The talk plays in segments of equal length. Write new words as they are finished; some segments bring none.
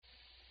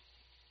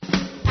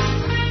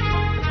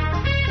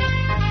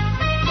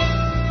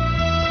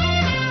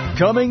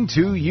Coming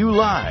to you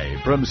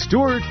live from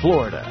Stuart,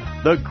 Florida,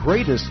 the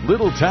greatest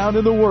little town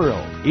in the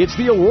world. It's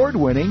the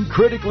award-winning,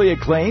 critically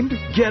acclaimed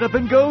Get Up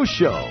and Go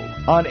show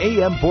on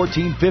AM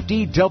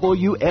 1450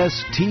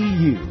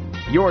 WSTU.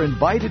 You're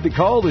invited to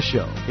call the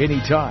show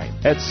anytime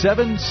at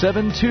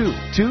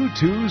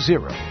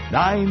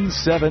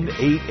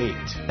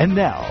 772-220-9788. And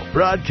now,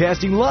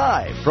 broadcasting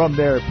live from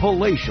their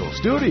palatial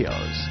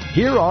studios,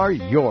 here are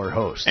your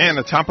hosts. And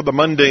the top of the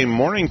Monday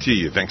morning to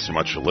you. Thanks so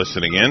much for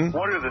listening in.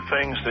 What are the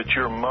things that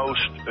you're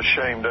most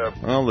ashamed of?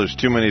 Well, there's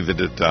too many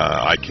that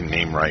I can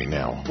name right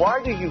now.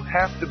 Why do you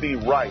have to be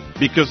right?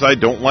 Because I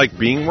don't like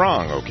being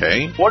wrong,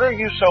 okay? What are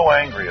you so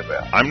angry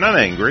about? I'm not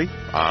angry.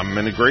 I'm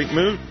in a great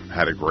mood.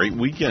 Had a great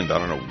weekend. I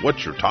don't know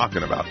what you're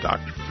talking about,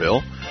 Dr.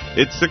 Phil.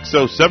 It's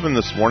 6:07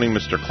 this morning.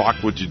 Mr.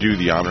 Clock, would you do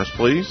the honors,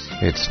 please?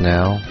 It's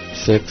now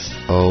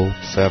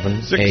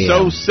 6:07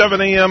 6:07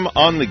 a.m.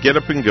 on the Get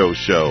Up and Go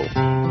show.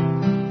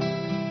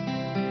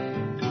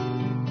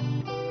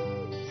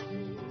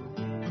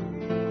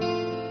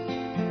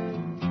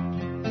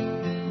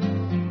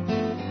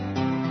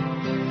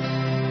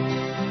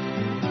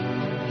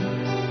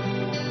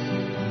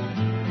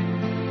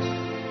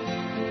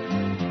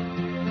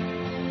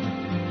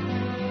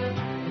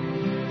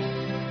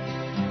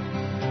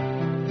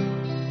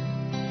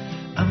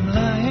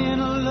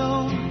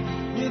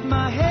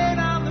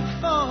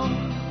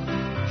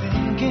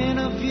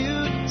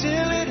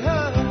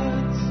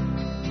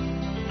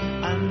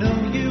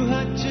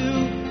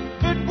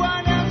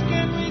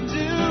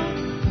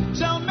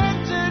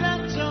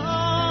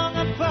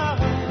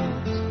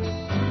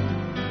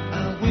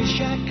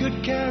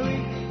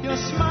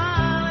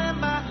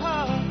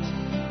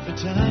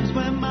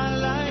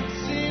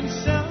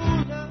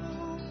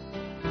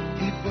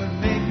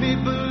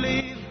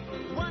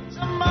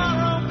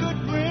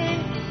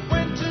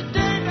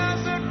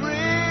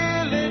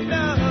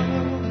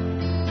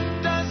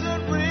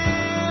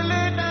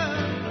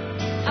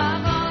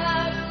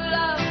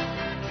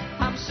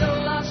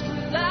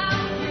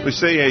 We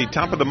say a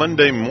top of the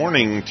Monday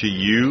morning to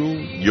you,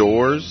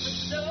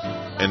 yours,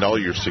 and all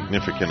your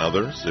significant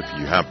others, if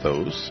you have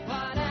those.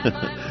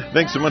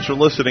 Thanks so much for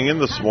listening in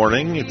this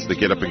morning. It's the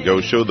Get Up and Go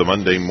show, the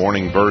Monday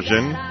morning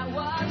version.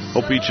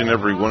 Hope each and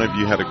every one of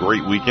you had a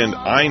great weekend.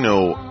 I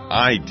know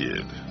I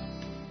did.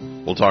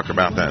 We'll talk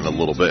about that in a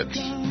little bit.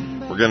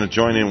 We're going to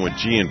join in with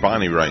G and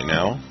Bonnie right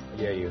now.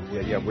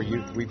 Yeah.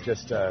 We've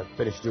just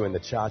finished doing the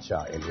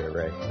cha-cha in here,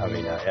 Ray.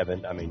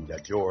 Evan.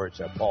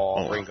 George,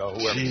 Paul, Ringo,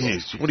 whoever.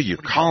 Jeez, what are you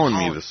calling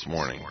me this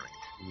morning?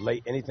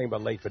 Late, anything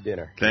but late for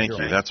dinner. Thank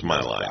you. That's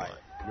my line.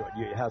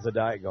 How's the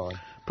diet going?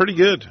 Pretty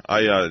good.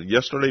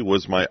 Yesterday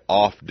was my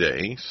off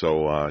day,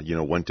 so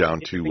went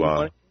down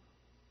to.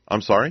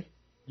 I'm sorry.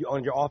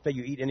 On your off day,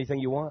 you eat anything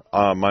you want?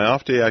 My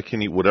off day, I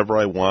can eat whatever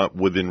I want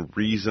within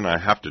reason. I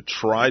have to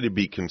try to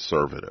be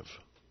conservative.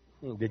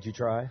 Did you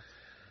try?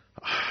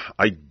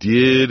 I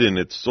did, and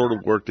it sort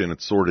of worked, and it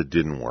sort of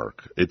didn't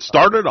work. It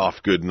started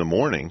off good in the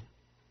morning.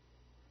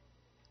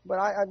 But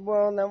now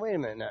wait a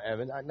minute, now,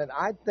 Evan.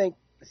 I think,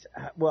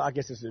 I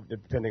guess it's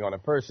depending on a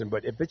person.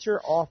 But if it's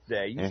your off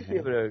day, you should be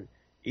able to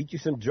eat you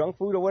some junk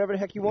food or whatever the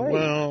heck you want.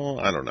 Well,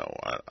 I don't know.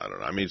 I don't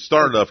know. I mean, it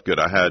started off good.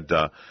 I had,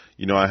 a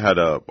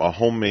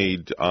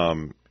homemade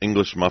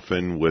English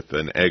muffin with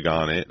an egg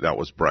on it. That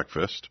was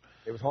breakfast.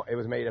 It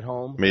was made at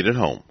home. Made at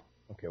home.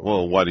 Okay.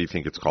 Well, why do you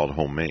think it's called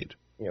homemade?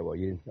 Yeah, well,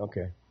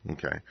 okay.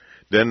 Okay.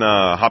 Then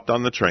hopped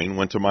on the train,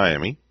 went to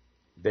Miami.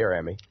 There,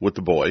 Emmy. With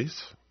the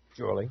boys.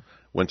 Surely.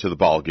 Went to the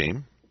ball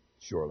game.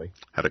 Surely.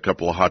 Had a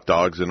couple of hot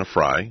dogs and a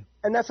fry.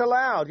 And that's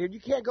allowed. You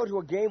can't go to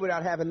a game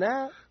without having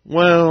that.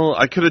 Well,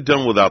 I could have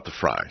done without the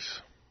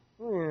fries.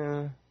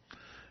 Yeah.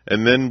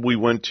 And then we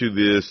went to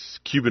this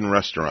Cuban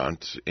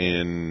restaurant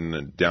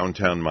in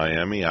downtown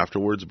Miami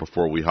afterwards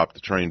before we hopped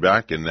the train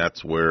back, and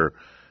that's where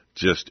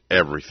just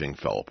everything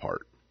fell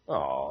apart.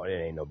 Oh, it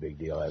ain't no big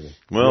deal, Evan.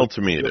 Well,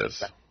 to me it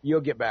is.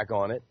 You'll get back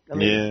on it.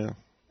 Yeah.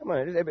 Come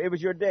on, it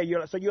was your day.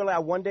 So you allow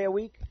 1 day a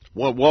week?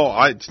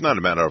 Well, it's not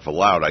a matter of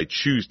allowed. I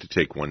choose to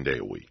take 1 day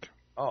a week.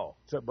 Oh,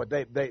 but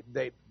they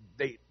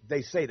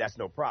say that's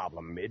no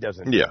problem. It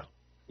doesn't. Yeah.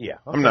 Yeah.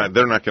 Okay.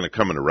 They're not going to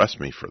come and arrest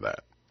me for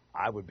that.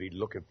 I would be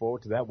looking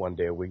forward to that 1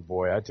 day a week,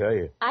 boy, I tell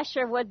you. I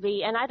sure would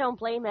be, and I don't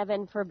blame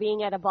Evan for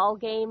being at a ball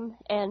game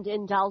and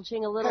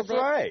indulging a little bit.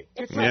 That's right.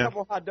 Just try a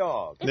couple hot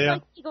dogs. It's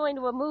like going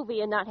to a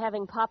movie and not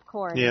having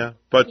popcorn. Yeah,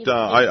 but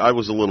I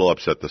was a little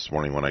upset this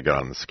morning when I got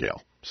on the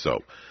scale,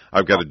 so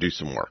I've got to do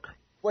some work.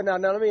 Well, now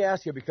let me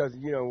ask you, because,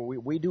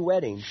 we do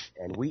weddings,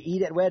 and we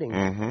eat at weddings.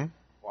 Mm-hmm.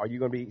 Are you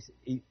going to be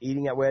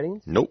eating at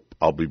weddings? Nope.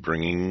 I'll be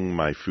bringing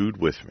my food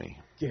with me.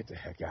 Get the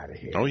heck out of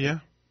here. Oh, yeah.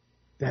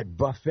 That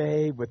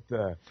buffet with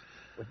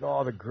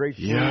all the great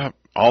food. Yeah,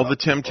 all the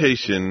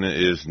temptation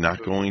is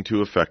not going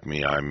to affect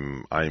me.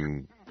 I'm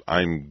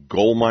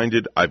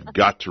goal-minded. I've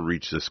got to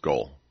reach this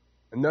goal.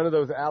 None of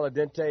those al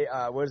dente,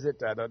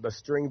 the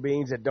string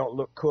beans that don't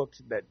look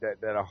cooked, that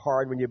are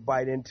hard when you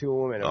bite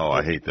into them.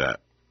 I hate that.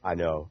 I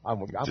know. I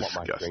want my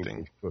string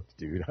beans cooked,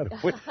 dude.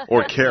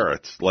 Or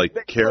carrots. Like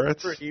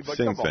carrots, pretty,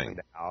 same thing.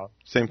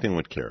 Same thing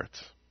with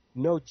carrots.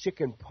 No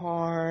chicken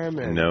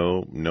parm. And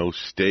No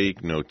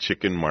steak, no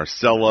chicken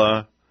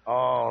marsala.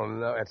 Oh,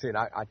 no. That's it.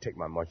 I take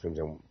my mushrooms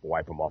and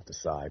wipe them off the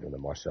side on the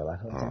marsala.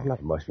 I'm not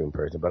a mushroom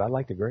person, but I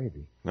like the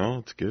gravy. No,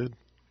 it's good.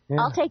 Yeah.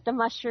 I'll take the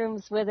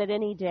mushrooms with it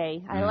any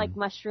day. I like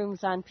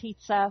mushrooms on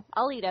pizza.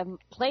 I'll eat a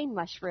plain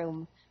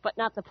mushroom, but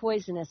not the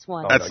poisonous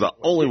one. That's the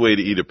only way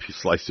to eat a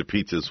slice of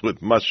pizza is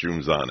with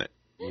mushrooms on it.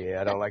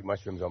 Yeah, I don't like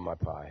mushrooms on my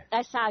pie.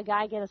 I saw a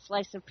guy get a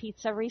slice of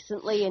pizza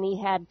recently, and he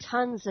had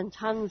tons and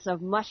tons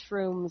of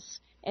mushrooms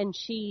and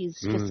cheese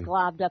just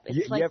globbed up.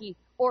 It's he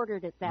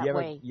ordered it that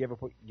way. You ever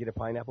get a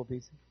pineapple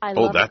pizza? I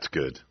love that's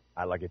good.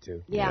 I like it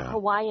too. Yeah,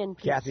 Hawaiian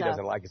pizza. Kathy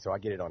doesn't like it, so I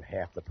get it on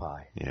half the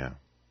pie. Yeah.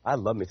 I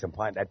love me some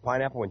that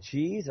pineapple and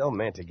cheese. Oh,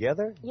 man,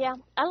 together? Yeah,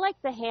 I like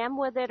the ham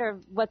with it,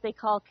 or what they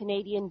call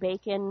Canadian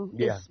bacon.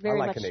 Yeah, it's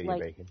very I like much Canadian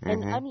bacon.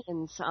 And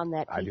onions on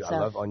that pizza. I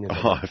love onions.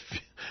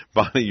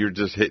 Bonnie, you're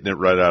just hitting it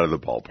right out of the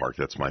ballpark.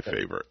 That's my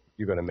favorite.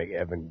 You're going to make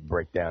Evan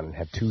break down and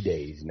have 2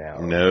 days now.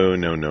 No.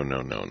 You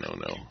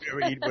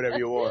eat whatever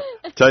you want.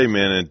 Tell you,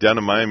 man, down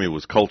in Miami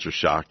was culture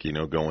shock,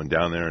 going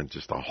down there and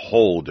just a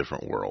whole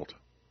different world.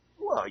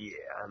 Well, yeah,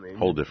 I mean.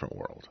 Whole different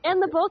world.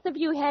 And the both of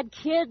you had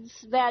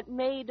kids that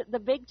made the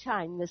big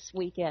time this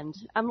weekend.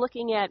 I'm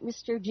looking at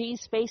Mr.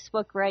 G's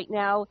Facebook right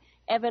now.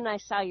 Evan, I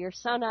saw your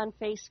son on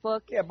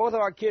Facebook. Yeah, both of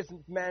our kids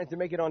managed to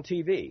make it on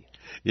TV.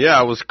 Yeah,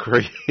 I was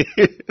crazy.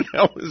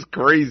 That was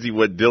crazy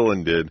what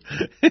Dylan did.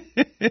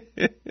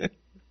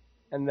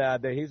 And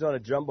he's on a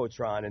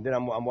jumbotron, and then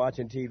I'm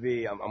watching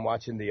TV. I'm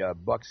watching the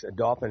Bucks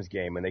Dolphins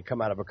game, and they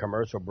come out of a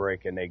commercial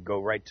break, and they go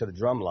right to the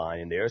drum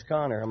line, and there's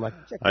Connor. I'm like,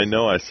 I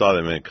know, I saw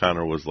that, man.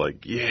 Connor was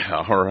like,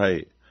 yeah, all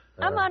right.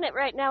 I'm on it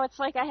right now. It's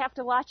like I have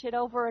to watch it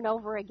over and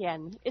over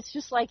again. It's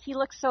just like he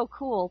looks so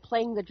cool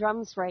playing the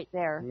drums right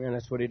there. Man,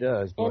 that's what he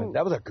does. Boy,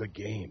 that was a good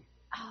game.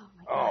 Oh,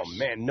 my gosh. Oh,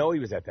 man, Noe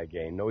was at that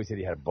game. Noe said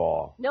he had a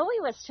ball. Noe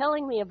was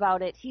telling me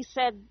about it. He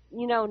said,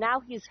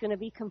 now he's going to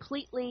be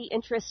completely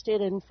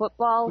interested in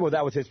football. Well,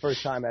 that was his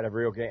first time at a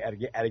real game,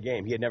 at a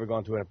game. He had never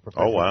gone to a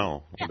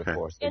professional game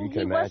before. So and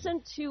he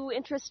wasn't too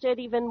interested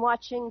even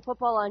watching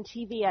football on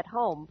TV at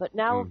home. But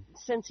now,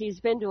 since he's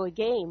been to a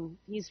game,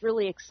 he's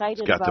really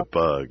excited about it. He's got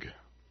the bug.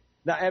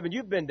 Now, Evan,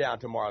 you've been down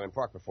to Marlin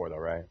Park before, though,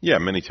 right? Yeah,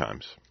 many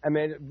times. I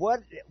mean,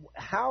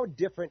 how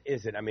different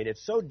is it? I mean,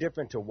 it's so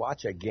different to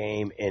watch a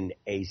game in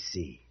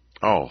AC.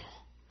 Oh.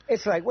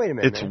 It's like, wait a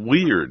minute, It's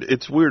weird.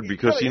 It's weird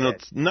because,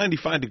 it's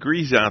 95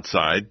 degrees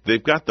outside.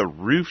 They've got the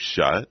roof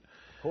shut.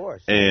 Of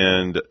course.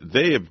 And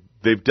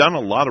they've done a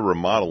lot of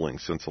remodeling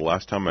since the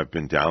last time I've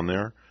been down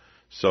there.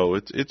 So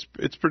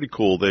it's pretty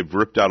cool. They've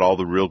ripped out all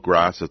the real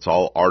grass. It's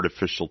all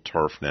artificial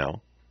turf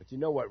now. You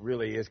know what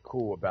really is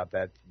cool about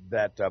that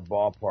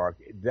ballpark?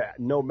 That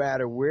no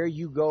matter where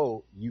you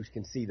go, you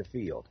can see the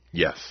field.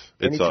 Yes,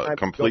 it's a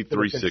complete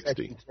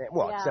 360.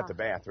 Except the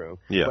bathroom.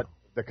 Yeah. But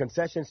the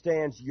concession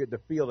stands, the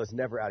field is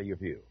never out of your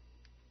view.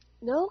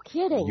 No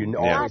kidding. You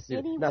know, Not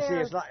now, see,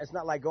 it's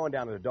not like going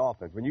down to the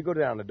Dolphins. When you go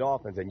down to the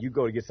Dolphins and you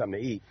go to get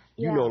something to eat,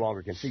 you no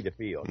longer can see the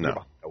field. No. You're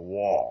behind a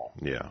wall.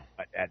 Yeah.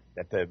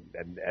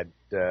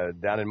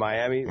 Down in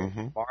Miami,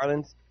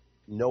 Marlins.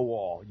 No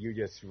wall. You're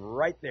just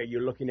right there.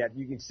 You're looking at.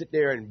 You can sit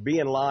there and be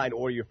in line,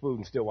 order your food,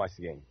 and still watch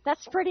the game.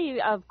 That's pretty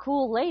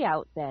cool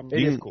layout, then.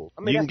 It is cool.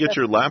 I mean, you can get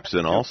your laps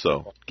in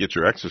also. Get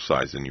your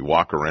exercise in. You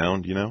walk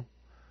around,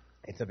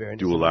 It's a very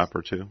do a lap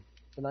or two.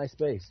 It's a nice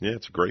space. Yeah,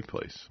 it's a great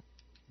place.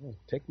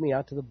 Take me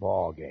out to the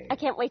ball game. I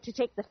can't wait to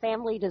take the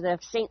family to the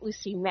St.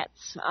 Lucie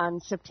Mets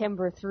on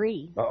September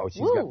 3. Uh-oh,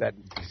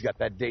 she's got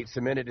that date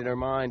cemented in her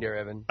mind there,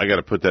 Evan. I got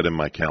to put that in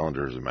my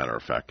calendar, as a matter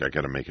of fact. I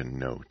got to make a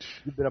note.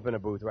 You've been up in a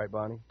booth, right,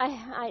 Bonnie?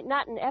 I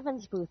not in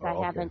Evan's booth.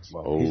 I haven't.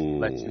 Well, he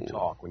lets you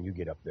talk when you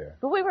get up there.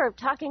 But we were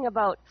talking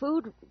about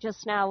food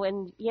just now,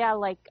 and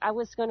I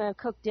was going to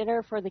cook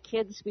dinner for the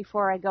kids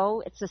before I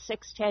go. It's a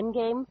 6:10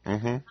 game.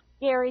 Mm-hmm.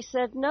 Gary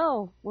said,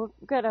 no, we're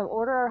going to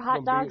order our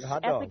hot dogs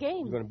at the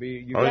game. You're going to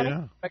be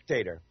a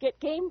spectator. Get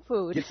game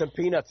food. Get some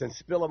peanuts and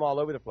spill them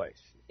all over the place.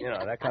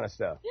 That kind of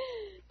stuff.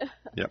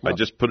 Yeah, I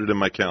just put it in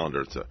my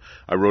calendar.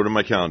 I wrote in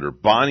my calendar,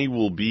 Bonnie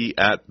will be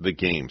at the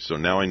game, so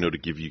now I know to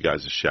give you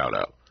guys a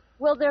shout-out.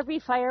 Will there be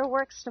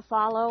fireworks to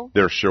follow?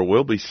 There sure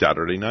will be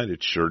Saturday night.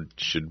 It sure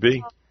should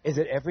be. Is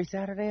it every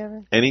Saturday,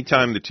 Evan?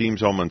 Anytime the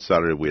team's home on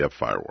Saturday, we have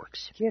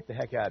fireworks. Get the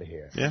heck out of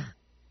here. Yeah.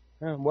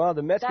 Well,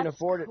 the Mets can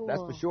afford it.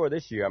 That's for sure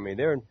this year. I mean,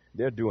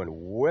 they're doing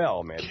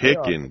well, man.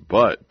 Kicking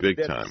butt, big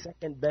they're time. The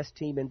second best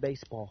team in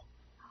baseball.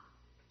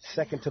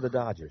 Second to the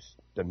Dodgers.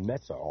 The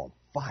Mets are on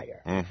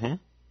fire. Mm-hmm.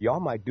 Y'all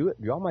might do it.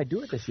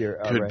 This year.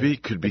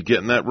 Could be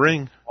getting that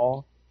ring.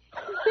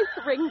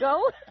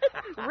 Ringo.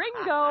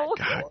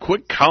 God,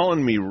 quit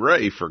calling me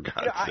Ray, for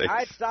God's sake.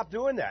 I stopped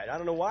doing that. I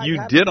don't know why.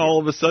 You did. All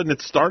of a sudden,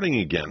 it's starting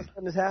again.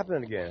 It's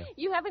happening again.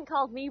 You haven't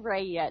called me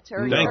Ray yet.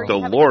 Thank the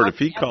Lord. If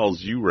he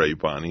calls you Ray,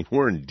 Bonnie,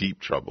 we're in deep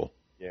trouble.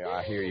 Yeah,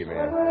 I hear you,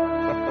 man.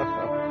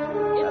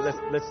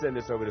 Let's send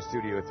this over to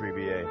Studio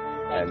 3BA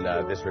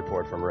and this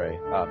report from Ray.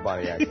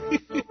 Bonnie, actually.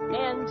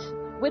 And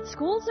With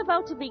schools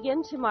about to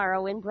begin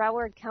tomorrow in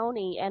Broward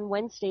County and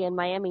Wednesday in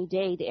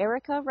Miami-Dade,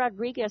 Erica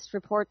Rodriguez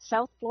reports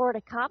South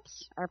Florida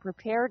cops are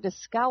prepared to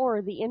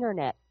scour the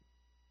internet.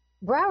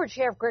 Broward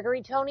Sheriff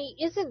Gregory Toney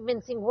isn't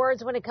mincing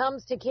words when it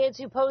comes to kids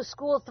who post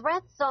school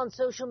threats on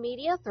social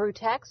media through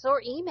texts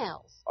or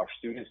emails. Our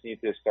students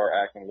need to start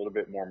acting a little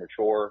bit more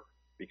mature,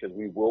 because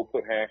we will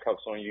put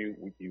handcuffs on you.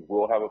 You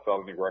will have a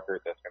felony record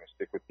that's going to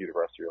stick with you the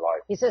rest of your life.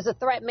 He says the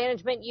Threat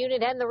Management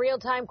Unit and the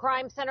Real-Time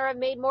Crime Center have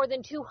made more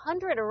than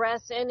 200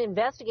 arrests and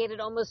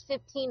investigated almost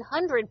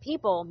 1,500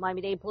 people.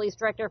 Miami-Dade Police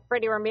Director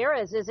Freddie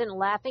Ramirez isn't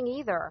laughing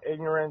either.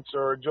 Ignorance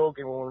or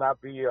joking will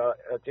not be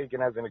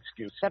taken as an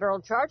excuse.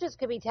 Federal charges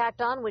could be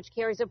tacked on, which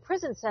carries a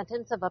prison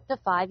sentence of up to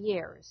 5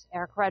 years.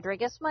 Eric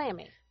Rodriguez,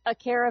 Miami. A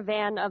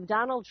caravan of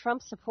Donald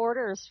Trump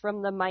supporters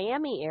from the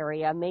Miami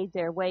area made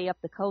their way up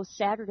the coast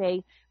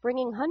Saturday,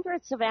 bringing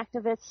hundreds of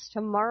activists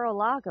to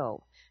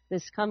Mar-a-Lago.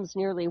 This comes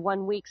nearly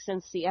 1 week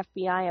since the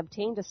FBI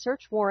obtained a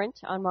search warrant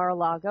on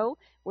Mar-a-Lago,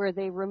 where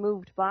they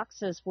removed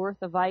boxes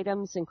worth of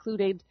items,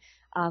 including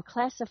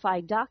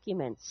classified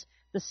documents.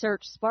 The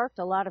search sparked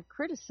a lot of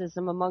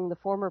criticism among the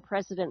former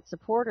president's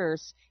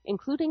supporters,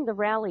 including the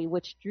rally,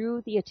 which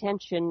drew the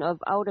attention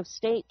of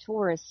out-of-state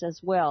tourists as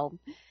well.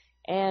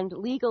 And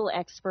legal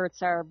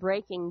experts are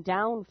breaking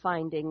down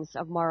findings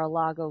of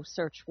Mar-a-Lago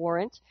search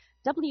warrant.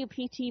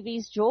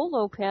 WPTV's Joel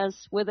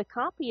Lopez with a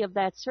copy of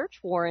that search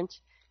warrant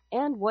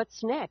and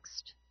what's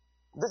next.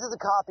 This is a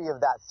copy of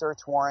that search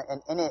warrant,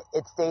 and in it,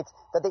 it states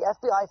that the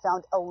FBI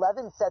found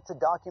 11 sets of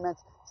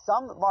documents,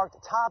 some marked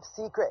top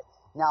secret.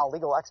 Now,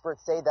 legal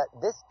experts say that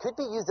this could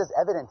be used as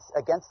evidence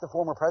against the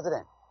former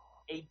president.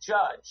 A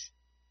judge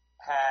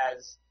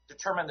has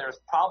determined there's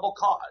probable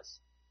cause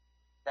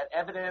that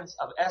evidence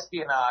of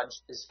espionage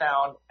is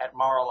found at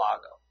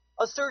Mar-a-Lago.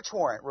 A search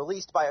warrant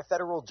released by a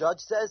federal judge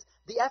says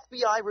the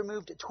FBI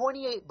removed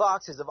 28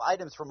 boxes of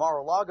items from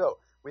Mar-a-Lago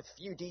with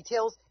few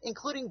details,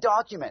 including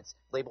documents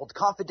labeled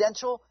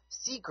confidential,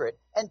 secret,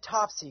 and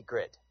top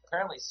secret.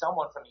 Apparently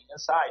someone from the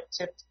inside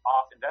tipped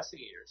off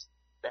investigators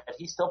that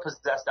he still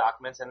possessed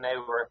documents and they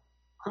were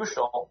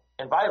crucial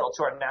and vital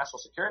to our national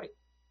security.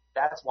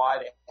 That's why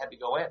they had to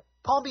go in.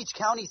 Palm Beach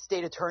County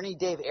State Attorney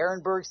Dave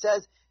Ehrenberg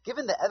says,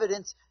 given the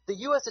evidence, the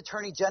U.S.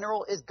 Attorney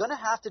General is going to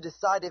have to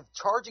decide if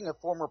charging a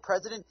former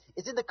president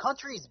is in the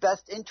country's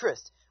best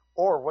interest,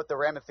 or what the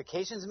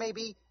ramifications may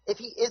be if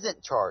he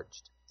isn't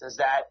charged. Does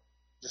that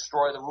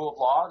destroy the rule of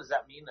law? Does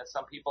that mean that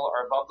some people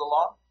are above the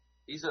law?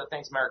 These are the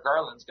things Merrick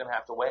Garland's going to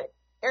have to weigh.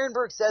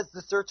 Ehrenberg says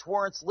the search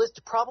warrants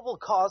list probable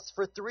cause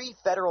for 3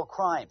 federal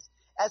crimes: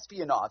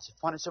 espionage,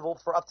 punishable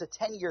for up to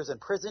 10 years in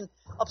prison;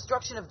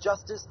 obstruction of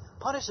justice,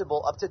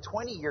 punishable up to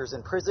 20 years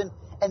in prison;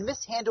 and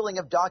mishandling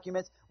of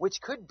documents,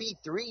 which could be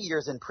 3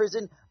 years in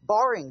prison,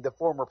 barring the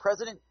former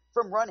president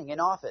from running in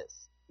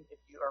office. If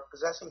you are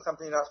possessing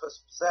something you're not supposed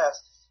to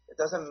possess, it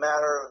doesn't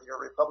matter if you're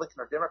Republican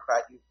or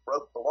Democrat, you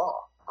broke the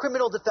law.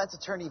 Criminal defense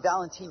attorney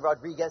Valentin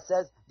Rodriguez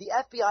says the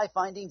FBI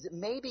findings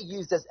may be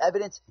used as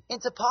evidence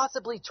into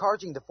possibly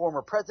charging the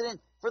former president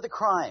for the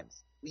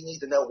crimes. We need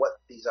to know what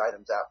these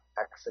items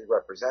actually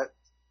represent,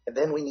 and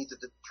then we need to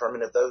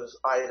determine if those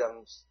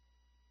items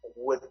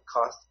would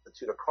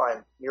constitute a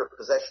crime, mere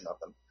possession of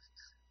them.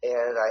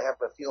 And I have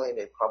a feeling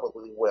they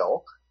probably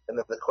will. And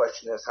then the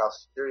question is how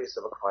serious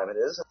of a crime it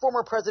is.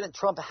 Former President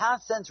Trump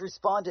has since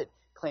responded,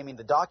 claiming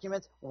the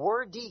documents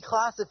were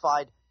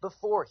declassified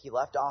before he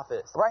left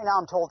office. Right now,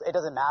 I'm told it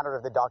doesn't matter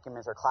if the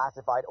documents are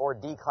classified or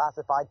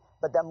declassified,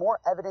 but that more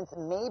evidence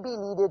may be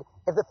needed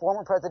if the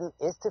former president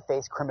is to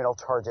face criminal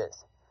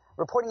charges.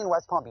 Reporting in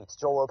West Palm Beach,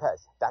 Joel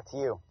Lopez, back to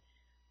you.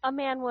 A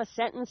man was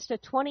sentenced to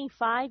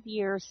 25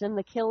 years in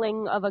the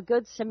killing of a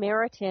Good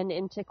Samaritan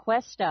in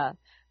Tequesta.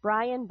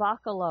 Brian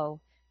Bacalo,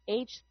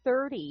 age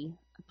 30,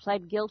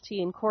 pled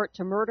guilty in court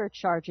to murder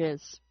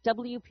charges.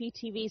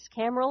 WPTV's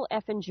Cameron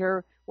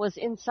Effinger was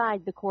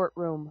inside the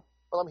courtroom.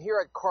 Well, I'm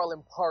here at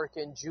Carlin Park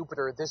in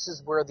Jupiter. This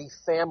is where the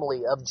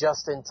family of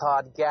Justin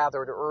Todd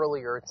gathered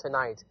earlier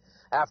tonight.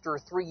 After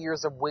 3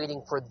 years of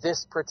waiting for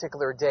this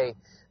particular day,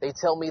 they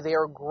tell me they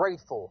are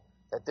grateful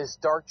that this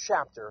dark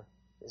chapter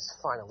is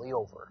finally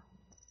over.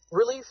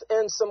 Relief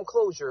and some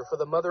closure for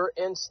the mother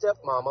and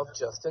stepmom of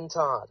Justin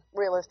Todd.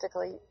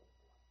 Realistically,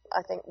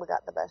 I think we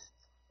got the best.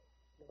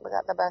 We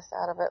got the best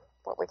out of it,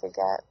 what we could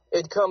get.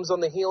 It comes on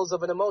the heels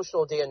of an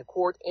emotional day in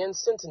court and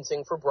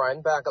sentencing for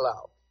Brian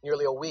Bacalo.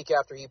 Nearly a week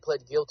after he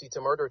pled guilty to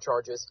murder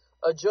charges,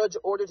 a judge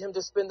ordered him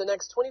to spend the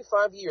next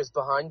 25 years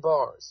behind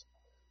bars.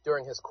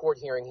 During his court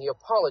hearing, he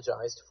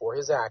apologized for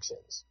his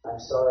actions. I'm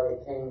sorry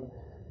it came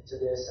to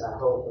this, and I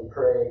hope and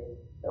pray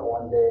that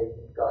one day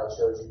God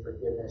shows you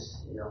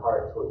forgiveness in your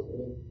heart towards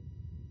me,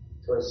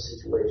 towards the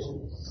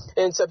situation.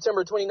 In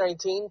September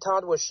 2019,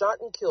 Todd was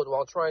shot and killed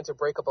while trying to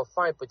break up a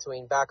fight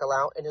between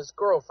Bacalo and his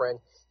girlfriend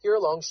here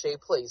along Shea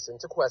Place in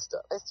Tequesta.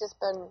 It's just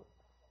been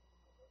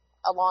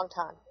a long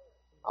time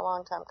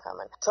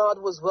coming. Todd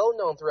was well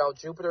known throughout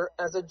Jupiter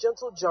as a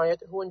gentle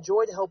giant who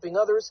enjoyed helping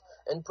others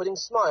and putting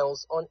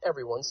smiles on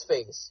everyone's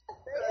face.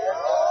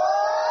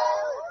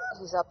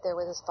 He's up there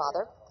with his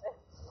father,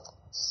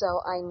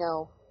 so I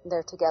know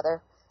they're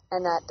together.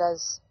 and that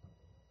does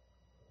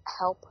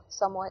help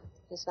somewhat.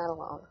 He's not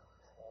alone.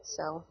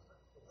 So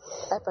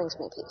that brings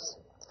me peace.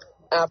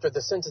 After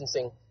the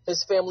sentencing,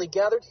 his family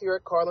gathered here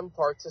at Carlin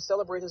Park to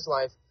celebrate his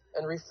life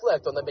and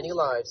reflect on the many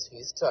lives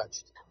he's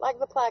touched. Like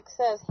the plaque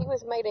says, he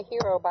was made a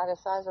hero by the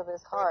size of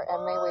his heart,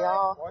 and may we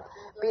all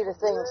be the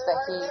things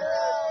that he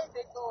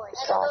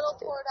strives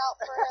to do.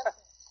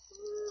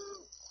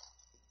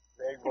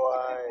 Big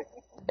boy.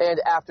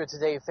 And after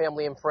today,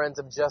 family and friends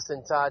of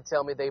Justin Todd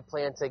tell me they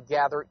plan to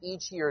gather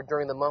each year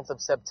during the month of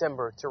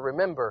September to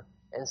remember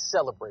and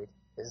celebrate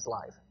his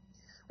life.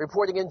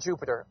 Reporting in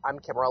Jupiter, I'm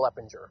Cameron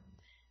Leppinger.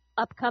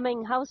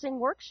 Upcoming housing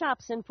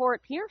workshops in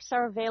Fort Pierce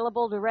are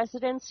available to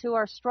residents who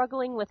are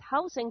struggling with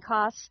housing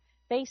costs,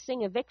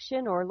 facing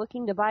eviction, or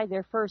looking to buy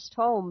their first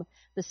home.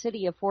 The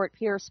city of Fort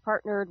Pierce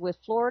partnered with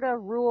Florida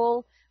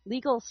Rural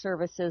Legal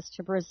Services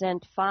to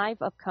present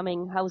 5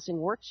 upcoming housing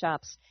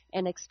workshops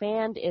and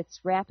expand its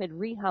rapid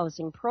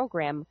rehousing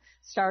program.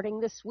 Starting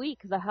this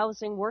week, the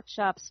housing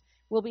workshops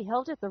will be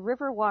held at the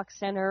Riverwalk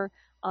Center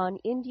on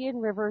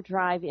Indian River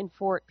Drive in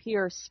Fort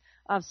Pierce,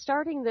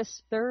 starting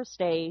this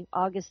Thursday,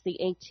 August the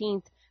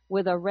 18th,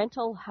 with a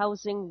rental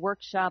housing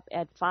workshop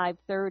at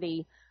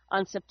 5:30.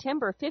 On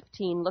September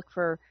 15, look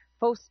for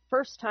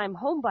first-time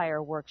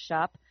homebuyer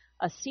workshop.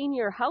 A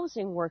senior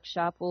housing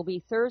workshop will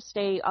be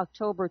Thursday,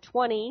 October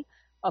 20,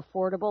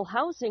 affordable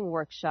housing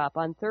workshop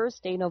on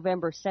Thursday,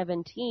 November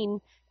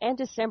 17, and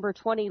December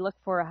 20. Look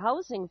for a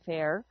housing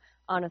fair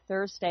on a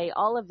Thursday.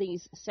 All of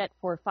these set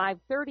for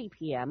 5:30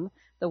 p.m.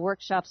 The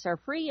workshops are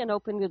free and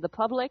open to the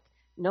public.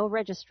 No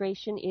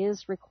registration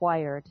is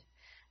required.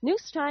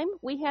 News time,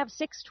 we have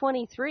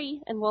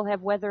 6:23, and we'll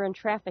have weather and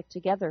traffic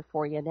together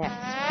for you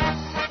next.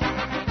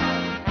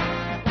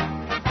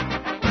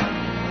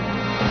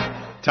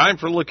 Time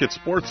for a look at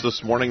sports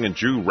this morning, and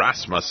Drew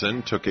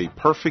Rasmussen took a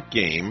perfect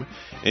game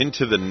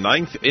into the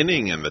 9th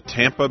inning, and the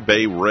Tampa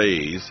Bay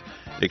Rays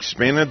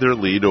expanded their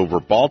lead over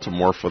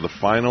Baltimore for the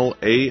final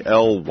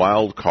AL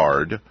wild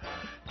card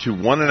to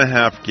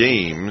 1.5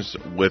 games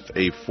with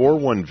a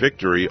 4-1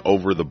 victory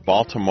over the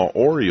Baltimore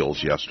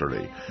Orioles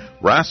yesterday.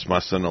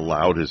 Rasmussen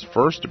allowed his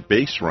first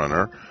base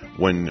runner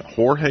when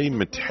Jorge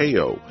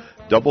Mateo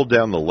doubled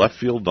down the left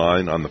field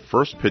line on the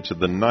first pitch of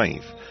the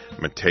 9th.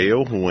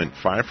 Mateo, who went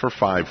 5 for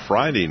 5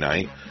 Friday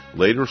night,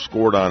 later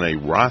scored on a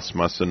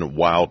Rasmussen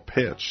wild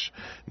pitch.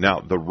 Now,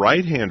 the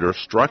right-hander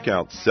struck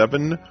out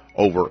 7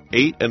 over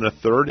 8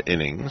 1/3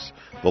 innings,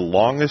 the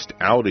longest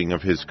outing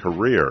of his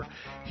career.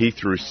 He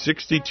threw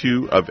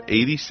 62 of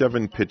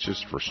 87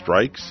 pitches for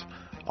strikes.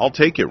 "I'll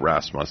take it,"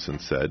 Rasmussen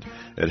said.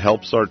 "It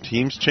helps our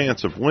team's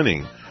chance of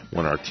winning.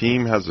 When our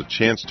team has a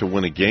chance to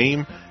win a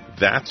game,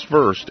 that's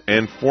first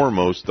and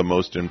foremost the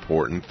most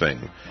important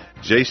thing."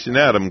 Jason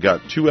Adam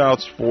got 2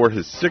 outs for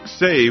his 6th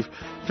save,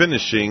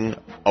 finishing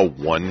a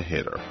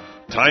 1-hitter.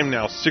 Time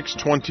now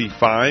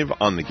 6:25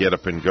 on the Get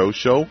Up and Go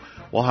show.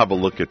 We'll have a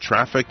look at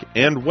traffic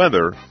and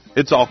weather.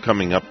 It's all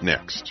coming up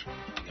next.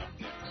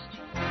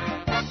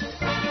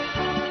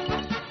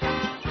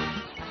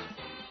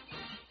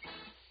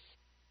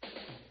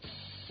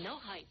 No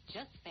hype,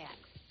 just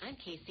facts. I'm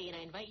Casey, and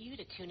I invite you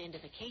to tune into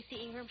the Casey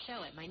Ingram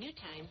Show at my new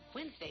time,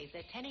 Wednesdays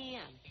at 10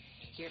 a.m.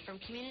 Hear from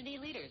community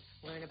leaders,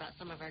 learn about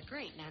some of our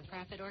great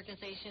nonprofit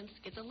organizations,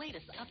 get the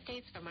latest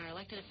updates from our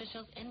elected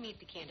officials, and meet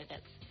the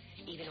candidates.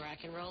 Even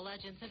rock and roll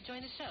legends have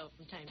joined the show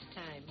from time to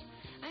time.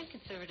 I'm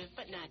conservative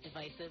but not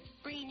divisive,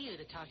 bringing you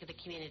the talk of the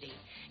community.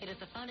 It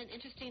is a fun and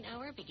interesting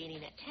hour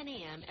beginning at 10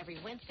 a.m. every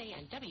Wednesday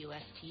on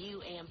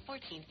WSTU AM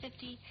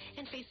 1450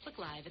 and Facebook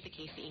Live at the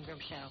Casey Ingram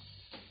Show.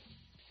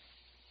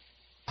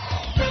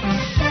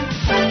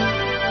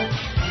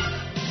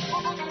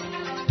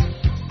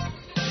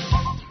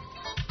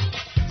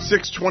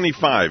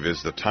 6:25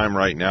 is the time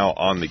right now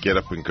on the Get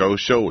Up and Go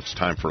show. It's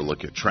time for a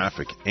look at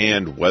traffic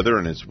and weather.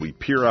 And as we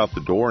peer out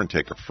the door and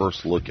take a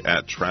first look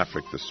at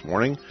traffic this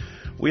morning,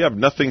 we have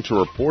nothing to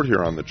report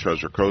here on the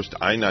Treasure Coast,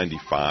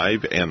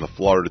 I-95 and the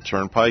Florida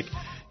Turnpike.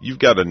 You've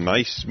got a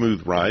nice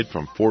smooth ride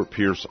from Fort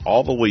Pierce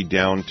all the way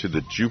down to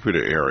the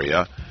Jupiter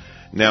area.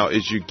 Now,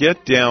 as you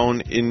get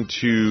down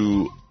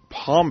into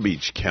Palm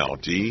Beach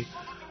County,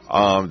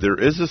 there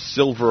is a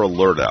silver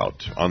alert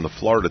out on the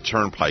Florida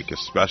Turnpike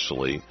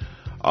especially.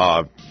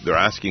 They're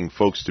asking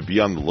folks to be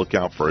on the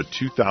lookout for a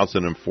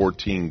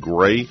 2014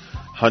 gray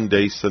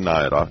Hyundai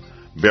Sonata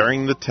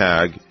bearing the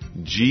tag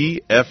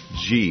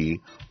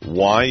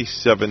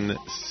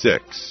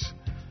GFGY76.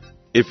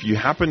 If you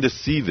happen to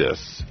see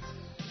this,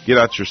 get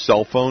out your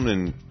cell phone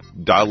and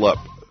dial up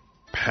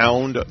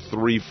pound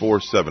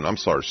 347. I'm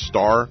sorry,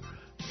 star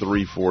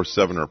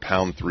 347 or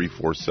pound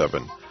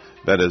 347.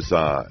 That is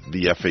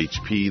the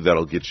FHP.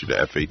 That'll get you to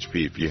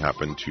FHP if you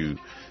happen to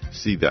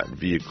see that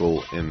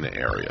vehicle in the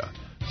area.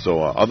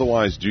 So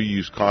otherwise, do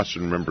use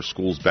caution. Remember,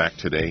 school's back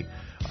today.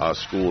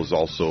 School is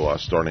also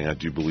starting, I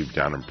do believe,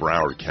 down in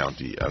Broward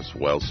County as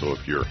well. So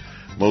if you're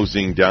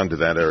moseying down to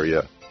that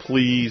area,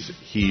 please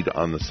heed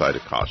on the side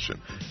of caution.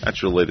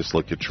 That's your latest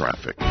look at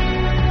traffic.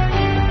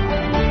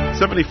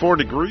 74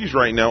 degrees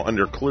right now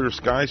under clear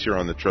skies here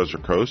on the Treasure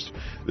Coast.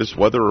 This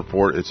weather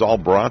report is all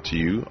brought to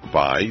you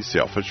by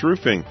Sailfish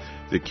Roofing,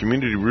 the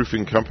community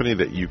roofing company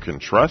that you can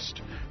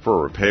trust.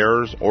 For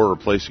repairs or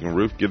replacing a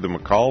roof, give them a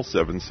call,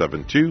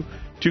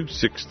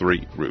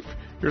 772-263-ROOF.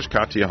 Here's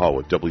Katya Hall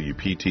with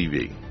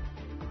WPTV.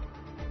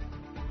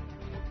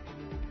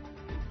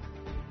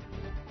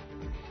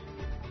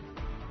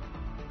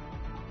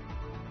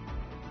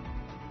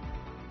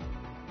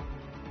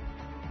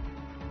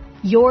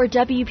 Your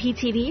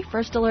WPTV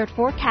First Alert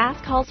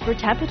forecast calls for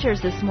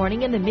temperatures this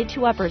morning in the mid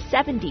to upper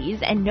 70s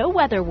and no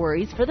weather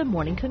worries for the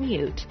morning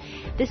commute.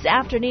 This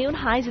afternoon,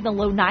 highs in the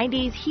low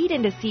 90s, heat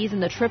indices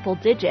in the triple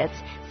digits,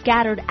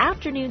 scattered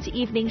afternoon to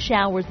evening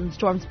showers and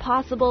storms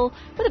possible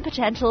with a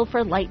potential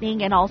for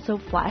lightning and also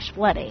flash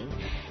flooding.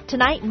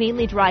 Tonight,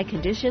 mainly dry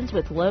conditions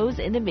with lows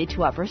in the mid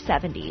to upper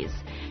 70s.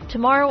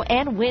 Tomorrow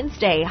and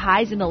Wednesday,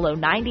 highs in the low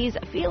 90s,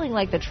 feeling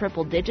like the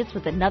triple digits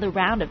with another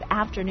round of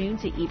afternoon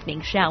to evening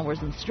showers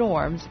and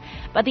storms.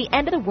 By the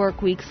end of the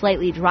work week,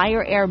 slightly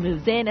drier air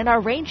moves in and our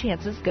rain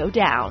chances go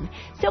down.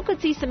 Still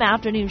could see some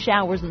afternoon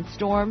showers and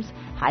storms,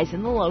 highs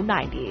in the low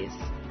 90s.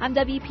 I'm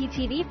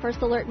WPTV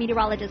First Alert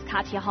meteorologist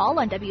Katya Hall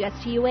on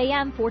WSTU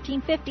AM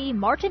 1450,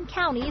 Martin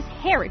County's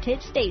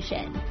Heritage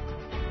Station.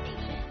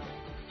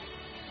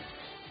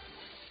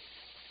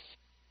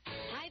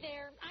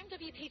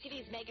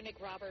 WPTV's Megan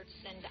McRoberts,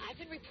 and I've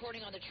been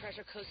reporting on the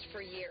Treasure Coast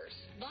for years,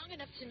 long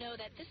enough to know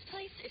that this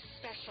place is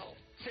special.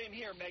 Same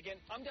here, Megan.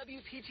 I'm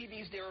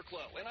WPTV's Derek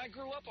Lowe, and I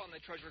grew up on the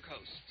Treasure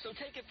Coast. So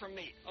take it from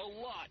me, a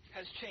lot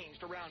has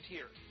changed around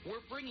here.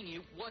 We're bringing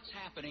you what's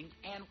happening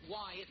and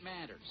why it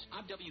matters.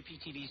 I'm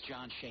WPTV's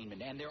John Shainman,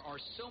 and there are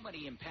so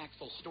many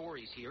impactful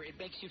stories here, it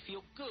makes you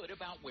feel good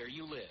about where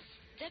you live.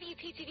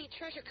 WPTV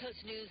Treasure Coast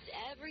News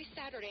every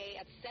Saturday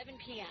at 7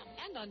 p.m.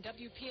 And on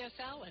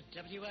WPSL and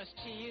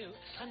WSTU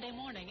Sunday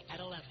morning at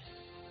 11.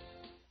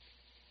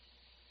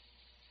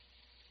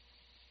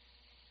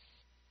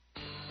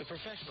 The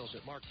professionals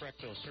at Mark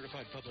Breckville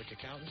Certified Public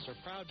Accountants are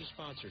proud to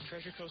sponsor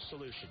Treasure Coast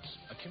Solutions,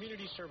 a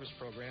community service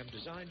program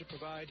designed to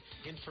provide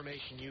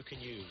information you can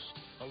use,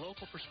 a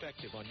local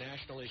perspective on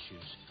national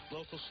issues,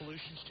 local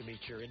solutions to meet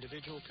your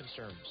individual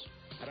concerns.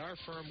 At our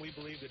firm, we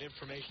believe that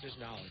information is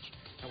knowledge,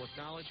 and with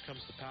knowledge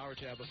comes the power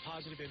to have a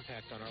positive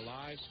impact on our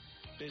lives,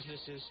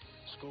 businesses,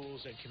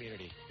 schools, and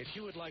community. If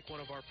you would like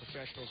one of our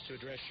professionals to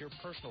address your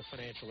personal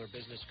financial or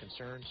business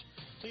concerns,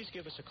 please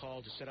give us a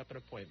call to set up an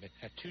appointment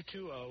at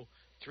 220-3380.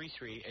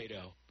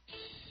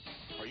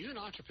 Are you an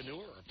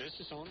entrepreneur or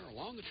business owner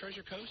along the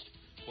Treasure Coast?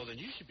 Well,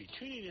 then you should be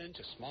tuning in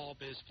to Small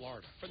Biz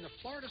Florida from the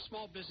Florida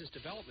Small Business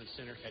Development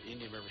Center at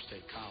Indian River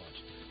State College.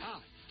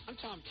 Hi, I'm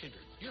Tom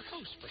Kindred, your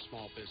host for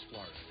Small Biz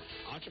Florida.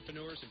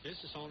 Entrepreneurs and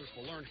business owners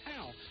will learn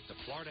how the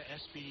Florida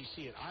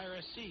SBDC and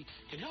IRSC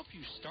can help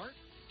you start,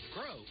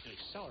 grow, and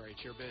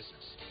accelerate your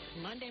business.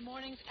 Monday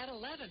mornings at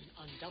 11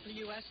 on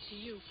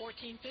WSTU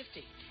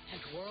 1450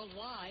 and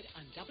worldwide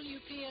on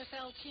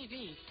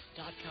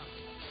WPSLTV.com.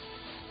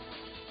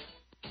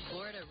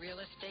 Florida real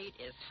estate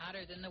is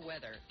hotter than the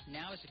weather.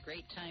 Now is a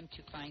great time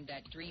to find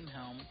that dream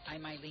home.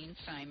 I'm Eileen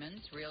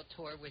Simons,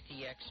 Realtor with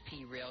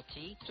eXp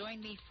Realty.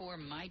 Join me for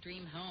My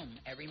Dream Home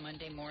every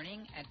Monday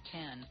morning at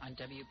 10 on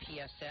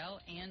WPSL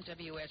and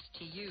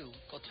WSTU.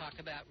 We'll talk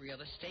about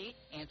real estate,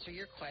 answer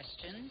your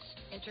questions,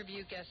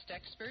 interview guest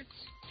experts,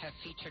 have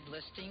featured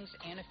listings,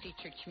 and a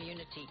featured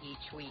community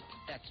each week.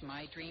 That's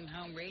My Dream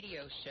Home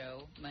radio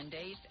show,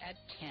 Mondays at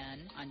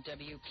 10 on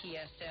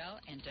WPSL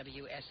and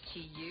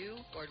WSTU,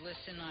 or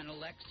listen on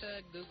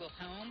Alexa, Google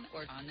Home,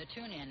 or on the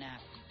TuneIn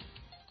app.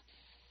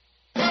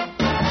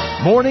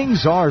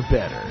 Mornings are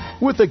better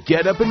with the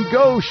Get Up and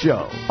Go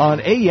show on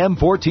AM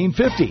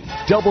 1450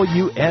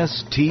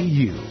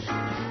 WSTU.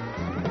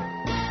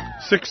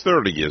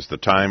 6:30 is the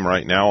time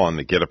right now on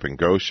the Get Up and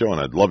Go show, and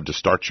I'd love to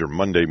start your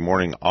Monday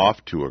morning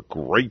off to a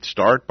great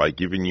start by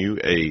giving you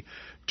a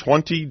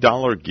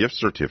 $20 gift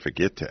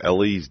certificate to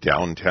Ellie's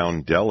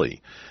Downtown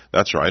Deli.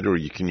 That's right, or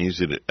you can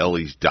use it at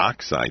Ellie's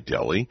Dockside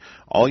Deli.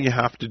 All you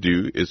have to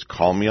do is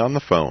call me on the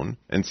phone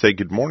and say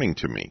good morning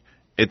to me.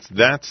 It's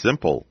that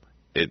simple.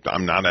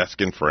 I'm not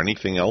asking for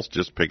anything else.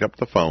 Just pick up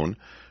the phone,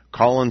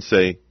 call and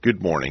say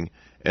good morning,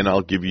 and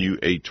I'll give you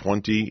a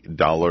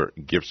 $20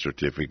 gift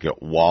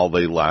certificate while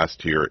they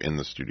last here in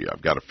the studio.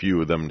 I've got a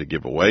few of them to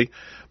give away.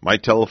 My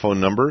telephone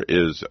number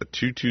is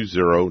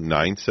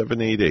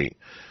 220-9788.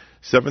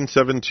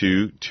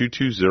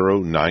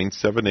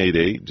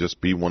 772-220-9788.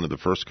 Just be one of the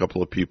first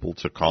couple of people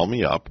to call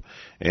me up,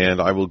 and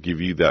I will give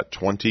you that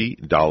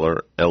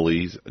 $20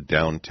 Ellie's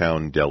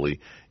Downtown Deli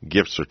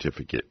gift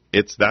certificate.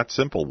 It's that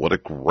simple. What a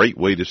great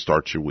way to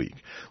start your week.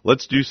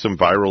 Let's do some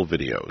viral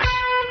videos.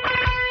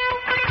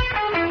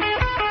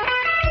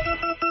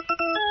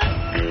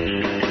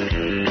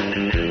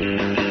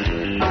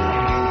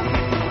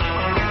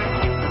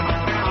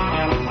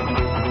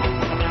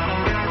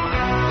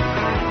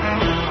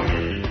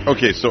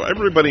 Okay, so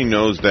everybody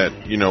knows that,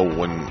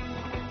 when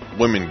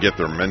women get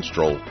their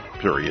menstrual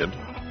period,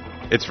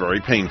 it's very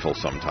painful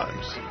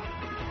sometimes.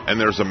 And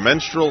there's a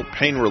menstrual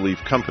pain relief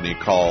company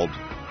called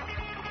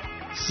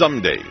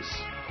some days,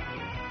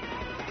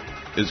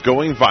 is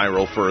going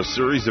viral for a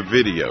series of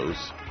videos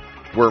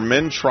where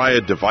men try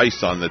a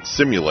device on that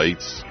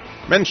simulates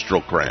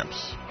menstrual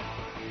cramps.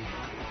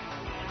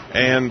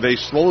 And they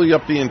slowly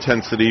up the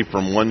intensity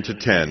from 1 to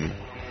 10.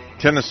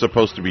 10 is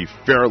supposed to be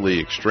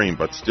fairly extreme,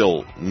 but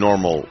still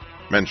normal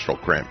menstrual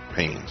cramp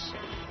pains.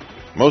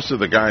 Most of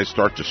the guys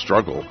start to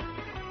struggle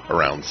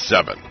around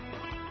 7.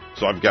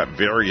 So I've got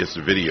various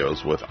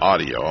videos with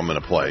audio I'm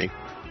going to play.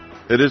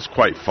 It is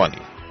quite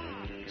funny.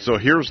 So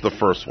here's the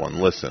first one.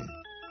 Listen.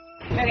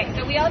 Okay,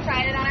 so we all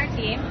tried it on our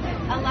team.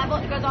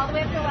 It goes all the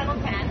way up to a level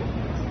 10.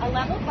 A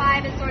level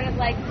 5 is sort of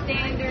like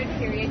standard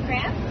period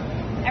cramps.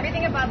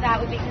 Everything above that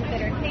would be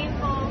considered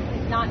painful.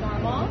 It's not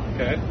normal.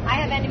 Okay. I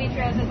have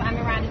endometriosis. I'm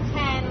around a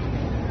 10.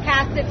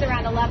 Cass sits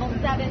around a level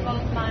 7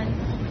 most months.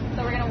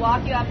 So we're going to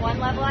walk you up one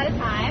level at a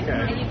time,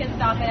 and you can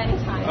stop at any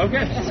time.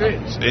 Okay, sweet.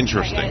 It's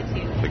interesting.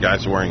 The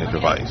guy's wearing a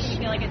device.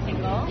 You feel like a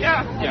tingle?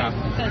 Yeah.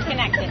 So it's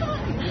connected. So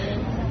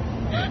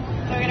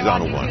we're going He's to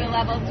walk on you one. through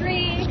level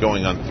 3. He's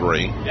going on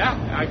 3. Yeah,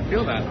 I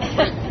feel that.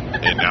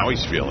 And now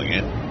he's feeling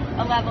it.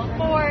 A level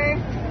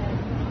 4.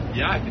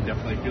 Yeah, I can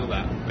definitely feel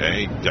that.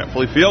 He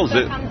definitely feels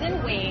So it. it comes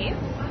in waves.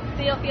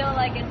 So you'll feel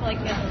like it's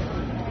like this.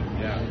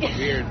 Yeah,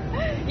 weird.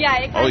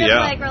 Yeah, it kind of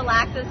like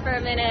relaxes for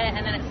a minute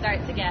and then it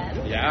starts again.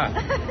 Yeah.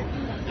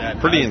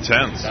 Pretty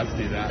intense. Let's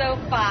do that. So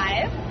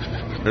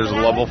 5. There's So a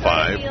that level would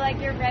sort of 5. be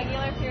like your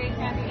regular period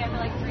cramp you get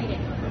for like 3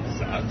 days. That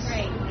sucks.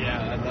 Great.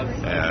 Yeah, that sucks.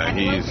 Yeah, And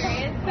he's most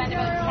periods spend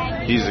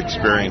about 10 he's years.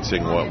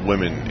 experiencing what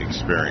women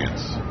experience.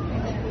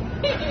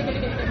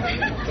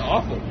 It's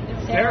awful.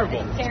 It's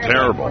terrible. It's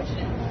terrible.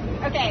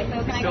 Okay,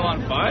 so can I Still go?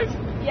 on 5?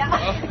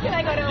 Yeah. Can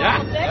I go to a Yeah,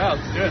 level 6? yeah,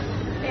 let's do it.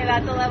 Okay,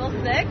 that's a level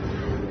 6.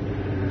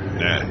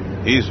 Yeah,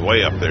 he's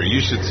way up there.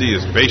 You should see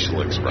his facial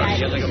You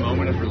expression. get like a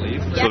moment of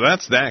relief. So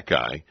that's that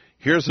guy.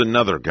 Here's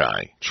another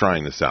guy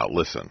trying this out.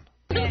 Listen.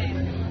 Okay.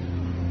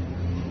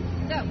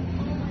 So,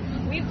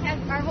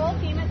 our whole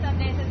team at Some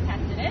Days has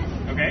tested it.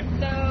 Okay.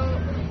 So,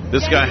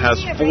 This guy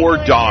has generally, a 4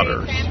 regular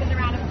daughters. period cramp is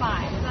around a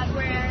 5. So that's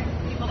where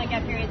people that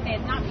get periods say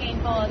it's not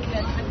painful, it's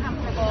just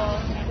uncomfortable,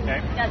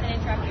 doesn't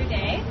interrupt your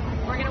day.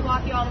 We're going to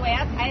walk you all the way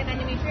up. I have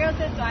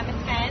endometriosis, so I'm a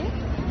 10.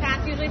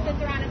 Cass usually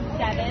sits around a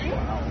 7.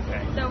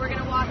 Okay. So we're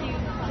going to walk you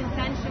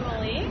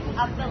consensually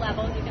up the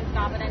levels. You can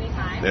stop at any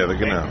time. Yeah, they're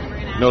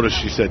gonna notice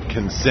she said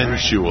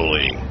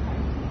consensually.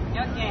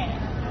 Okay.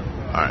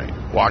 All right,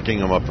 walking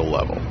him up the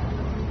level. So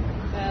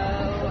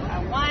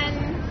a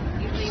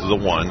 1. Usually This is a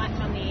 1. much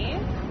on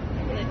these.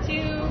 A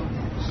 2.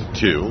 This is a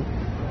 2.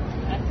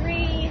 A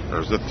 3.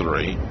 There's a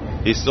 3.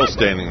 He's still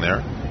standing there,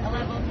 A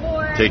level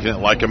 4. taking it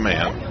like a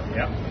man.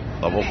 Yep.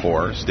 Level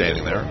 4,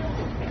 standing there.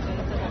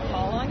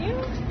 Fall on you.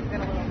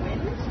 Got a little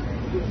wind.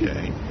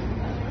 Okay.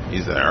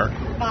 He's there.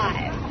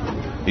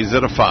 5. He's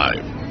at a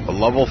 5. A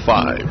level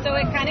 5. So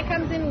it kind of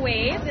comes in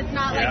waves. It's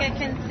not like a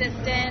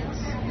consistent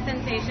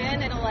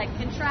sensation. It'll like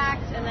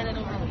contract and then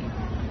it'll release.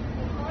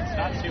 It's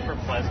not super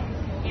pleasant.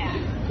 Yeah.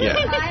 Yeah.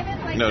 5 is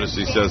like Notice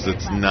he says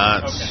it's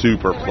not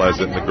super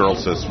pleasant. The girl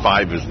says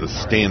 5 is the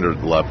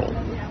standard level.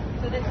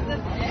 So this is a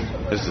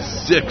 6. This is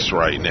 6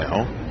 right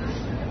now.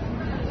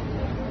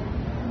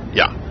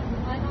 Yeah.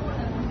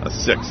 A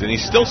 6. And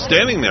he's still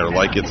standing there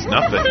like it's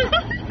nothing.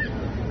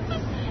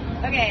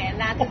 Okay, and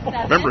that's a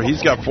 7. Remember,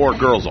 he's got 4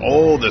 girls.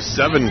 Oh, the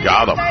 7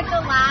 got him. Start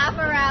to laugh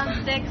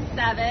around 6,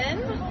 7.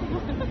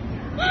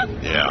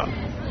 Yeah.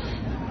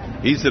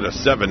 He's at a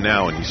 7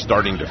 now, and he's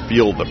starting to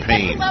feel the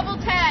pain. Level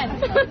 10.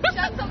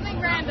 Shut something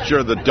random.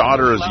 Sure, the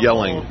daughter is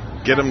yelling,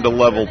 get him to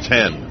level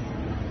 10.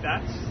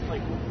 That's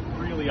like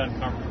really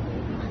uncomfortable.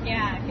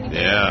 Yeah. Can you do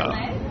Yeah.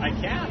 I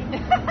can.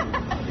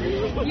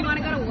 You want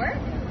to go to work?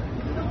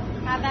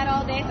 Have that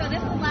all day? So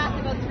this will last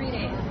about 3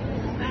 days.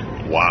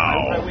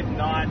 Wow. I would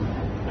not.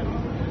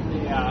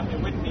 Yeah, it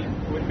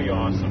wouldn't be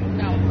awesome.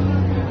 No.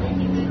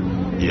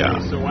 Yeah.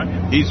 So what?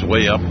 He's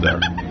way up there.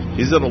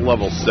 He's at a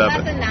level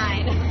 7. That's a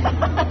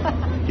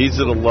 9. He's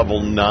at a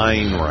level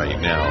 9 right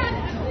now.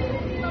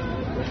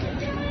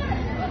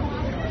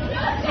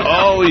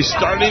 Oh, he's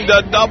starting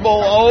to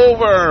double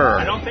over.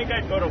 I don't think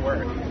I'd go to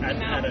work at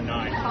a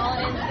 9. Call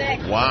it in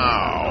 6.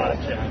 Wow.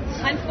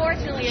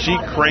 Unfortunately, She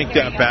cranked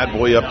that bad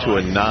boy up to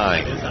a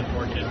 9. It is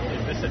unfortunate.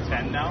 Is this a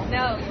 10 now?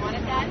 No, you want a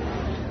 10?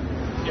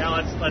 Yeah,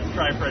 let's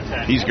try for a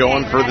 10. He's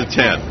going for the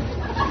 10.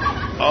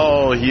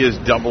 Oh, he is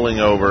doubling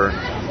over.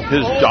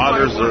 His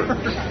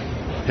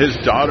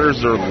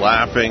daughters are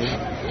laughing.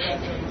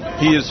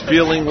 He is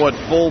feeling what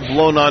full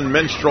blown on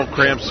menstrual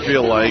cramps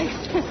feel like.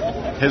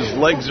 His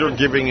legs are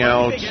giving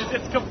out.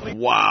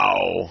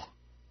 Wow.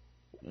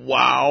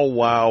 Wow,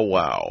 wow,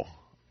 wow.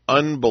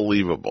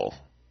 Unbelievable.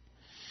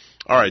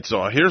 All right,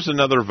 so here's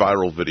another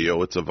viral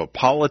video. It's of a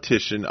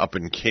politician up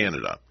in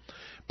Canada.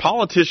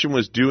 Politician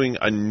was doing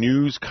a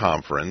news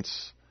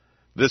conference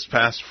this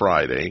past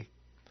Friday,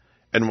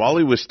 and while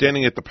he was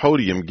standing at the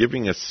podium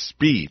giving a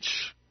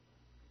speech,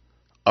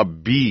 a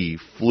bee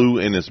flew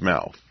in his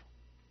mouth.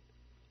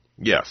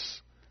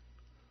 Yes.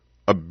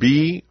 A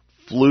bee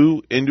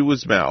flew into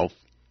his mouth,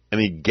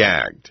 and he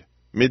gagged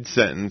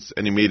mid-sentence,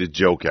 and he made a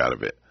joke out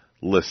of it.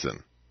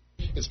 Listen.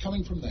 It's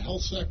coming from the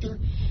health sector.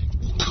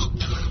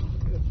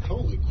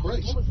 Holy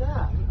Christ. What was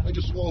that? I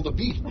just swallowed a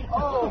bee.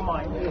 Oh,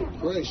 my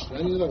Christ,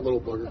 I knew that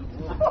little bugger.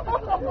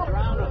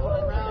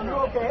 You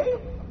okay?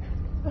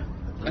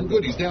 I'm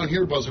good. He's down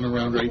here buzzing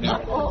around right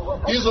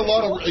now. He has a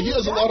lot of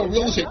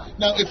real estate.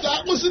 Now, if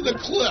that wasn't a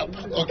clip,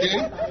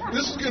 okay,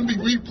 this is going to be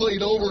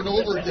replayed over and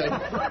over again.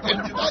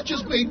 And that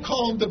just made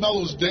Colin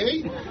DeMello's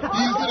day.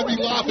 He's going to be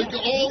laughing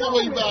all the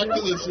way back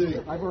to the city.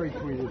 I've already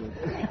tweeted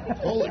it.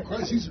 Holy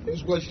Christ, he's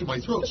wedged in my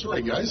throat.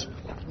 Sorry, guys.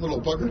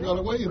 Little bugger got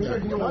away in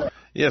there.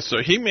 Yeah,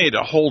 so he made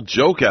a whole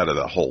joke out of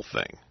the whole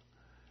thing.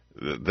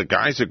 The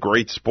guy's a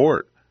great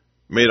sport.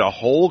 Made a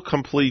whole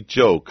complete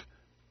joke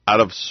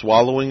out of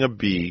swallowing a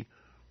bee.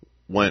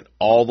 Went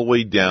all the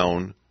way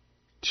down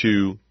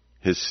to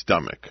his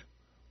stomach.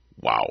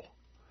 Wow.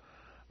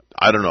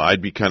 I don't know.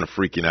 I'd be kind of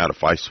freaking out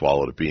if I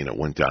swallowed a bee and it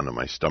went down to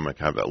my stomach.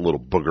 Have that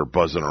little booger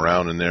buzzing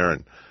around in there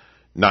and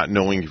not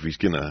knowing if he's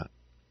going to,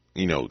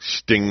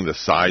 sting the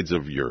sides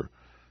of your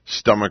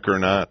stomach or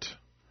not.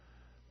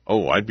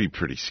 Oh, I'd be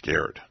pretty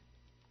scared.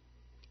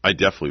 I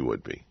definitely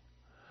would be.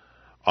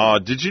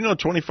 Did you know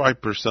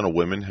 25% of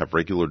women have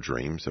regular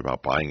dreams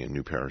about buying a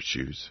new pair of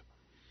shoes?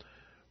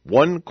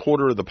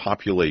 1/4 of the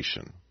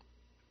population,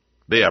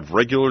 they have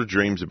regular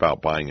dreams about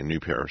buying a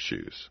new pair of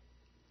shoes.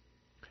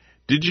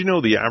 Did you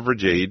know the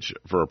average age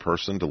for a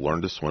person to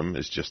learn to swim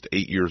is just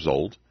 8 years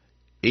old?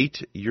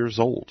 8 years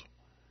old.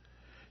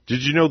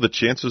 Did you know the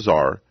chances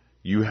are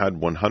you had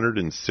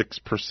 106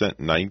 perfect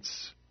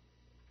nights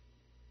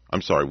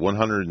of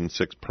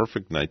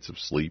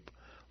sleep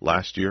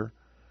last year?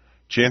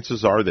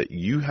 Chances are that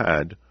you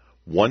had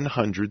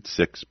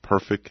 106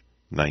 perfect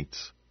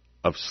nights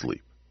of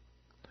sleep.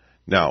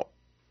 Now,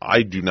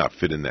 I do not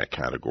fit in that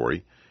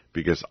category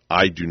because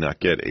I do not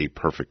get a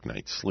perfect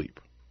night's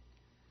sleep.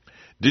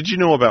 Did you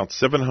know about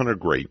 700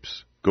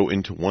 grapes go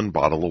into one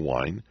bottle of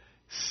wine?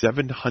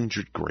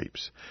 700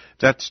 grapes.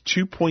 That's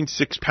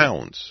 2.6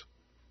 pounds.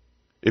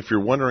 If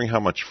you're wondering how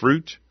much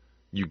fruit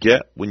you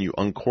get when you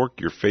uncork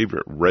your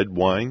favorite red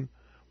wine,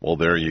 well,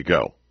 there you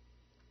go.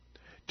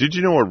 Did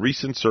you know a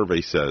recent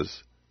survey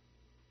says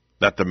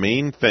that the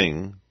main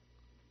thing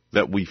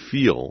that we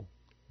feel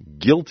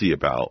guilty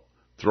about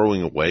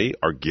throwing away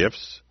are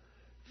gifts,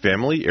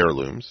 family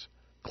heirlooms,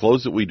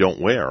 clothes that we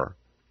don't wear,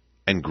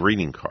 and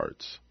greeting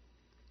cards.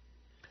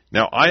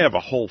 Now, I have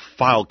a whole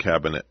file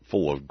cabinet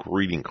full of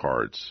greeting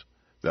cards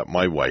that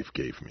my wife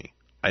gave me.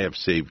 I have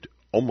saved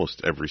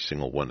almost every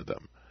single one of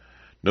them.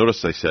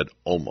 Notice I said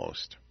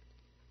almost.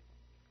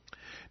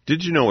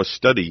 Did you know a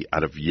study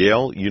out of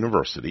Yale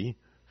University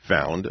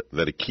found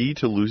that a key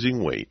to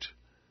losing weight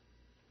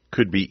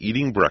could be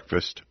eating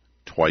breakfast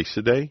twice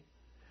a day?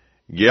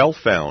 Yale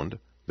found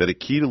that a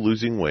key to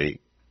losing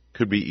weight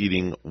could be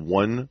eating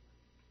a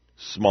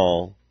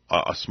small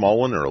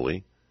one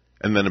early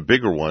and then a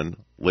bigger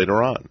one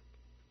later on.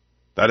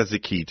 That is a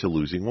key to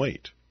losing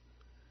weight.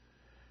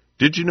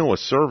 Did you know a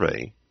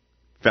survey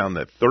found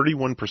that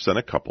 31%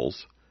 of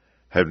couples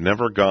have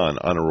never gone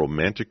on a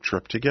romantic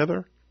trip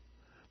together?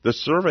 The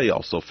survey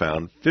also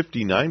found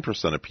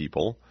 59% of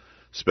people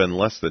spend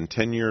less than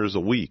 10 years a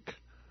week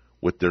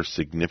with their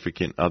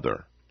significant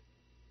other.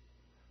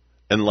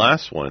 And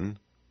last one,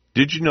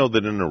 did you know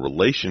that in a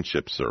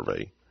relationship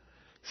survey,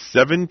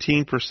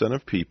 17%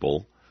 of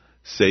people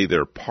say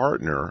their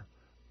partner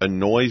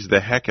annoys the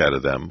heck out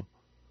of them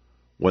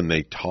when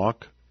they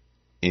talk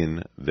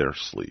in their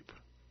sleep?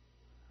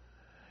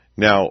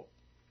 Now,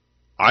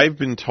 I've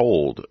been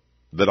told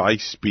that I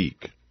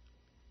speak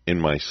in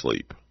my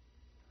sleep.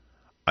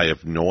 I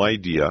have no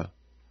idea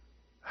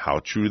how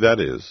true that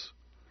is,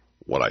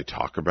 what I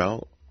talk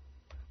about,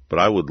 but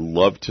I would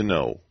love to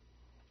know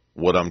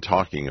what I'm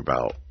talking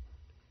about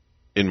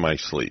in my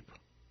sleep.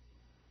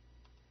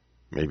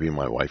 Maybe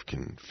my wife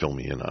can fill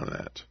me in on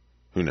that.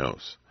 Who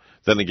knows?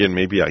 Then again,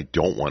 maybe I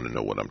don't want to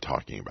know what I'm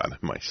talking about in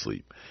my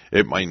sleep.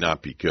 It might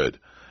not be good.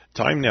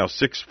 Time now,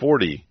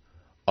 6:40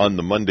 on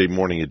the Monday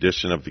morning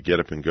edition of the Get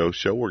Up and Go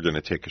show. We're going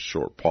to take a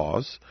short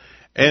pause.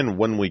 And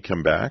when we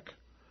come back,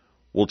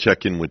 we'll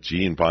check in with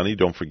G and Bonnie.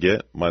 Don't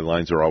forget, my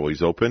lines are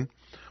always open.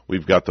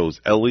 We've got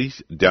those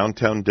Ellie's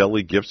Downtown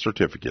Deli gift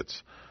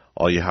certificates.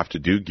 All you have to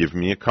do, give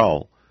me a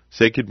call.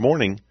 Say good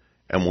morning,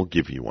 and we'll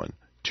give you one.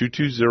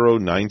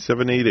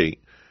 220-9788,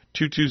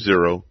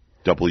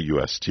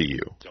 220-WSTU.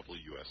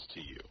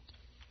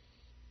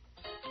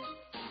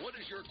 What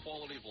is your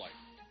quality of life?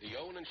 The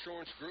Owen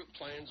Insurance Group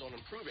plans on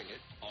improving it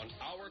on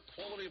our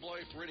Quality of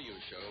Life radio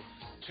show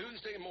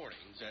Tuesday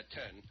mornings at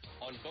 10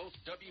 on both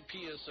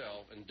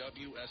WPSL and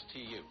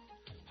WSTU.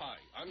 Hi,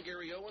 I'm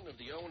Gary Owen of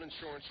the Owen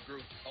Insurance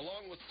Group.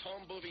 Along with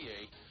Tom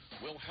Bouvier,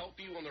 we'll help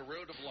you on the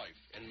road of life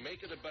and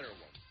make it a better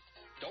one.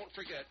 Don't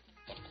forget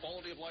a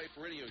Quality of Life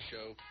radio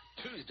show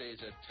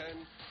Tuesdays at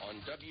 10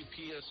 on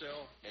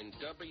WPSL and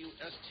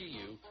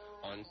WSTU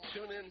on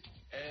TuneIn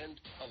and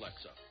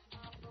Alexa.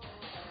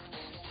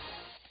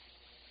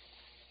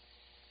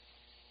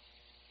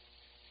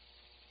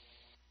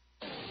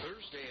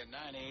 Thursday at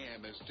 9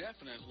 a.m. is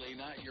definitely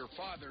not your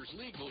father's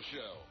legal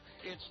show.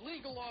 It's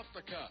Legal Off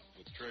the Cuff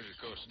with Treasure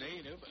Coast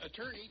native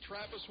attorney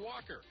Travis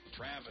Walker.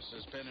 Travis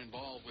has been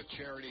involved with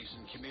charities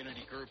and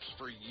community groups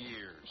for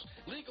years.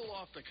 Legal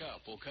Off the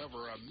Cuff will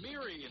cover a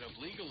myriad of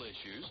legal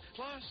issues,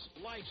 plus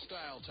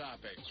lifestyle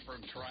topics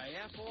from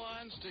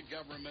triathlons to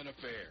government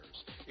affairs.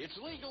 It's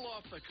Legal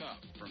Off the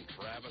Cuff from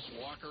Travis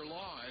Walker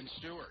Law in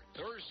Stewart,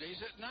 Thursdays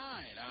at 9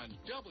 on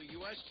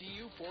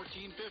WSTU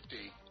 1450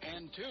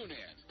 and tune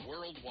in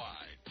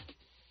worldwide.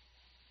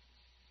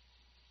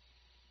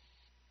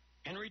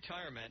 In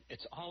retirement,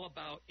 it's all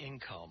about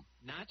income,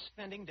 not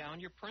spending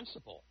down your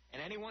principal.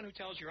 And anyone who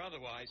tells you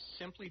otherwise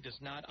simply does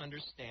not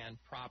understand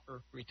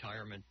proper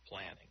retirement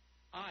planning.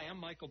 Hi, I'm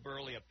Michael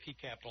Burley of P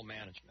Capital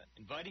Management,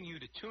 inviting you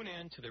to tune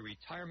in to the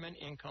Retirement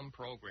Income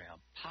Program.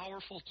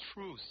 Powerful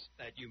truths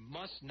that you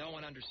must know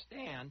and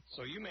understand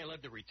so you may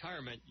live the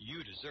retirement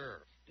you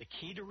deserve. The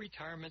key to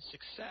retirement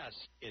success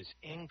is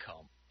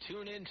income.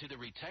 Tune in to the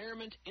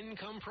Retirement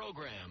Income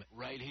Program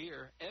right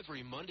here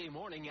every Monday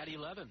morning at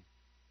 11.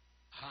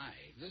 Hi,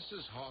 this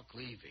is Hawk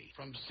Levy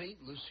from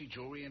St. Lucie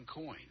Jewelry and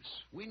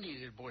Coins. We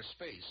needed more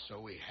space, so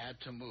we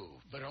had to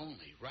move, but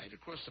only right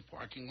across the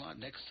parking lot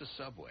next to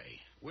Subway.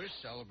 We're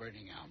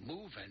celebrating our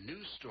move and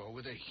new store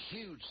with a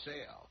huge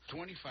sale.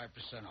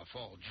 25% off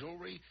all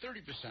jewelry,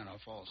 30%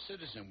 off all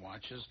Citizen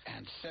watches,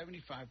 and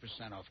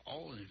 75% off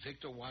all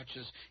Invicta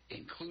watches,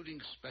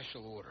 including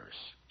special orders.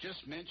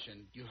 Just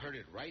mention you heard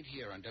it right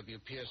here on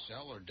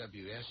WPSL or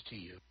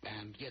WSTU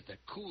and get the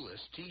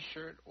coolest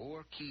T-shirt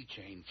or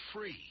keychain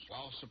free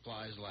while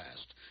supplies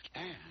last.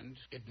 And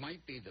it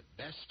might be the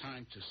best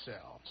time to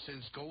sell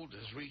since gold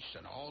has reached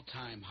an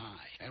all-time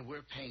high and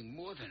we're paying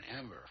more than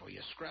ever for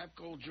your scrap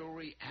gold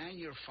jewelry and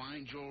your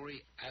fine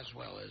jewelry as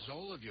well as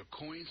all of your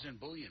coins and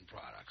bullion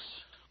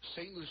products.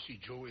 St. Lucie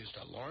Jewelry is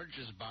the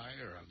largest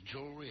buyer of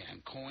jewelry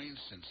and coins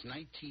since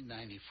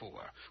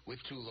 1994,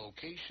 with 2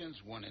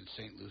 locations, one in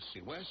St.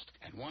 Lucie West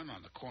and one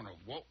on the corner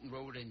of Walton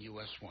Road and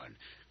US 1.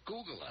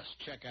 Google us,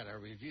 check out our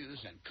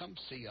reviews, and come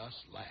see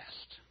us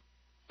last.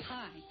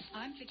 Hi,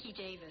 I'm Vicki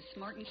Davis,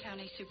 Martin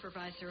County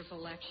Supervisor of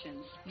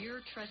Elections,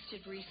 your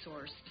trusted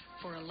resource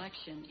for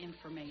election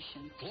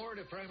information.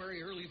 Florida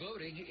primary early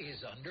voting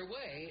is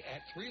underway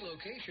at 3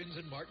 locations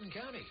in Martin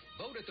County.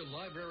 Vote at the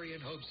library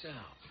in Hobe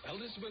Sound,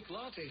 Elizabeth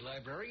Latte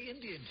Library,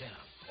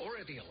 Indiantown, or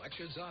at the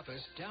elections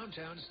office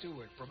downtown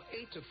Stewart from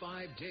 8 to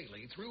 5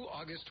 daily through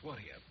August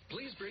 20th.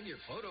 Please bring your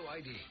photo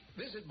ID.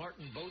 Visit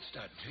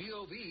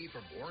martinvotes.gov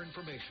for more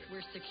information.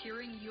 We're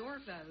securing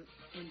your vote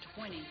in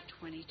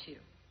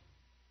 2022.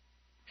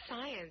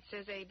 Science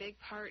is a big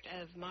part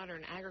of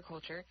modern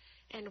agriculture,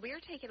 and we're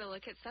taking a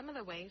look at some of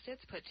the ways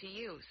it's put to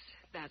use.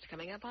 That's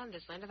coming up on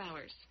This Land of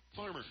Ours.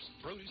 Farmers,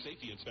 produce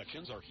safety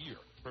inspections are here.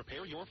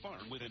 Prepare your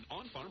farm with an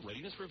on-farm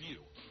readiness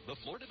review. The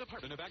Florida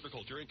Department of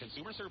Agriculture and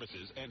Consumer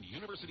Services and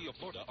University of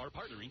Florida are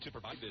partnering to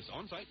provide this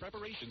on-site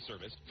preparation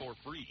service for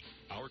free.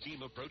 Our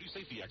team of produce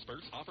safety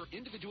experts offer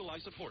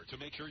individualized support to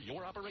make sure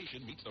your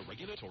operation meets the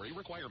regulatory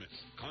requirements.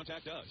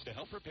 Contact us to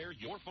help prepare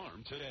your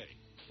farm today.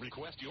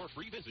 Request your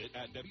free visit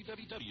at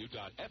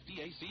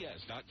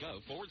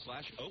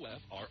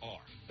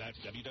www.fdacs.gov/OFRR. That's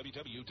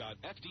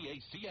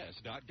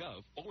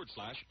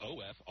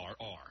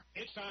www.fdacs.gov/OFRR.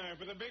 It's time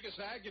for the biggest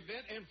ag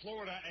event in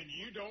Florida, and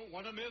you don't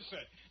want to miss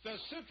it. The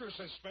Citrus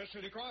and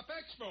Specialty Crop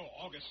Expo,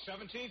 August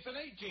 17th and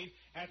 18th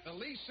at the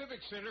Lee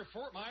Civic Center,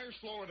 Fort Myers,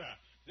 Florida.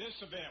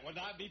 This event would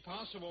not be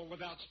possible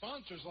without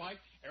sponsors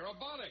like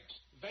Aerobotics,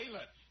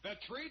 Valent, the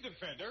Tree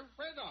Defender,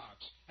 Redox,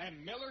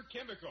 and Miller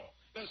Chemical.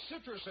 The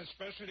Citrus and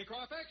Specialty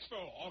Crop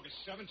Expo, August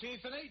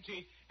 17th and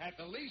 18th at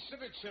the Lee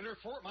Civic Center,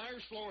 Fort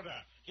Myers,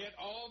 Florida. Get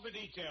all the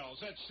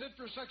details at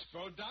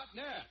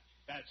citrusexpo.net.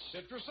 That's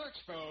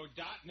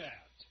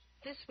citrusexpo.net.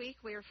 This week,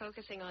 we are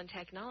focusing on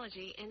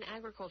technology in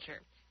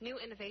agriculture. New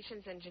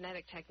innovations in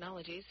genetic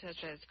technologies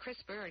such as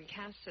CRISPR and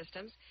Cas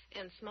systems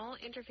and small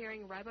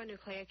interfering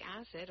ribonucleic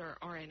acid, or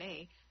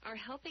RNA, are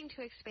helping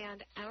to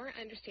expand our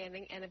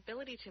understanding and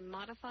ability to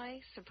modify,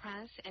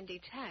 suppress, and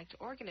detect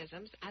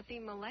organisms at the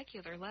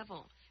molecular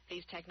level.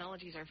 These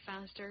technologies are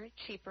faster,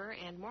 cheaper,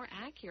 and more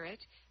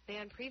accurate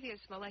than previous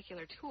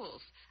molecular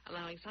tools,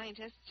 allowing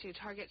scientists to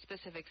target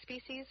specific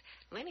species,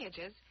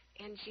 lineages,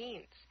 and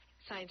genes.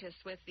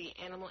 Scientists with the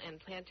Animal and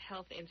Plant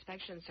Health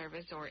Inspection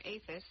Service, or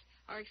APHIS,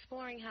 are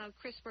exploring how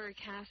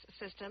CRISPR-Cas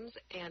systems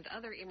and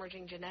other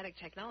emerging genetic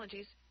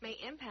technologies may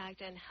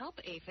impact and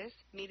help APHIS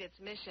meet its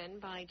mission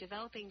by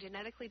developing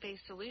genetically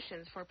based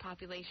solutions for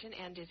population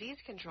and disease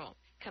control.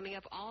 Coming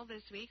up all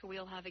this week,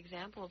 we'll have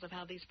examples of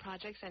how these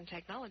projects and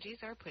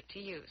technologies are put to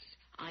use.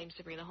 I'm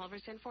Sabrina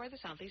Halverson for the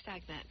Southeast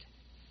AgNet.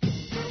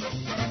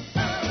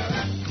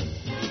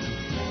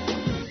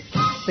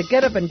 The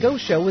Get Up and Go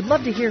Show would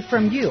love to hear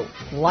from you,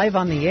 live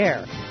on the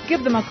air.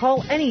 Give them a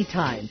call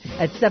anytime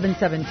at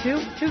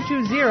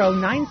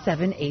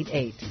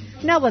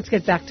 772-220-9788. Now let's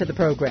get back to the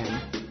program.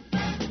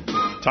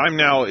 Time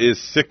now is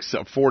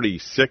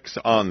 6:46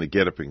 on the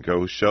Get Up and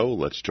Go Show.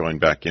 Let's join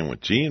back in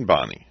with G and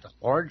Bonnie. The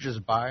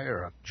largest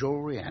buyer of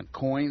jewelry and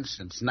coins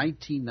since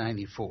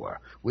 1994,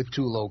 with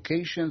 2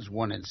 locations,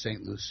 one in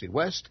St. Lucie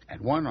West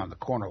and one on the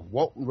corner of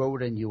Walton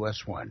Road and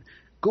US 1.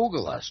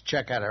 Google us,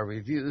 check out our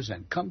reviews,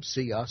 and come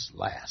see us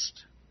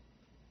last.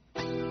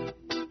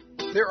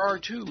 There are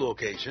 2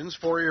 locations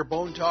for your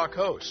Bone Talk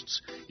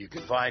hosts. You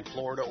can find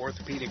Florida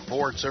Orthopedic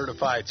Board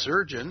certified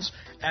surgeons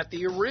at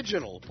the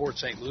original Port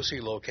St.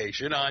 Lucie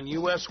location on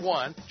US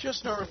 1,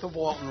 just north of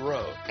Walton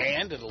Road,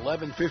 and at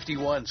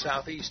 1151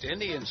 Southeast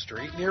Indian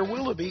Street near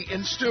Willoughby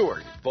in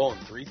Stewart. Phone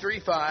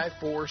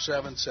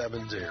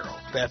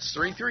 335-4770. That's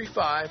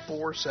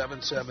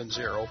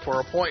 335-4770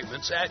 for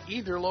appointments at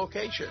either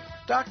location.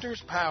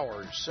 Doctors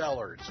Powers,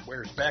 Sellards,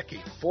 Where's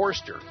Becky,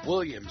 Forster,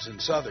 Williams,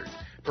 and Southern,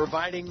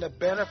 providing the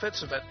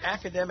benefits of an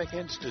academic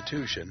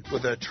institution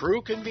with the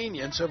true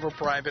convenience of a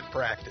private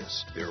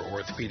practice. There are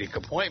orthopedic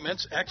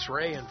appointments,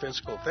 x-ray, and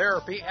physical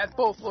therapy at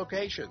both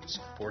locations.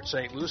 Port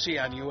St. Lucie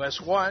on US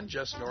 1,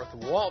 just north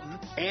of Walton,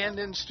 and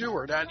in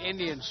Stewart on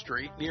Indian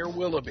Street near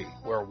Willoughby,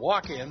 where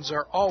walk-ins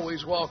are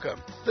always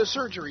welcome. The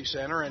Surgery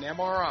Center and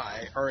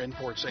MRI are in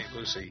Port St.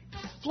 Lucie.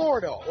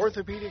 Florida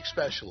Orthopedic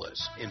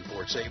Specialists in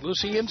Port St.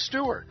 Lucie and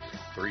Stewart,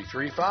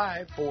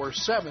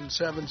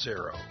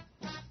 335-4770.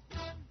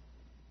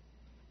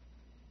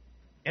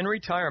 In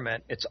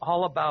retirement, it's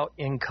all about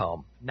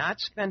income, not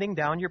spending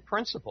down your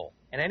principal.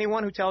 And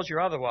anyone who tells you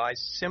otherwise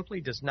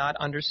simply does not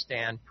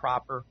understand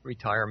proper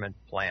retirement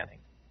planning.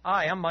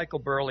 Hi, I'm Michael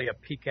Burley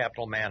of P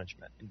Capital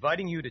Management,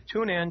 inviting you to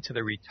tune in to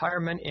the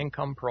Retirement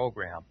Income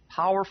Program.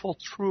 Powerful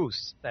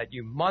truths that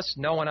you must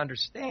know and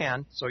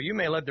understand so you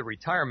may live the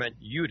retirement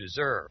you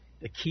deserve.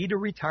 The key to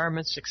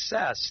retirement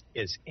success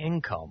is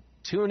income.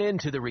 Tune in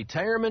to the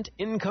Retirement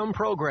Income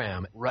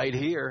Program right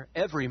here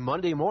every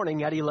Monday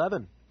morning at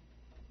 11.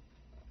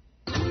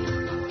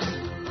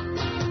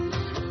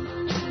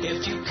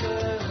 If you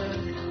could,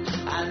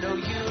 I know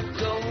you'd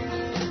go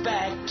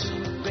back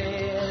to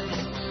bed.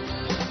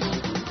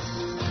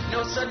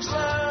 No such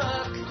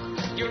luck,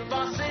 your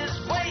boss is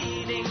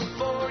waiting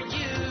for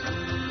you.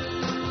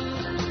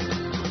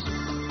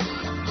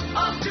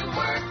 Off to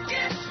work,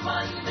 it's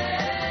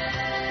Monday.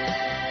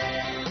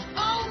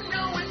 Oh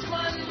no, it's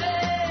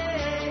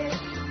Monday.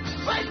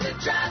 Fight the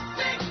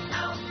traffic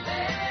out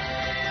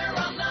there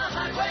on the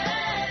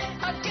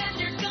highway. Again,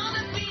 you're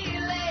gonna be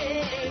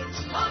late.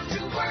 Off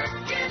to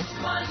work, it's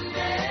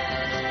Monday.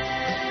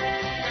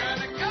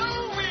 Gotta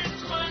go,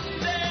 it's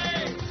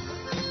Monday.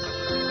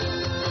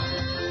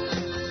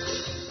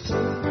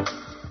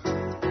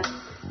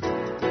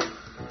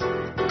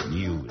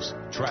 News,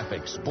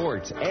 traffic,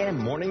 sports, and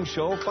morning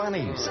show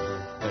funnies.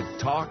 The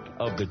talk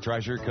of the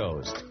Treasure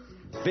Coast.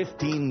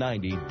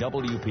 1590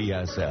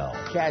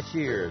 WPSL.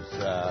 Cashiers,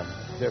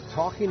 they're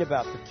talking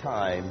about the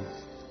time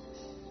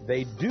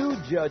they do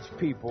judge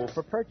people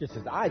for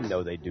purchases. I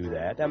know they do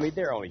that. I mean,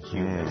 they're only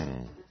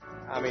human.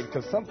 I mean,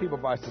 because some people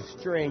buy some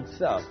strange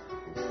stuff.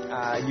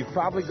 You've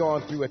probably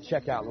gone through a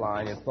checkout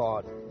line and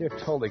thought, they're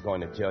totally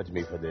going to judge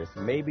me for this.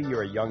 Maybe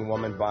you're a young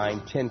woman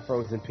buying 10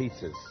 frozen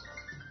pizzas,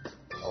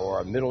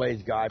 or a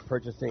middle-aged guy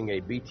purchasing a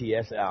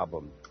BTS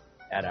album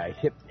at a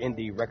hip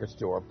indie record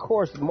store. Of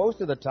course,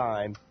 most of the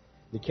time,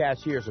 the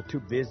cashiers are too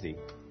busy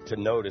to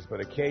notice, but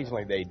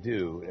occasionally they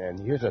do. And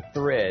here's a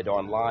thread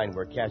online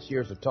where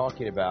cashiers are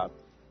talking about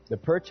the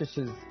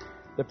purchases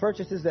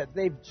that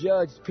they've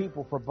judged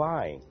people for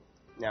buying.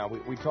 Now,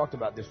 we talked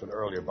about this one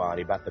earlier,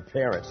 Bonnie, about the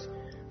parents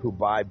who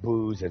buy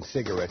booze and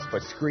cigarettes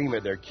but scream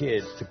at their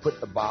kids to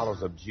put the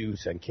bottles of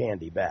juice and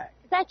candy back.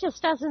 That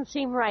just doesn't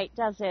seem right,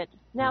 does it?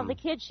 Now, the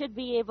kids should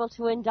be able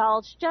to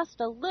indulge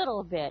just a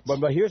little bit.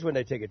 But here's when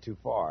they take it too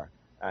far.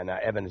 And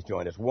Evan has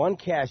joined us. One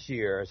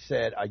cashier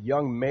said a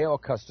young male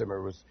customer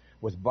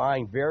was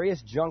buying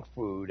various junk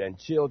food and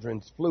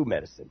children's flu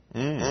medicine.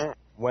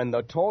 When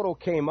the total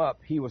came up,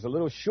 he was a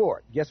little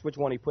short. Guess which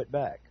one he put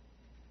back?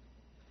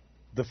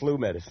 The flu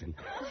medicine.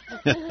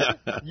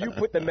 You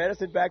put the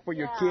medicine back for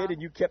your kid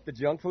and you kept the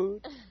junk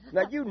food?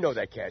 Now, you know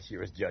that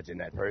cashier is judging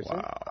that person.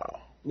 Wow.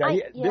 Now,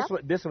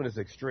 this one is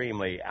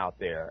extremely out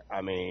there.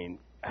 I mean,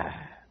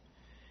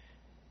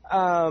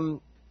 a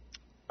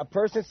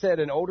person said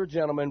an older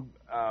gentleman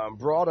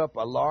brought up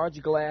a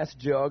large glass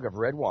jug of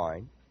red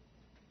wine,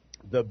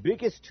 the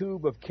biggest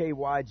tube of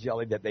KY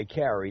jelly that they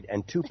carried,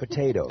 and 2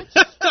 potatoes.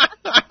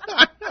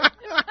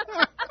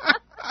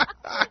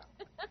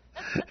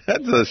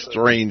 That's a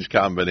strange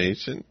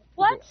combination.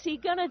 What's he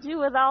going to do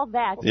with all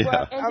that?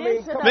 Yeah.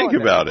 Well, think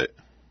about it.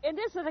 And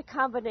isn't a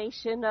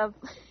combination of...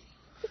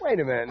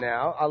 Wait a minute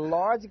now. A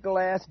large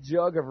glass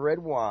jug of red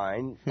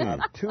wine, a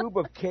tube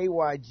of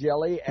KY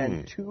jelly,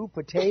 and 2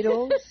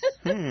 potatoes?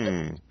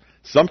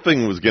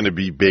 Something was going to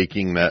be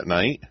baking that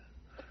night.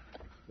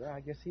 Yeah,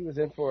 I guess he was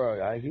in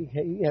for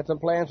he had some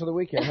plans for the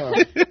weekend, huh?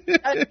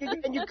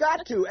 and you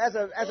got to, as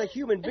a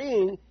human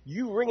being,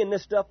 you ringing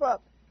this stuff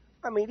up.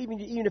 I mean, even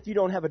if you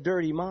don't have a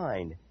dirty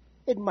mind,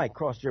 it might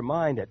cross your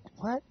mind that,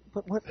 what?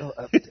 I'm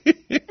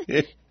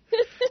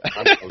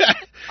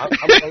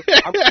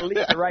going to leave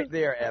it right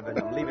there,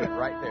 Evan. I'm leaving it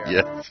right there.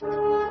 Yes.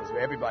 So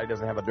everybody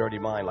doesn't have a dirty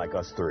mind like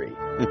us three.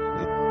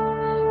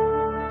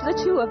 The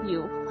two of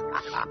you.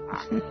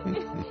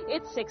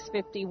 It's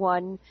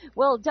 6:51.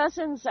 Well,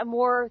 dozens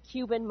more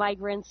Cuban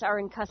migrants are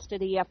in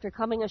custody after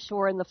coming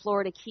ashore in the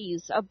Florida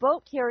Keys. A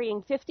boat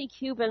carrying 50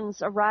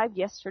 Cubans arrived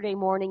yesterday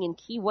morning in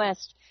Key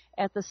West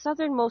at the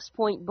southernmost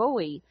point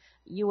buoy.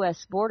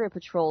 U.S. Border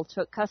Patrol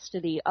took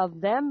custody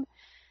of them.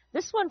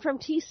 This one from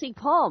T.C.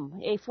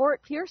 Palm, a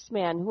Fort Pierce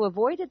man who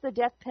avoided the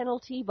death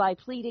penalty by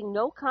pleading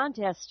no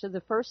contest to the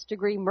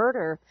first-degree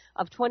murder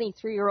of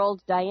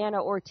 23-year-old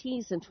Diana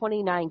Ortiz in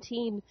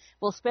 2019,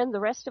 will spend the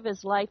rest of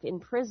his life in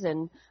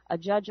prison, a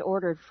judge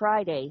ordered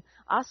Friday.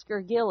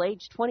 Oscar Gill,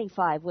 age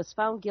 25, was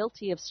found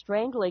guilty of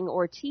strangling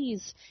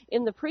Ortiz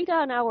in the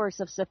pre-dawn hours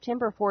of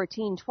September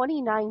 14,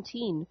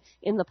 2019,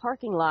 in the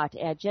parking lot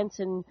at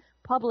Jensen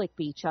Public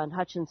Beach on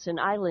Hutchinson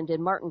Island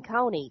in Martin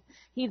County.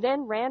 He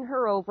then ran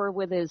her over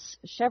with his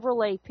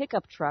Chevrolet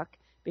pickup truck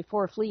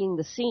before fleeing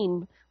the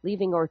scene,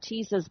 leaving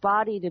Ortiz's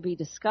body to be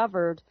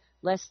discovered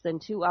less than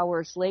 2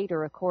 hours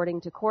later,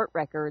 according to court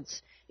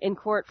records. In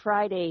court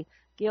Friday,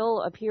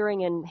 Gill, appearing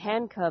in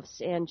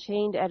handcuffs and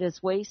chained at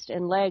his waist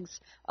and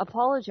legs,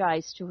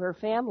 apologized to her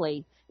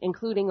family,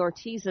 including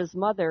Ortiz's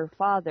mother,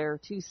 father,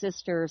 2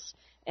 sisters,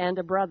 and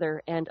a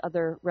brother and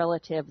other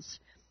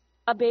relatives.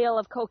 A bale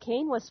of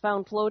cocaine was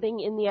found floating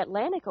in the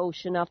Atlantic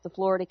Ocean off the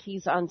Florida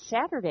Keys on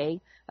Saturday,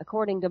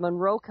 according to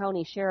Monroe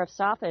County Sheriff's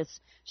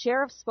Office.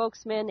 Sheriff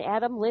spokesman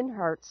Adam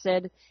Linhart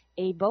said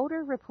a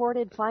boater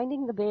reported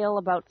finding the bale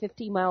about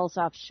 50 miles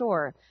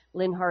offshore.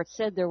 Linhart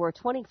said there were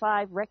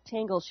 25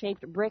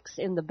 rectangle-shaped bricks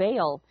in the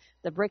bale.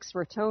 The bricks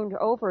were turned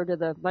over to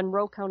the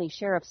Monroe County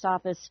Sheriff's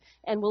Office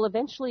and will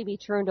eventually be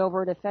turned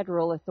over to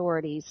federal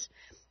authorities.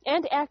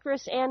 And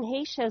actress Anne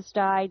Heche has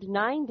died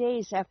 9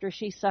 days after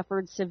she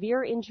suffered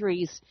severe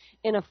injuries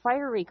in a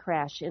fiery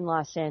crash in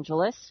Los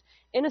Angeles.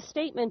 In a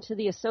statement to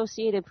the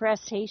Associated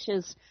Press,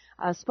 Heche's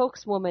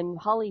spokeswoman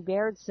Holly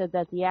Baird said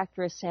that the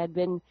actress had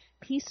been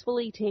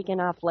peacefully taken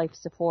off life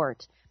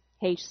support.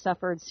 Heche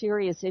suffered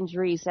serious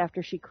injuries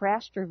after she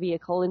crashed her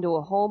vehicle into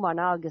a home on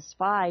August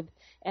 5,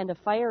 and a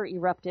fire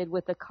erupted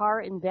with the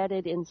car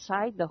embedded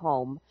inside the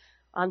home.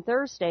 On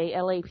Thursday,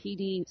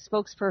 LAPD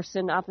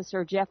spokesperson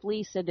Officer Jeff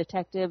Lee said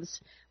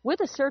detectives with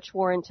a search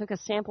warrant took a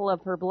sample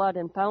of her blood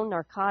and found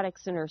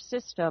narcotics in her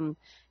system.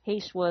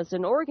 Heche was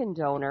an organ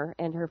donor,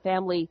 and her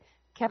family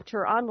kept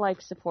her on life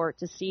support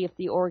to see if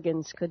the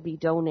organs could be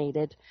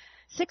donated.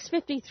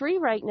 6:53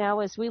 right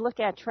now as we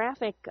look at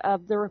traffic.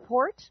 The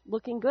report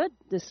looking good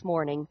this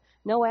morning.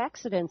 No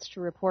accidents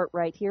to report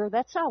right here.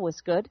 That's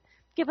always good.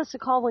 Give us a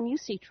call when you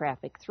see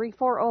traffic,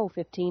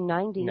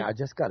 340-1590. Now, I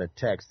just got a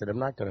text that I'm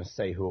not going to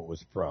say who it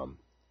was from.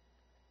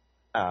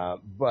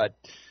 But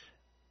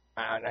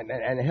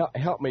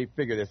help me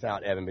figure this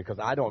out, Evan, because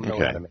I don't know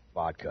how to make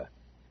vodka.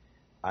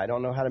 I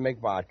don't know how to make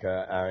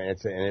vodka.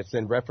 It's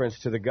in reference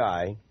to the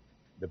guy,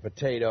 the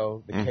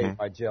potato, the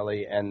KY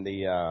jelly, and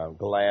the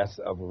glass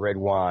of red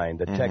wine.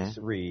 The text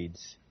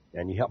reads,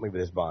 and you help me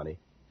with this, Bonnie.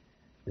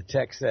 The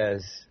text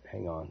says,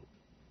 hang on,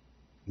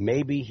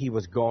 maybe he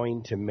was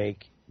going to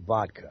make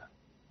vodka.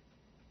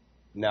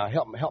 Now,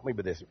 help me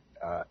with this,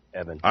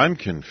 Evan. I'm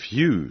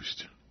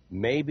confused.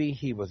 Maybe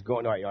he was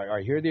going. All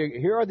right,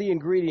 here are the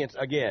ingredients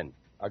again: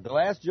 a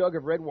glass jug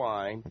of red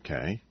wine,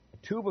 a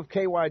tube of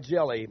KY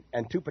jelly,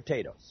 and 2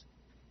 potatoes.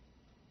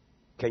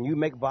 Can you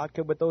make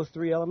vodka with those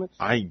 3 elements?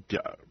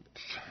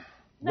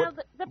 Now,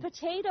 the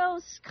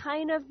potatoes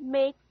kind of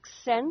make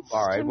sense.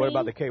 All right. To What me.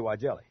 about the KY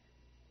jelly?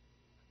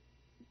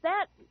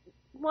 That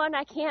one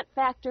I can't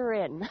factor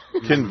in.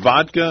 Can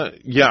vodka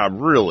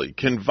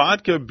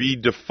be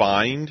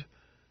defined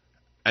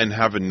and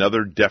have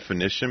another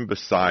definition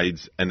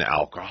besides an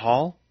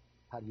alcohol?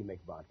 How do you make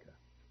vodka?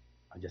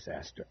 I just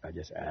asked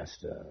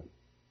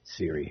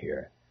Siri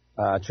here.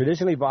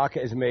 Traditionally,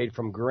 vodka is made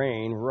from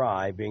grain,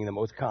 rye being the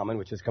most common,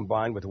 which is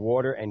combined with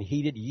water and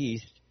heated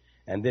yeast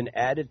and then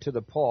added to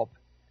the pulp,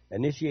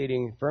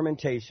 initiating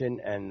fermentation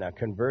and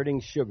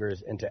converting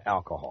sugars into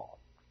alcohol.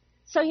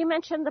 So you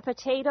mentioned the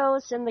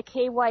potatoes and the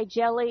KY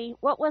jelly.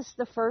 What was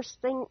the third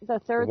thing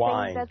that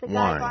the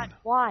guy bought?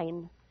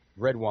 Wine.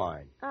 Red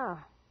wine. Oh.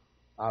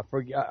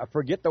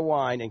 Forget the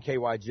wine and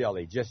KY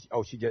jelly.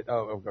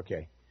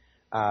 Okay.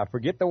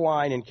 Forget the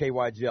wine and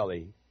KY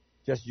jelly.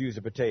 Just use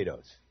the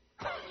potatoes.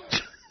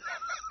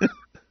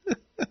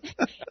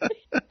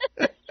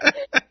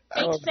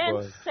 Makes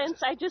sense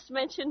since I just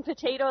mentioned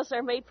potatoes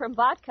are made from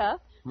vodka.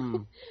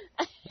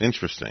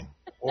 Interesting.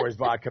 Or is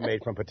vodka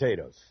made from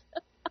potatoes?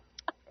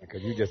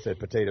 Because you just said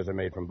potatoes are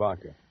made from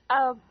vodka.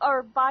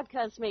 Or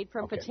vodka is made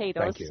from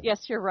potatoes. Thank you.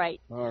 Yes, you're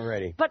right.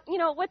 Alrighty. But,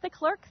 with the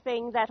clerk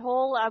thing, that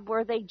whole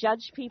where they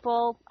judge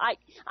people,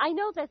 I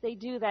know that they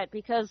do that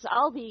because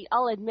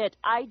I'll admit,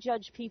 I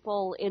judge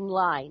people in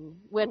line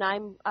when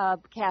I'm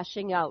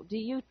cashing out. Do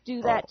you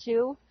do that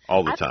too?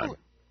 All the time.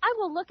 I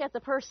will look at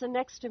the person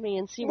next to me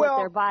and see what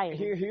they're buying.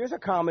 Here's a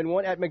common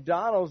one. At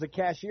McDonald's, the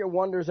cashier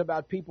wonders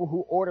about people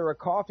who order a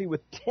coffee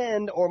with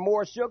 10 or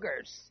more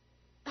sugars.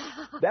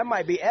 That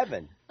might be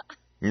Evan.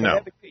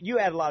 No. You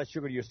add a lot of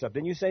sugar to your stuff.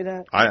 Didn't you say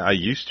that? I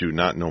used to,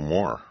 not no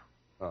more.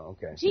 Oh,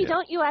 okay. Gee,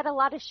 don't you add a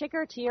lot of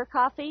sugar to your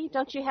coffee?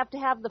 Don't you have to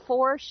have the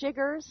 4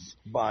 sugars?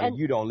 Bonnie,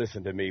 you don't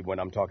listen to me when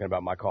I'm talking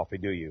about my coffee,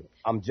 do you?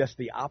 I'm just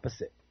the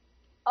opposite.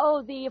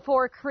 Oh, the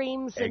 4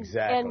 creams and,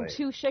 Exactly. and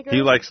 2 sugars?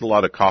 He likes a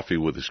lot of coffee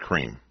with his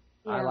cream.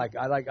 Yeah.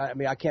 I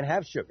mean, I can't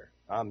have sugar.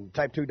 I'm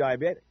type 2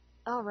 diabetic.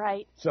 All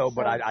right.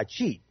 But I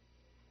cheat.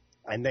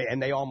 And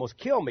they almost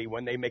kill me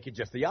when they make it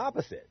just the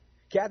opposite.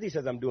 Kathy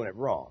says I'm doing it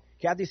wrong.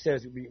 Kathy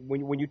says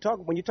when you talk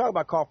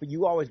about coffee,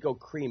 you always go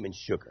cream and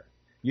sugar.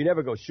 You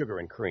never go sugar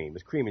and cream.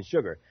 It's cream and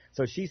sugar.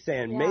 So she's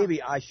saying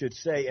maybe I should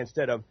say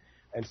instead of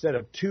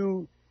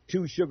 2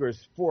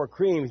 sugars, 4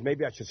 creams,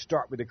 maybe I should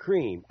start with the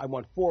cream. I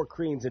want 4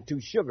 creams and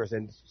 2 sugars,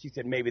 and she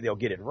said maybe they'll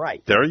get it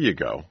right. There you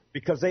go.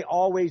 Because they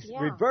always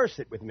reverse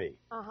it with me.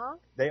 Uh-huh.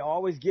 They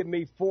always give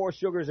me 4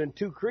 sugars and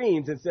 2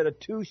 creams instead of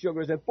 2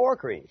 sugars and 4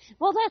 creams.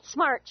 Well, that's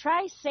smart.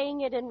 Try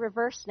saying it in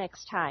reverse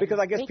next time. Because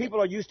I guess people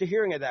are used to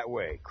hearing it that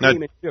way,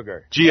 cream and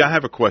sugar. Gee, I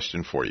have a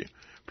question for you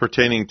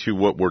pertaining to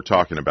what we're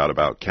talking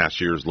about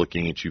cashiers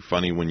looking at you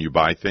funny when you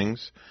buy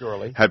things.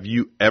 Surely. Have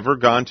you ever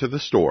gone to the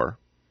store,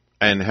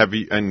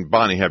 and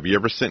Bonnie, have you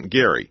ever sent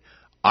Gary?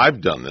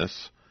 I've done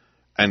this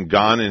and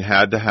gone and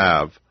had to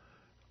have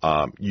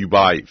you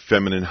buy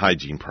feminine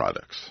hygiene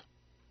products.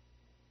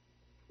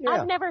 Yeah.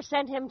 I've never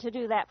sent him to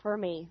do that for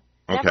me.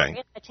 Okay. Never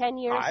in the 10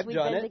 years I've we've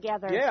done been it.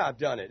 together. Yeah, I've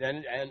done it.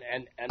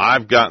 And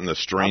I've gotten the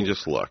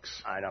strangest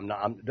looks. I'm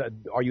not.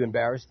 Are you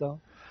embarrassed though?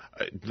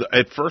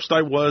 At first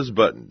I was,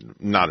 but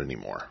not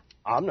anymore.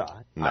 I'm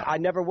not. No. I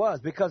never was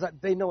because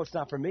they know it's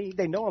not for me.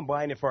 They know I'm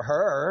buying it for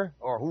her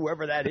or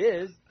whoever that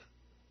is.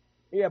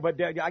 Yeah,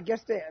 but I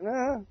guess they.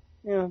 I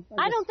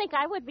don't think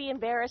I would be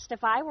embarrassed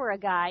if I were a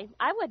guy.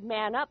 I would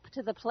man up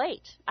to the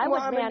plate. I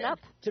would man up.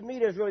 To me,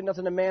 there's really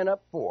nothing to man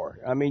up for.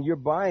 I mean, you're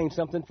buying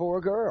something for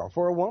a girl,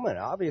 for a woman,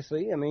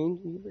 obviously. I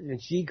mean,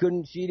 she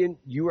didn't.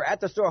 You were at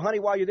the store, honey.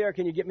 While you're there,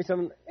 can you get me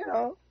some?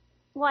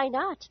 Why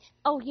not?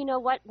 Oh, you know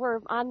what?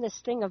 We're on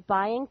this thing of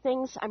buying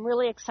things. I'm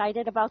really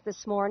excited about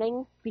this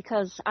morning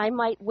because I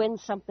might win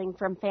something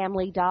from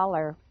Family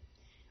Dollar.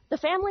 The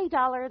Family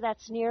Dollar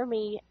that's near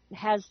me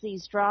has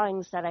these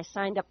drawings that I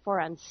signed up for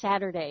on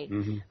Saturday.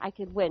 Mm-hmm. I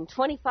could win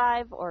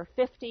 $25 or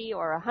 $50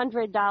 or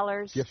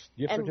 $100. Gift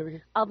and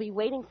certificate? I'll be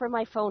waiting for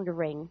my phone to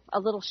ring. A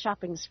little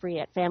shopping spree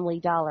at Family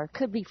Dollar.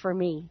 Could be for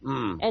me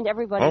and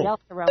everybody else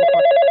around the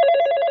corner.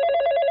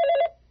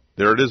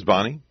 There it is,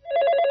 Bonnie.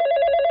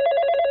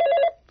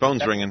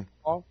 Phone's ringing.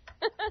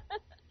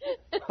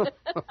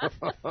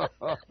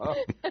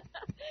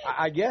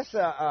 I guess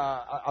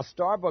a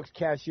Starbucks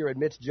cashier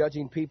admits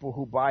judging people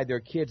who buy their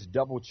kids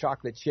double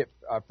chocolate chip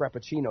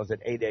frappuccinos at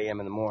 8 a.m.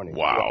 in the morning.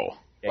 Wow.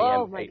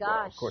 Oh, my gosh.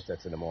 Well, of course,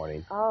 that's in the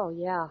morning. Oh,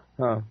 yeah.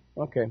 Huh.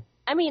 Okay.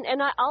 I mean,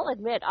 and I'll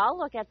admit, I'll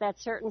look at that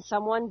certain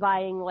someone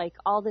buying, like,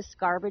 all this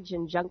garbage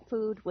and junk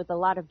food with a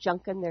lot of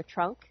junk in their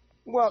trunk.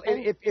 Well,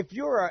 if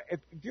you're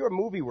a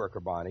movie worker,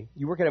 Bonnie,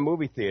 you work at a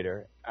movie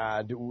theater.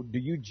 Do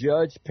you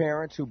judge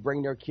parents who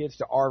bring their kids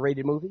to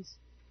R-rated movies?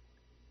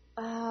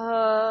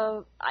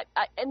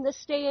 In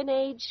this day and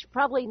age,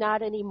 probably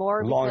not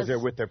anymore. As long as they're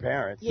with their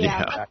parents.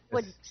 Yeah.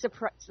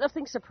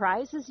 Nothing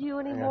surprises you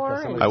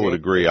anymore. I would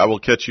agree. I will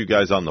catch you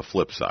guys on the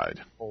flip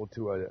side.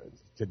 To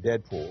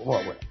Deadpool.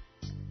 Well,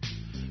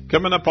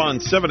 coming up on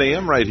 7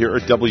 a.m. right here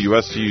at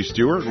WSTU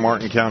Stewart,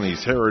 Martin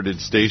County's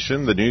Heritage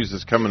Station. The news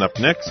is coming up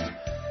next.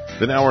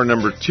 Then hour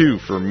number 2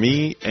 for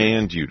me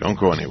and you. Don't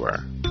go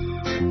anywhere.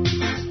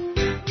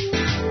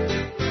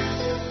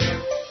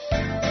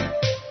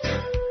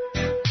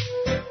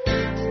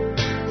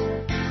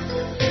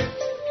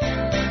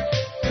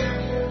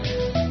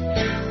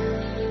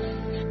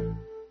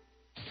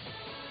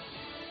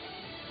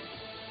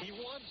 He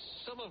wants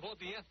some of what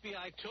the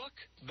FBI took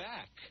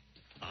back.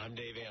 I'm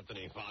Dave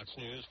Anthony, Fox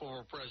News.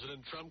 Former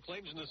President Trump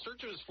claims in the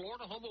search of his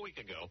Florida home a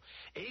week ago,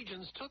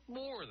 agents took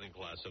more than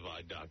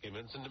classified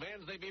documents and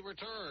demands they be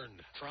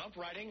returned. Trump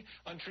writing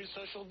on Truth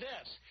Social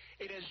this.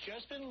 It has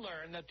just been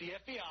learned that the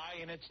FBI,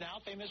 in its now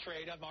famous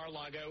raid at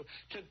Mar-a-Lago,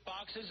 took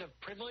boxes of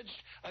privileged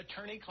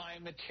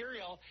attorney-client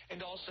material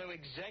and also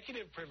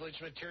executive privilege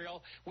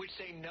material, which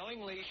they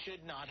knowingly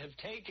should not have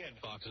taken.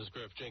 Fox's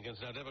Griff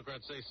Jenkins. Now,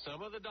 Democrats say some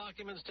of the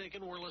documents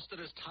taken were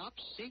listed as top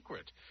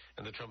secret,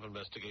 and the Trump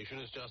investigation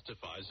is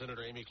justified.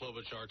 Senator Amy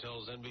Klobuchar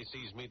tells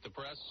NBC's Meet the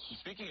Press.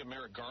 Speaking of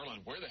Merrick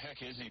Garland, where the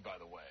heck is he, by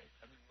the way?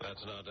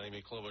 That's not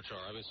Amy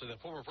Klobuchar. Obviously, the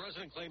former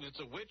president claims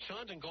it's a witch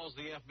hunt and calls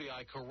the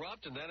FBI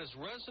corrupt, and that is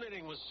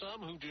resonating with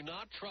some who do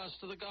not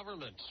trust the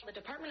government. The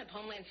Department of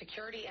Homeland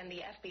Security and the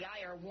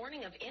FBI are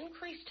warning of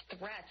increased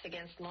threats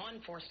against law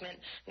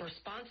enforcement in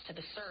response to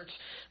the search.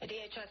 A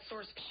DHS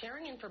source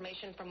sharing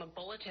information from a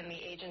bulletin the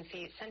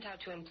agency sent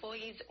out to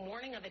employees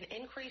warning of an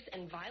increase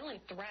in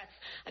violent threats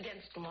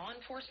against law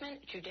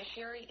enforcement,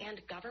 judiciary, and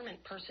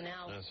government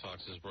personnel. That's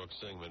Fox's Brooke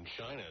Singman.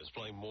 China is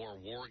playing more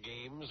war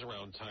games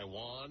around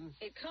Taiwan.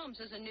 It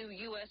comes as a new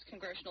U.S.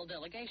 congressional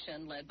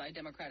delegation led by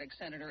Democratic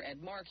Senator Ed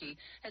Markey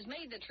has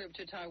made the trip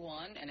to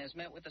Taiwan and has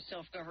met with the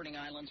self-governing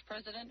island's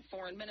president,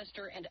 foreign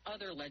minister, and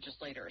other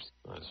legislators.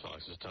 That's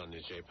Fox's Tanya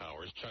J.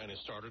 Powers. China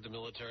started the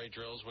military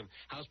drills when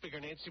House Speaker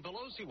Nancy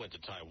Pelosi went to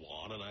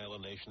Taiwan, an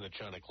island nation that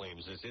China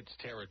claims is its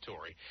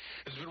territory.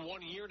 It's been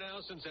 1 year now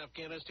since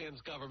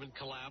Afghanistan's government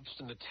collapsed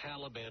and the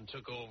Taliban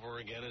took over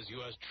again as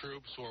U.S.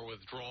 troops were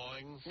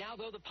withdrawing. Now,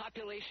 though, the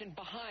population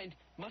behind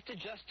must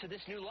adjust to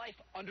this new life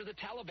under the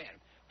Taliban.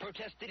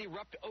 Protests did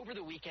erupt over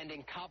the weekend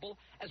in Kabul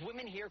as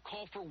women here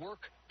call for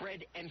work,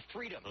 bread, and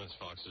freedom. That's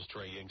Fox's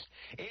Trey Yingst.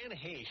 Anne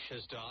Heche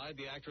has died.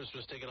 The actress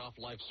was taken off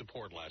life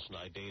support last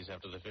night, days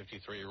after the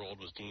 53-year-old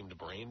was deemed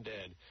brain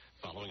dead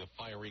following a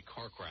fiery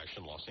car crash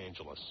in Los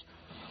Angeles.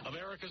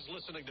 America's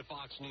listening to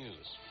Fox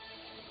News.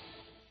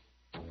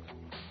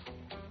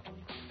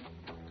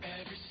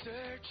 Every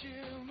search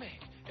you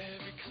make,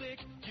 every click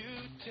you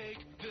take,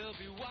 they'll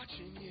be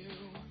watching you.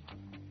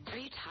 Are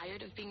you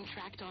tired of being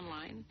tracked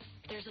online?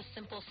 There's a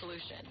simple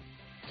solution.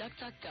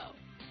 DuckDuckGo.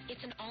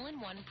 It's an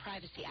all-in-one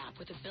privacy app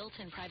with a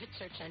built-in private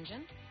search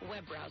engine,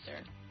 web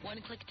browser,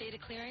 one-click data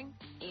clearing,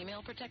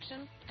 email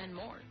protection, and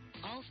more.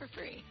 All for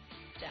free.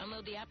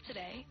 Download the app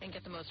today and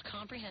get the most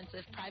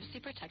comprehensive privacy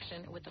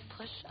protection with the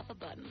push of a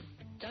button.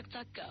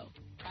 DuckDuckGo.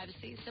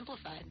 Privacy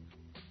simplified.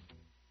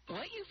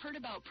 What you've heard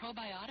about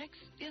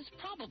probiotics is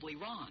probably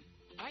wrong.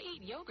 I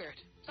eat yogurt,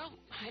 so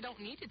I don't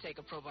need to take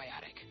a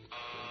probiotic.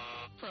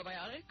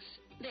 Probiotics?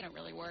 They don't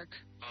really work.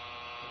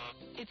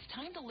 It's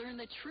time to learn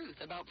the truth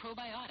about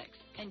probiotics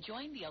and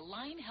join the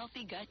Align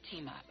Healthy Gut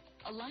Team-Up.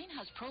 Align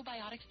has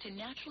probiotics to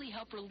naturally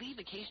help relieve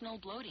occasional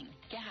bloating,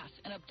 gas,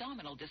 and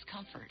abdominal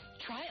discomfort.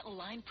 Try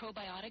Align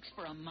Probiotics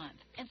for a month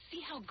and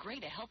see how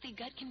great a healthy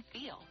gut can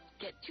feel.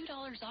 Get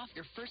 $2 off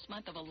your first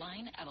month of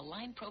Align at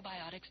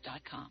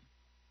AlignProbiotics.com.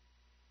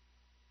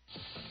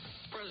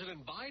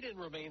 President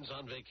Biden remains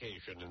on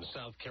vacation in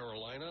South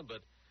Carolina, but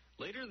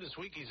later this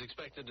week he's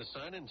expected to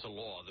sign into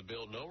law the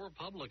bill no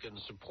Republicans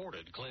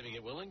supported, claiming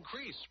it will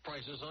increase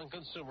prices on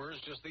consumers,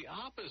 just the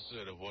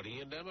opposite of what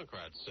he and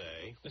Democrats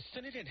say. The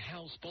Senate and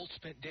House both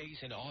spent days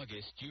in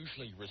August,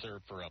 usually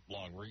reserved for a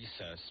long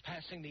recess,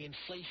 passing the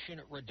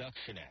Inflation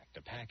Reduction Act,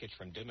 a package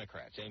from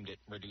Democrats aimed at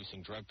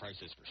reducing drug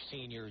prices for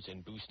seniors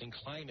and boosting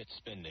climate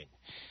spending.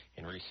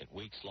 In recent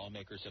weeks,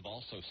 lawmakers have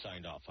also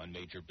signed off on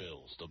major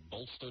bills to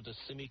bolster the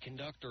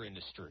semiconductor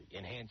industry,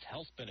 enhance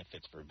health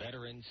benefits for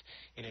veterans,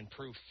 and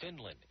improve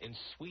Finland and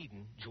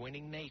Sweden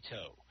joining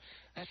NATO.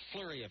 That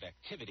flurry of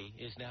activity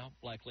is now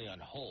likely on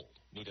hold.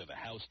 Neither the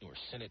House nor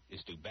Senate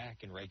is due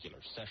back in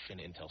regular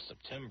session until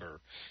September,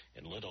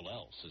 and little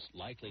else is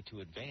likely to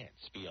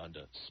advance beyond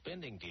a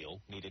spending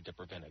deal needed to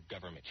prevent a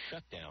government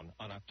shutdown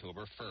on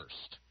October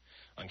 1st.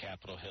 On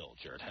Capitol Hill,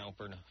 Jared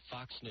Halpern,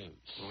 Fox News.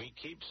 We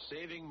keep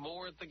saving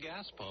more at the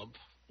gas pump.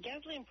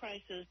 Gasoline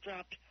prices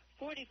dropped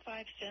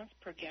 45 cents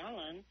per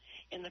gallon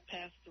in the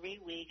past 3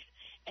 weeks,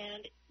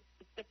 and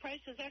the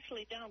price is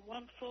actually down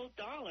 $1 full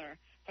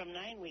from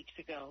 9 weeks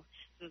ago.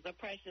 The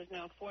price is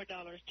now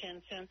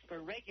 $4.10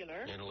 for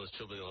regular. Analyst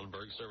Julie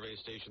Lundberg surveys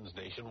stations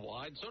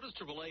nationwide. So does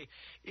AAA.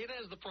 It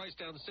has the price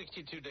down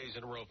 62 days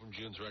in a row from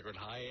June's record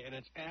high, and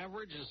its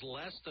average is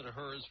less than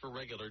hers for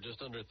regular,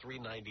 just under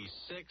 $3.96.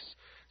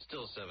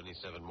 Still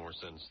 77 more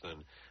cents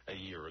than a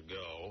year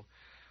ago.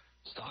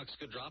 Stocks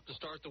could drop to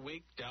start the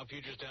week. Dow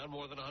futures down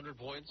more than 100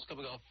 points,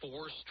 coming off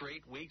 4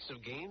 straight weeks of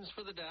gains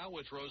for the Dow,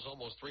 which rose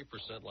almost 3%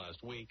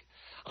 last week.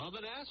 On the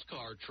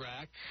NASCAR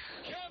track,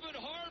 Kevin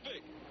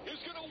Harvick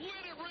is going to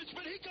win at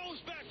Richmond. He goes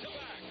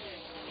back-to-back.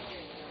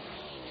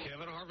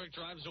 Kevin Harvick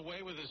drives away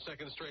with his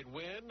second straight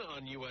win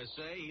on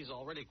USA. He's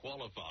already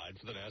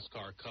qualified for the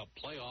NASCAR Cup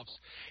playoffs.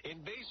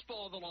 In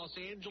baseball, the Los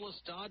Angeles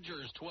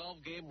Dodgers'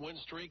 12-game win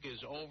streak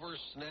is over,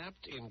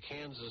 snapped in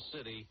Kansas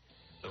City.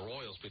 The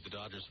Royals beat the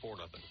Dodgers 4-0.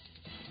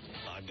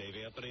 I'm Dave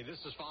Anthony. This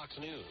is Fox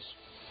News.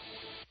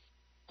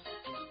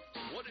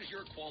 What is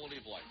your quality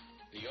of life?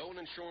 The Owen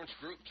Insurance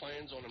Group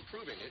plans on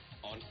improving it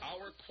on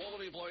our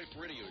Quality of Life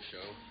radio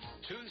show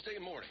Tuesday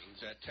mornings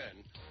at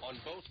 10 on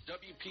both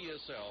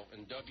WPSL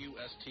and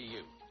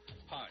WSTU.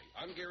 Hi,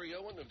 I'm Gary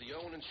Owen of the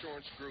Owen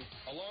Insurance Group.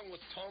 Along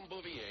with Tom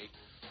Bouvier,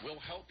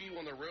 we'll help you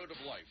on the road of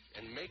life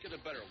and make it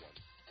a better one.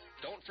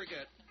 Don't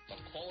forget the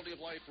Quality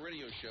of Life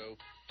radio show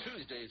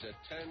Tuesdays at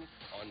 10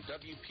 on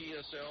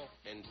WPSL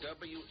and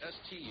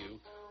WSTU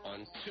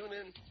on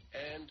TuneIn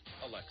and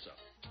Alexa.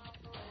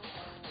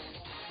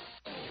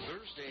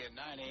 Thursday at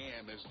 9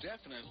 a.m. is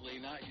definitely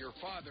not your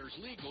father's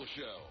legal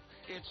show.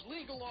 It's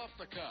Legal Off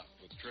the Cuff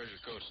with Treasure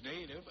Coast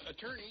native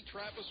attorney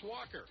Travis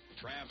Walker.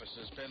 Travis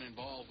has been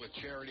involved with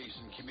charities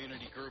and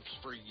community groups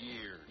for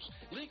years.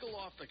 Legal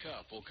Off the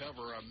Cuff will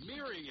cover a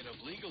myriad of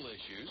legal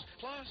issues,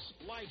 plus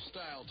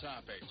lifestyle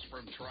topics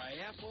from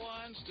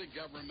triathlons to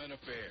government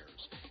affairs.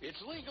 It's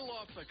Legal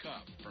Off the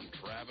Cuff from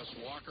Travis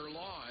Walker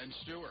Law in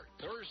Stewart.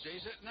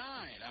 Thursdays at 9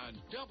 on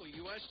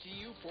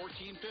WSTU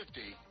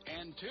 1450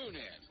 and tune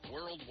in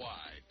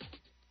worldwide.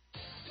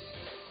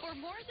 For For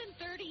more than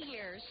 30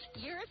 years,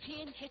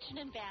 European Kitchen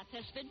and Bath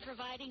has been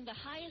providing the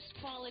highest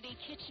quality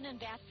kitchen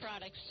and bath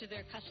products to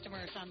their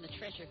customers on the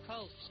Treasure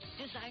Coast.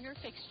 Designer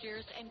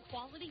fixtures and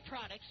quality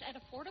products at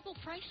affordable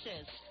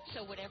prices.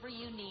 So whatever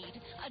you need,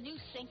 a new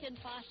sink and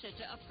faucet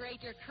to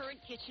upgrade your current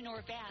kitchen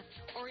or bath,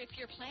 or if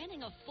you're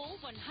planning a full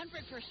 100%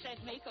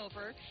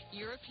 makeover,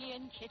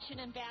 European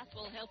Kitchen and Bath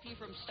will help you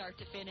from start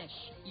to finish.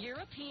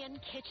 European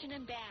Kitchen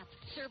and Bath,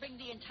 serving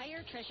the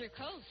entire Treasure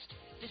Coast.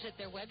 Visit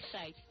their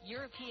website,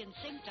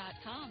 EuropeanSink.com.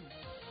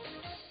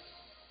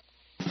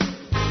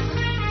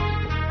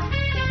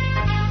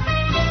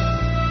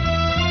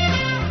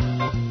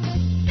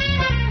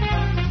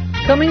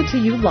 Coming to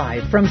you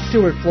live from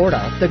Stuart,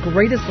 Florida, the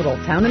greatest little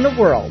town in the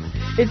world.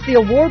 It's the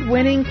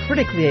award-winning,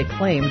 critically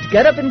acclaimed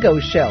Get Up and Go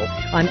show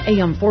on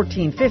AM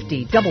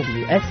 1450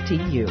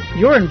 WSTU.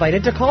 You're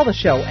invited to call the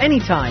show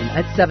anytime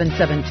at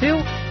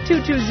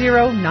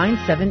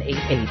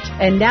 772-220-9788.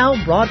 And now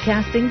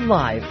broadcasting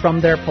live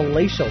from their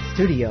palatial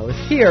studios,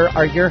 here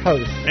are your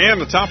hosts. And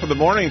the top of the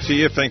morning to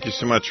you. Thank you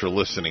so much for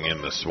listening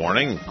in this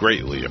morning.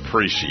 Greatly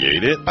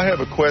appreciate it. I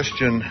have a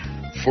question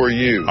for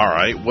you. All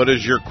right, what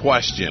is your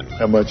question?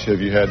 How much have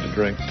you had to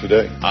drink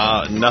today?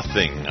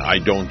 Nothing. I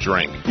don't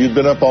drink. You've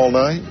been up all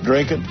night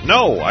drinking?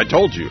 No, I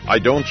told you. I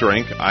don't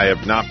drink. I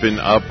have not been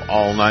up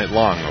all night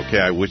long, okay?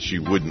 I wish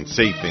you wouldn't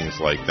say things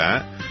like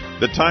that.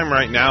 The time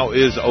right now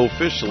is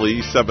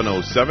officially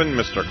 7:07.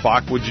 Mr.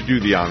 Clock, would you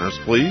do the honors,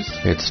 please?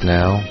 It's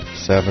now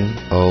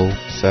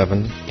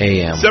 7:07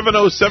 a.m.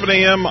 7:07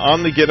 a.m.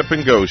 on the Get Up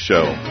and Go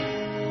show.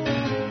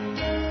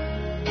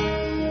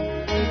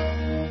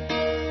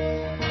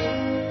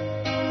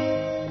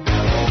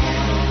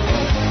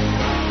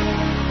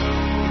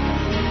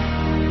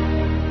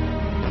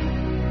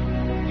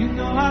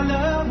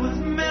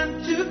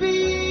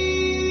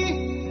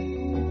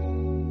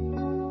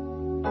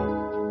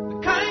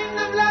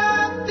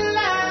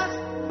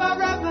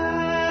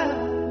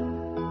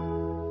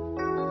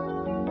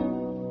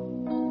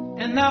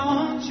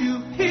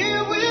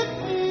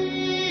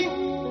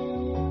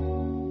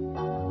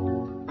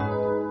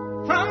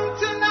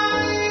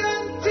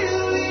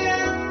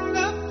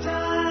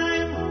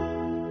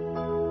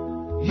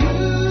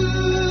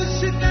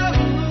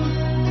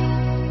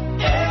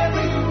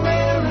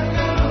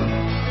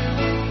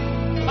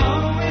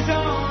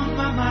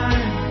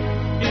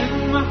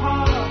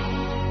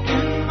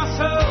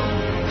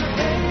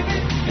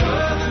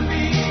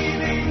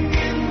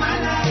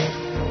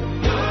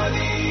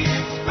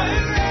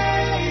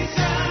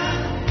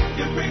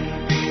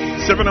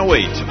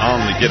 On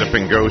the Get Up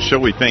and Go show.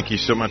 We thank you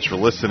so much for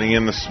listening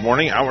in this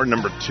morning. Hour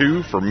number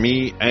 2 for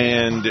me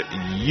and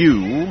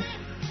you.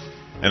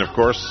 And, of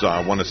course,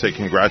 I want to say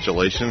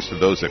congratulations to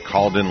those that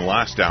called in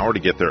last hour to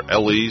get their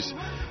Ellie's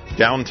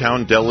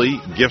Downtown Deli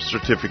gift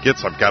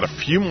certificates. I've got a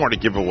few more to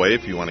give away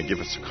if you want to give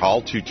us a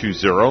call,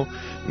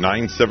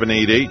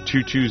 220-9788,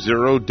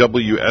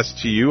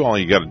 220-WSTU. All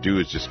you got to do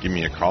is just give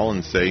me a call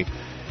and say,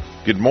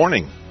 good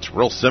morning. It's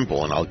real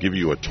simple, and I'll give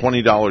you a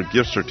 $20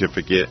 gift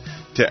certificate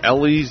to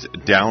Ellie's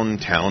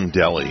Downtown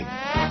Deli.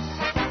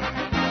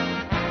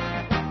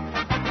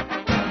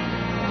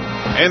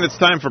 And it's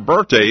time for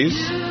birthdays.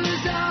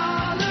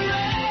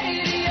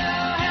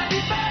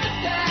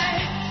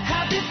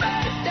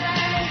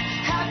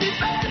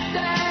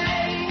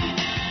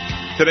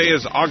 Today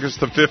is August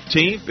the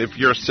 15th. If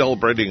you're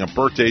celebrating a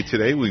birthday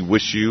today, we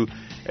wish you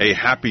a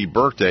happy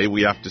birthday.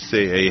 We have to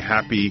say a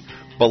happy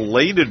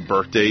belated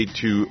birthday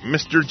to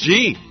Mr.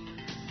 G.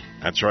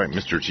 That's right,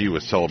 Mr. G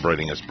was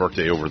celebrating his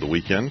birthday over the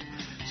weekend,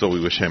 so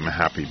we wish him a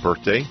happy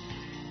birthday.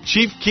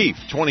 Chief Keef,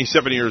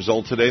 27 years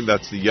old today.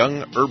 That's the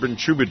young urban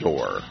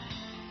troubadour.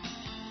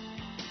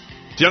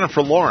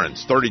 Jennifer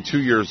Lawrence, 32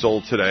 years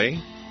old today.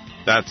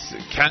 That's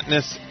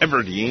Katniss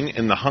Everdeen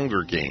in the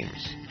Hunger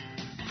Games.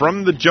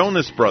 From the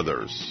Jonas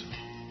Brothers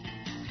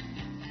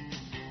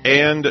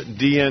and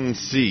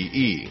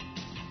DNCE,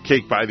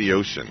 Cake by the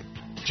Ocean.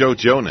 Joe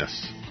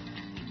Jonas,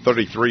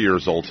 33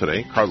 years old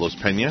today. Carlos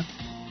Pena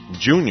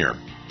Jr.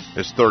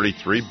 is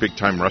 33,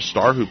 big-time Rush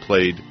star who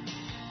played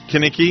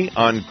Kinnicky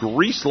on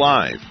Grease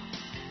Live.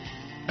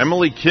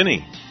 Emily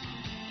Kinney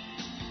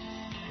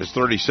is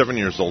 37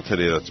 years old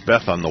today. That's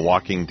Beth on The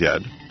Walking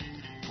Dead.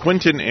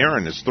 Quentin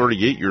Aaron is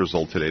 38 years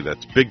old today.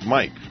 That's Big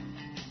Mike.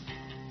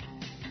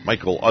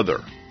 Michael Other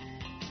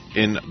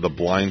in The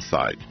Blind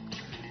Side.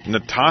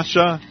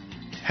 Natasha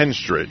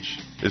Henstridge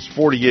is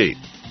 48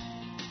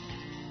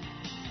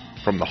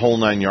 from The Whole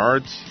 9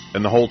 Yards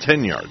and The Whole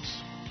 10 Yards.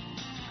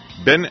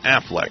 Ben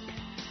Affleck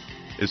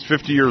is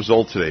 50 years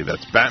old today.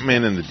 That's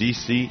Batman in the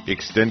DC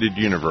Extended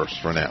Universe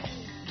for now.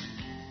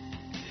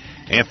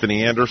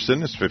 Anthony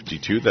Anderson is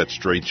 52. That's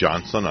Dre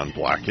Johnson on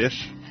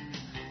Blackish.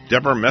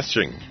 Deborah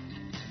Messing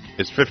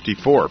is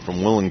 54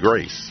 from Will and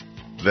Grace,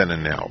 Then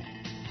and Now.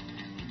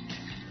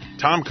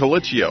 Tom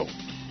Colicchio,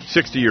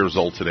 60 years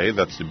old today.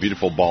 That's the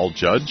beautiful bald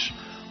judge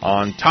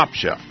on Top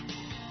Chef.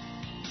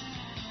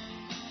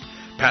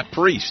 Pat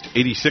Priest,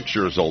 86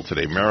 years old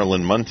today.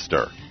 Marilyn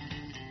Munster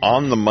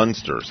on The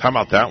Munsters. How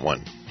about that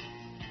one?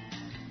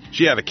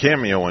 She had a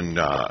cameo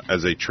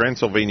as a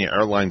Transylvania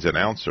Airlines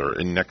announcer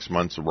in next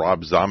month's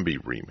Rob Zombie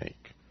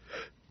remake.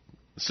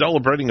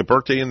 Celebrating a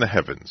birthday in the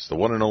heavens, the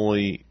one and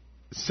only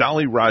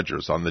Sally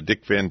Rogers on the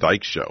Dick Van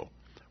Dyke Show,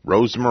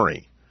 Rose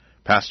Marie,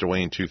 passed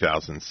away in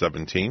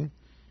 2017.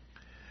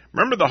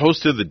 Remember the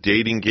host of the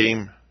dating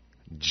game,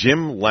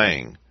 Jim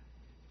Lang?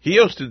 He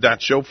hosted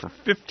that show for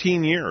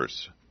 15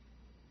 years.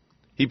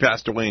 He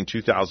passed away in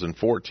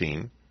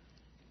 2014.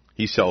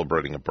 He's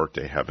celebrating a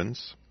birthday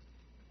heavens.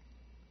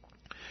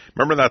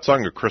 Remember that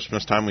song at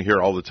Christmas time we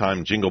hear all the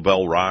time, Jingle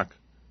Bell Rock?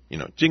 You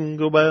know,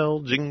 jingle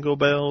bell, jingle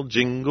bell,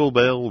 jingle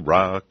bell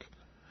rock.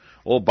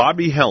 Well,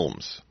 Bobby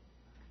Helms,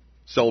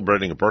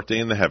 celebrating a birthday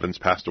in the heavens,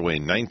 passed away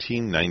in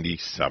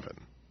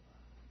 1997.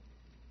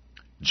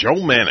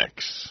 Joe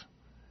Mannix,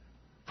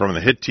 from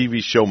the hit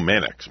TV show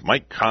Mannix,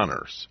 Mike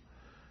Connors.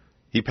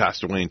 He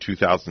passed away in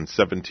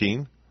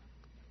 2017.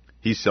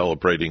 He's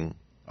celebrating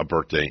a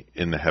birthday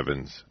in the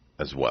heavens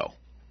as well.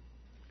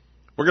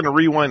 We're going to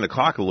rewind the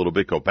clock a little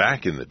bit, go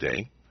back in the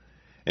day.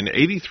 And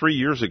 83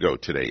 years ago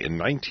today, in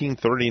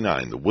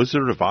 1939, The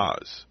Wizard of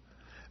Oz,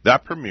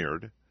 that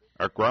premiered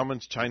at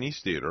Grauman's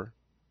Chinese Theater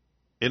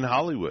in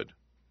Hollywood.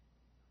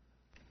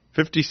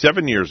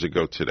 57 years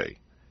ago today,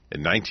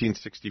 in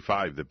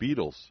 1965, the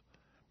Beatles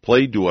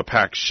played to a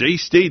packed Shea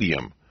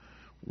Stadium,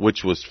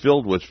 which was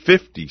filled with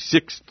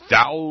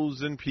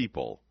 56,000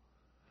 people,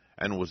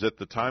 and was at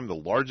the time the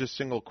largest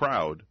single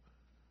crowd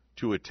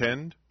to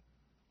attend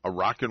a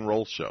rock and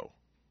roll show.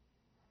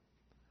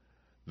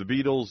 The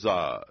Beatles'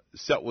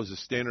 set was a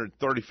standard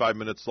 35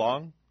 minutes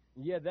long,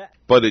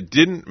 but it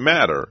didn't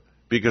matter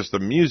because the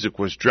music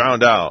was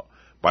drowned out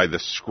by the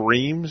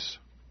screams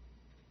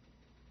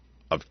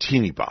of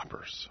teeny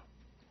boppers.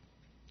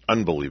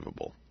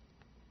 Unbelievable.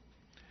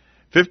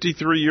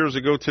 53 years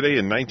ago today,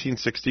 in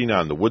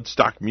 1969, the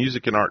Woodstock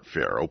Music and Art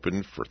Fair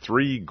opened for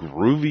 3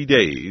 groovy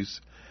days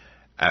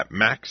at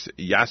Max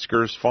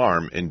Yasker's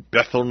farm in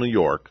Bethel, New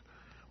York,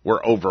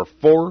 where over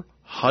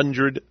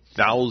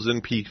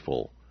 400,000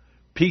 people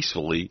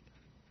peacefully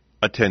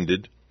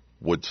attended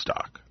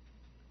Woodstock.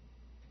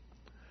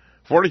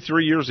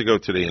 43 years ago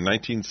today, in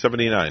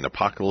 1979,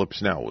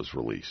 Apocalypse Now was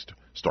released,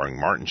 starring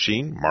Martin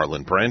Sheen,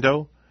 Marlon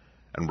Brando,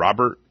 and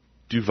Robert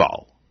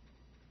Duvall.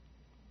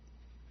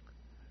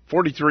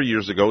 43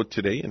 years ago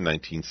today, in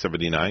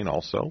 1979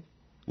 also,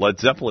 Led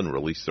Zeppelin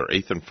released their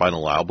 8th and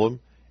final album,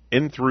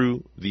 In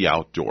Through the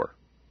Outdoor.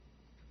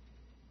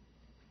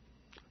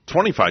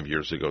 25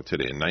 years ago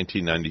today, in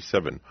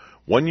 1997,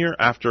 1 year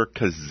after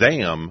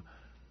Kazam,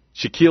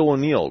 Shaquille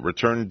O'Neal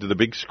returned to the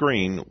big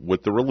screen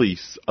with the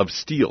release of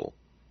Steel.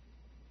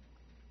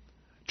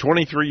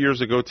 23 years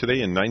ago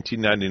today, in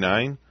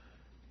 1999,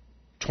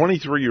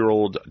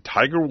 23-year-old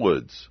Tiger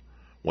Woods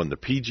won the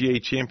PGA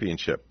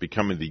Championship,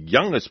 becoming the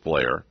youngest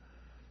player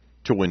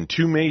to win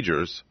 2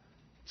 majors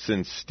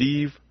since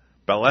Steve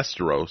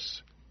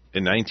Ballesteros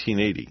in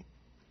 1980.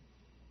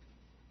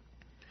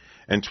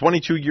 And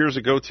 22 years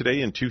ago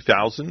today, in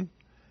 2000,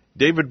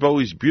 David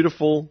Bowie's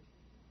beautiful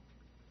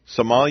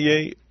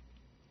Somali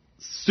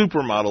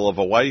supermodel of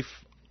a wife,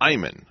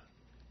 Iman,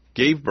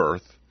 gave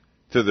birth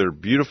to their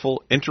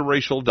beautiful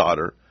interracial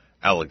daughter,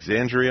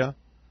 Alexandria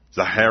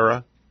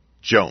Zahara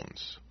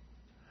Jones.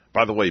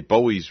 By the way,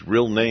 Bowie's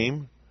real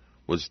name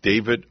was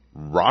David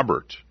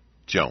Robert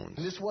Jones.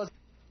 This was,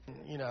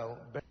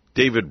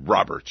 David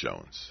Robert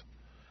Jones.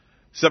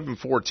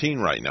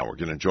 7:14 right now. We're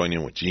going to join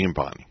in with G and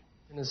Bonnie.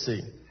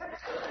 Tennessee.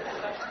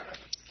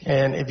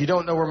 And if you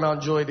don't know where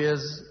Mount Joy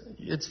is,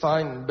 it's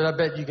fine, but I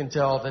bet you can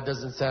tell that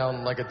doesn't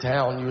sound like a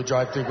town you would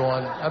drive through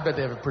going, I bet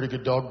they have a pretty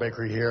good dog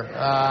bakery here.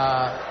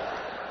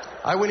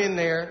 I went in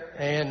there,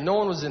 and no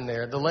one was in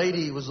there. The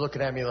lady was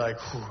looking at me like,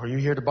 are you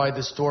here to buy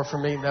this store for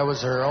me? That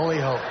was her only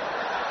hope.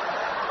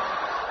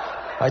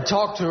 I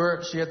talked to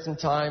her. She had some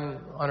time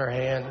on her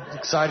hand,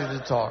 excited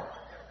to talk.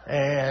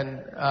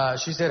 And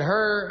she said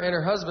her and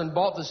her husband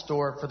bought the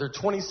store for their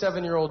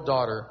 27-year-old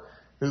daughter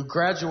who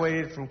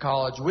graduated from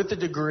college with a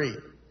degree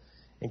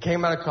and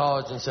came out of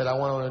college and said, I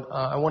want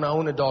to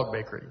own a dog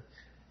bakery.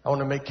 I want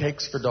to make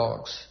cakes for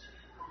dogs.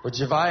 Which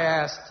if I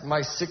asked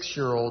my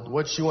 6-year-old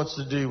what she wants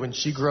to do when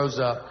she grows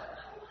up,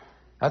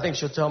 I think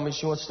she'll tell me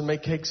she wants to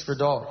make cakes for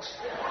dogs.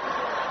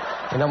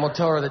 And I'm going to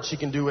tell her that she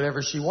can do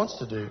whatever she wants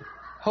to do,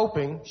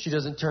 hoping she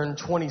doesn't turn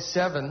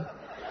 27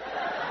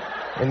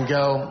 and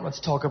go, let's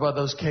talk about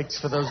those cakes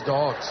for those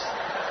dogs.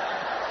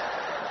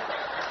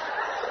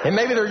 And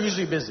maybe they're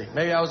usually busy.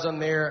 Maybe I was on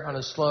there on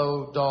a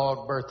slow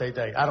dog birthday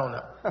day. I don't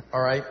know.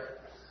 All right?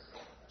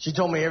 She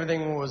told me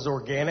everything was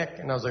organic,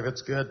 and I was like,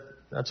 that's good.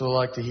 That's what I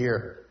like to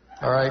hear.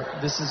 All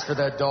right? This is for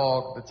that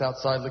dog that's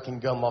outside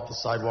licking gum off the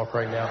sidewalk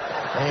right now.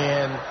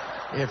 And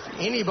if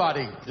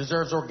anybody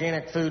deserves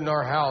organic food in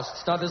our house,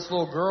 it's not this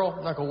little girl.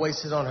 I'm not going to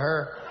waste it on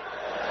her.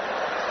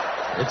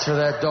 It's for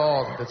that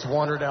dog that's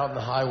wandered out in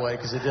the highway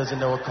because it doesn't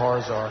know what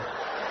cars are.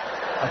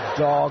 A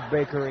dog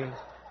bakery.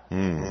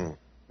 Mm.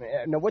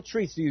 Now, what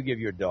treats do you give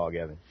your dog,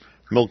 Evan?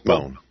 Milk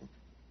bone.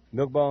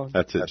 Milk bone?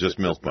 That's it, just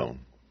milk bone.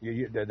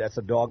 That's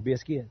a dog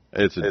biscuit?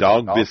 It's a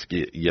dog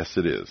biscuit. Yes,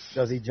 it is.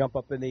 Does he jump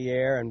up in the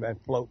air and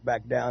float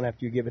back down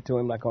after you give it to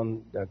him, like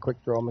on Quick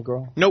Throw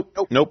McGraw? Nope.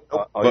 He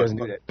doesn't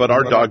do that. But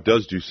our dog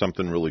does do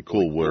something really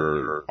cool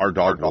where our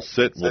dog will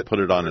sit, we'll put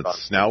it on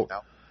its snout,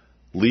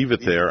 leave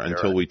it there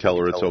until we tell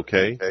her it's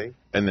okay,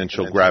 and then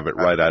she'll grab it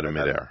right out of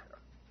midair.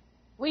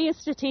 We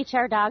used to teach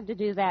our dog to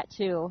do that,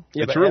 too.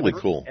 Yeah, it's really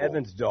cool.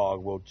 Evan's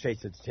dog will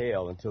chase its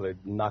tail until it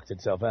knocks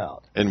itself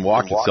out. And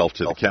walk itself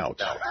to the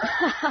couch.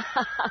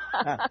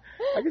 How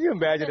could you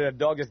imagine that a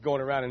dog just going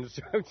around and just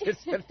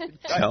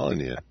telling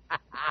you.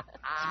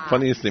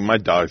 Funniest thing, my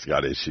dog's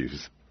got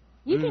issues.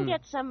 You can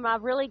get some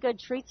really good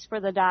treats for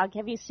the dog.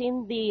 Have you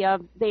seen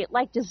they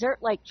like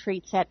dessert-like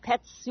treats at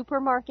Pet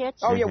Supermarket?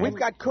 Oh, yeah, we've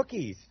got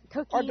cookies.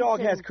 Our dog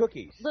has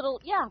cookies.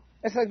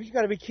 It's like, you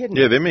got to be kidding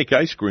me. Yeah, they make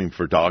ice cream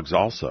for dogs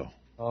also.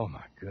 Oh,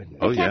 my goodness.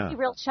 There can't be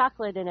real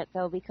chocolate in it,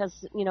 though, because,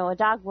 a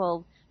dog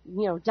will,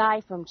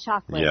 die from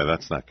chocolate. Yeah,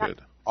 that's not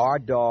good. Our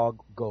dog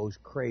goes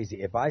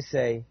crazy. If I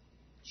say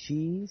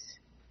cheese,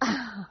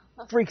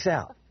 freaks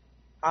out.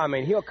 I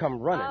mean, he'll come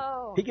running.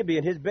 Oh. He could be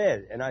in his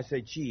bed, and I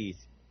say cheese.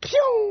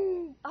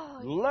 Pew!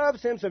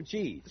 Loves him some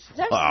cheese.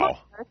 They're smart,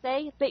 aren't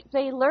they?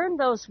 They learn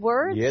those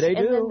words, yeah, they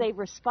do. And then they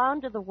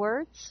respond to the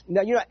words.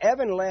 Now,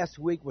 Evan last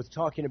week was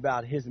talking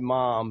about his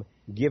mom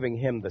giving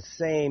him the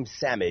same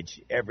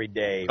sandwich every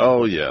day.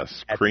 Oh,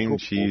 yes, cream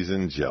cheese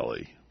and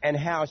jelly. And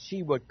how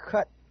she would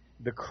cut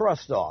the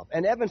crust off.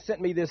 And Evan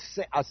sent me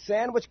a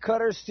sandwich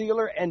cutter,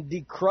 sealer, and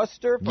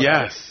decruster.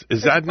 Yes.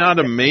 Is that not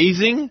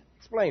amazing?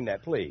 Explain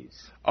that,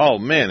 please. Oh,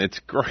 man, it's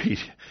great.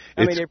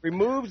 I mean, it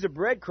removes the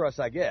bread crust,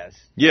 I guess.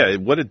 Yeah,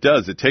 what it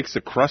does, it takes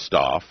the crust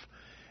off,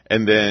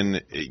 and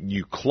then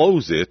you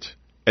close it,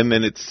 and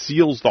then it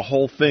seals the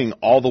whole thing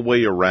all the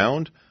way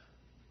around,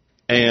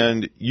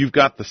 and you've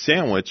got the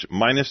sandwich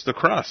minus the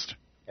crust.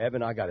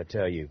 Evan, I got to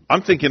tell you.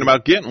 I'm thinking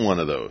about getting one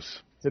of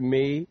those. To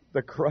me,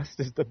 the crust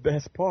is the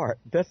best part.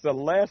 That's the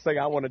last thing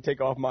I want to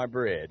take off my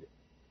bread.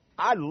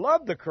 I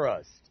love the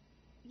crust.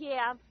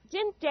 Yeah.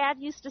 Didn't Dad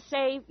used to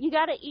say, you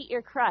got to eat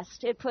your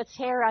crust. It puts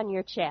hair on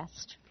your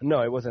chest.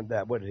 No, it wasn't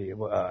that. What did he?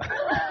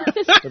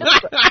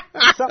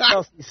 Something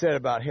else he said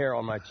about hair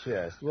on my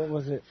chest. What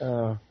was it?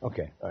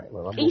 Okay. All right.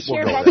 Well, eat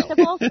your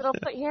vegetables. It'll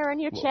put hair on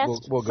your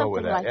chest. We'll go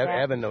with that. Like that.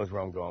 Evan knows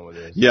where I'm going with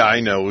this. Yeah,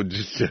 I know.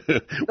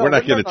 We're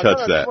not going to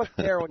touch that. It wasn't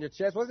hair on your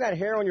chest. Wasn't that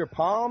hair on your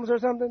palms or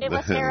something? It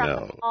was hair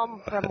on the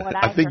palm from what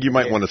I think you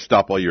might want to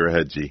stop while you're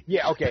ahead, G.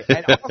 Yeah, okay.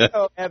 And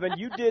also, Evan,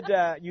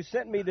 you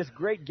sent me this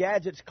Great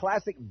Gadgets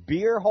classic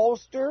beer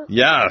holster.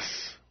 Yes.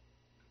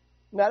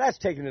 Now, that's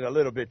taking it a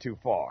little bit too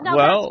far. No,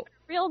 that's what a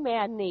real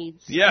man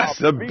needs.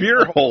 Yes, a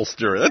beer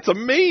holster. That's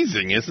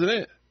amazing, isn't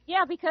it?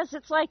 Yeah, because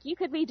it's like you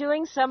could be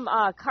doing some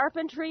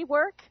carpentry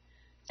work,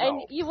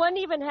 and you wouldn't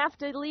even have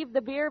to leave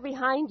the beer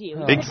behind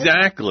you.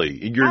 Exactly.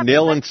 You're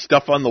nailing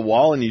stuff on the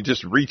wall, and you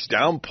just reach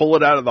down, pull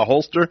it out of the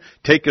holster,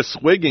 take a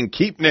swig, and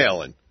keep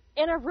nailing.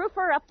 And a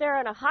roofer up there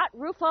on a hot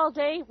roof all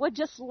day would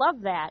just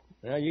love that.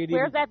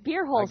 Wear that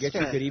beer holster. I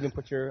guess you could even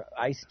put your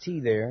iced tea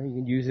there. You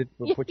can use it,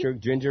 put your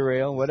ginger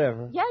ale,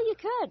 whatever. Yeah, you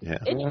could. Yeah.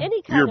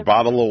 Any kind your of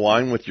bottle of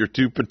wine with your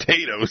 2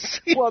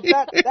 potatoes. Well,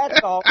 that's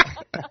all.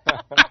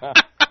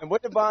 And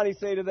what did Bonnie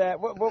say to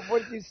that? What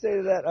did you say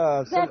to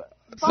that?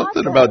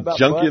 Something about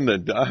junk in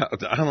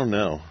the... I don't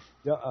know.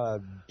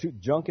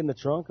 Junk in the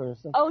trunk or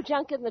something? Oh,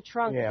 junk in the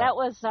trunk. Yeah. That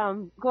was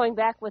going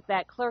back with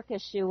that clerk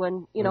issue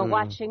and,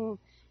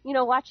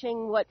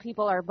 watching what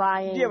people are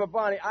buying. Yeah, but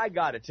Bonnie, I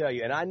got to tell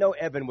you, and I know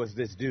Evan was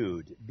this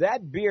dude,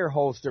 that beer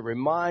holster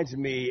reminds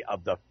me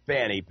of the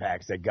fanny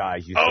packs that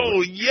guys used to wear.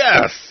 Oh,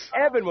 yes!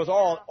 Evan was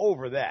all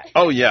over that.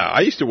 Oh, yeah,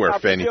 I used to wear a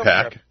fanny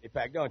pack. Fanny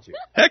pack, don't you?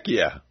 Heck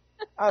yeah.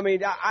 I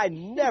mean, I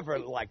never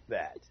liked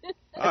that.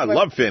 I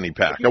love fanny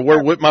pack. I wear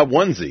it with my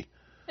onesie.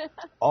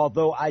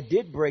 Although I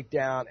did break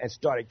down and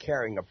started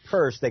carrying a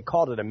purse. They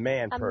called it a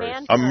man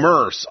purse.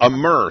 A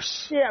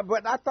merce. Yeah,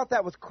 but I thought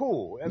that was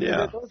cool. I mean,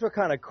 those were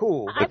kind of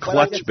cool. The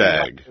clutch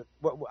bag.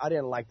 I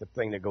didn't like the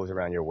thing that goes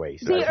around your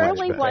waist. The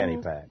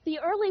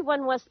early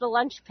one was the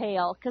lunch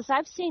pail, because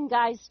I've seen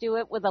guys do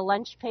it with a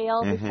lunch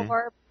pail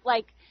before.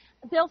 Like,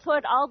 they'll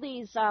put all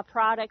these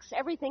products,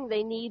 everything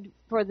they need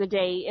for the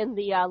day in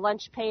the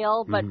lunch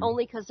pail, but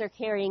only because they're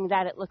carrying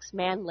that it looks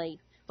manly.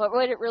 But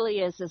what it really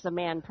is a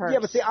man purse. Yeah,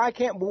 but see, I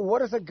can't. Well, what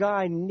does a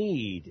guy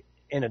need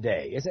in a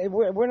day?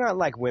 We're not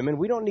like women.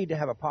 We don't need to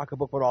have a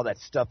pocketbook with all that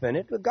stuff in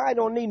it. The guy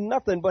don't need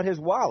nothing but his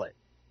wallet.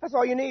 That's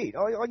all you need.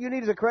 All you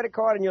need is a credit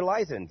card and your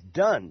license.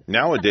 Done.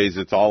 Nowadays,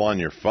 it's all on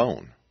your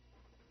phone.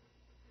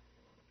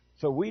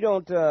 So we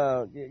don't.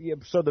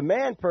 So the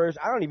man purse,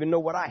 I don't even know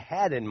what I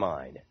had in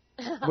mind.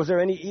 Was there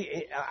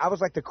any? I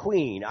was like the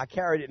queen. I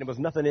carried it and there was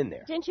nothing in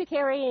there. Didn't you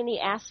carry any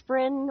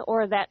aspirin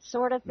or that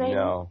sort of thing?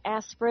 No.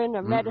 Aspirin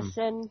or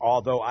medicine?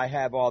 Although I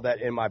have all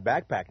that in my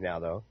backpack now,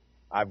 though.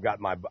 I've got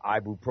my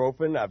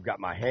ibuprofen. I've got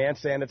my hand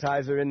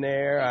sanitizer in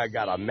there. I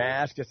got a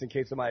mask just in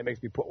case somebody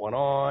makes me put one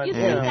on. You see,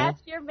 that's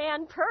your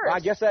man purse. Well,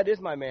 I guess that is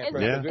my man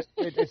purse. Yeah.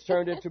 It's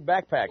turned into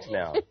backpacks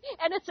now.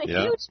 And it's a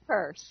huge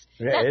purse.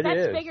 Yeah,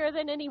 That's bigger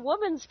than any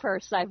woman's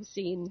purse I've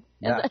seen.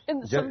 Now,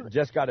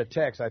 just got a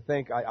text. I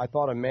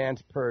thought a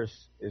man's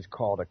purse is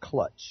called a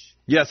clutch.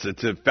 Yes,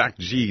 it's in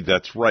fact,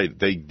 that's right.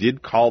 They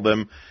did call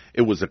them,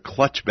 it was a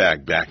clutch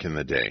bag back in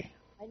the day.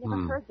 I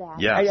never heard that.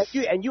 Yes.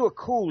 And you were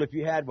cool if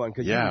you had one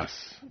because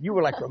you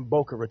were like from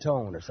Boca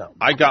Raton or something.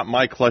 I got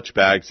my clutch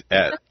bags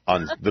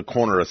on the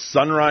corner of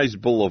Sunrise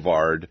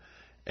Boulevard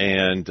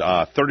and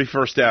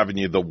 31st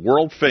Avenue, the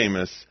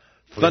world-famous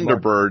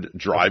Thunderbird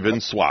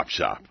Drive-In Swap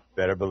Shop.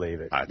 Better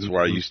believe it. That's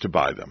where I used to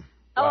buy them.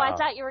 Oh, I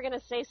thought you were going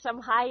to say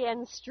some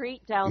high-end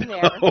street down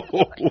there.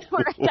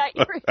 Where I thought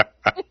you were,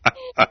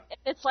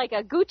 it's like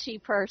a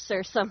Gucci purse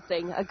or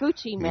something, a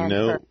Gucci man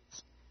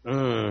purse.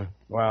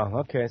 Wow.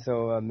 Okay.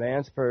 So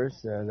man's purse.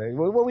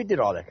 We did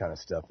all that kind of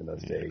stuff in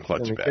those days.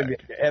 Clutch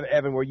bag.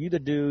 Evan, were you the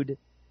dude?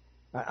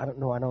 I don't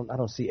know. I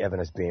don't see Evan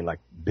as being like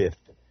Biff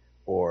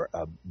or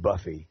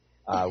Buffy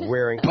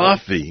wearing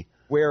Buffy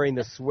wearing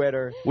the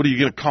sweater. What are you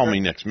going to call me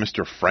next,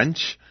 Mr.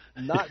 French?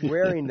 Not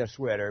wearing the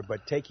sweater,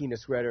 but taking the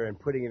sweater and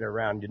putting it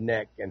around your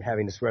neck and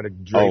having the sweater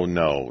draped. Oh,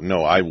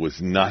 no, I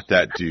was not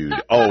that dude.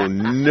 Oh,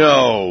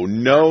 no.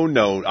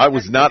 I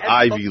was not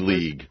Ivy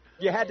League.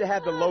 You had to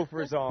have the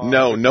loafers on.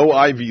 No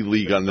Ivy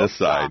League on this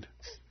side.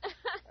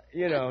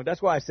 You know,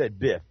 that's why I said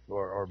Biff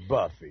or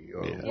Buffy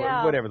or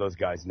whatever those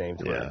guys'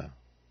 names were. Yeah.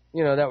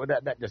 You know,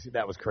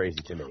 that was crazy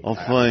to me. Oh,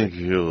 thank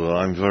you.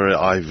 I'm very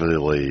Ivy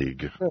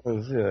League.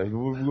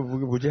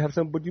 Would you have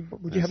some? Would you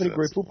have any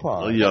Grey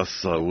Poupon? Yes,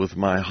 sir, with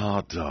my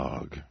hot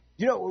dog.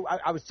 You know,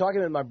 I was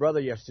talking to my brother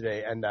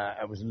yesterday, and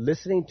I was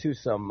listening to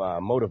some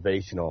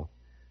motivational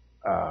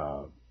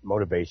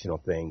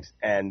things,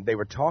 and they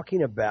were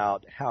talking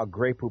about how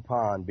Grey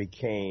Poupon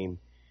became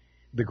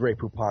the Grey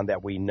Poupon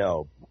that we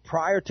know.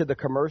 Prior to the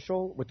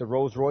commercial with the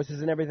Rolls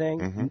Royces and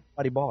everything,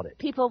 nobody bought it.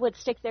 People would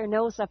stick their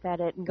nose up at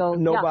it and go,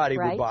 nobody yuck,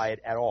 right? would buy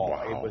it at all.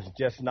 Wow. It was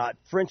just not,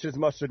 French's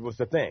mustard was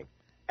the thing.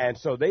 And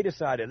so they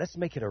decided, let's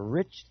make it a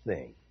rich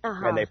thing.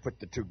 And they put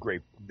the two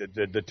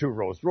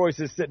Rolls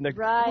Royces sitting there.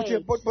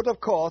 Right. But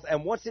of course,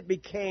 and once it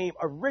became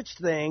a rich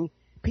thing,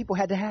 people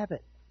had to have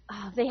it.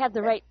 They had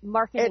the right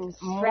marketing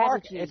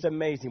strategy. It's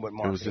amazing what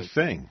marketing. It was a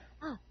thing.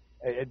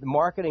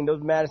 Marketing,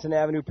 those Madison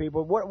Avenue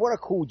people, what a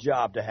cool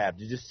job to have,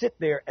 to just sit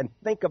there and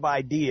think of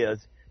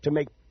ideas to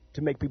make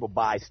people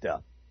buy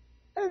stuff.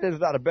 There's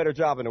not a better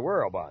job in the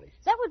world, Bonnie.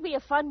 That would be a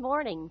fun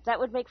morning. That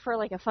would make for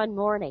like a fun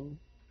morning,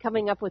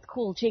 coming up with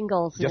cool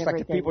jingles and just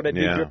everything. Like the people that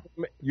did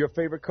your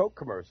favorite Coke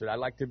commercial. I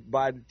like to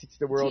teach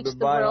the world to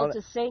buy.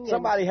 To sing.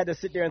 Somebody had to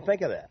sit there and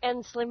think of that.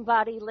 And Slim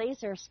Body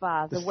Laser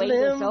Spa. The wait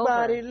is over. Slim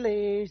Body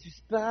Laser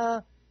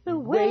Spa. The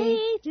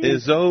wait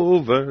is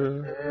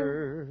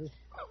over.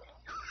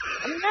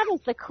 I mean, that is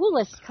the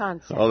coolest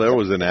concept. Oh, there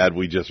was an ad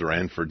we just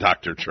ran for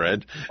Dr.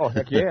 Tread. Oh,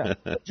 heck yeah.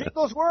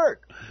 Jingles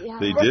work. Yeah.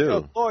 They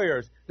do.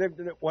 Lawyers.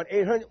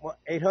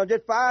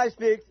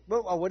 800-56,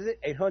 what is it?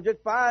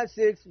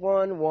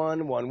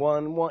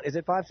 800-561-1111. Is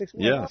it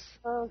 561? Yes.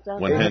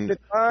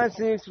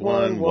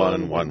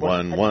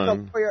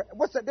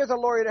 800-561-1111. There's a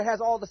lawyer that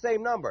has all the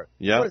same number.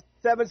 Yeah.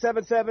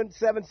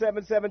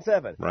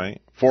 777-7777.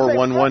 Right.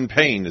 411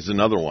 Pain is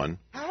another one.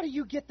 How do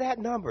you get that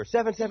number?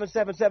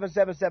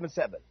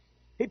 777-7777.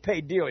 He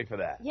paid dearly for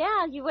that.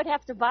 Yeah, you would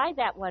have to buy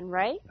that one,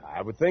 right?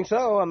 I would think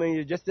so. I mean,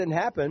 it just didn't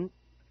happen.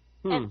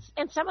 And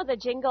some of the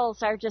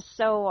jingles are just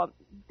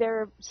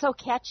they're so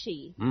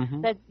catchy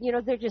that,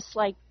 they're just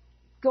like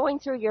going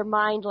through your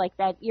mind like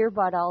that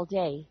earbud all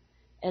day.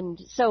 And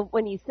so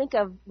when you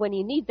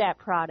need that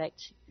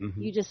product,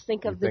 you just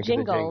think of the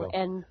jingle.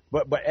 And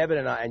But Evan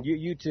and I, and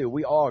you too,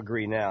 we all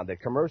agree now that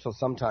commercials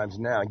sometimes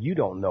now, you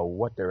don't know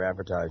what they're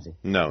advertising.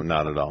 No,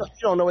 not at all. You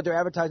don't know what they're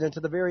advertising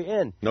until the very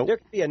end. Nope. There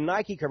could be a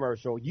Nike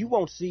commercial. You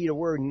won't see the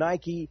word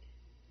Nike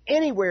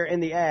anywhere in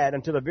the ad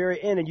until the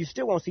very end, and you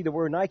still won't see the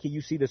word Nike.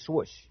 You see the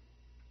swoosh.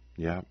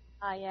 Yeah.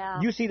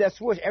 Yeah. You see that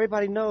swoosh.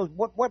 Everybody knows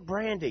what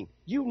branding.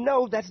 You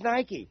know that's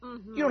Nike.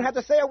 You don't have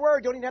to say a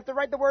word. You don't even have to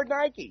write the word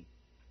Nike.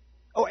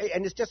 Oh,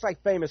 and it's just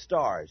like famous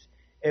stars.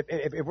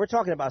 If we're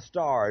talking about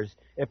stars,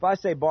 if I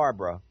say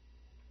Barbara.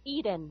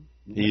 Eden,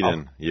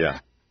 yeah.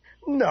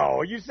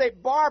 No, you say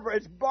Barbara.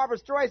 It's Barbara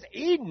Streisand.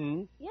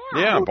 Eden?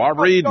 Yeah,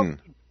 Barbara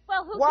Eden.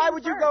 Well, why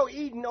would you go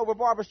Eden over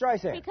Barbara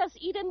Streisand? Because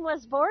Eden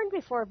was born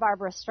before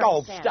Barbara Streisand.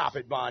 Oh, stop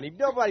it, Bonnie.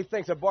 Nobody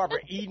thinks of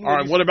Barbara Eden. All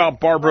right, what about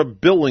Barbara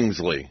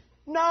Billingsley?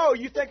 No,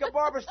 you think of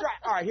Barbara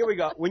Streisand. All right, here we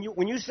go. When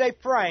you say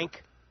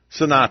Frank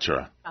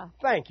Sinatra.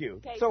 Thank you.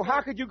 Okay, so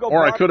how could you go? Or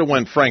Barbara, I could have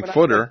went Frank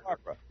Footer.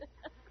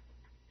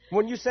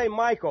 When you say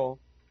Michael,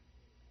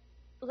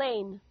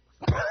 Lane.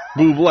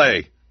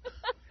 Bublé.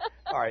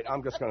 All right,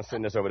 I'm just going to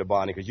send this over to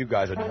Bonnie because you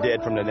guys are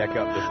dead from the neck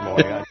up this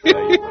morning. I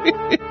tell you.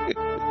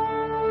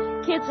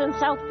 Kids in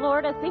South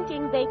Florida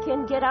thinking they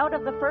can get out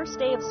of the first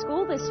day of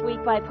school this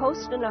week by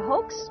posting a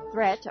hoax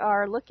threat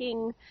are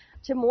looking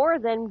to more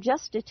than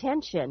just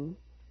detention.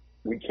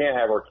 we can't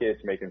have our kids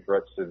making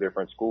threats to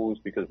different schools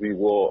because we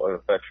will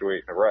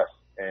effectuate an arrest.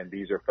 And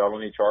these are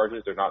felony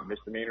charges. They're not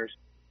misdemeanors.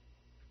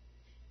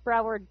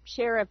 Broward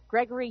Sheriff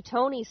Gregory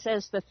Toney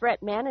says the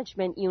Threat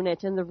Management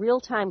Unit and the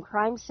Real-Time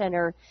Crime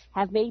Center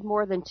have made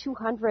more than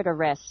 200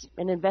 arrests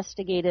and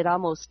investigated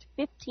almost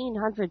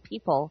 1,500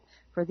 people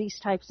for these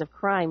types of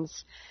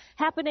crimes.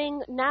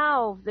 Happening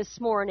now this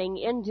morning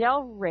in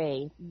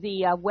Delray,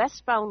 the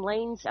westbound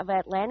lanes of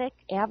Atlantic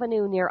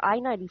Avenue near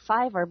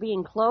I-95 are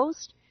being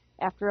closed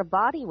after a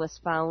body was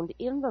found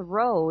in the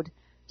road.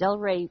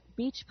 Delray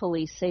Beach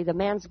Police say the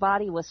man's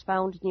body was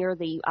found near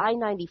the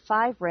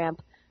I-95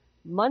 ramp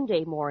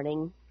Monday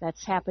morning.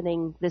 That's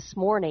happening this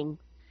morning.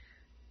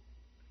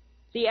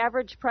 The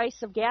average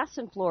price of gas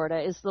in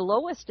Florida is the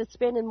lowest it's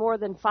been in more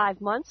than 5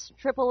 months.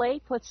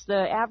 AAA puts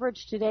the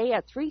average today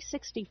at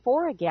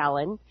 $3.64 a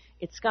gallon.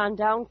 It's gone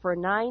down for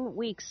 9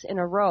 weeks in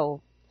a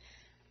row.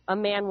 A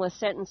man was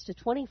sentenced to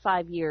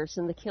 25 years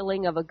in the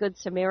killing of a Good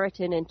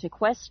Samaritan in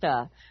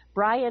Tequesta.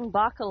 Brian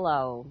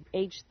Bacalao,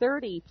 age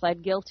 30,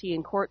 pled guilty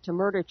in court to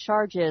murder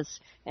charges,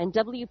 and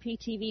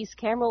WPTV's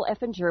Cameron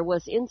Effinger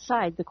was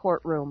inside the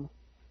courtroom.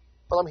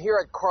 Well, I'm here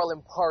at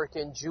Carlin Park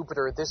in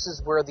Jupiter. This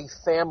is where the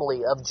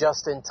family of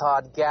Justin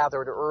Todd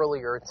gathered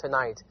earlier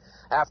tonight.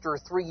 After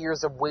 3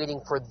 years of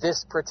waiting for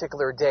this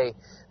particular day,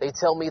 they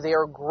tell me they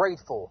are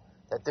grateful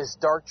that this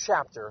dark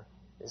chapter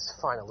is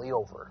finally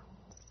over.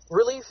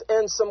 Relief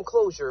and some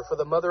closure for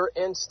the mother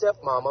and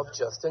stepmom of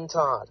Justin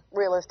Todd.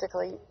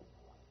 Realistically,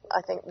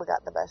 I think we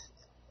got the best.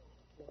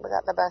 We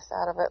got the best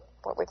out of it,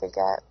 what we could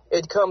get.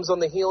 It comes on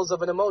the heels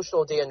of an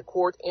emotional day in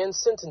court and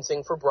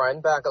sentencing for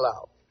Brian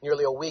Bacalao.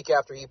 Nearly a week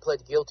after he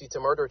pled guilty to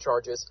murder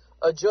charges,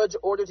 a judge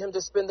ordered him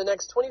to spend the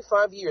next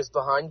 25 years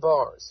behind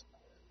bars.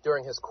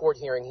 During his court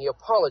hearing, he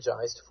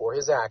apologized for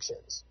his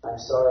actions. I'm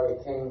sorry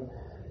it came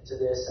to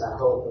this, and I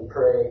hope and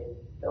pray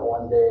that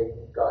one day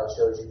God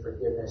shows you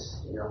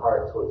forgiveness in your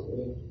heart towards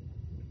me,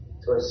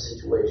 towards the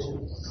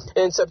situation.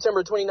 In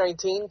September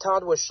 2019,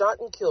 Todd was shot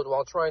and killed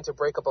while trying to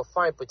break up a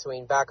fight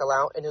between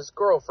Bacalao and his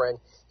girlfriend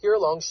here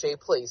along Shea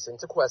Place in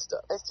Tequesta.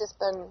 It's just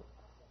been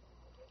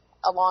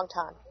a long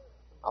time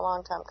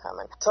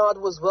coming. Todd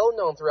was well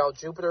known throughout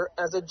Jupiter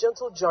as a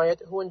gentle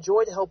giant who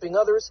enjoyed helping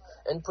others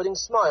and putting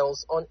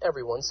smiles on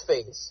everyone's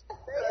face.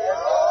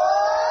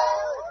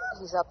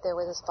 He's up there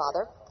with his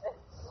father,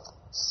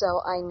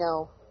 so I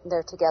know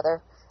they're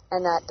together,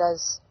 and that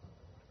does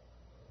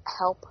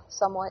help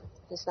somewhat.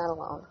 He's not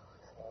alone,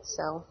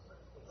 so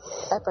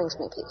that brings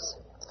me peace.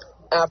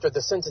 After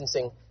the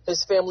sentencing,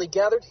 his family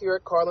gathered here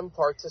at Carlin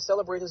Park to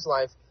celebrate his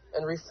life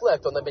and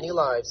reflect on the many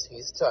lives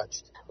he's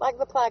touched. Like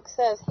the plaque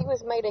says, he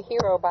was made a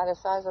hero by the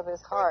size of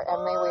his heart,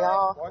 and may we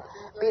all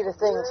be the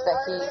things that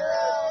he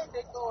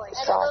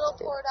strives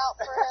to do.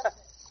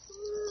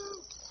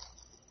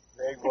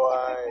 Big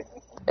boy.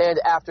 And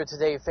after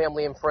today,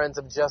 family and friends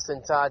of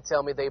Justin Todd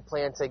tell me they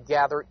plan to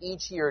gather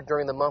each year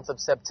during the month of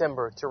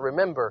September to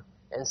remember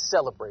and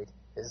celebrate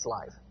his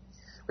life.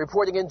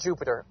 Reporting in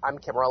Jupiter, I'm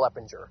Cameron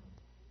Eppinger.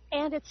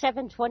 And it's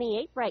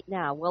 7:28 right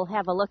now. We'll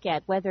have a look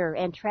at weather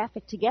and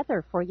traffic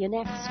together for you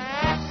next.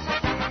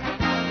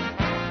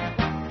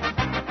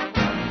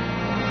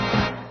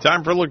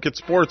 Time for a look at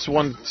sports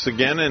once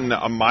again. And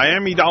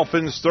Miami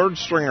Dolphins third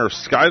stringer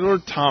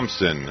Skylar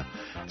Thompson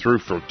threw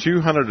for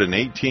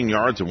 218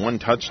 yards and 1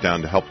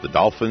 touchdown to help the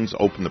Dolphins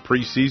open the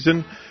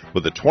preseason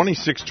with a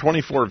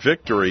 26-24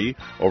 victory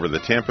over the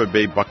Tampa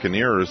Bay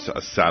Buccaneers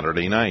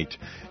Saturday night.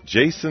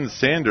 Jason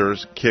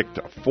Sanders kicked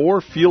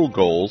 4 field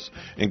goals,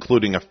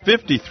 including a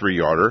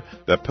 53-yarder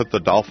that put the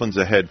Dolphins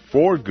ahead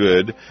for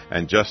good,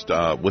 and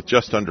with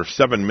just under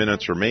 7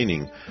 minutes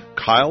remaining.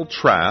 Kyle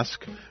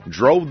Trask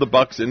drove the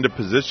Bucs into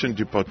position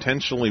to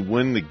potentially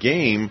win the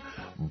game,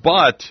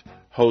 but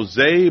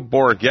Jose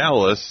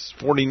Borregales'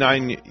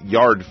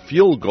 49-yard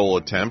field goal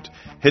attempt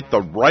hit the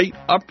right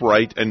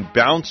upright and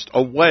bounced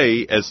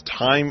away as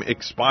time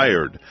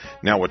expired.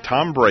 Now, with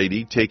Tom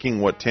Brady taking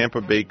what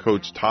Tampa Bay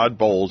coach Todd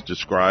Bowles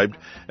described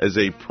as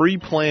a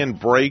pre-planned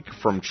break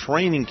from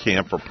training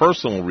camp for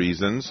personal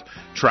reasons,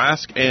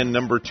 Trask and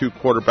number 2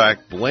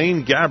 quarterback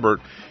Blaine Gabbert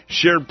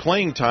shared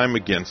playing time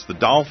against the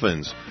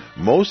Dolphins.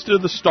 Most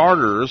of the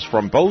starters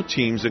from both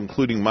teams,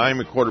 including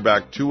Miami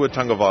quarterback Tua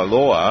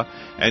Tagovailoa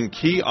and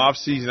key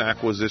offseason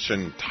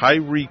acquisition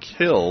Tyreek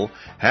Hill,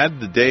 had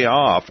the day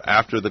off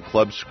after the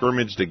clubs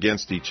scrimmaged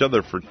against each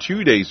other for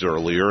 2 days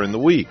earlier in the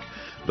week.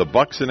 The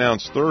Bucs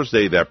announced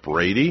Thursday that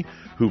Brady,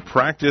 who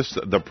practiced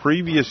the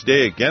previous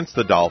day against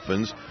the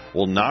Dolphins,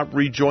 will not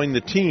rejoin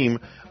the team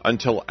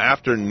until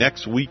after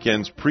next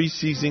weekend's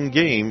preseason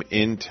game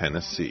in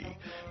Tennessee.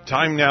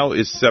 Time now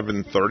is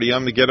 7:30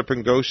 on the Get Up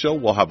and Go show.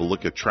 We'll have a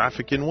look at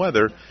traffic and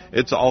weather.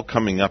 It's all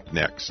coming up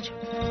next. Be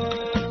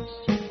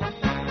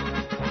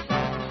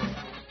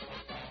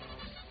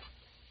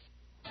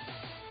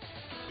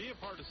a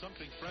part of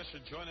something fresh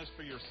and join us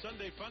for your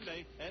Sunday Fun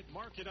Day at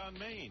Market on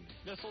Main.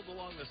 Nestled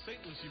along the St.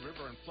 Lucie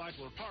River in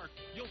Flagler Park,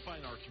 you'll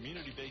find our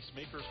community-based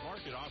makers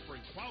market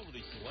offering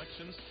quality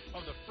selections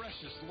of the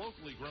freshest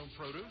locally grown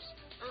produce,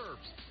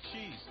 herbs,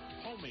 cheese,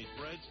 homemade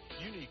breads,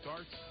 unique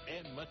arts,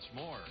 and much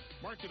more.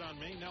 Market on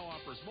Main now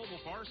offers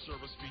mobile bar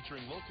service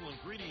featuring local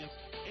ingredients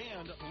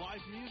and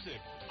live music.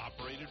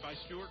 Operated by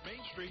Stewart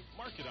Main Street,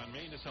 Market on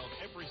Main is held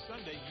every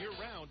Sunday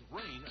year-round,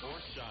 rain or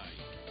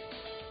shine.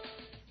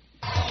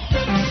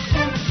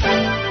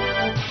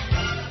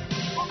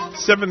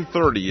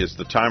 7:30 is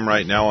the time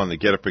right now on the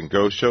Get Up and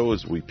Go show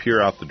as we peer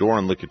out the door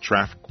and look at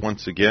traffic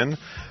once again.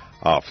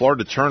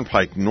 Florida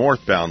Turnpike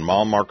northbound,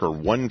 mile marker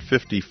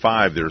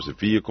 155. There's a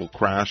vehicle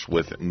crash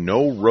with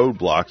no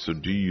roadblocks, so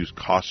do use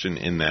caution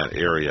in that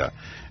area.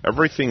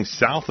 Everything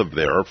south of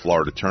there,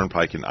 Florida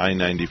Turnpike and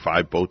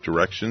I-95, both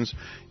directions,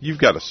 you've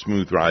got a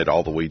smooth ride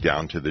all the way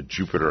down to the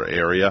Jupiter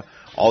area.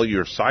 All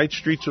your side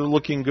streets are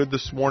looking good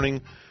this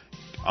morning.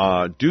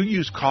 Do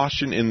use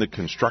caution in the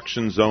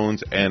construction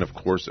zones, and, of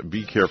course,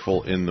 be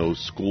careful in those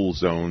school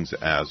zones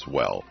as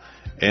well.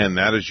 And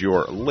that is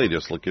your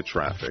latest look at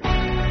traffic.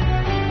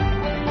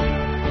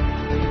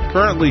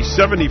 Currently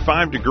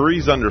 75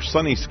 degrees under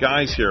sunny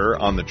skies here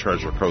on the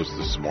Treasure Coast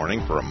this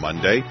morning for a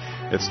Monday.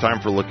 It's time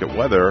for a look at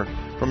weather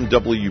from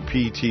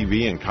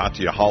WPTV and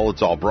Katia Hall.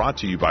 It's all brought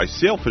to you by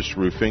Sailfish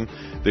Roofing,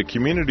 the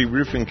community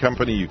roofing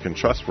company you can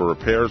trust for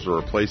repairs or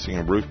replacing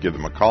a roof. Give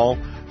them a call,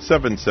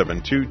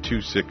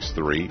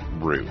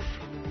 772-263-ROOF.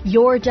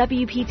 Your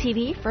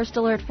WPTV First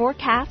Alert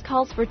forecast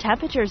calls for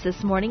temperatures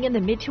this morning in the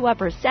mid to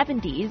upper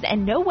 70s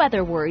and no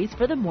weather worries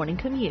for the morning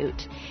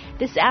commute.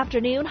 This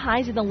afternoon,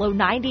 highs in the low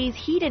 90s,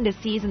 heat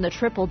indices in the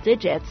triple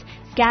digits,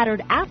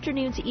 scattered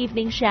afternoon to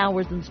evening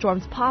showers and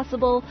storms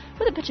possible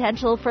with a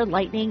potential for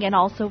lightning and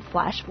also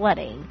flash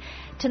flooding.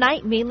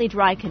 Tonight, mainly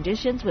dry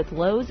conditions with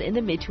lows in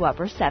the mid to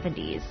upper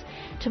 70s.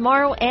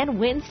 Tomorrow and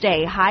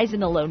Wednesday, highs in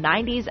the low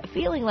 90s,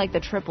 feeling like the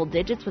triple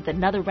digits with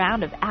another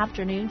round of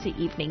afternoon to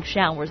evening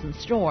showers and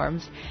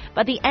storms.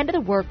 By the end of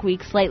the work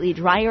week, slightly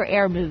drier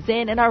air moves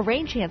in and our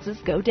rain chances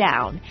go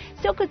down.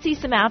 Still could see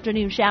some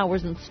afternoon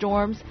showers and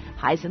storms,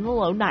 highs in the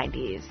low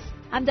 90s.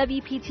 I'm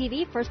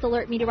WPTV First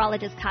Alert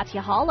meteorologist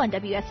Katia Hall on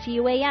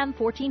WSTU AM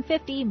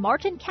 1450,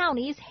 Martin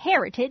County's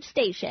Heritage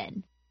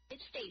Station.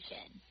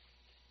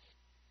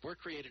 We're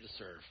created to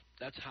serve.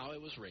 That's how I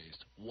was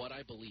raised, what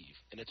I believe,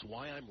 and it's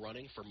why I'm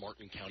running for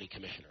Martin County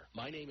Commissioner.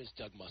 My name is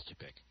Doug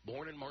Mustapik,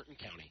 born in Martin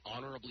County,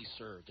 honorably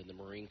served in the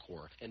Marine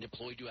Corps, and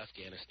deployed to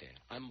Afghanistan.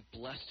 I'm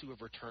blessed to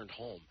have returned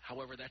home.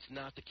 However, that's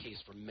not the case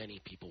for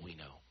many people we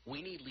know.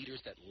 We need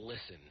leaders that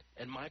listen,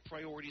 and my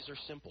priorities are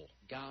simple: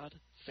 God,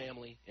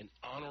 family, and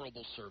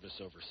honorable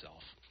service over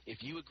self.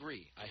 If you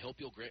agree, I hope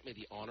you'll grant me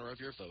the honor of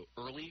your vote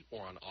early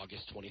or on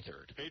August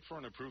 23rd. Paid for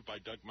and approved by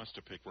Doug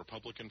Mustapik,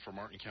 Republican for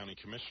Martin County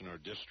Commissioner,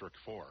 District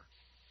 4.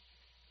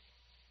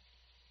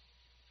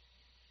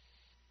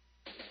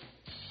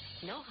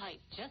 No hype,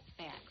 just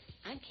facts.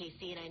 I'm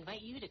Casey, and I invite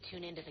you to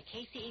tune into the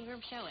Casey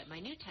Ingram Show at my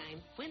new time,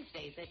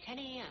 Wednesdays at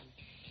 10 a.m.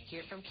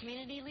 Hear from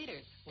community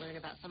leaders, learn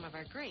about some of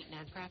our great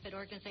nonprofit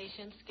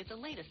organizations, get the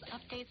latest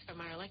updates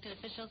from our elected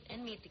officials,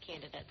 and meet the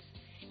candidates.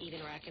 Even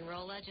rock and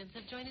roll legends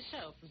have joined the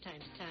show from time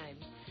to time.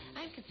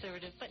 I'm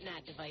conservative but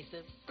not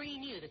divisive,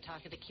 bringing you the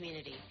talk of the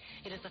community.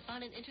 It is a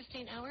fun and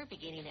interesting hour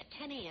beginning at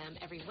 10 a.m.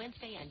 every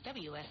Wednesday on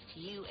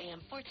WSTU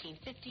AM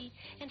 1450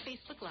 and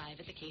Facebook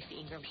Live at the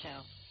Casey Ingram Show.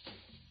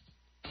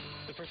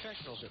 The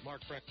professionals at Mark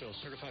Breckville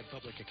Certified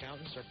Public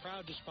Accountants are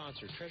proud to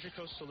sponsor Treasure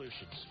Coast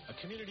Solutions, a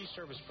community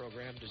service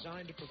program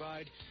designed to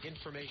provide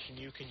information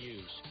you can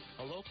use,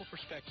 a local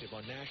perspective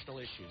on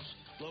national issues,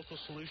 local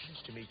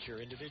solutions to meet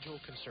your individual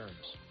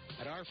concerns.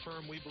 At our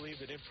firm, we believe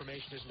that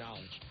information is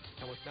knowledge,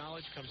 and with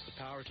knowledge comes the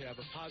power to have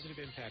a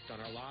positive impact on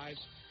our lives,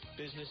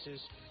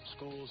 businesses,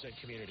 schools, and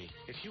community.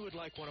 If you would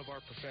like one of our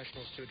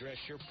professionals to address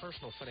your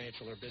personal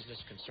financial or business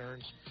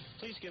concerns,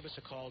 please give us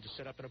a call to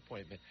set up an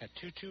appointment at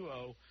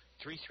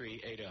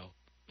 220-3380.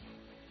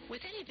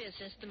 With any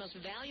business, the most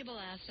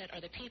valuable asset are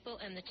the people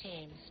and the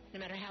teams, no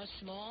matter how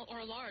small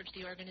or large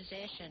the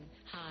organization.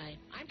 Hi,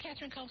 I'm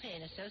Catherine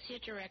Culhane, Associate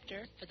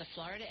Director for the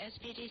Florida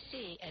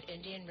SBDC at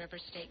Indian River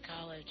State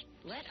College.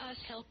 Let us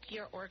help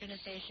your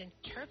organization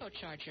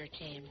turbocharge your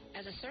team.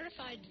 As a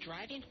certified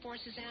driving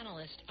forces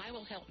analyst, I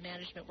will help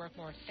management work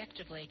more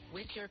effectively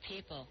with your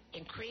people,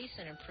 increase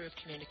and improve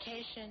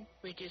communication,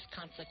 reduce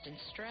conflict and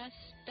stress,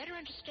 better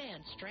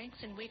understand strengths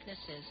and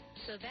weaknesses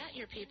so that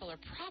your people are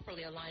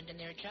properly aligned in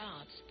their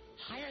jobs.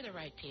 Hire the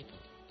right people.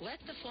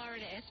 Let the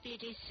Florida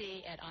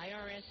SBDC at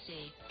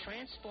IRSC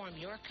transform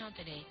your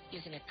company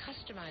using a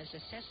customized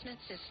assessment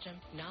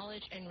system,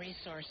 knowledge, and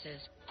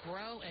resources.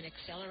 Grow and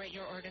accelerate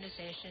your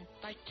organization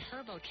by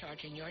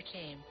turbocharging your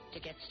team. To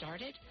get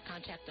started,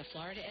 contact the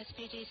Florida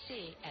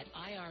SBDC at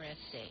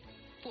IRSC.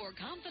 For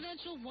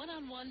confidential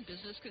one-on-one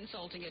business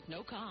consulting at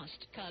no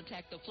cost,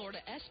 contact the Florida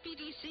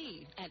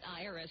SBDC at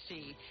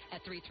IRSC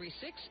at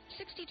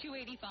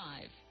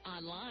 336-6285.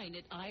 Online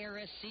at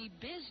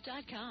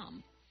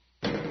irscbiz.com.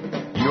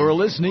 You're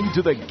listening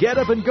to the Get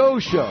Up and Go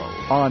Show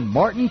on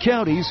Martin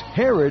County's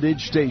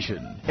Heritage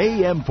Station,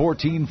 AM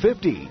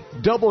 1450,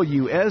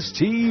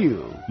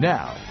 WSTU.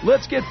 Now,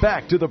 let's get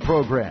back to the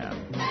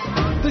program.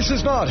 This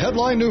is not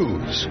headline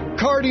news.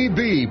 Cardi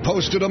B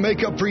posted a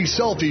makeup-free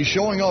selfie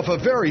showing off a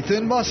very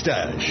thin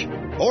mustache.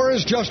 Or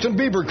as Justin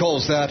Bieber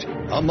calls that,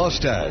 a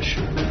mustache.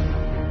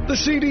 The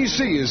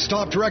CDC has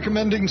stopped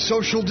recommending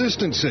social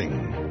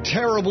distancing.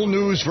 Terrible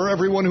news for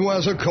everyone who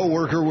has a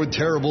coworker with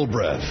terrible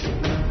breath.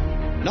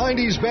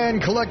 90s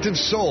band Collective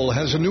Soul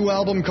has a new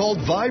album called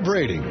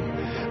Vibrating.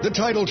 The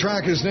title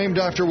track is named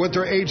after what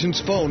their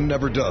agent's phone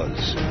never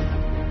does.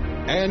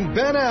 And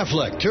Ben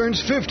Affleck turns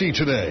 50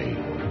 today.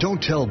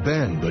 Don't tell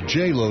Ben, but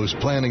J-Lo's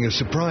planning a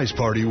surprise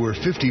party where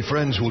 50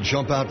 friends will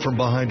jump out from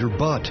behind her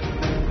butt.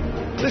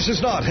 This is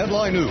not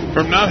headline news.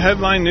 From not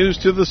headline news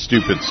to the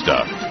stupid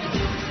stuff.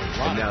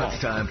 And now it's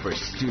time for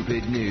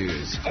Stupid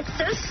News. It's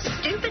so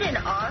stupid and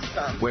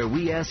awesome. Where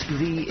we ask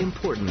the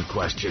important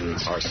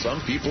questions. Are some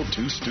people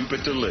too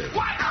stupid to live?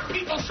 Why are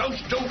people so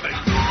stupid?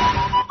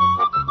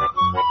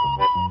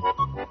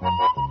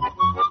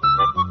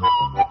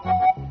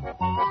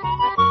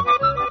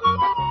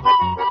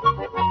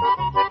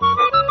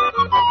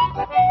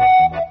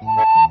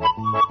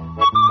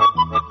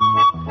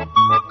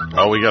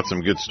 Oh, we got some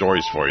good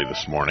stories for you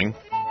this morning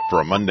for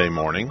a Monday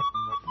morning.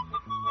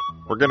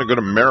 We're going to go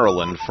to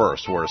Maryland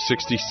first, where a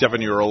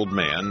 67-year-old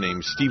man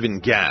named Stephen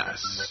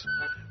Gass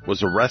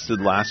was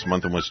arrested last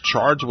month and was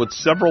charged with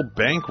several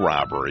bank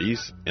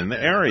robberies in the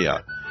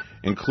area,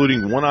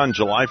 including one on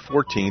July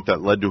 14th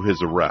that led to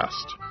his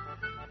arrest.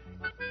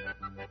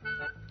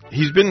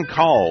 He's been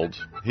called,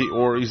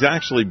 he's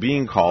actually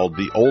being called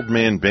the Old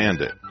Man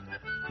Bandit,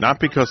 not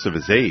because of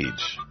his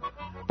age,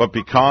 but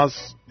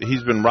because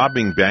he's been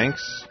robbing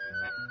banks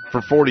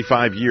for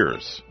 45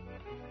 years,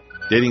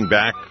 dating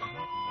back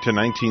to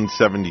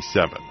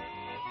 1977.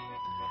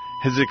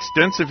 His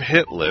extensive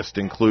hit list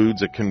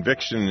includes a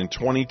conviction in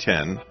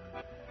 2010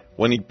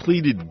 when he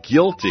pleaded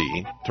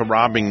guilty to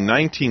robbing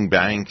 19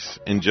 banks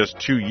in just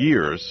 2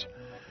 years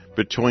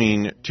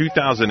between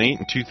 2008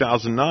 and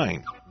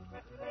 2009.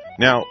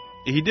 Now,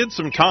 he did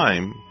some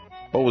time,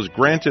 but was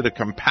granted a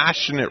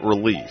compassionate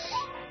release.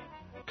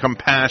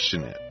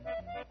 Compassionate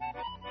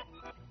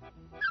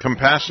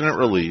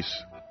release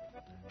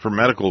for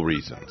medical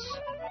reasons.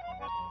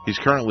 He's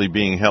currently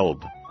being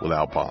held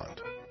without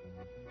bond.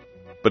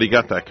 But he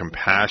got that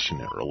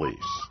compassionate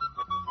release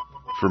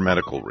for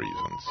medical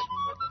reasons.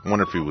 I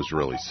wonder if he was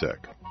really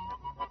sick.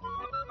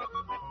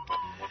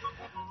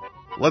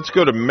 Let's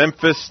go to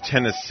Memphis,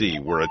 Tennessee,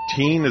 where a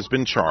teen has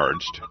been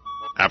charged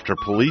after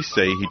police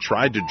say he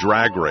tried to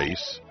drag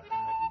race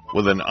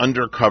with an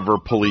undercover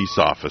police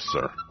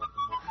officer.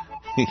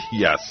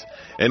 Yes,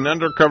 an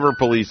undercover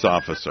police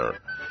officer.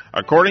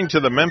 According to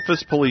the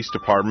Memphis Police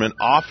Department,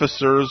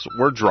 officers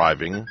were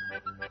driving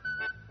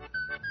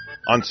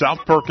on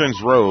South Perkins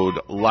Road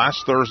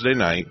last Thursday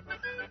night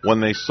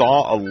when they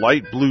saw a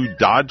light blue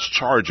Dodge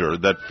Charger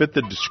that fit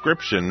the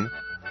description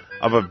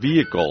of a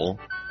vehicle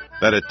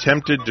that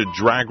attempted to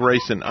drag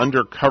race an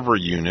undercover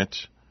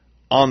unit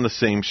on the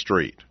same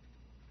street.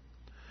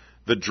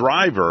 The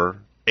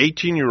driver,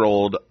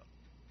 18-year-old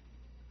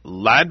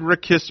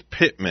Ladricus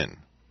Pittman,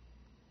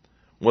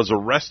 was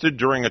arrested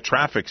during a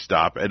traffic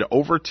stop at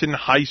Overton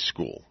High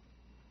School.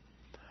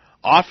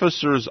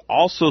 Officers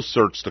also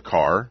searched the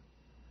car,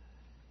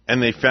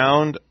 and they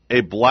found a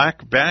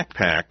black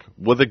backpack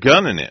with a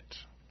gun in it,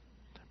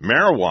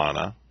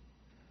 marijuana,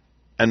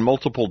 and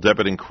multiple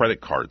debit and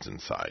credit cards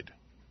inside.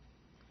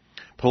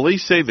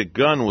 Police say the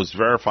gun was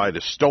verified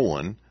as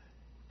stolen,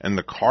 and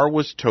the car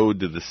was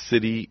towed to the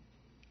city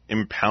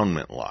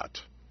impoundment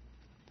lot.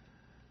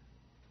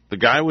 The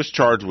guy was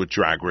charged with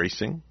drag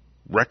racing,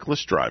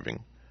 reckless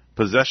driving,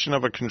 possession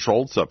of a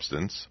controlled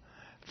substance,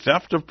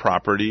 theft of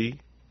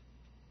property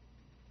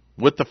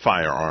with the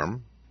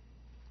firearm,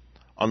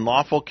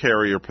 unlawful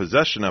carry or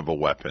possession of a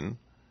weapon,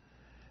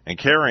 and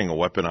carrying a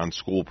weapon on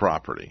school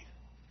property.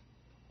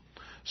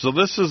 So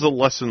this is a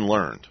lesson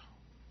learned.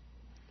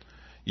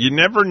 You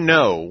never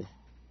know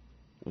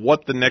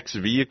what the next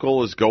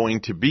vehicle is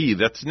going to be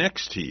that's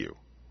next to you.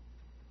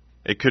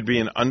 It could be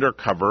an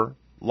undercover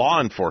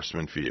law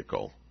enforcement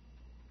vehicle.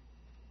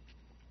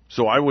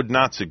 So I would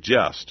not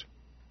suggest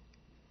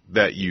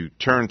that you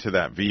turn to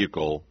that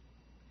vehicle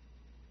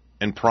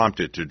and prompt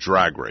it to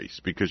drag race,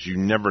 because you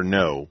never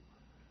know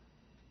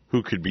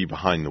who could be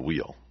behind the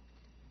wheel.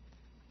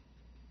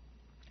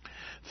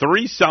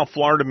 3 South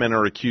Florida men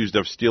are accused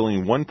of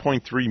stealing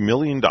 $1.3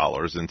 million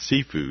in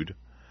seafood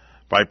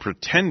by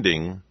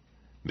pretending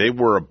they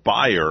were a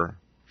buyer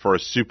for a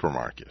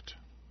supermarket.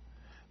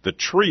 The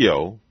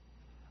trio,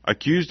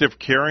 accused of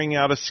carrying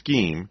out a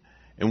scheme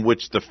in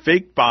which the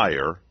fake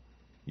buyer,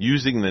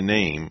 using the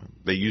name,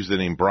 they used the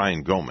name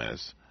Brian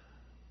Gomez,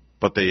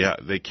 but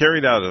they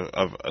carried out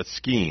a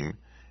scheme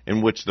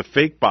in which the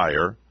fake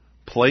buyer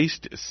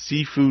placed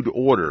seafood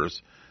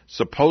orders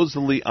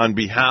supposedly on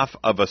behalf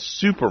of a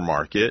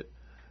supermarket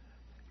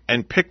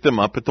and picked them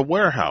up at the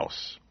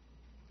warehouse.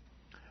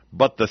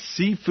 But the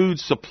seafood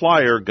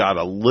supplier got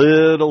a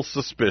little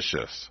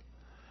suspicious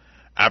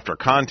after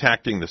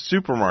contacting the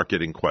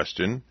supermarket in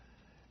question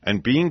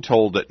and being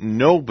told that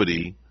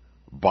nobody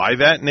by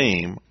that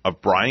name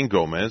of Brian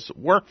Gomez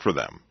worked for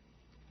them.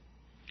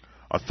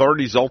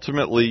 Authorities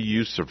ultimately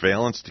used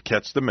surveillance to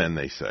catch the men,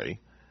 they say.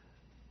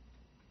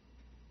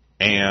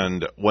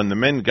 And when the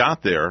men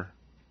got there,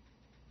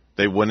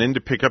 they went in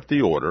to pick up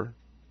the order.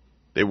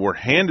 They were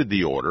handed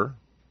the order.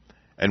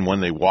 And when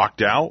they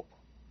walked out,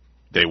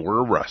 they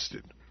were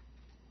arrested.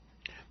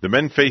 The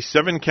men faced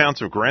 7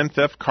 counts of grand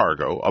theft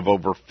cargo of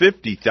over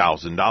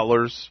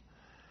 $50,000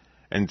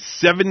 and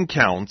 7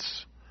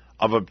 counts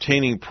of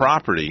obtaining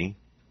property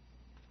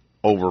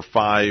over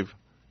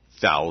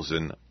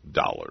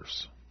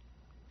 $5,000.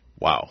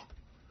 Wow.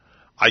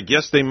 I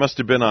guess they must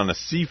have been on a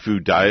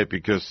seafood diet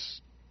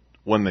because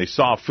when they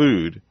saw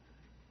food,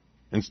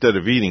 instead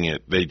of eating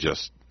it, they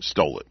just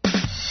stole it.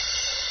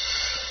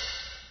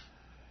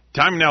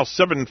 Time now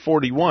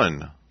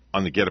 7:41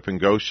 on the Get Up and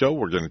Go show.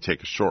 We're going to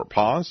take a short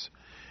pause.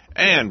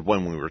 And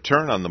when we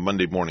return on the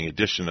Monday morning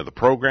edition of the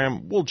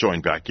program, we'll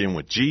join back in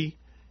with G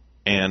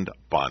and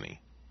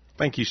Bonnie.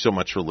 Thank you so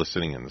much for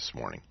listening in this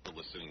morning.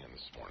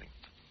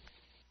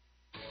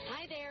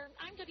 Hi there.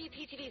 I'm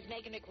WPTV's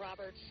Megan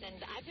McRoberts,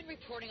 and I've been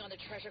reporting on the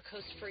Treasure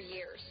Coast for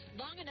years,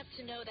 long enough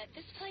to know that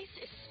this place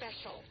is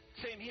special.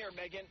 Same here,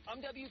 Megan.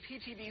 I'm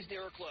WPTV's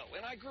Derek Lowe,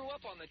 and I grew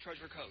up on the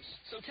Treasure Coast.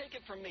 So take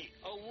it from me,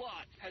 a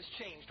lot has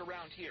changed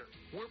around here.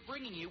 We're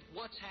bringing you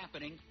what's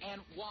happening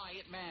and why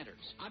it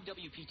matters. I'm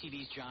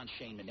WPTV's John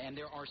Shainman, and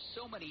there are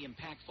so many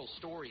impactful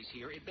stories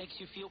here, it makes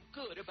you feel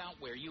good about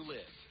where you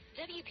live.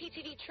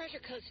 WPTV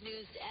Treasure Coast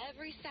News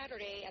every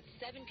Saturday at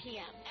 7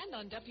 p.m. And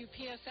on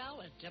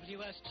WPSL and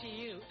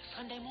WSTU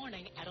Sunday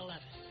morning at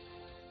 11.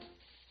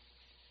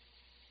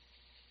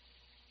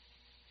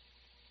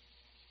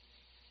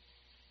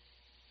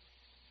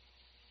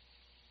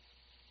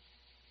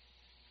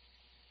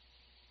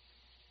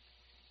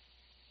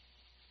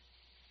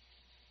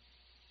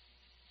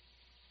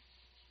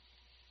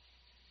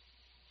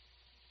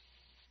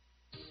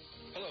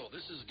 Hello,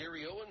 this is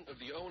Gary Owen of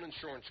the Owen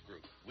Insurance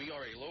Group. We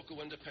are a local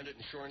independent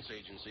insurance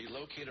agency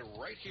located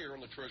right here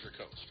on the Treasure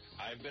Coast.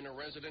 I've been a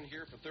resident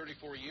here for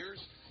 34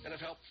 years and have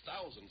helped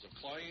thousands of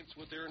clients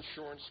with their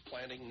insurance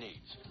planning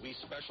needs. We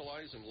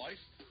specialize in life,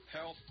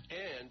 health,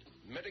 and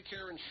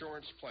Medicare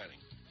insurance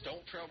planning.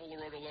 Don't travel the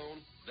road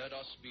alone. Let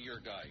us be your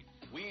guide.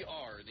 We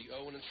are the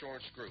Owen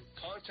Insurance Group.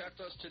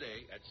 Contact us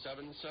today at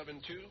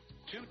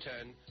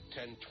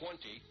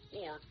 772-210-1020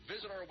 or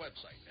visit our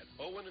website at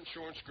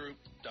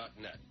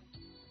oweninsurancegroup.net.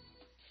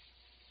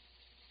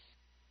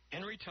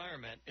 In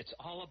retirement, it's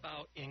all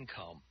about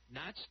income,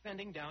 not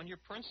spending down your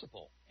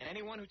principal. And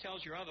anyone who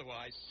tells you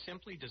otherwise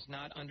simply does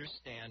not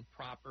understand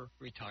proper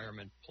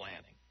retirement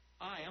planning.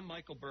 Hi, I'm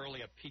Michael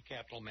Burley of P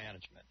Capital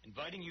Management,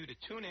 inviting you to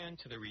tune in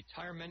to the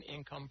Retirement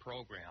Income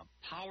Program.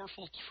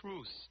 Powerful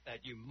truths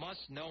that you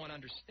must know and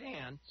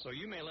understand so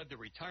you may live the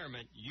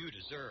retirement you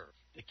deserve.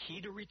 The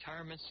key to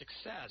retirement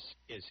success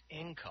is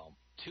income.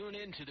 Tune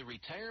in to the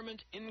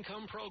Retirement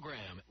Income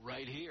Program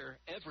right here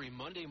every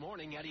Monday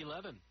morning at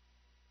 11.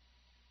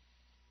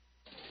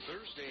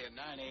 Thursday at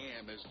 9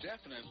 a.m. is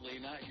definitely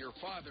not your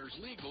father's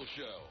legal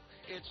show.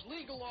 It's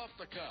Legal Off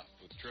the Cuff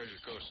with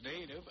Treasure Coast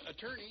native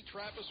attorney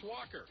Travis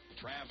Walker.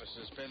 Travis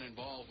has been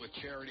involved with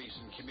charities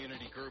and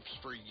community groups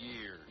for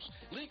years.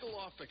 Legal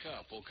Off the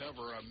Cuff will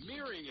cover a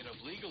myriad of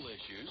legal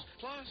issues,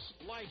 plus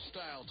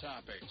lifestyle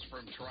topics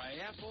from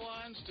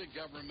triathlons to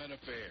government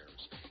affairs.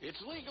 It's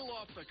Legal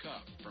Off the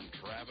Cuff from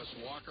Travis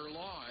Walker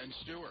Law in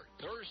Stewart.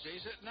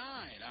 Thursdays at 9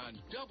 on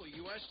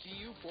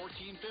WSTU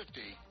 1450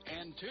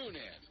 and tune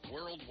in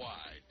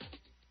worldwide.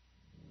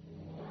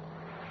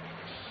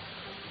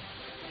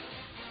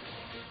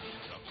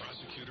 A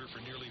prosecutor for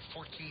nearly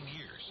 14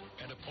 years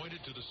and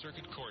appointed to the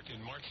circuit court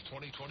in March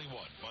 2021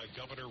 by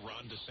Governor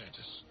Ron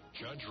DeSantis,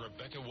 Judge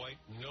Rebecca White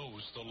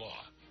knows the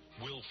law,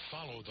 will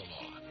follow the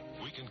law.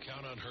 We can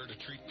count on her to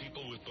treat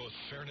people with both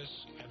fairness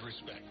and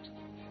respect.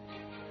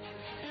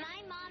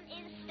 My mom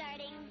is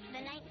starting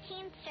the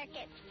 19th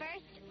Circuit's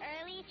first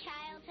early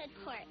childhood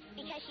court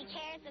because she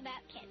cares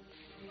about kids.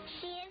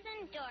 She is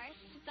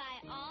endorsed by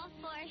all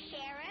 4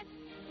 sheriffs,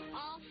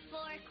 all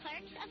 4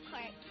 clerks of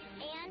court,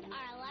 and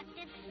our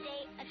elected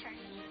state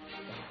attorney.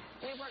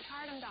 We've worked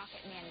hard on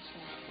docket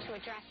management to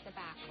address the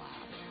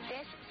backlog.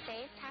 This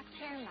saves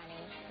taxpayer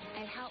money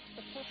and helps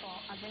the people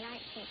of the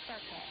 19th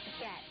Circuit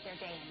get their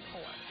day in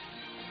court.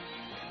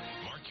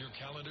 Mark your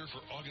calendar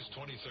for August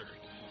 23rd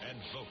and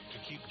vote to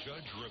keep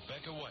Judge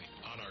Rebecca White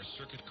on our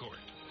circuit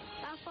court.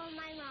 That's what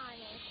my mom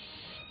is.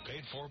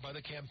 Paid for by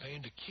the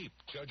campaign to keep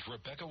Judge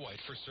Rebecca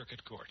White for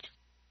circuit court.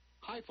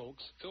 Hi,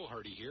 folks. Phil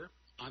Hardy here.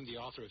 I'm the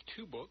author of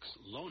 2 books,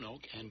 Lone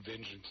Oak and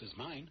Vengeance is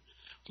Mine.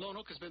 Lone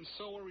Oak has been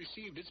so well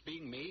received, it's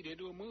being made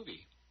into a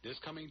movie. This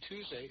coming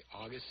Tuesday,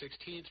 August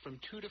 16th from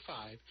 2 to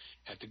 5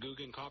 at the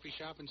Guggen Coffee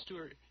Shop in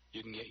Stewart,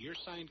 you can get your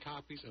signed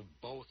copies of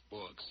both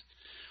books.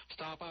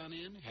 Stop on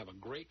in, have a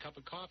great cup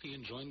of coffee,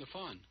 and join the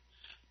fun.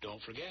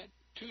 Don't forget,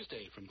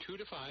 Tuesday from 2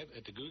 to 5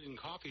 at the Guggen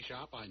Coffee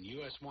Shop on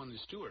US 1 in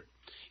Stewart.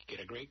 Get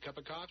a great cup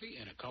of coffee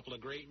and a couple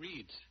of great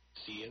reads.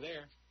 See you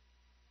there.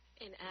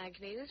 In Ag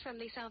News from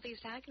the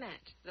Southeast AgNet,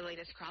 the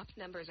latest crop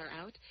numbers are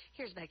out.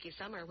 Here's Becky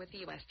Summer with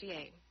the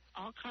USDA.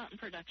 All cotton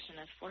production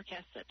is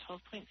forecast at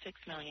 12.6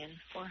 million,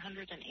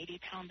 480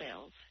 pound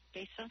bales.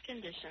 Based on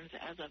conditions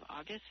as of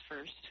August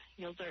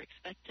 1st, yields are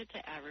expected to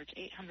average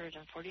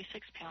 846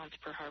 pounds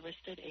per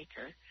harvested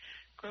acre.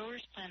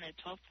 Growers planted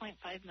 12.5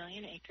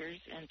 million acres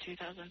in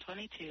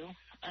 2022,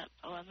 up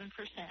 11%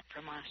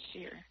 from last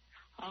year.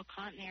 All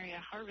cotton area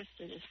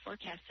harvested is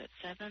forecast at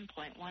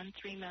 7.13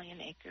 million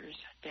acres,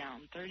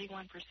 down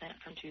 31%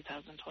 from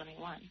 2021.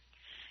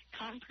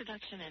 Cotton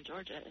production in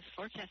Georgia is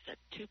forecast at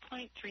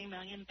 2.3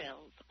 million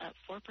bales, up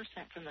 4%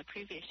 from the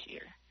previous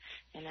year.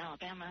 In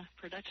Alabama,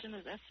 production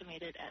is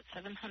estimated at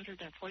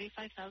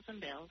 745,000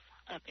 bales,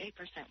 up 8%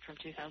 from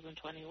 2021.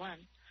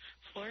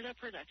 Florida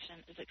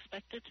production is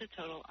expected to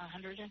total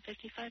 155,000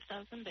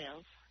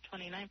 bales,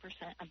 29%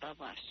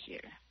 above last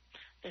year.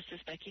 This is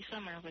Becky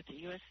Summer with the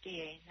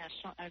USDA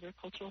National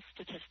Agricultural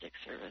Statistics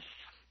Service.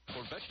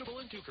 For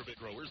vegetable and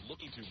cucurbit growers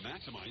looking to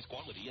maximize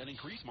quality and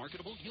increase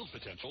marketable yield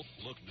potential,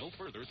 look no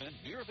further than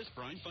Miravis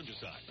Prime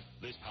fungicide.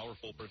 This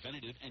powerful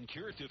preventative and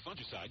curative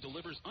fungicide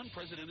delivers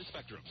unprecedented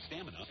spectrum,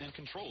 stamina, and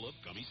control of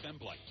gummy stem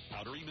blight,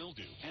 powdery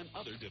mildew, and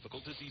other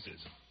difficult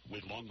diseases.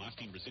 With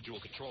long-lasting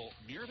residual control,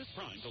 Miravis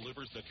Prime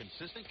delivers the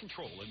consistent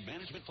control and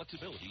management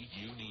flexibility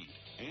you need.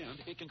 And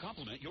it can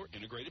complement your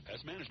integrated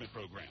pest management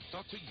program.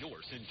 Talk to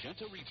your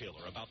Syngenta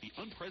retailer about the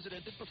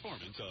unprecedented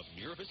performance of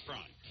Miravis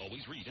Prime.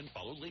 Always read and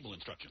follow label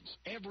instructions.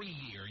 Every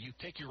year you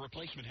pick your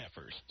replacement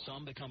heifers.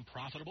 Some become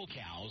profitable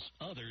cows,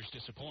 others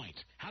disappoint.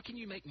 How can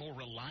you make more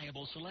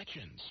reliable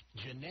selections?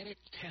 Genetic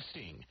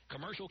testing.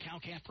 Commercial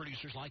cow-calf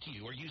producers like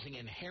you are using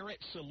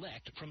Inherit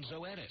Select from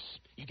Zoetis.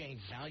 You gain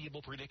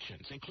valuable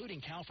predictions,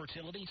 including cow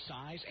fertility,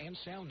 size, and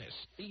soundness,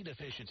 feed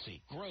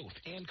efficiency, growth,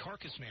 and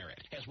carcass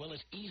merit, as well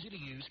as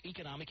easy-to-use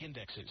economic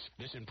indexes.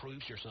 This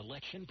improves your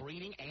selection,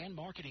 breeding, and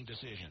marketing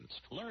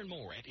decisions. Learn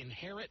more at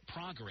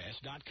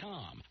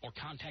inheritprogress.com or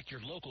contact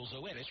your local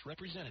Zoetis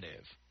representative.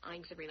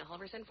 I'm Sabrina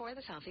Halverson for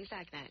the Southeast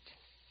AgNet.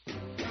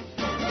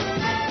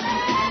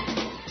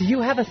 Do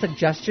you have a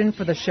suggestion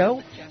for the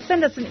show?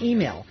 Send us an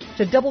email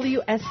to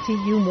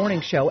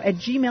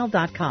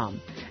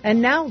WSTUmorningshow@gmail.com.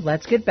 And now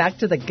let's get back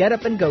to the Get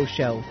Up and Go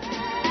show.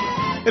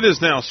 It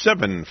is now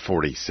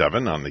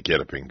 7:47 on the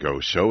Get Up and Go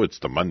show. It's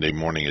the Monday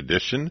morning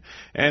edition,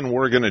 and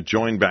we're going to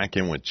join back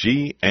in with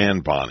G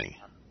and Bonnie.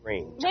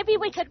 Maybe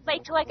we could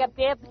make like a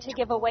bib to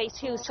give away,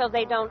 too, so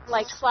they don't,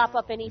 like, slop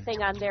up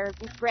anything on their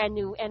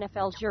brand-new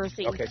NFL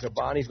jersey. Okay, so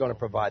Bonnie's going to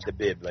provide the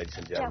bib, ladies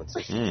and gentlemen,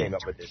 since she came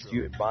up with this.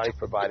 Bonnie's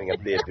providing a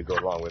bib to go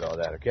along with all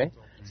that, okay?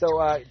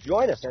 So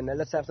join us, and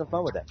let's have some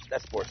fun with that.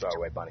 That's Sports Our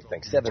Way, Bonnie.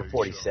 Thanks.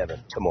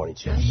 7:47. Good morning,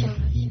 Chip.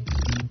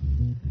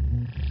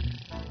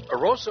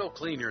 Aroso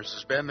Cleaners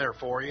has been there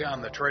for you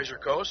on the Treasure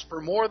Coast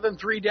for more than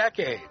 3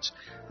 decades.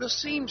 The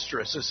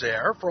seamstress is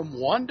there from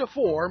 1 to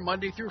 4,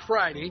 Monday through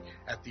Friday,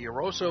 at the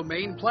Aroso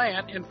main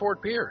plant in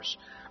Fort Pierce.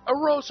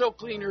 Aroso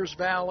Cleaners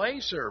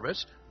Valet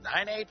Service,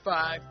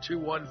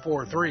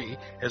 985-2143,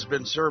 has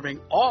been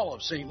serving all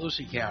of St.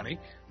 Lucie County,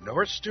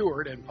 North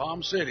Stewart, and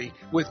Palm City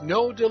with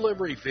no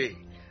delivery fee.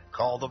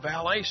 Call the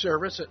Valet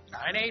Service at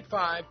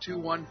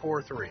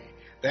 985-2143.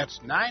 That's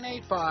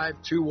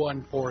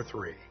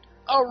 985-2143.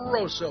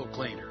 Aroso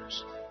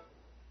Cleaners.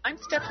 I'm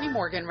Stephanie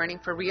Morgan, running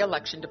for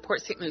re-election to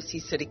Port St.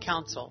 Lucie City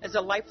Council. As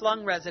a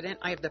lifelong resident,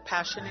 I have the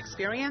passion,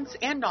 experience,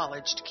 and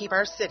knowledge to keep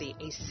our city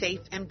a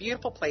safe and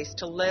beautiful place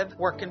to live,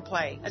 work, and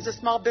play. As a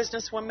small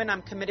businesswoman,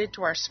 I'm committed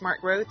to our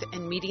smart growth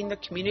and meeting the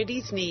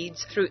community's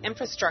needs through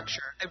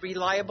infrastructure, a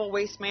reliable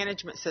waste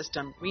management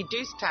system,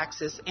 reduced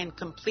taxes, and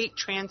complete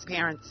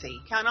transparency.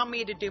 Count on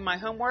me to do my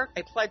homework.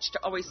 I pledge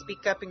to always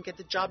speak up and get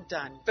the job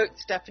done. Vote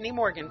Stephanie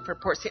Morgan for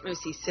Port St.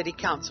 Lucie City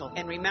Council.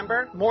 And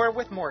remember, more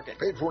with Morgan.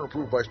 Paid for and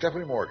approved by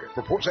Stephanie Morgan.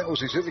 For Port St.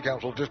 Lucie City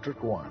Council, District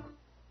 1.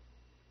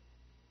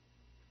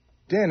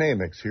 Dan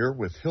Amix here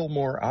with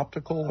Hillmore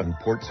Optical in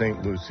Port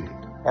St. Lucie.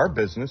 Our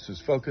business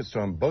is focused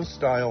on both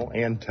style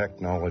and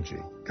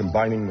technology,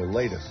 combining the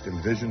latest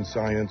in vision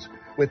science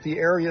with the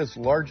area's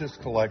largest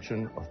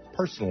collection of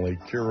personally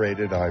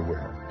curated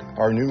eyewear.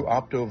 Our new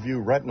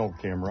OptoView retinal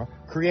camera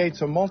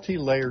creates a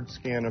multi-layered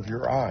scan of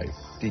your eye,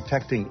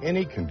 detecting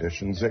any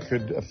conditions that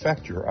could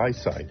affect your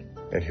eyesight.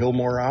 At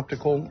Hillmore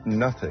Optical,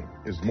 nothing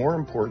is more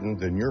important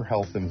than your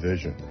health and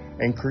vision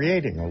and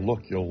creating a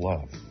look you'll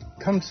love.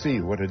 Come see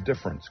what a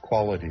difference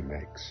quality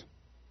makes.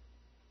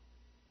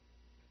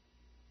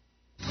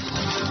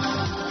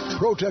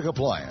 ProTech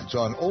Appliance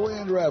on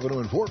Oleander Avenue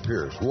in Fort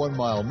Pierce, 1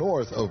 mile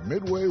north of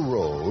Midway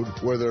Road,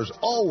 where there's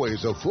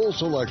always a full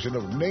selection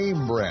of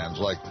name brands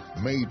like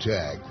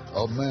Maytag,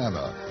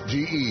 Amana,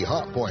 GE,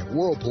 Hotpoint,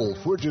 Whirlpool,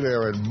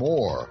 Frigidaire, and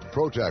more.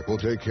 ProTech will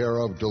take care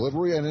of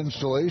delivery and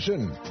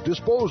installation,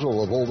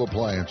 disposal of old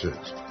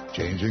appliances,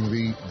 changing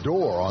the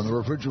door on the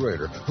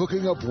refrigerator,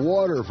 hooking up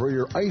water for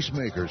your ice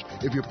makers.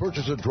 If you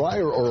purchase a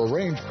dryer or a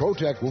range,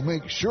 ProTech will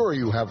make sure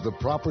you have the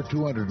proper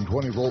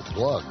 220-volt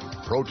plug.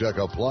 ProTech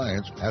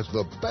Appliance has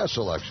the best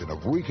selection of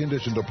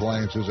reconditioned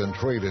appliances and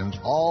trade-ins,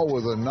 all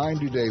with a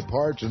 90-day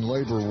parts and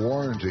labor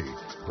warranty.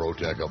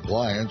 ProTech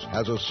Appliance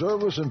has a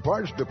service and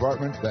parts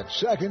department that's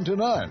second to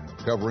none,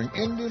 covering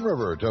Indian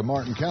River to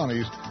Martin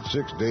counties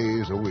 6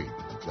 days a week.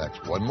 That's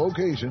one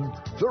location,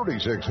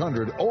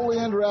 3600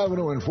 Oleander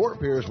Avenue in Fort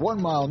Pierce,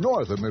 1 mile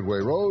north of Midway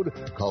Road.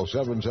 Call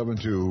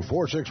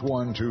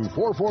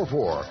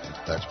 772-461-2444.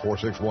 That's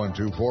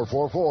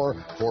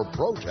 461-2444 for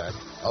ProTech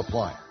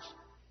Appliance.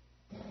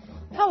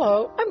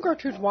 Hello, I'm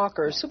Gertrude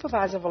Walker,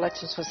 Supervisor of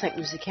Elections for St.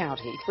 Lucie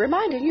County,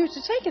 reminding you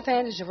to take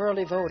advantage of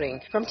early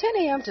voting from 10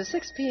 a.m. to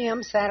 6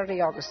 p.m.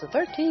 Saturday, August the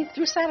 13th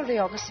through Saturday,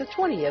 August the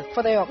 20th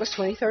for the August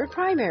 23rd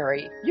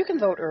primary. You can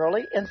vote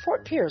early in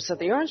Fort Pierce at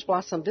the Orange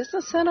Blossom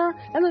Business Center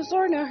and the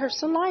Zora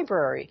Hurston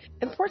Library,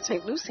 in Port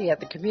St. Lucie at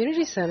the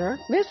Community Center,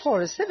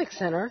 Mid-Florida Civic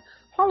Center,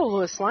 Harlow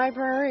Lewis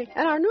Library,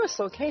 and our newest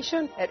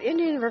location at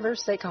Indian River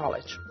State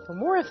College. For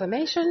more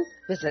information,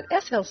 visit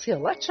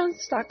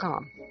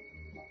slcelections.com.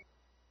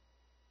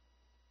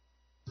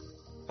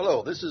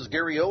 Hello, this is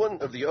Gary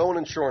Owen of the Owen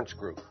Insurance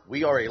Group.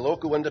 We are a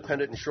local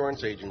independent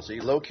insurance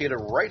agency located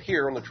right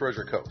here on the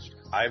Treasure Coast.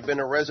 I've been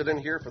a resident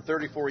here for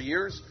 34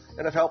 years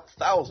and have helped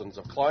thousands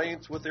of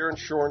clients with their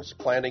insurance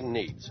planning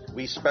needs.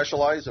 We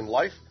specialize in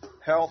life,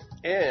 health,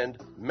 and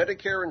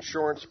Medicare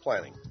insurance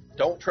planning.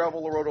 Don't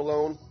travel the road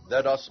alone.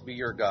 Let us be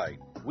your guide.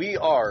 We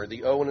are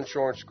the Owen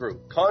Insurance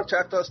Group.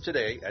 Contact us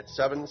today at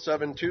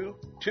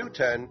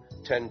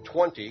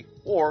 772-210-1020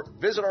 or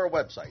visit our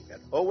website at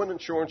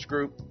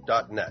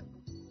oweninsurancegroup.net.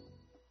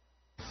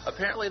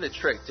 Apparently the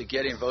trick to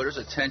getting voters'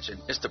 attention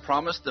is to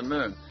promise the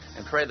moon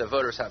and pray the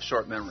voters have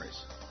short memories.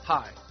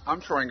 Hi, I'm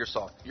Troy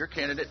Ingersoll, your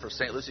candidate for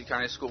St. Lucie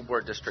County School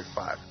Board District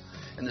 5.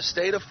 In the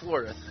state of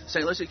Florida,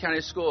 St. Lucie County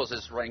Schools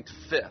is ranked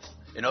 5th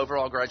in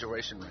overall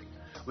graduation rate.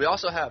 We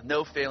also have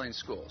no failing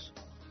schools.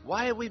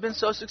 Why have we been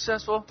so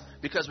successful?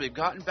 Because we've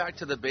gotten back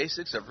to the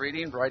basics of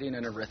reading, writing,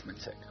 and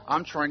arithmetic.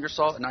 I'm Troy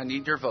Ingersoll, and I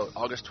need your vote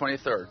August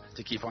 23rd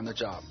to keep on the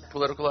job.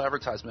 Political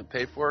advertisement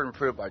paid for and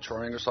approved by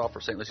Troy Ingersoll for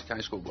St. Lucie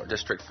County School Board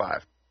District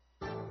 5.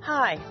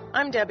 Hi,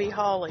 I'm Debbie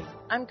Hawley.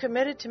 I'm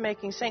committed to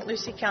making St.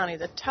 Lucie County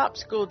the top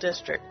school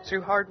district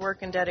through hard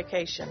work and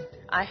dedication.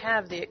 I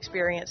have the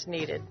experience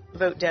needed.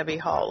 Vote Debbie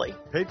Hawley.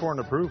 Paid for and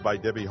approved by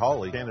Debbie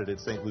Hawley, candidate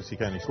St. Lucie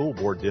County School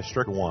Board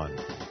District 1.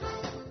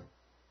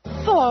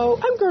 Hello,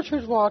 I'm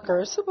Gertrude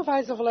Walker,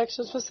 Supervisor of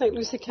Elections for St.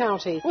 Lucie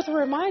County, with a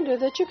reminder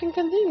that you can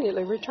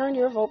conveniently return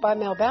your vote by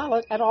mail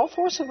ballot at all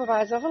 4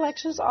 Supervisor of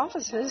Elections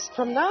offices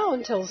from now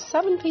until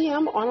 7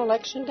 p.m. on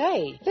Election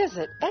Day.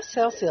 Visit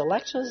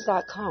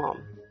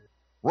slcelections.com.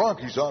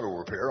 Rocky's Auto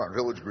Repair on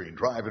Village Green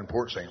Drive in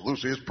Port St.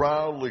 Lucie is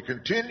proudly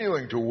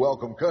continuing to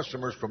welcome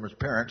customers from his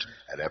parents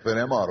at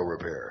F&M Auto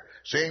Repair.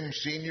 Same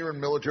senior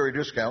and military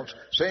discounts,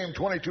 same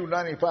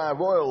 $22.95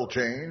 oil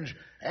change,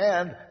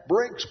 and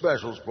brake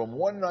specials from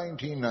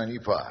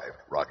 $119.95.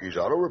 Rocky's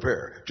Auto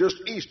Repair,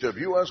 just east of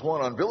US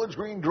 1 on Village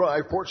Green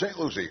Drive, Port St.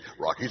 Lucie.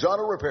 Rocky's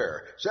Auto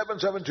Repair,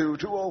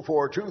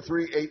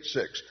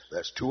 772-204-2386.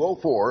 That's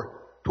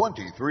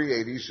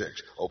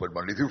 204-2386. Open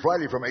Monday through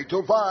Friday from 8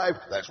 till 5.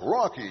 That's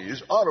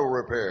Rocky's Auto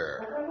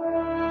Repair.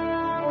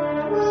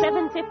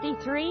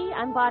 7:53,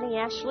 I'm Bonnie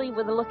Ashley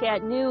with a look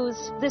at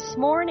news. This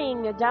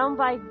morning, down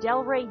by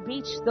Delray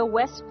Beach, the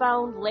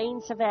westbound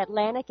lanes of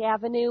Atlantic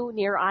Avenue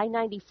near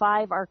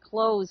I-95 are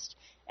closed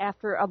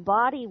after a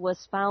body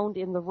was found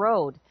in the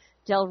road.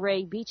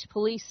 Delray Beach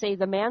police say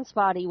the man's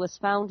body was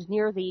found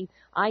near the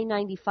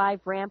I-95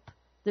 ramp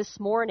this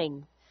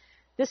morning.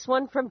 This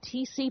one from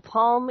T.C.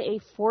 Palm, a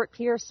Fort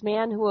Pierce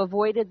man who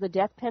avoided the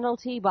death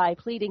penalty by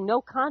pleading no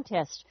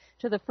contest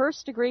to the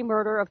first-degree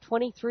murder of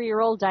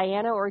 23-year-old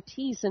Diana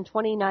Ortiz in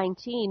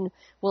 2019,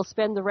 will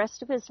spend the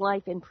rest of his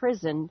life in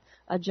prison,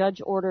 a judge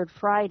ordered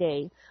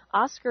Friday.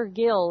 Oscar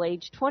Gill,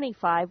 age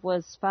 25,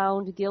 was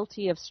found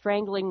guilty of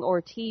strangling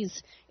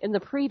Ortiz in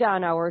the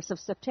pre-dawn hours of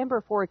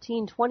September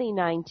 14,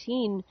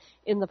 2019,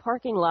 in the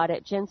parking lot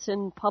at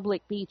Jensen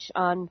Public Beach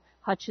on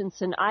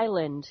Hutchinson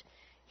Island.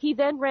 He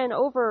then ran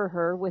over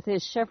her with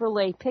his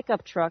Chevrolet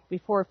pickup truck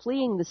before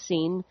fleeing the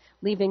scene,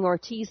 leaving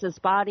Ortiz's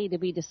body to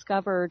be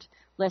discovered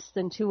less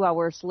than 2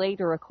 hours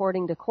later,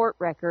 according to court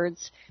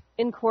records.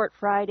 In court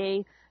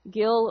Friday,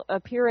 Gill,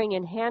 appearing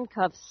in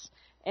handcuffs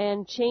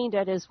and chained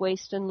at his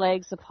waist and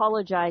legs,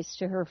 apologized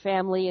to her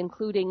family,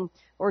 including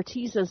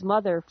Ortiz's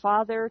mother,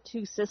 father,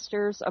 2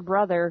 sisters, a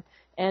brother,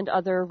 and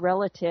other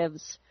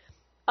relatives.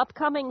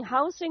 Upcoming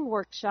housing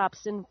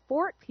workshops in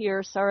Fort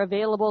Pierce are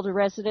available to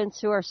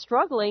residents who are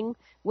struggling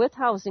with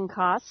housing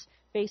costs,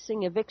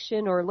 facing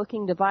eviction, or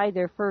looking to buy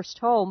their first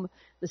home.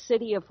 The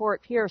city of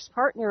Fort Pierce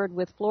partnered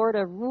with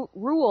Florida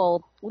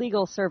Rural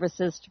Legal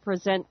Services to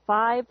present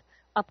 5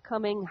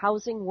 upcoming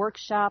housing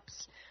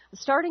workshops.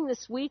 Starting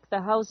this week,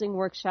 the housing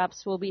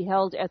workshops will be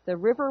held at the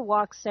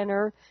Riverwalk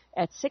Center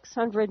at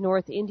 600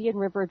 North Indian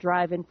River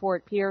Drive in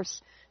Fort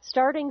Pierce.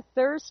 Starting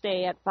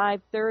Thursday at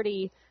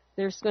 5:30,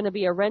 There's going to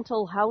be a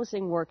rental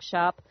housing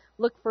workshop.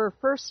 Look for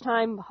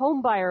first-time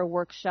homebuyer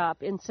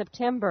workshop in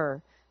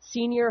September,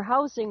 senior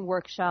housing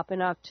workshop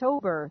in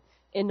October.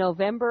 In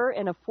November,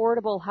 an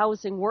affordable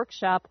housing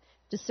workshop.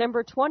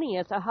 December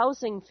 20th, a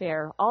housing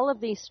fair. All of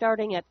these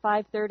starting at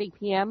 5:30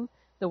 p.m.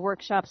 The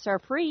workshops are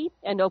free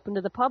and open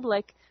to the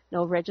public.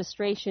 No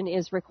registration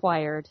is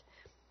required.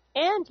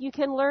 And you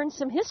can learn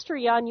some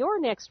history on your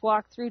next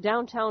walk through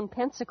downtown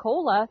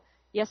Pensacola.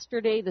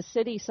 Yesterday, the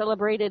city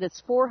celebrated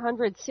its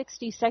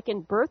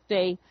 462nd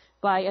birthday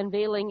by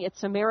unveiling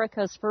its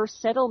America's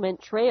First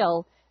Settlement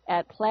Trail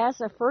at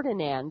Plaza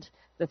Ferdinand.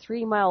 The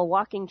 3-mile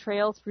walking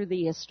trail through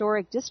the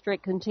historic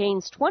district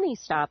contains 20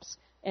 stops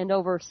and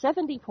over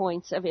 70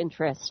 points of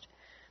interest.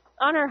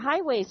 On our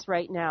highways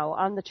right now,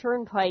 on the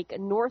Turnpike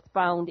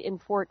northbound in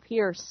Fort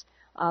Pierce,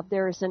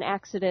 there's an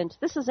accident.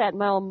 This is at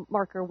mile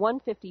marker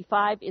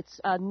 155. It's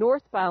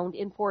northbound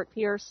in Fort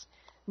Pierce.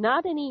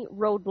 Not any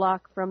roadblock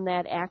from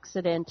that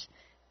accident.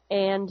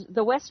 And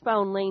the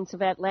westbound lanes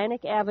of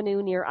Atlantic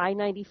Avenue near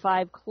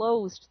I-95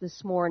 closed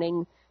this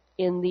morning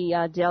in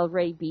the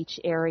Delray Beach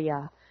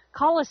area.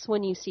 Call us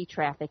when you see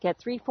traffic at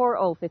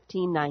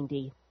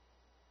 340-1590.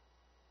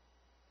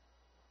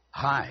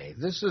 Hi,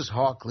 this is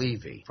Hawk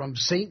Levy from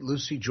St.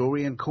 Lucie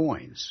Jewelry and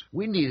Coins.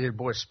 We needed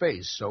more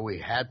space, so we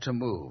had to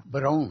move,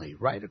 but only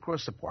right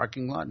across the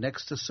parking lot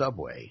next to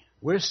Subway.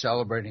 We're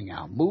celebrating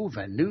our move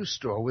and new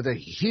store with a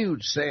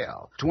huge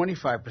sale.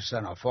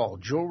 25% off all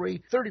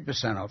jewelry,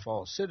 30% off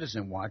all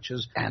Citizen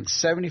watches, and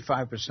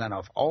 75%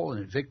 off all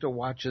Invicta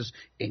watches,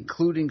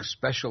 including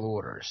special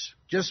orders.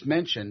 Just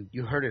mention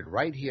you heard it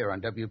right here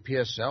on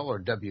WPSL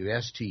or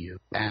WSTU,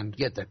 and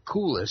get the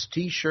coolest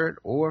T-shirt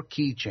or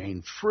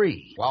keychain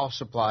free while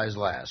supplies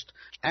last.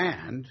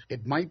 And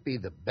it might be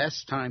the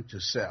best time to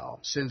sell,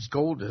 since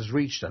gold has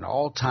reached an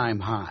all-time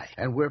high,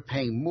 and we're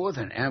paying more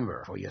than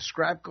ever for your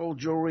scrap gold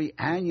jewelry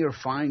and your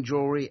fine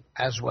jewelry,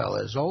 as well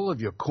as all of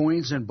your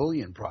coins and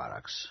bullion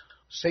products.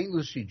 St.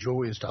 Lucie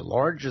Jewelry is the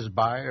largest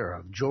buyer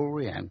of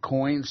jewelry and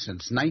coins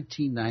since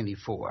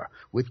 1994,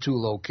 with 2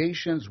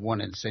 locations,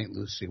 one in St.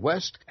 Lucie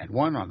West and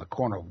one on the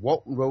corner of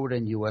Walton Road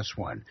and US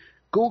 1.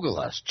 Google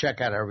us,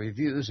 check out our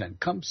reviews, and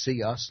come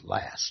see us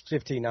last.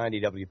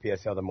 1590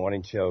 WPSL, the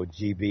morning show,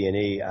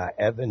 GB&E.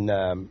 Evan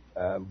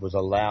was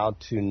allowed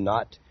to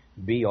not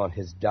be on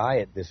his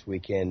diet this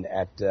weekend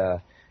at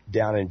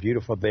down in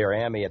beautiful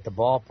Miami at the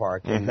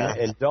ballpark and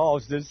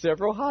indulged in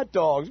several hot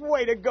dogs.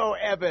 Way to go,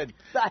 Evan.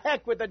 The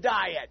heck with the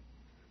diet.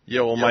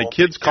 Yeah, well, my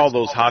kids call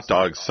those hot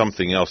dogs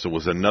something else. It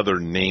was another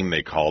name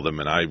they called them,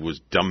 and I was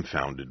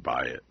dumbfounded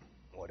by it.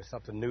 What, is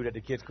something new that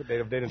the kids could? They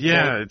didn't.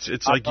 Yeah,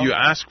 it's like you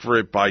ask for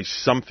it by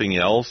something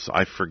else.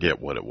 I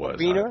forget what it was.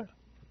 Wiener?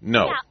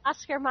 No. Yeah,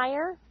 Oscar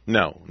Mayer?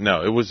 No,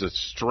 it was a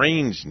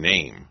strange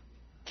name.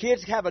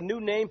 Kids have a new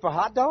name for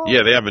hot dogs?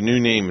 Yeah, they have a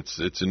new name.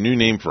 It's a new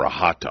name for a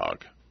hot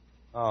dog.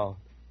 Oh,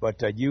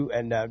 but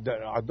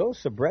are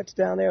those Sabrettes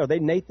down there? Are they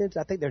Nathans?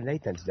 I think they're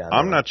Nathans down there.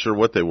 I'm not sure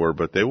what they were,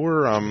 but they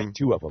were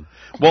 2 of them.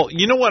 Well,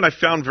 you know what I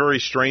found very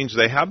strange?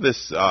 They have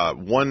this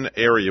one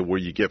area where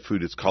you get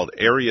food. It's called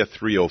Area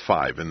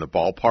 305 in the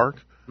ballpark,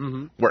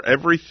 where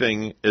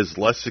everything is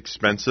less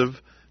expensive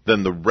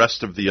than the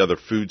rest of the other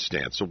food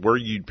stands. So where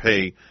you'd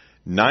pay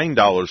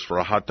 $9 for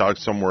a hot dog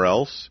somewhere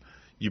else,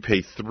 you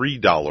pay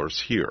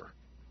 $3 here.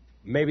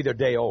 Maybe they're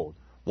day old.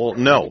 Well,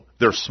 no,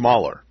 they're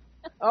smaller.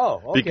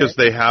 Oh, okay. Because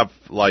they have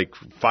like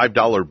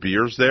 $5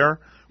 beers there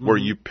where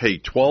you pay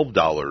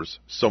 $12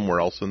 somewhere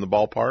else in the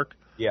ballpark.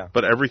 Yeah.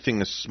 But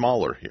everything is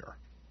smaller here.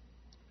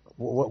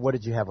 What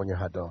did you have on your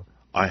hot dog?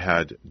 I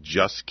had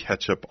just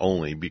ketchup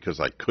only because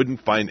I couldn't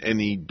find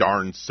any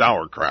darn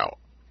sauerkraut.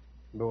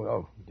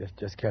 Oh,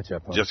 just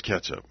ketchup. Huh? Just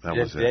ketchup. That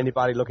was it. Did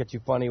anybody look at you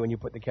funny when you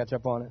put the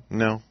ketchup on it?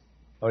 No.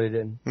 Oh, they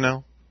didn't?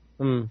 No.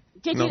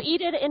 Did you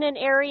eat it in an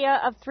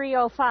area of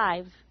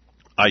 305?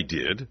 I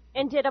did.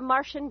 And did a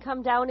Martian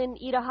come down and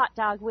eat a hot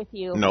dog with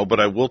you? No,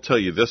 but I will tell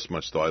you this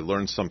much, though. I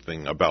learned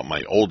something about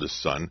my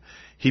oldest son.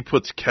 He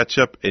puts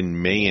ketchup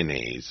and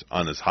mayonnaise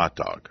on his hot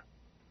dog.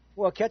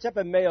 Well, ketchup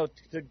and mayo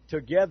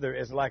together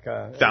is like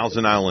a...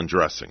 Thousand Island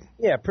dressing.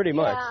 Yeah, pretty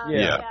much.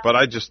 Yeah, but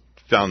I just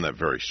found that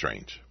very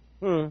strange.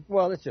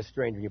 Well, it's just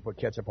strange when you put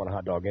ketchup on a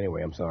hot dog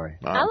anyway. I'm sorry.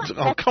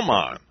 Oh, come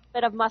on.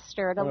 Bit of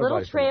mustard, a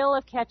little trail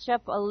of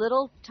ketchup, a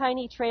little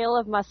tiny trail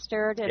of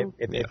mustard, and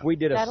if we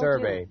did a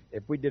survey,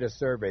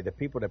 the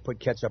people that put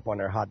ketchup on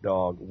their hot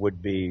dog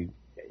would be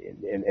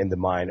in the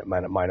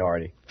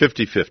minority.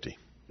 50-50.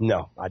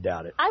 No, I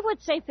doubt it. I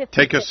would say 50-50.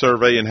 Take a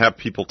survey and have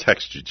people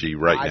text you, G,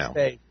 right now. I'd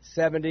say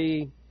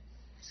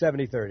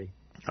 70-30.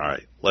 All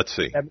right, let's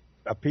see.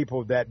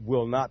 People that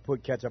will not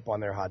put ketchup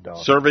on their hot dog.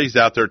 Surveys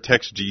out there.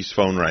 Text G's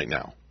phone right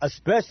now.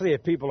 Especially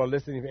if people are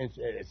listening,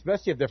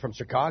 especially if they're from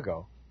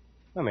Chicago.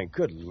 I mean,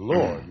 good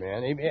Lord,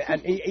 man.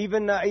 And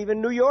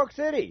even New York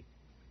City.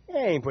 They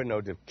ain't putting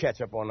no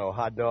ketchup on no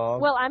hot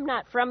dog. Well, I'm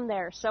not from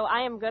there, so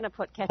I am going to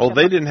put ketchup Oh,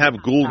 they on didn't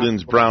have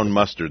Goulden's brown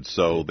mustard,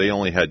 so they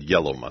only had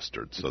yellow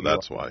mustard, so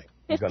that's why.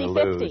 He's going to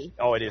lose.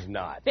 Oh, it is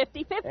not.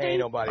 50-50. Ain't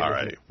nobody. All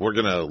right, we're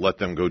going to let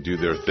them go do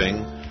their thing,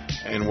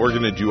 and we're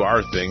going to do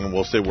our thing, and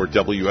we'll say we're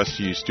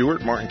WSTU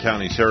Stewart, Martin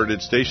County's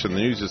Heritage Station. The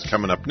news is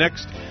coming up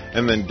next,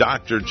 and then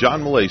Dr.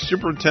 John Millay,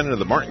 Superintendent of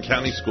the Martin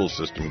County School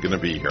System, going to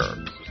be here.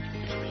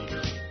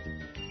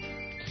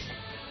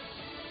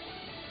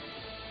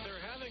 They're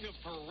having a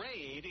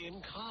parade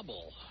in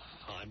Kabul.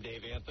 I'm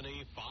Dave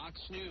Anthony, Fox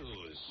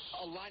News.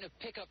 A line of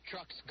pickup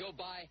trucks go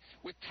by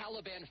with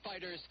Taliban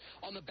fighters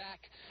on the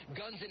back,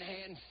 guns in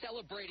hand,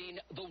 celebrating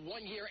the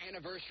one-year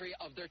anniversary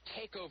of their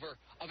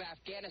takeover of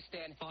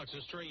Afghanistan.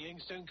 Fox's Trey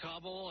Yingson,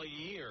 Kabul, a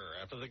year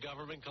after the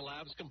government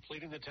collapsed,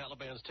 completing the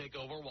Taliban's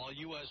takeover while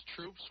U.S.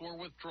 troops were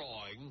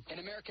withdrawing. An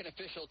American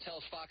official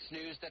tells Fox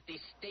News that the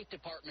State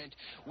Department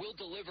will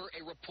deliver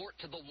a report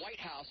to the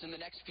White House in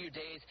the next few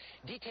days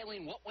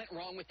detailing what went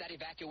wrong with that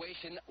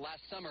evacuation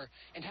last summer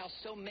and how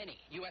so many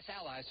U.S.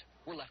 allies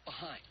were left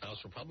behind.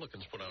 House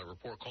Republicans put out a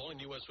report calling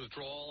U.S.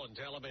 withdrawal and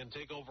Taliban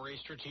takeover a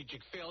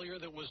strategic failure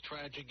that was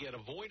tragic yet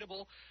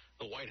avoidable.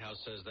 The White House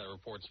says that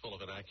report's full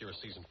of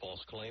inaccuracies and false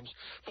claims.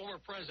 Former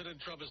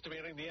President Trump is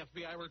demanding the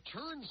FBI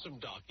return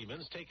some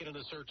documents taken in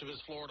a search of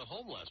his Florida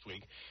home last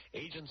week.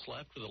 Agents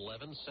left with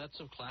 11 sets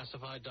of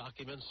classified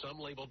documents, some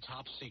labeled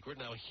top secret.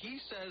 Now,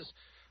 he says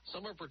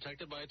some are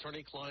protected by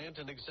attorney-client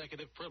and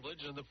executive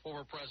privilege, and the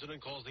former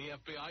president calls the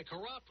FBI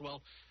corrupt.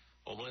 Well,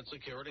 Homeland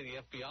Security and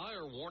the FBI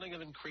are warning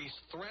of increased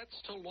threats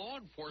to law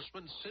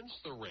enforcement since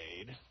the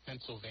raid.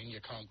 Pennsylvania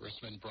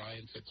Congressman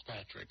Brian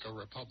Fitzpatrick, a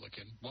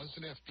Republican, was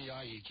an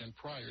FBI agent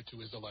prior to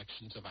his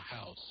election to the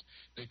House.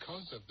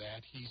 Because of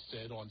that, he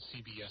said on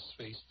CBS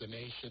Face the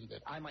Nation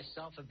that I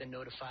myself have been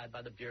notified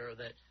by the Bureau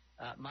that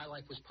my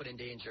life was put in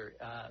danger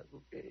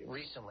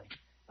recently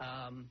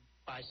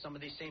by some of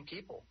these same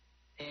people.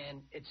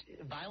 And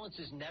violence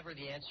is never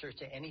the answer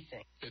to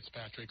anything.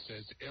 Fitzpatrick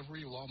says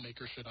every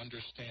lawmaker should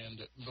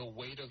understand the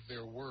weight of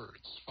their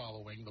words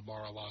following the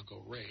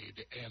Mar-a-Lago raid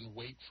and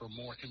wait for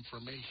more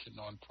information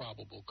on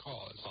probable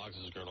cause.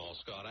 Fox's Gernal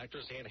Scott.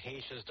 Actress Anne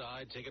Heche has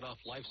died, taken off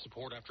life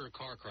support after a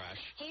car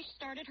crash. Heche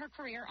started her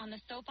career on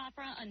the soap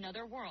opera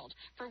Another World,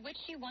 for which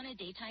she won a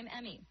Daytime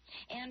Emmy.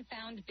 Anne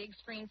found big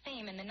screen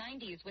fame in the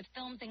 90s with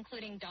films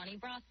including Donnie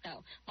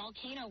Brasco,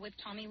 Volcano with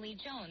Tommy Lee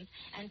Jones,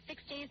 and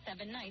 6 Days,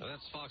 7 Nights. And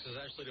that's Fox's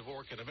Ashley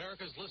Dvorkin.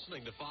 America's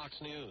listening to Fox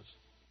News.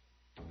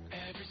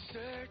 Every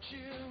search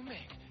you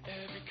make,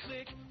 every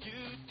click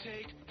you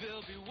take,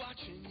 they'll be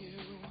watching you.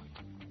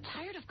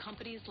 Tired of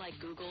companies like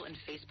Google and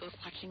Facebook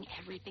watching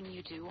everything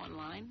you do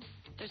online?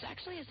 There's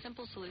actually a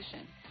simple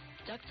solution.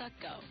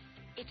 DuckDuckGo.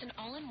 It's an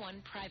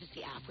all-in-one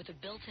privacy app with a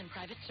built-in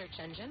private search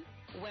engine,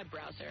 web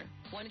browser,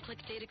 one-click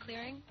data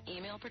clearing,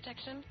 email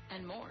protection,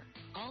 and more,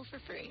 all for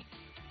free.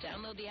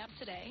 Download the app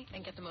today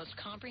and get the most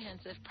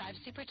comprehensive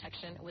privacy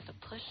protection with the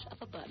push of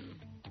a button.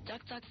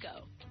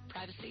 DuckDuckGo.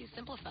 Privacy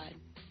simplified.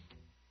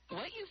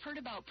 What you've heard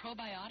about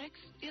probiotics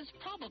is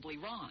probably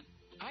wrong.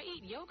 I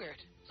eat yogurt,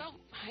 so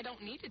I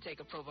don't need to take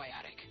a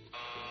probiotic.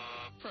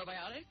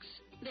 Probiotics?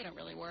 They don't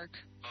really work.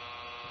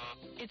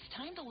 It's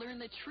time to learn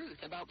the truth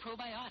about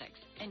probiotics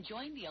and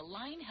join the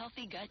Align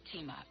Healthy Gut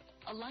Team-Up.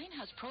 Align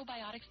has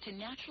probiotics to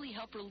naturally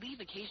help relieve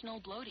occasional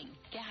bloating,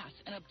 gas,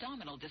 and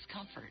abdominal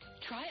discomfort.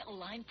 Try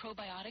Align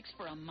probiotics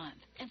for a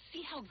month and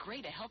see how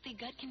great a healthy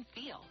gut can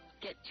feel.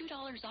 Get $2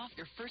 off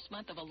your first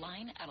month of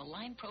Align at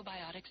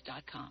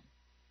AlignProbiotics.com.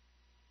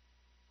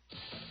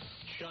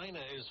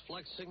 China is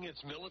flexing its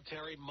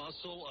military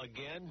muscle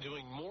again,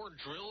 doing more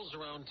drills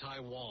around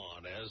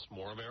Taiwan as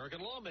more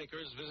American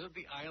lawmakers visit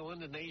the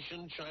island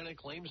nation China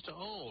claims to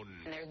own.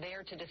 And they're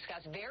there to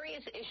discuss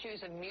various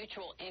issues of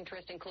mutual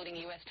interest, including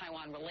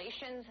U.S.-Taiwan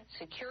relations,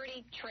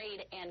 security,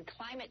 trade, and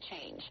climate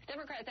change.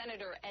 Democrat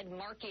Senator Ed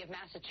Markey of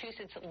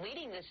Massachusetts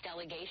leading this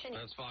delegation.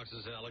 That's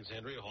Fox's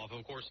Alexandria Hoff.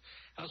 Of course,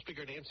 House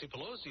Speaker Nancy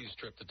Pelosi's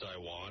trip to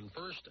Taiwan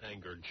first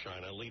angered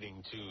China,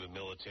 leading to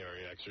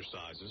military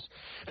exercises.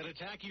 An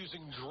attack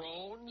using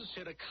drones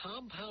hit a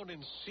compound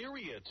in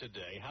Syria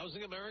today,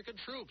 housing American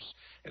troops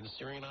and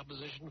Syrian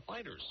opposition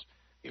fighters.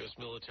 U.S.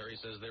 military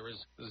says there is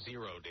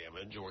zero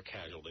damage or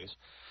casualties.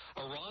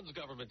 Iran's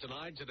government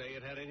denied today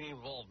it had any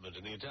involvement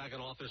in the attack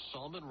on author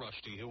Salman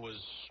Rushdie, who was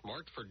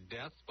marked for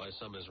death by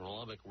some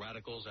Islamic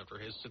radicals after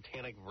his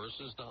Satanic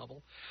Verses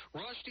novel.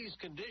 Rushdie's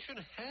condition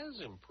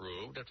has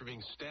improved after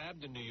being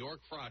stabbed in New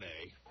York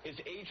Friday. His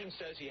agent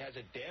says he has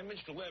a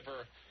damaged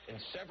liver and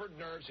severed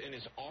nerves in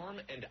his arm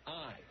and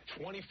eye.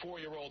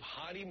 24-year-old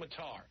Hadi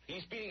Matar.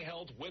 He's being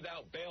held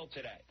without bail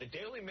today. The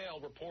Daily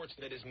Mail reports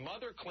that his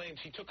mother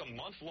claims he took a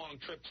month-long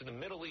trip to the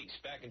Middle East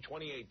back in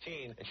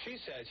 2018, and she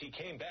says he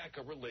came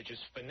back a religious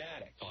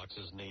fanatic.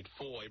 Fox's Nate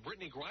Foy.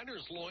 Brittany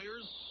Griner's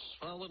lawyers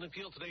filed an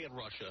appeal today in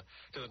Russia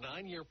to the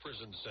 9-year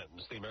prison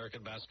sentence the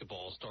American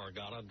basketball star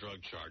got on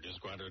drug charges.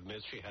 Griner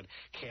admits she had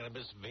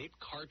cannabis vape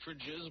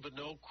cartridges, but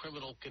no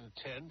criminal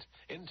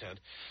intent.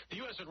 The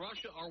U.S. and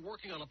Russia are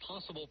working on a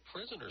possible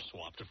prisoner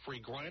swap to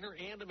free Griner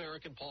and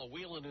American Paul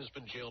Whelan, who's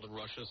been jailed in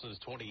Russia since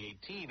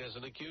 2018 as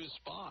an accused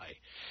spy.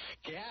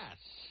 Gas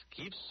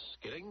keeps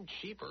getting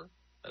cheaper.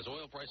 As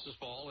oil prices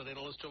fall, and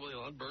analyst Julie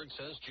Lundberg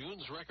says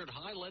June's record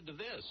high led to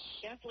this.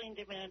 Gasoline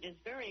demand is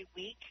very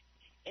weak.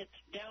 It's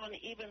down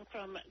even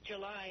from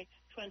July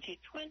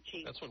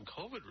 2020. That's when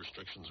COVID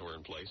restrictions were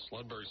in place.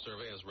 Lundberg's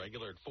survey has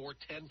regular at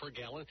 $4.10 per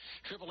gallon.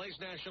 AAA's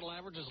national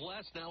average is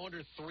less, now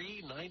under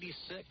 $3.96.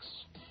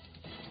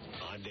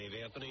 I'm Dave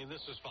Anthony, and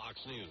this is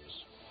Fox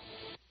News.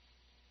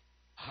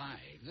 Hi,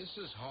 this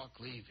is Hawk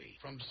Levy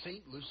from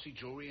St. Lucie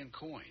Jewelry and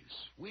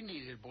Coins. We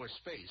needed more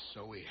space,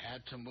 so we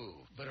had to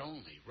move, but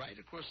only right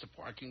across the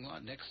parking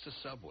lot next to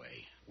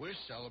Subway. We're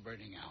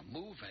celebrating our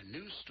move and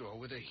new store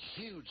with a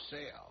huge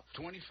sale.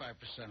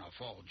 25%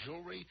 off all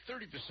jewelry,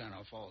 30%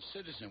 off all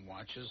Citizen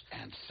watches,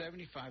 and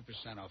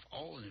 75% off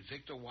all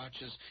Invicta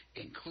watches,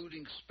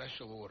 including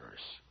special orders.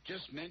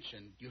 Just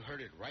mention you heard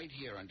it right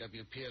here on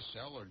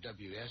WPSL or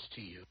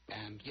WSTU,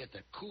 and get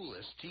the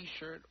coolest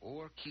T-shirt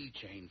or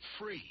keychain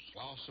free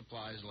while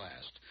supplies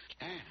last.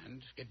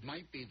 And it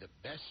might be the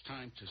best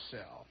time to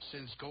sell,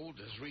 since gold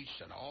has reached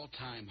an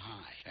all-time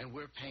high, and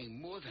we're paying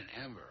more than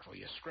ever for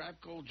your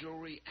scrap gold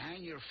jewelry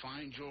and your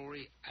fine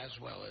jewelry, as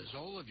well as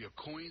all of your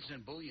coins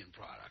and bullion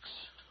products.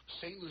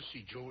 St.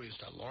 Lucie Jewelry is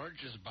the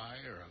largest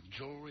buyer of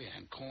jewelry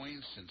and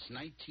coins since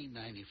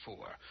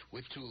 1994,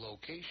 with 2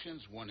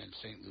 locations, one in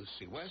St.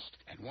 Lucie West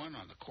and one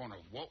on the corner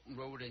of Walton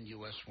Road and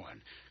US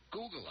 1.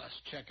 Google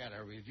us, check out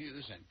our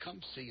reviews, and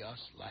come see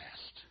us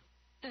last.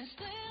 The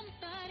Slim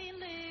Body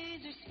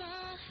Laser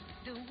Spa,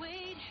 the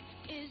wait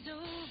is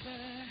over.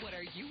 What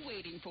are you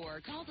waiting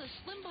for? Call the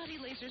Slim Body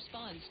Laser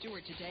Spa in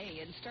Stewart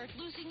today and start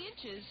losing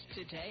inches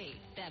today.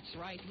 That's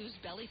right, lose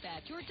belly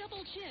fat, your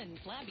double chin,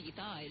 flabby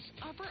thighs,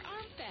 upper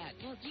arm fat.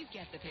 Well, you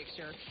get the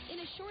picture.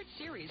 In a short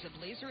series of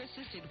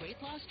laser-assisted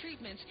weight loss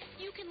treatments,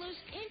 you can lose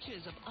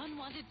inches of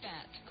unwanted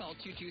fat. Call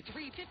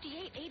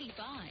 223-5885.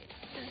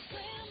 The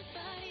Slim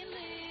Body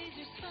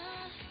Laser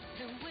Spa,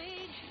 the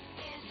wait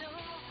is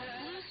over.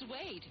 Lose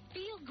weight,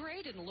 feel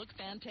great, and look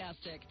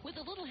fantastic with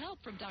a little help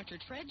from Dr.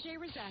 Tred J.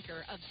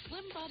 Rizacker of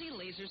Slim Body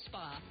Laser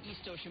Spa,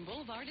 East Ocean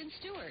Boulevard in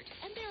Stewart.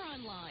 And they're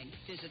online.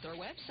 Visit their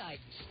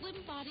website,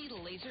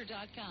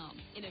 slimbodylaser.com.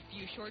 In a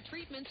few short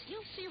treatments,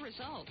 you'll see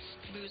results.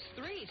 Lose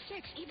 3,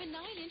 6, even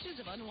 9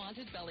 inches of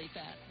unwanted belly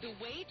fat. The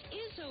wait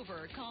is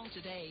over. Call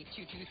today,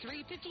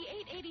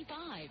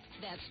 223-5885.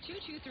 That's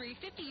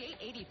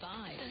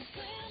 223-5885. The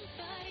Slim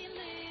Body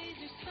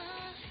Laser Spa,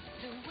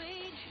 the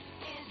wait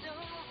is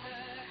over.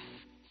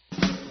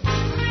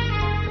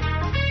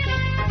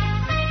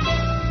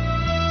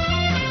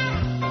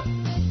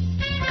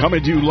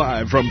 Coming to you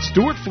live from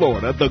Stewart,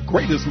 Florida, the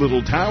greatest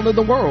little town in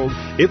the world,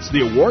 it's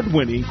the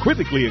award-winning,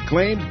 critically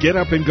acclaimed Get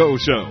Up and Go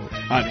show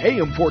on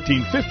AM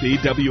 1450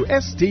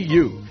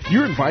 WSTU.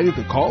 You're invited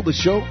to call the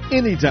show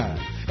anytime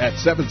at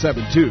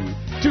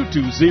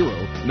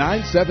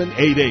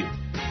 772-220-9788.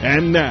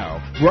 And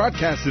now,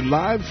 broadcasting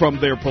live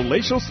from their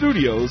palatial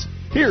studios,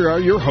 here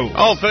are your hosts.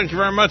 Oh, thank you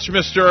very much,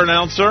 Mr.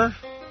 Announcer.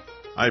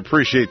 I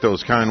appreciate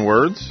those kind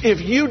words.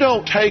 If you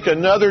don't take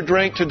another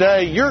drink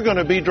today, you're going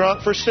to be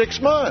drunk for 6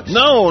 months.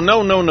 No,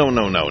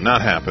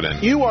 not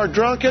happening. You are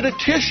drunk at a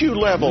tissue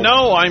level.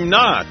 No, I'm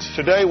not.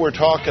 Today we're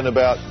talking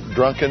about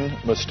drunken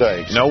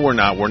mistakes. No, we're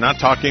not. We're not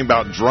talking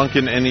about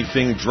drunken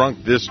anything,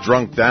 drunk this,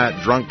 drunk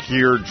that, drunk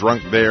here,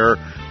 drunk there,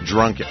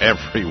 drunk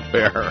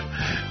everywhere.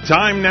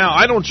 Time now.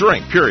 I don't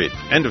drink, period.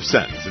 End of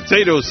sentence. It's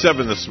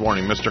 8:07 this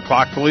morning. Mr.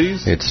 Clock,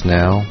 please. It's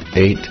now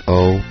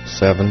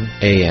 8:07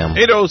 a.m.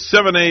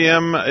 8:07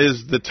 a.m.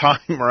 is the time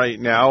right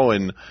now,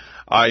 and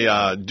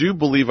I do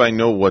believe I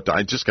know what.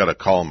 I just got a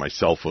call on my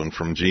cell phone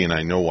from G, and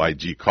I know why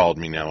G called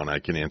me now, and I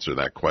can answer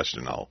that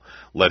question. I'll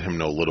let him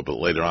know a little bit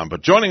later on.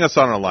 But joining us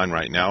on our line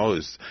right now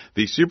is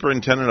the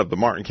Superintendent of the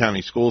Martin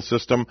County School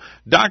System,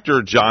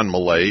 Dr. John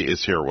Millay,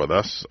 is here with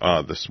us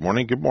this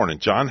morning. Good morning,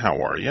 John.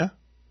 How are you?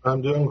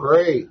 I'm doing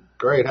great.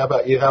 Great. How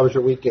about you? How was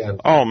your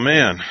weekend? Oh,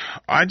 man.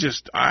 I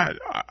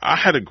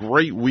had a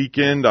great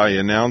weekend. I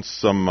announced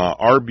some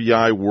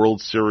RBI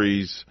World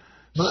Series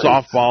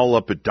softball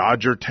up at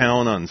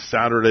Dodgertown on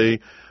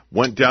Saturday.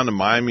 Went down to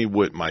Miami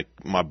with my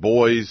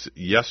boys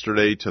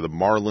yesterday to the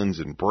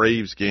Marlins and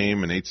Braves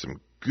game and ate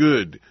some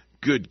good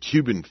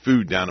Cuban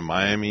food down in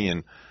Miami,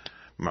 and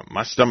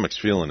my stomach's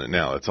feeling it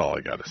now. That's all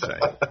I got to say.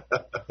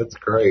 That's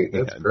great.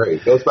 That's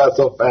great. It goes by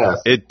so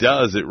fast. It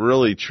does. It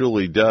really,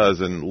 truly does.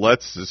 And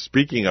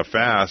speaking of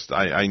fast,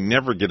 I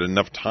never get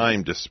enough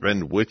time to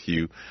spend with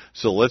you.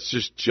 So let's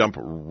just jump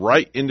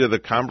right into the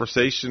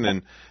conversation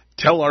and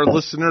tell our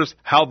listeners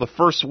how the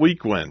first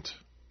week went.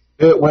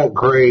 It went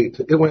great.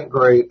 I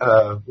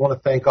want to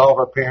thank all of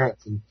our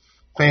parents and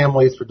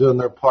families for doing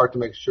their part to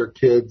make sure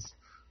kids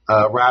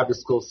arrived to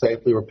school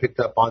safely, were picked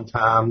up on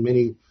time.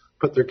 Many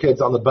put their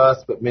kids on the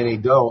bus, but many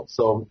don't.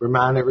 So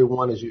remind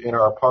everyone as you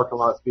enter our parking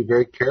lots to be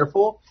very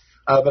careful.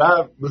 But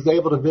I was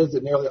able to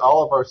visit nearly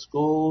all of our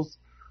schools.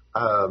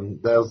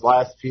 Those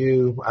last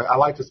few, I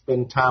like to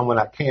spend time when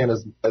I can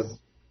as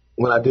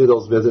when I do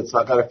those visits. So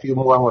I got a few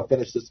more I'm going to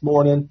finish this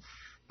morning.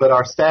 But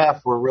our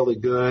staff were really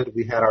good.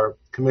 We had our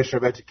Commissioner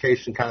of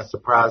Education kind of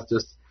surprised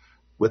us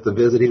with the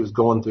visit. He was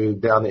going through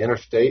down the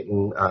interstate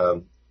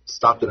and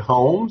stopped at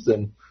homes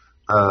and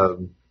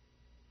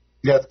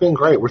Yeah, it's been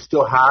great. We're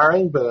still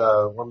hiring,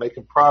 but we're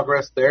making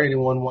progress there.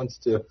 Anyone wants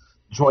to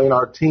join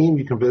our team,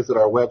 you can visit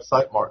our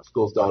website,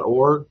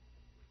 martinschools.org.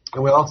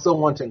 And we also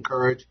want to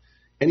encourage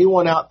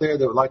anyone out there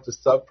that would like to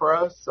sub for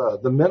us.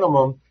 The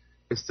minimum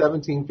is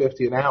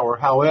 $17.50 an hour.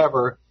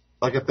 However,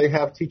 like if they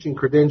have teaching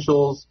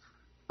credentials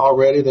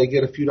already, they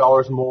get a few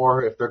dollars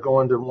more. If they're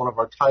going to one of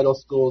our title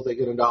schools, they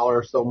get $1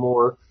 or so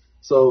more.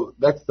 So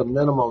that's the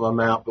minimum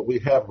amount, but we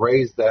have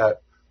raised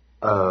that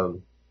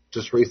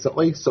just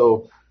recently.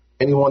 So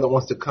anyone that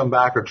wants to come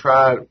back or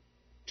try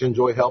to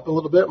enjoy helping a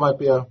little bit might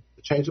be a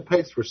change of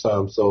pace for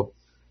some. So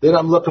then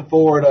I'm looking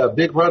forward to a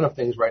big run of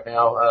things right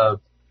now.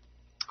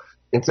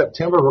 In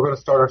September, we're going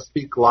to start our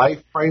Speak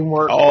Life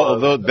framework.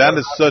 Oh, that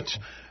is such,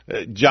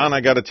 John, I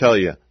got to tell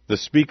you, the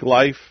Speak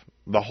Life,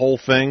 the whole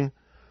thing,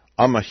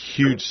 I'm a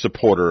huge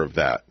supporter of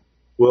that.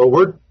 Well,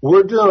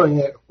 we're doing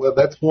it. Well,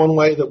 that's one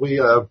way that we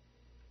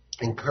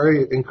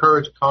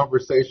encourage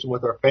conversation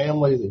with our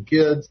families and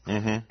kids.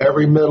 Mm-hmm.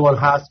 Every middle and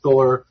high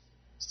schooler,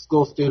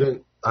 school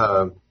student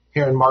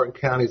here in Martin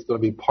County is going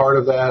to be part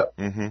of that.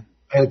 Mm-hmm.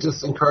 And it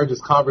just encourages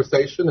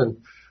conversation and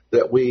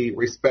that we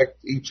respect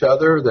each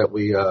other, that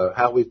we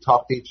how we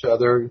talk to each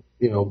other.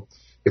 You know,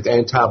 it's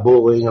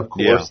anti-bullying, of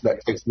course. Yeah.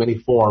 That takes many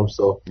forms.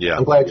 So yeah.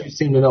 I'm glad you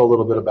seem to know a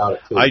little bit about it,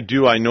 too. I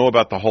do. I know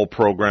about the whole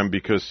program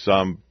because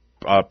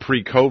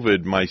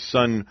pre-COVID, my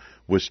son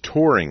was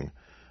touring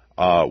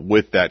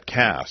with that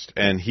cast,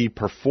 and he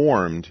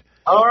performed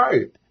all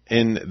right.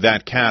 in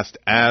that cast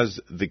as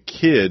the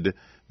kid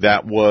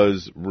that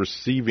was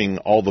receiving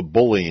all the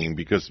bullying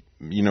because,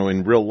 you know,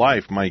 in real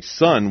life, my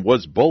son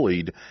was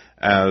bullied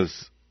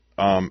as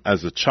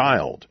a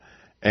child,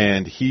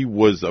 and he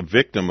was a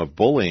victim of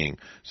bullying.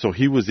 So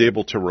he was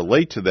able to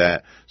relate to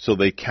that. So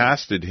they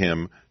casted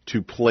him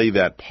to play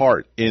that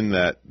part in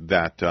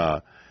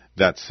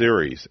that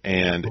series.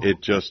 And it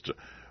just,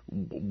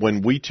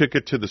 when we took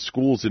it to the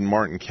schools in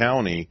Martin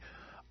County,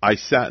 I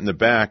sat in the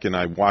back and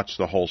I watched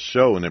the whole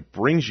show, and it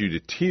brings you to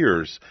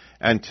tears,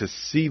 and to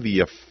see the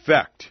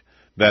effect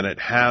that it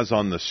has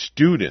on the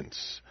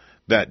students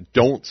that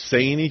don't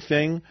say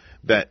anything,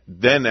 that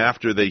then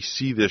after they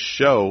see this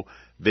show,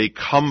 they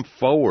come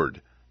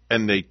forward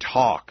and they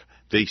talk,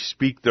 they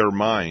speak their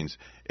minds.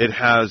 It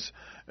has,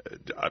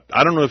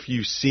 I don't know if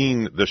you've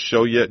seen the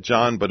show yet,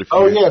 John, but if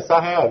yes,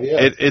 I have.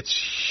 Yes.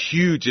 It's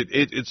huge.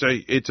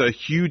 It's a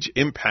huge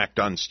impact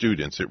on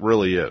students. It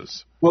really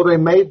is. Well, they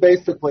made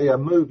basically a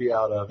movie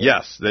out of it.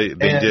 Yes, they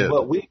did. And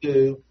what we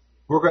do,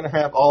 we're going to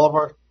have all of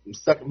our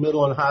second,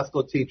 middle, and high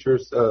school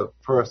teachers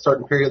for a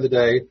certain period of the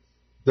day.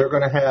 They're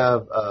going to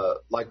have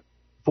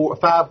 4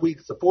 to 5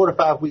 weeks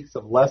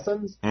of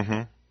lessons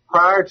mm-hmm.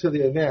 prior to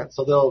the event.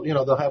 So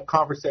they'll have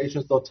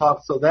conversations, they'll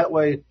talk. So that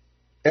way,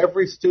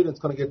 every student's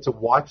going to get to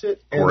watch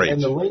it,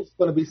 and the link's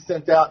going to be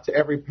sent out to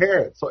every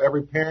parent. So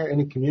every parent,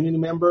 any community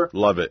member,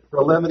 love it. For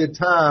a limited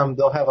time,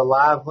 they'll have a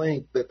live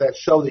link that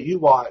show that you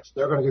watch,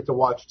 they're going to get to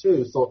watch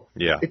too. So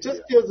yeah. It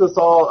just gives us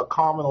all a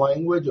common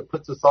language. It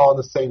puts us all on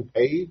the same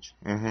page,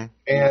 mm-hmm.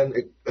 and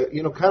it,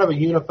 kind of a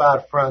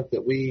unified front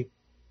that we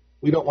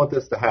don't want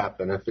this to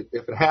happen. If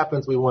it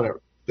happens, we want it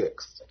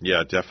fixed.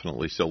 Yeah,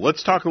 definitely. So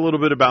let's talk a little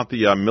bit about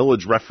the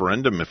millage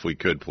referendum, if we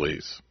could,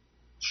 please.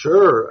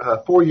 Sure.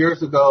 4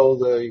 years ago,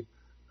 the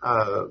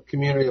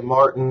community of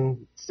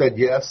Martin said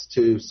yes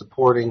to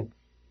supporting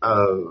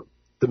the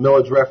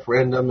millage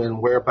referendum, and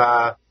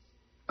whereby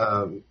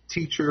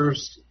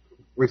teachers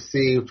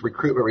received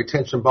recruitment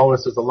retention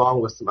bonuses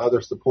along with some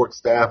other support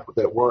staff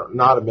that were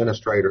not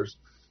administrators.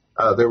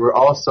 There were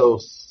also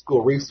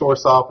school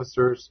resource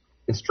officers,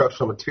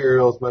 instructional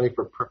materials, money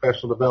for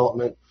professional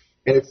development,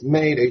 and it's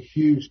made a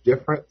huge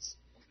difference.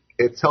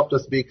 It's helped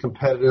us be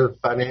competitive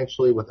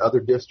financially with other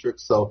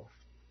districts. So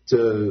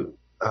to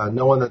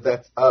knowing that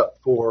that's up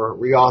for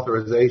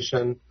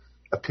reauthorization,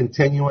 a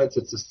continuance,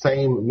 it's the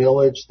same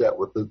millage that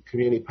what the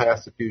community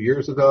passed a few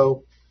years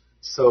ago.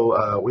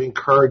 So we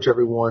encourage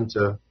everyone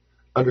to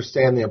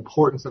understand the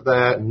importance of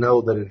that and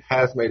know that it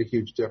has made a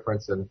huge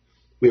difference, and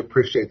we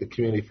appreciate the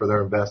community for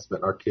their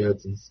investment in our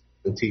kids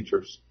and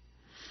teachers.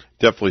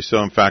 Definitely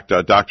so. In fact,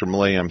 Dr.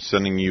 Millay, I'm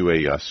sending you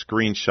a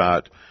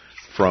screenshot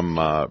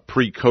from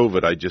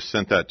pre-COVID. I just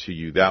sent that to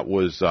you. That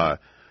was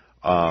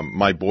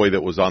my boy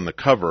that was on the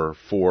cover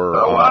for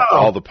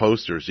all the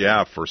posters,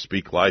 for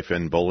Speak Life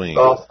and bullying.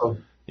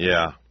 Awesome.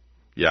 Yeah,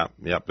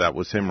 that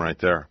was him right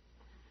there.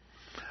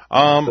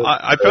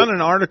 I found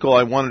an article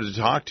I wanted to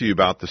talk to you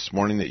about this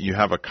morning that you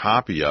have a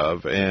copy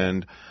of,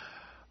 and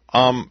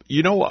a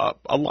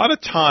lot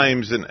of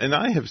times, and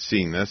I have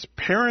seen this,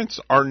 parents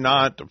are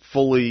not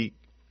fully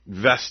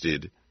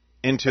vested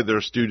into their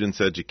students'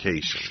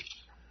 education.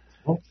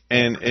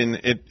 And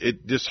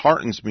it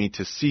disheartens me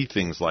to see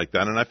things like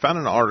that. And I found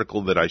an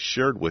article that I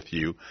shared with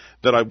you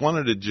that I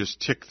wanted to just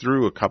tick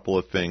through a couple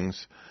of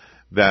things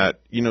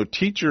that,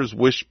 teachers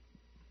wish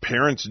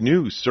parents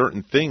knew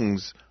certain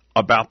things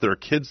about their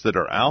kids that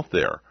are out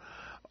there.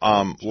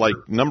 Like,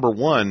 number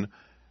one,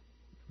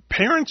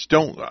 parents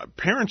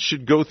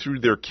should go through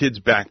their kids'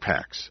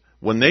 backpacks.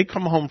 When they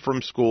come home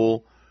from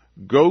school,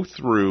 go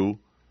through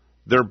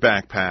their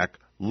backpack,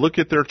 look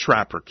at their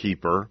Trapper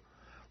Keeper,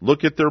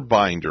 look at their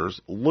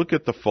binders, look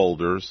at the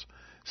folders,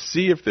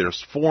 see if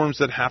there's forms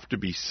that have to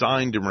be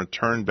signed and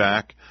returned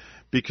back,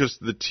 because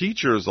the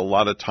teachers, a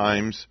lot of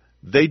times,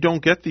 they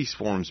don't get these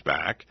forms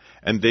back,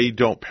 and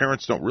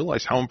parents don't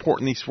realize how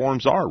important these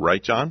forms are,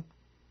 right, John?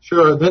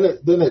 Sure. Then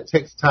it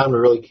takes time to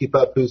really keep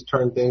up who's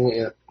turned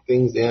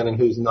things in and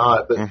who's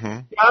not. But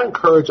I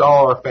encourage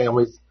all our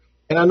families,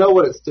 and I know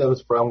what it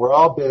stems from. We're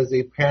all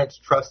busy. Parents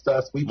trust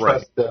us. We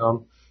trust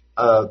them.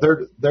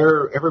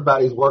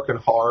 Everybody's working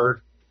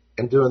hard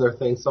and doing their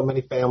thing. So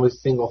many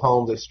families, single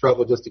homes, they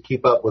struggle just to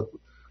keep up with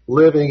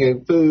living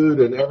and food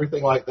and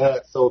everything like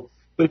that. So,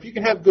 but if you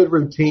can have good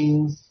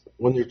routines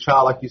when your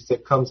child, like you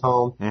said, comes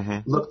home,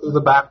 look through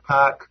the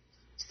backpack,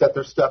 set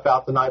their stuff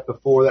out the night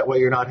before. That way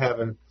you're not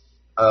having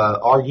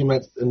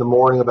arguments in the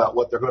morning about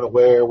what they're going to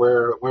wear,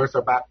 where's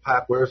our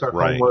backpack, where's our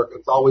homework.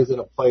 It's always in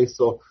a place.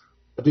 So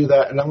I do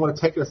that. And I'm going to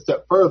take it a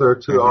step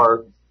further to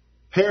our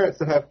parents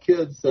that have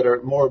kids that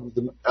are more of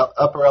the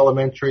upper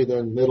elementary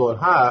than middle and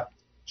high.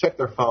 Check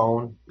their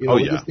phone.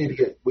 We just need to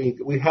get,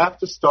 we have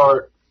to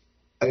start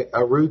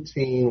a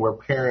routine where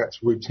parents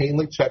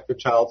routinely check their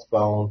child's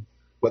phone,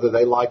 whether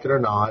they like it or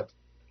not,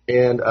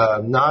 and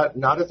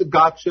not as a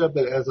gotcha,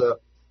 but as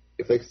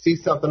if they see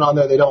something on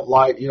there they don't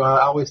like,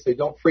 I always say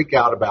don't freak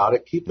out about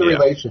it. Keep the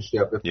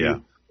relationship. If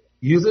you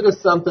use it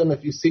as something,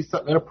 if you see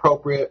something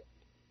inappropriate,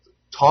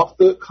 talk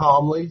through it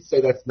calmly.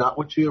 Say that's not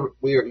what your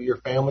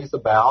family's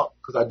about,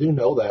 because I do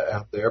know that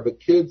out there. But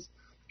kids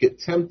get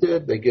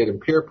tempted, they get in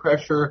peer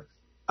pressure.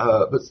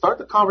 But start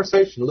the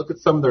conversation. Look at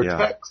some of their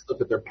texts.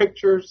 Look at their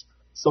pictures.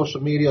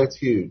 Social media, it's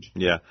huge.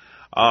 Yeah.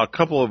 A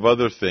couple of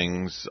other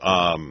things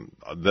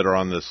that are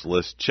on this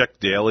list. Check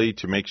daily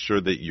to make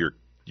sure that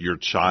your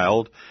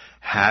child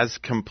has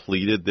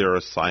completed their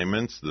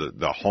assignments,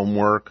 the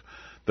homework,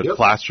 the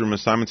classroom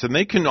assignments, and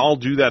they can all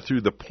do that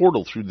through the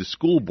portal, through the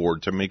school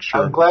board to make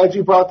sure. I'm glad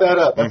you brought that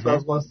up. That's what I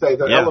was going to say.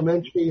 The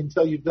elementary,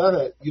 until you've done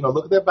it,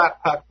 look at their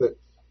backpack. But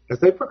as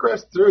they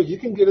progress through, you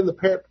can get in the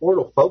parent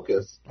portal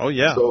focus. Oh,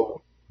 yeah.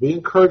 So we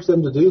encourage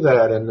them to do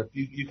that. And if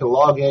you can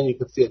log in, you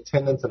can see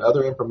attendance and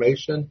other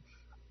information.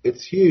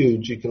 It's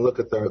huge. You can look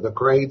at the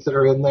grades that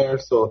are in there.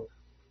 So,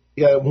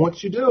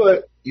 once you do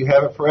it, you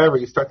have it forever.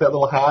 You start that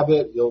little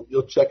habit.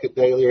 You'll check it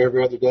daily or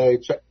every other day.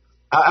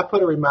 I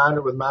put a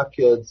reminder with my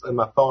kids on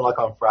my phone, like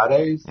on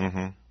Fridays.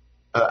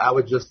 I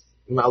would just,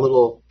 my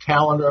little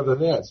calendar of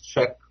events,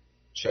 check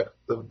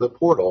the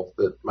portal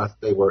that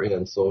they were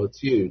in. So it's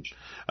huge.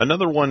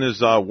 Another one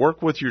is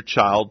work with your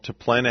child to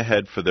plan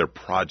ahead for their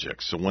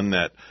projects. So when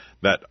that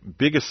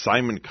big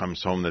assignment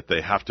comes home that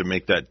they have to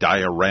make that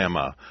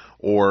diorama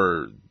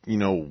or,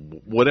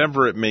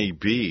 whatever it may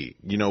be,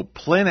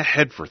 plan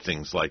ahead for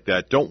things like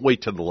that. Don't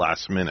wait till the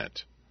last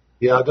minute.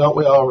 Yeah, don't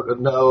we all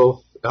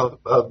know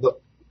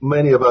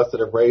many of us that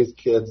have raised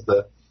kids,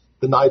 the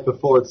night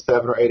before it's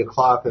 7 or 8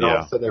 o'clock, and all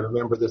of a sudden they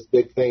remember this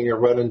big thing. You're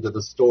running to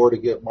the store to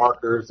get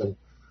markers and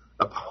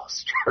a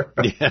poster.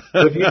 But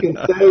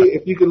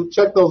if you can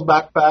check those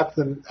backpacks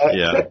and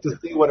check to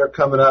see what are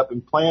coming up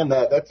and plan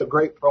that, that's a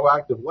great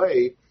proactive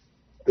way.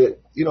 That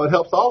it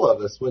helps all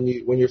of us when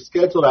you're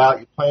scheduled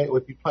out.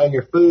 If you plan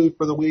your food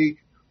for the week,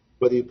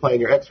 whether you plan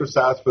your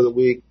exercise for the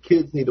week,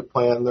 kids need to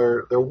plan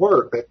their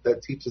work.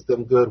 That teaches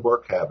them good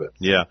work habits.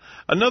 Yeah.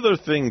 Another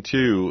thing,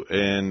 too,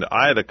 and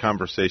I had a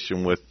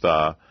conversation with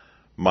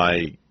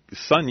my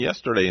son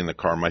yesterday in the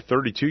car, my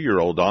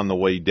 32-year-old, on the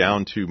way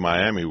down to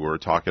Miami. We were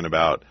talking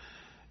about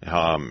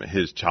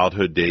his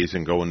childhood days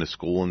and going to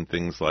school and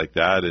things like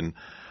that. And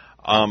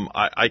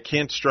I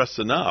can't stress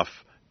enough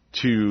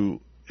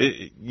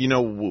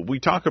we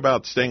talk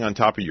about staying on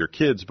top of your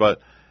kids, but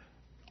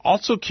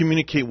also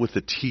communicate with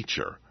the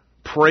teacher.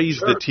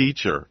 Praise the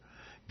teacher.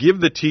 Give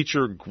the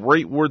teacher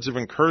great words of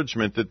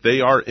encouragement that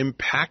they are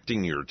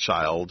impacting your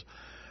child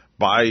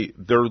by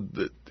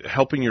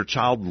helping your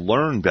child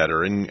learn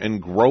better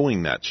and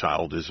growing that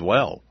child as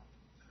well.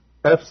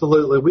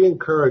 Absolutely. We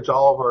encourage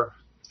all of our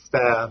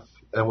staff,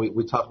 and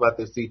we talk about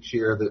this each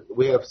year, that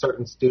we have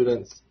certain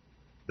students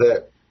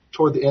that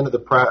toward the end of the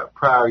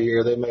prior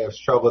year, they may have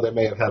struggled. They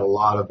may have had a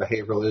lot of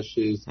behavioral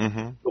issues.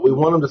 But we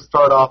want them to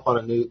start off on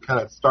a new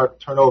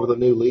turn over the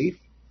new leaf.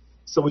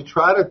 So we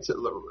try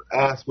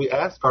we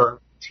ask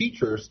our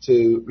teachers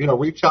to,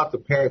 reach out to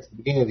parents at the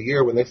beginning of the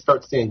year when they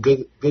start seeing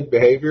good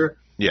behavior.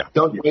 Yeah.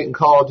 Don't wait and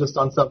call just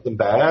on something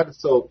bad.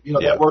 So,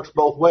 that works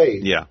both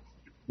ways. Yeah.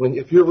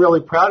 If you're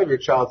really proud of your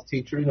child's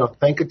teacher,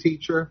 thank a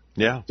teacher.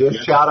 Yeah. Do a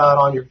shout out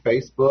on your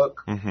Facebook.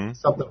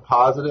 Something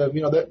positive.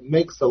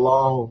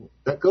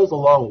 That goes a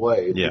long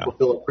way. Yeah. People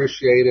feel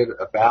appreciated,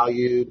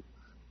 valued.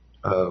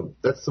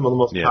 That's some of the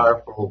most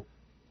powerful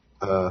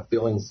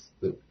feelings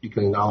that you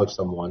can acknowledge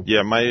someone.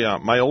 Yeah,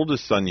 my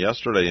oldest son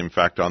yesterday, in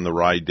fact, on the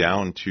ride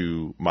down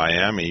to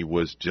Miami,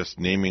 was just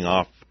naming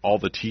off all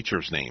the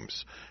teachers'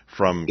 names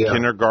from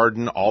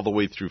kindergarten all the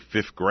way through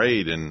 5th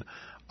grade, and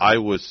I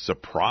was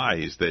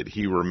surprised that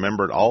he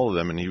remembered all of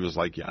them, and he was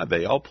like, yeah,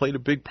 they all played a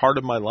big part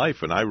of my life,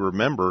 and I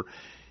remember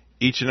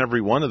each and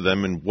every one of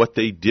them and what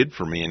they did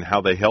for me and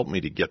how they helped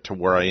me to get to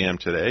where I am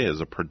today as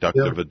a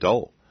productive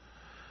adult.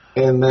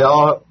 And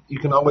you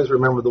can always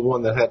remember the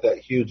one that had that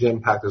huge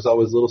impact. There's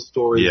always little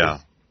stories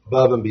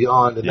above and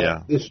beyond.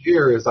 And this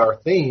year is our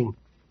theme.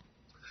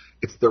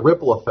 It's the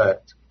ripple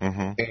effect.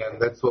 And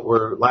that's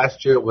what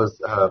last year it was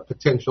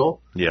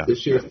potential.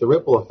 This year it's the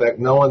ripple effect,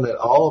 knowing that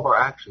all of our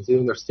actions,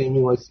 even they're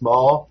seemingly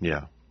small,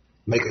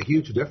 make a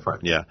huge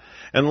difference.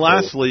 And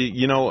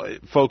lastly,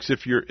 folks,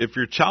 if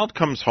your child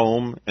comes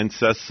home and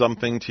says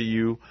something to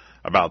you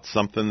about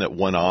something that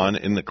went on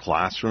in the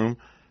classroom,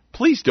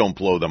 please don't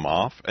blow them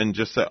off and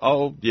just say,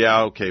 oh,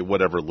 yeah, okay,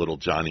 whatever, little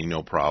Johnny,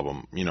 no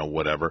problem,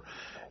 whatever.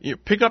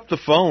 Pick up the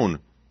phone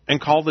and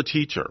call the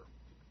teacher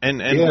and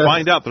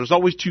find out. There's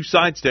always two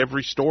sides to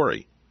every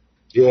story.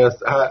 Yes.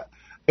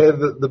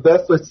 And the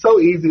best way, it's so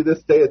easy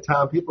this day and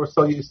time. People are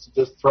so used to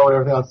just throwing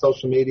everything on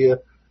social media.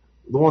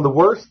 One of the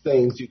worst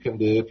things you can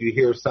do if you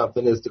hear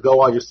something is to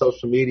go on your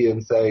social media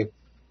and say,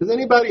 does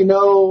anybody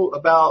know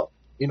about,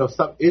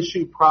 some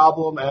issue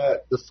problem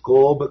at the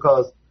school?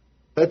 Because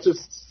that just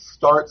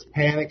starts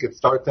panic. It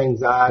starts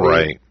anxiety.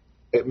 Right.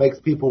 It makes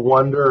people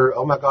wonder,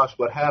 oh, my gosh,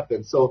 what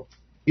happened? So,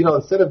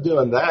 instead of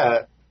doing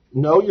that,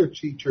 know your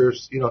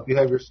teachers. If you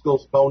have your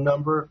school's phone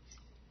number,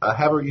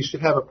 you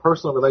should have a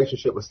personal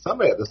relationship with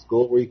somebody at the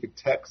school where you could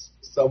text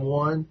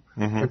someone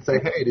and say,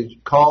 hey, did you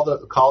call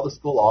the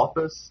school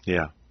office?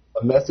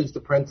 A message to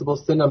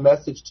principals, send a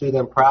message to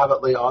them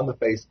privately on the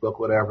Facebook,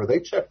 whatever. They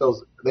check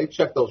those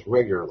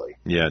regularly.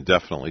 Yeah,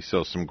 definitely.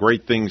 So some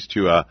great things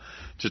to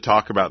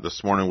talk about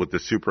this morning with the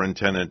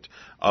superintendent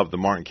of the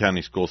Martin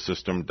County School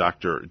System,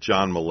 Dr.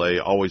 John Millay,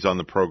 always on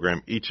the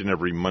program each and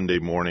every Monday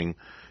morning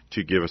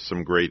to give us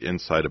some great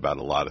insight about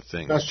a lot of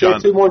things. Can I share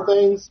two more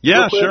things?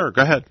 Yeah, sure.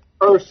 Go ahead.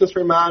 First, just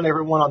remind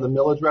everyone on the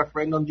millage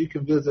referendum, you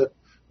can visit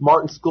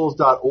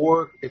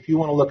martinschools.org if you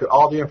want to look at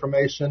all the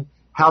information,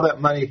 how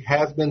that money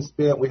has been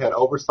spent. We had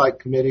oversight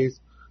committees.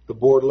 The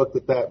board looked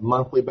at that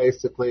monthly,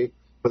 basically,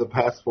 for the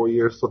past 4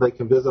 years, so they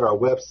can visit our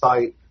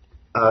website.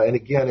 And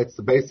again, it's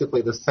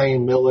basically the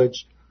same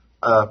millage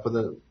for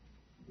the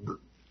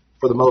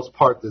most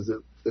part.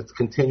 It's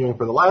continuing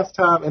from the last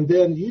time. And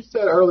then you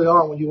said early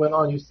on when you went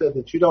on, you said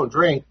that you don't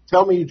drink.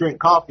 Tell me you drink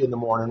coffee in the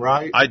morning,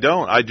 right? I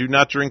don't. I do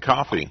not drink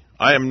coffee.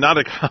 I am not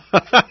a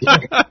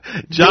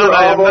John.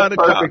 I am not a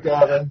perfect,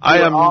 Evan.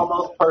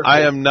 Almost perfect.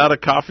 I am not a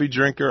coffee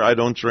drinker. I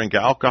don't drink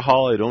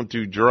alcohol. I don't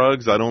do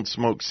drugs. I don't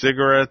smoke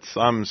cigarettes.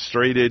 I'm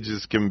straight edge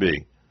as can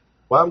be.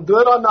 Well, I'm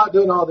good on not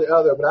doing all the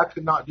other, but I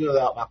could not do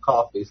without my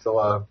coffee.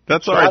 So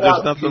that's all right.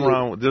 There's nothing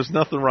wrong. There's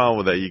nothing wrong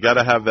with that. You got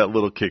to have that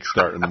little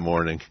kickstart in the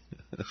morning.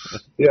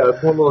 Yeah,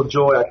 it's one little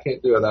joy I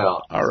can't do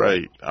without. All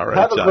right.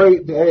 Have John. a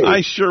great day.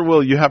 I sure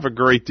will. You have a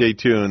great day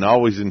too, and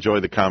always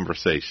enjoy the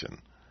conversation.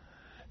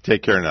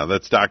 Take care now.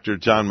 That's Dr.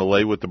 John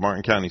Millay with the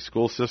Martin County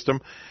School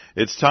System.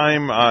 It's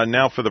time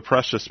now for the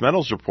Precious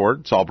Metals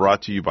Report. It's all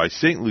brought to you by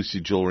St. Lucie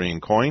Jewelry and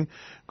Coin.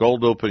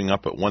 Gold opening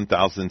up at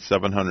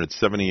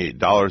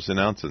 $1,778 an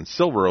ounce, and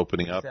silver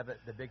opening up at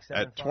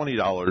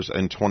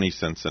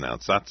 $20.20 an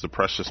ounce. That's the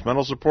Precious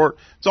Metals Report.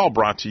 It's all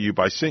brought to you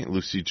by St.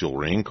 Lucie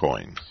Jewelry and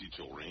Coin.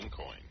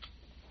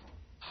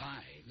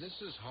 Hi,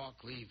 this is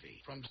Hawk Levy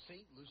from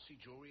St. Lucie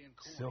Jewelry and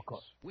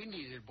Coins. We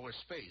needed more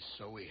space,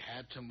 so we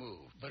had to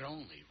move, but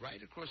only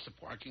right across the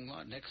parking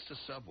lot next to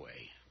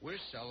Subway. We're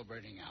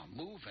celebrating our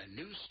move and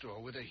new store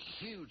with a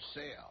huge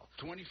sale.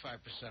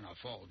 25%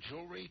 off all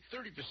jewelry,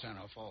 30%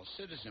 off all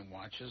Citizen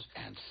watches,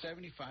 and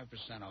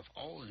 75% off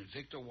all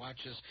Invicta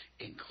watches,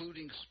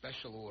 including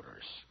special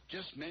orders.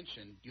 Just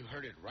mention you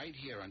heard it right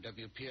here on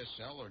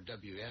WPSL or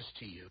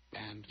WSTU,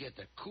 and get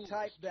the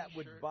coolest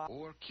t-shirt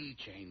or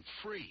keychain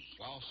free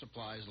while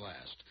supplies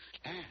last.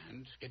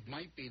 And it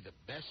might be the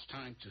best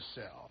time to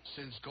sell,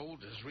 since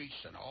gold has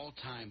reached an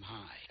all-time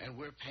high, and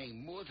we're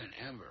paying more than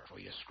ever for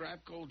your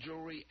scrap gold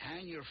jewelry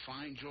and your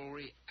fine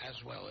jewelry, as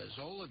well as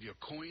all of your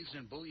coins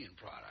and bullion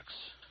products.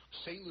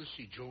 St.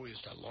 Lucie Jewelry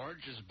is the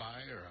largest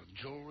buyer of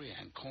jewelry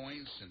and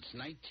coins since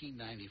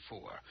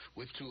 1994,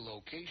 with 2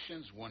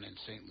 locations, one in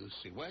St.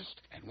 Lucie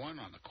West and one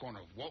on the corner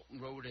of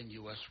Walton Road and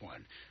US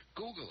 1.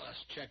 Google us,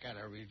 check out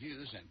our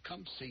reviews, and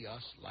come see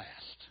us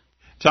last.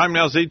 Time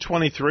now is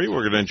 8:23.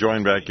 We're going to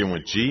join back in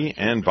with G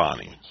and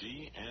Bonnie.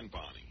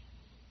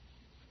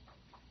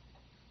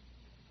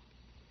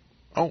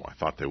 Oh, I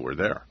thought they were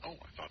there.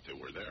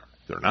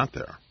 They're not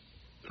there.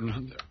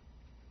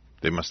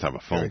 They must have a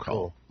phone call.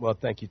 Cool. Well,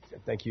 thank you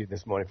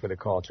this morning for the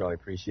call, Charlie.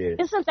 Appreciate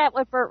it. Isn't that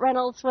what Burt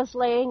Reynolds was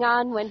laying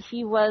on when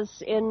he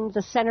was in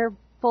the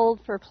centerfold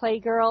for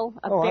Playgirl,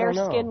 a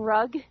bearskin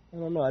rug? I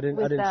don't know. I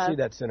didn't see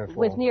that centerfold.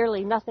 With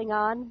nearly nothing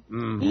on?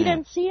 Mm-hmm. You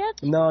didn't see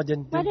it? No,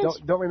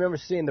 don't remember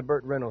seeing the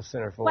Burt Reynolds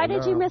centerfold. Why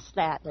did you miss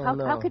that?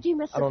 How could you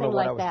miss a thing like that? I don't know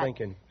what I was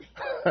thinking.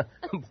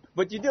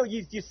 But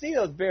you see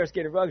those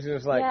bearskin rugs, and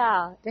it's like,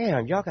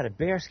 damn, y'all got a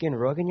bearskin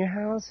rug in your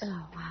house? Oh,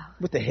 wow.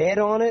 With the head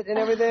on it and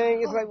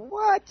everything? It's like,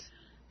 what?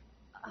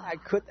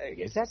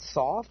 Is that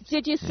soft?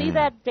 Did you see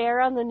that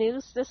bear on the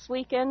news this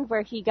weekend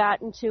where he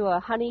got into a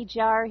honey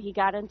jar? He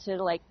got into,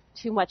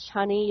 too much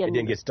honey. And it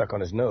didn't get stuck on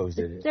his nose,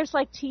 did it? There's,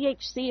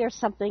 THC or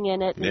something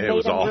in it. And it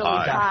was him all really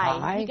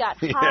high. He got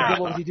high.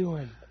 What was he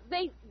doing?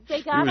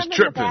 They got him in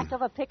the back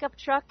of a pickup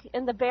truck,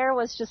 and the bear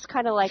was just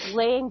kind of like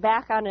laying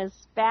back on his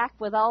back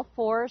with all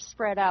fours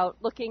spread out,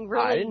 looking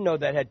really... I didn't know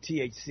that had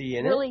THC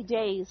in it. Really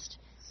dazed.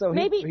 So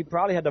Maybe he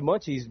probably had the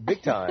munchies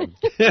big time.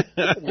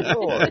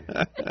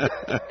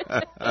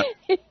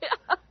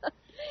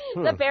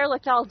 The bear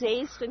looked all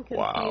dazed and confused.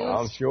 Wow,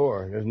 I'm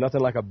sure. There's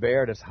nothing like a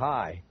bear that's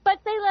high. But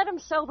they let him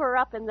sober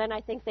up, and then I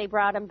think they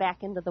brought him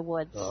back into the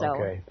woods.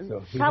 Okay.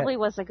 So probably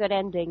was a good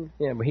ending.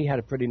 Yeah, but he had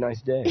a pretty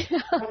nice day.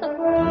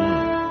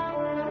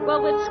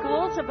 Well, with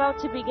schools about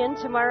to begin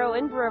tomorrow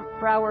in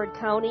Broward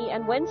County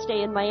and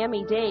Wednesday in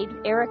Miami-Dade,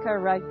 Erica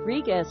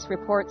Rodriguez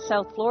reports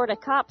South Florida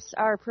cops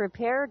are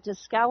prepared to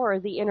scour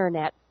the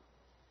Internet.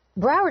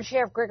 Broward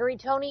Sheriff Gregory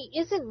Toney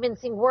isn't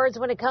mincing words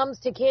when it comes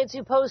to kids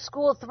who post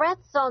school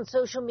threats on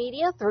social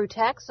media through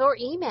texts or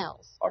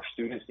emails. Our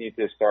students need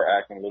to start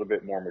acting a little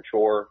bit more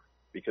mature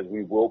because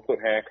we will put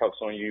handcuffs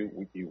on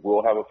you. You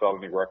will have a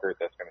felony record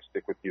that's going to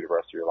stick with you the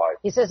rest of your life.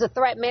 He says the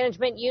Threat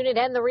Management Unit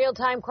and the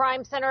Real-Time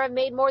Crime Center have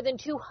made more than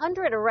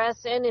 200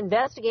 arrests and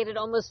investigated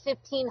almost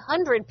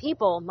 1,500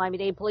 people.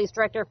 Miami-Dade Police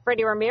Director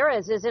Freddie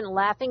Ramirez isn't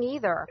laughing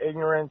either.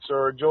 Ignorance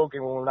or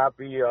joking will not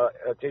be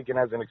taken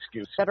as an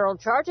excuse. Federal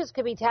charges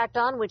could be tacked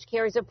on, which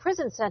carries a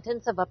prison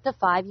sentence of up to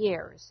 5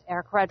 years.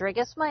 Eric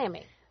Rodriguez,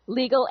 Miami.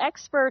 Legal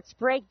experts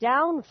break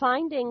down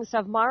findings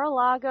of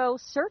Mar-a-Lago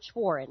search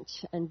warrant,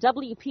 and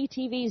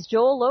WPTV's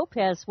Joel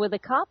Lopez with a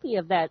copy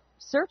of that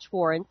search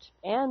warrant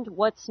and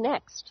what's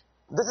next.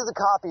 This is a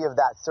copy of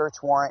that search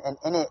warrant, and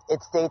in it,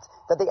 it states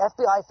that the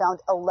FBI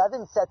found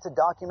 11 sets of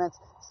documents,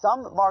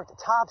 some marked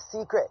top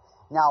secret.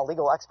 Now,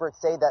 legal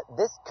experts say that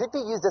this could be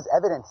used as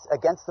evidence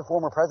against the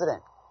former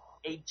president.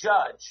 A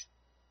judge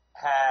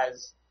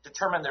has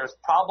determined there's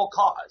probable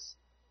cause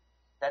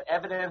that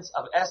evidence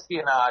of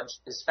espionage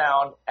is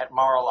found at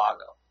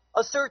Mar-a-Lago.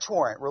 A search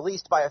warrant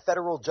released by a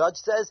federal judge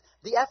says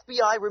the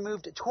FBI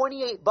removed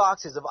 28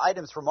 boxes of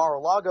items from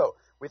Mar-a-Lago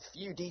with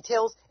few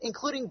details,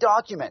 including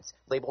documents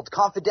labeled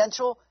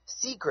confidential,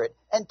 secret,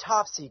 and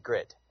top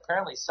secret.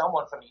 Apparently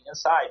someone from the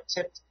inside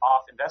tipped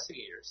off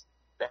investigators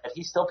that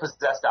he still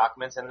possessed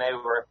documents and they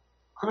were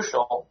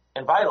crucial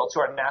and vital to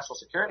our national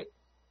security.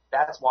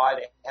 That's why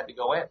they had to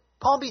go in.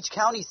 Palm Beach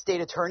County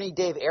State Attorney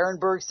Dave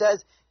Ehrenberg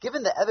says,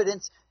 given the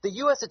evidence, the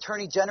U.S.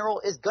 Attorney General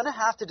is going to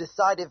have to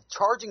decide if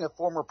charging a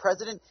former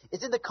president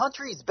is in the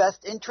country's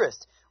best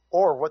interest,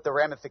 or what the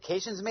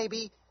ramifications may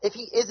be if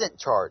he isn't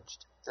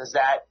charged. Does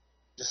that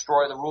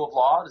destroy the rule of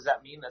law? Does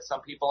that mean that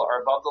some people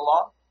are above the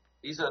law?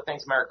 These are the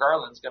things Merrick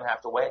Garland's going to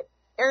have to weigh.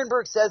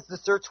 Ehrenberg says the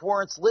search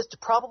warrants list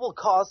probable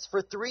cause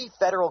for 3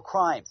 federal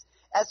crimes.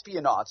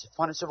 Espionage,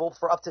 punishable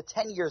for up to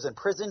 10 years in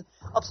prison,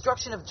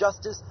 obstruction of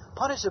justice,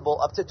 punishable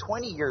up to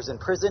 20 years in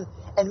prison,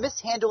 and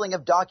mishandling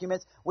of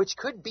documents, which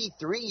could be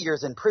 3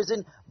 years in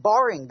prison,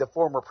 barring the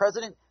former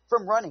president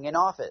from running in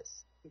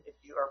office. If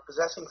you are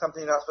possessing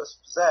something you're not supposed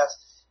to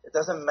possess, it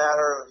doesn't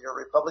matter if you're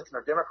Republican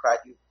or Democrat,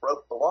 you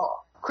broke the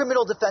law.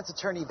 Criminal defense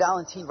attorney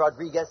Valentin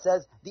Rodriguez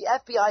says the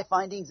FBI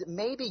findings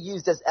may be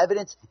used as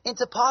evidence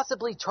into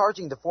possibly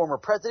charging the former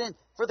president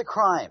for the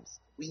crimes.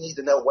 We need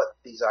to know what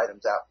these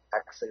items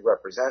actually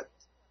represent,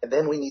 and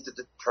then we need to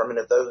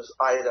determine if those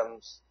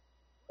items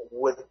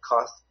would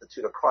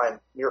constitute a crime,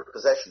 mere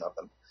possession of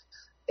them.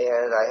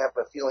 And I have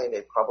a feeling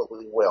they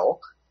probably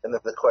will. And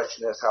then the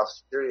question is how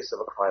serious of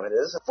a crime it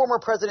is. Former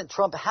President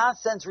Trump has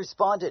since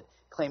responded,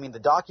 claiming the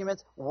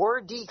documents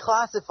were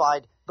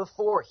declassified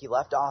before he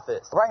left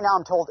office. Right now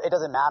I'm told it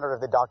doesn't matter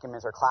if the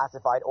documents are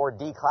classified or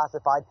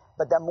declassified,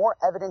 but that more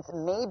evidence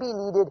may be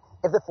needed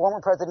if the former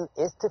president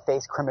is to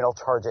face criminal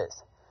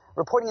charges.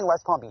 Reporting in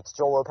West Palm Beach,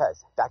 Joel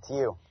Lopez, back to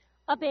you.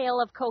 A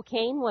bale of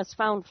cocaine was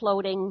found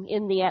floating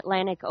in the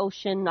Atlantic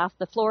Ocean off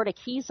the Florida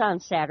Keys on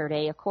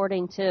Saturday,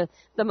 according to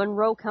the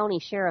Monroe County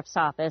Sheriff's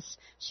Office.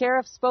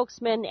 Sheriff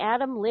spokesman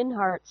Adam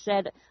Linhart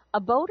said a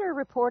boater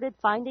reported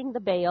finding the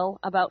bale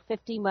about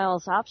 50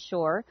 miles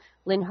offshore.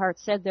 Linhart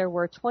said there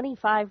were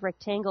 25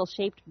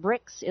 rectangle-shaped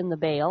bricks in the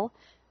bale.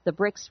 The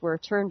bricks were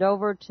turned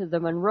over to the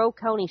Monroe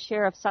County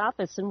Sheriff's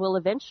Office and will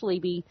eventually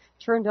be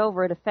turned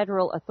over to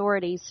federal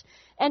authorities.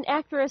 And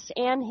actress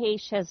Anne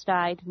Heche has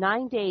died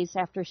 9 days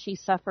after she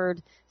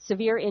suffered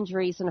severe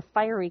injuries in a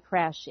fiery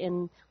crash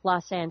in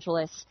Los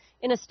Angeles.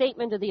 In a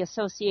statement to the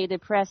Associated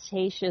Press,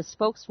 Heche's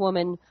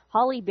spokeswoman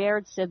Holly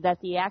Baird said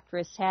that the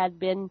actress had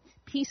been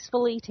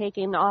peacefully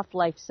taken off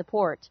life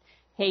support.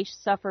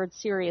 Heche suffered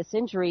serious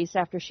injuries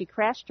after she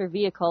crashed her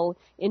vehicle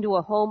into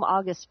a home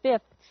August 5th,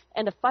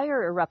 and a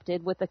fire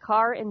erupted with the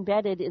car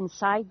embedded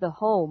inside the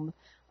home.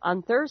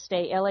 On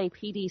Thursday,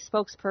 LAPD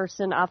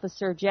spokesperson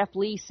Officer Jeff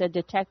Lee said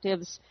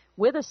detectives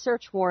with a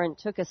search warrant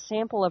took a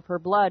sample of her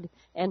blood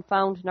and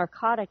found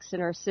narcotics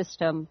in her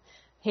system.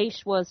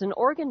 Heche was an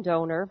organ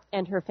donor,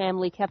 and her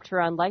family kept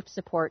her on life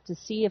support to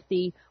see if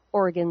the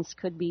organs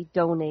could be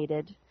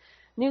donated.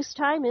 News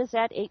time is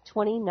at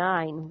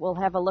 8:29. We'll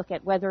have a look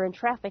at weather and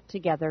traffic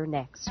together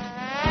next.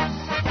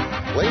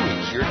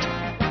 Ladies,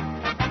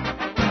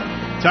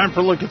 Time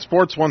for a look at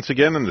sports once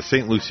again, and the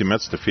St. Lucie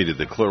Mets defeated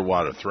the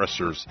Clearwater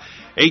Threshers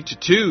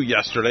 8-2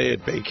 yesterday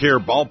at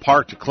Baycare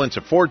Ballpark to clinch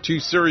a 4-2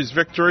 series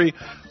victory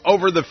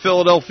over the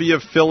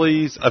Philadelphia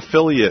Phillies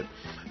affiliate.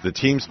 The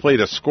teams played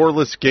a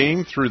scoreless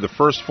game through the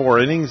first 4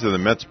 innings, and the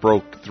Mets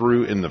broke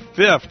through in the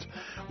 5th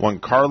when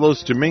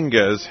Carlos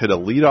Dominguez hit a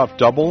leadoff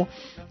double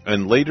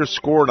and later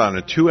scored on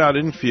a 2-out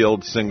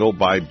infield single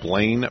by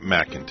Blaine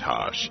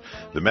McIntosh.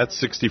 The Mets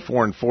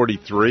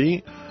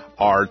 64-43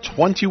 are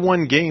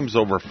 21 games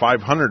over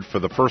 500 for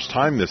the first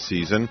time this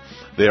season.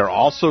 They are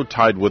also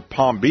tied with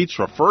Palm Beach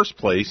for first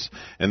place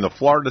in the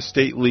Florida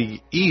State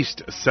League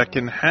East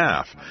second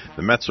half.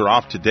 The Mets are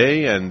off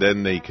today, and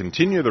then they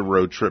continue the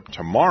road trip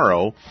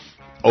tomorrow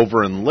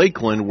over in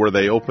Lakeland, where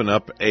they open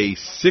up a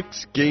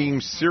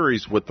 6-game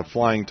series with the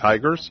Flying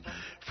Tigers.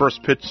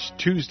 First pitch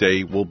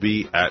Tuesday will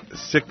be at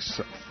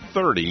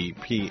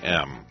 6:30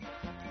 p.m.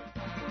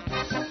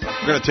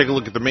 We're going to take a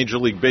look at the Major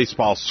League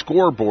Baseball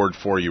scoreboard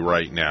for you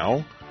right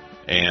now,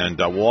 and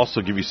we'll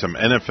also give you some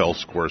NFL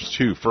scores,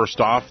 too. First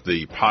off,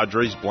 the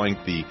Padres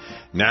blanked the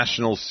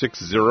Nationals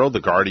 6-0.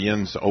 The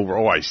Guardians over,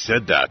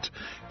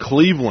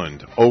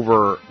 Cleveland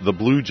over the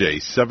Blue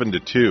Jays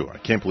 7-2. I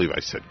can't believe I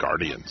said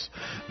Guardians.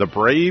 The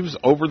Braves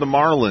over the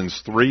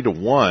Marlins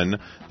 3-1.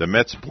 The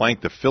Mets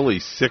blanked the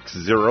Phillies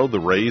 6-0. The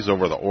Rays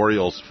over the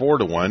Orioles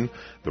 4-1.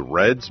 The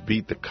Reds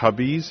beat the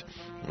Cubbies.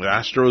 The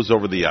Astros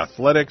over the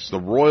Athletics. The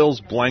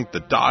Royals blanked the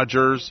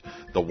Dodgers.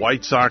 The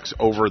White Sox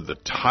over the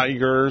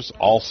Tigers.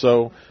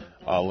 Also,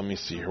 let me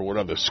see here. What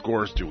other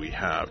scores do we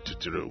have?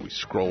 We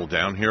scroll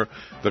down here.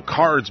 The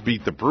Cards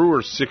beat the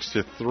Brewers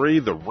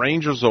 6-3. The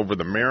Rangers over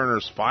the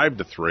Mariners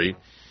 5-3.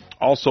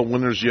 Also,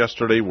 winners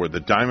yesterday were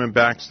the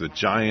Diamondbacks, the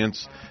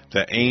Giants,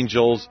 the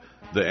Angels,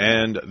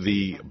 and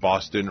the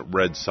Boston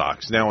Red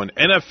Sox. Now, in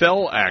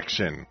NFL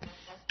action,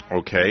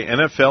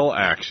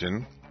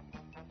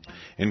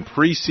 in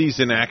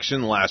preseason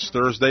action last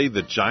Thursday,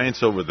 the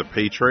Giants over the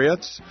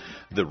Patriots,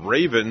 the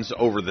Ravens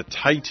over the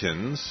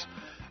Titans.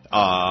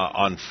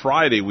 On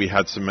Friday, we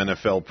had some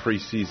NFL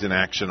preseason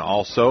action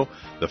also.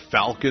 The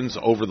Falcons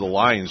over the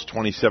Lions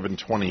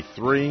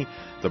 27-23.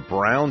 The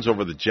Browns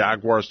over the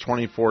Jaguars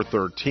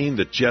 24-13.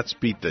 The Jets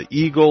beat the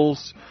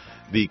Eagles.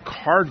 The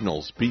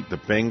Cardinals beat the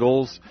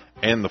Bengals.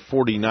 And the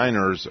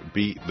 49ers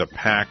beat the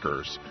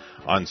Packers.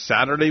 On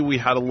Saturday, we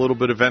had a little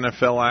bit of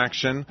NFL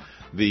action.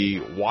 The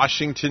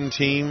Washington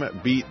team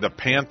beat the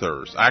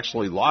Panthers,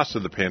 actually lost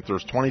to the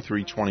Panthers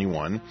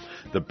 23-21.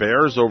 The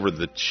Bears over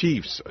the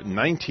Chiefs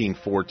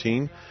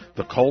 19-14.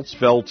 The Colts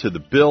fell to the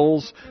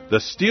Bills. The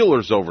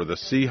Steelers over the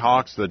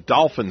Seahawks. The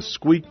Dolphins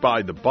squeaked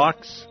by the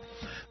Bucks.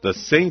 The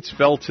Saints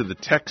fell to the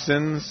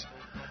Texans.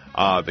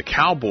 The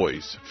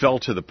Cowboys fell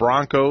to the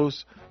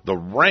Broncos. The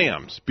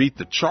Rams beat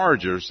the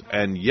Chargers.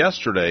 And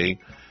yesterday,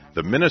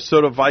 the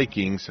Minnesota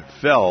Vikings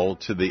fell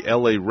to the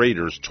LA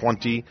Raiders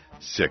 26-20.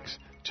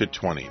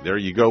 There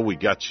you go. We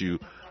got you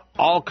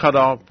all caught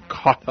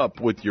up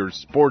with your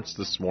sports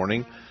this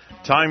morning.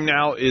 Time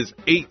now is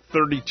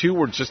 8:32.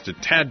 We're just a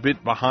tad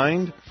bit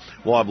behind.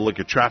 We'll have a look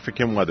at traffic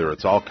and weather.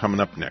 It's all coming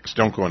up next.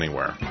 Don't go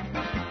anywhere.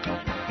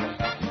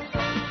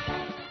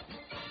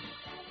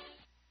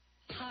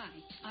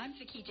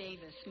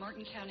 Davis,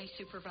 Martin County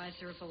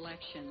Supervisor of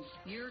Elections,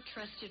 your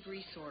trusted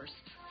resource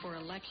for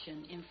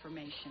election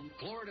information.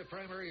 Florida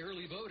primary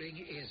early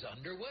voting is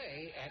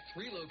underway at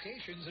 3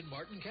 locations in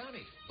Martin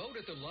County. Vote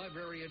at the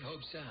library in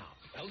Hobe Sound,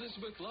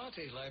 Elizabeth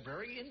Latte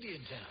Library,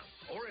 Indiantown,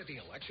 or at the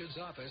elections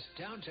office,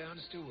 downtown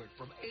Stewart,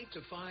 from 8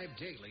 to 5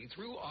 daily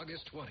through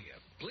August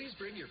 20th. Please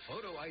bring your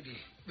photo ID.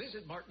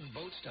 Visit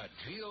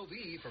martinvotes.gov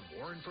for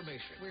more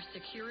information. We're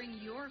securing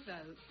your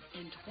vote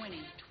in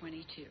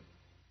 2022.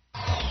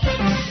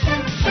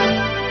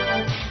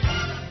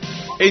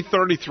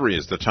 8:33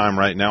 is the time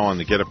right now on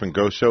the Get Up and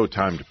Go show.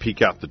 Time to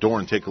peek out the door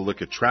and take a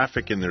look at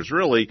traffic, and there's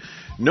really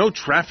no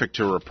traffic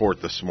to report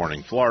this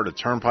morning. Florida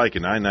Turnpike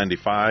and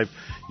I-95,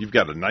 you've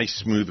got a nice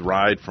smooth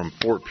ride from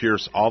Fort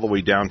Pierce all the way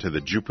down to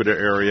the Jupiter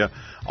area.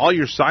 All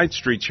your side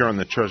streets here on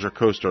the Treasure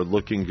Coast are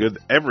looking good.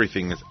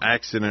 Everything is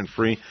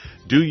accident-free.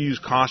 Do use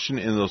caution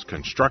in those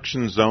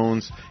construction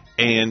zones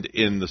and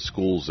in the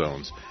school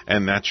zones.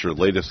 And that's your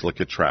latest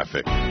look at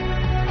traffic.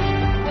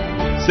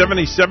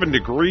 77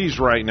 degrees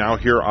right now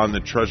here on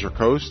the Treasure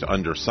Coast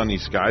under sunny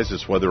skies.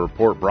 This weather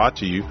report brought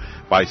to you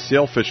by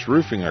Sailfish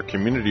Roofing, a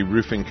community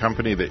roofing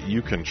company that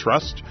you can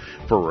trust.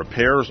 For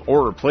repairs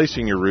or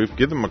replacing your roof,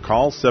 give them a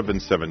call,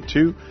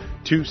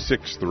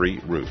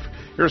 772-263-ROOF.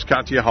 Here's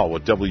Katya Hall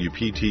with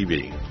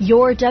WPTV.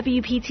 Your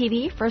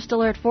WPTV First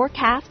Alert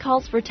forecast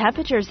calls for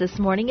temperatures this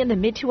morning in the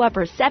mid to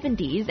upper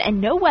 70s and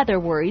no weather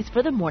worries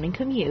for the morning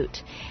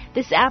commute.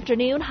 This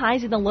afternoon,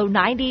 highs in the low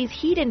 90s,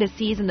 heat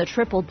indices in the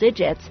triple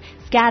digits.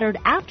 scattered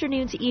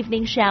afternoon to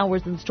evening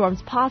showers and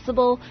storms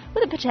possible,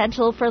 with a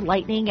potential for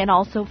lightning and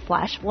also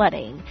flash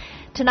flooding.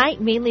 Tonight,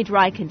 mainly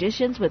dry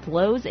conditions with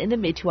lows in the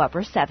mid to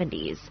upper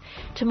 70s.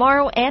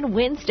 Tomorrow and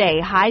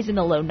Wednesday, highs in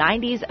the low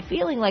 90s,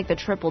 feeling like the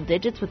triple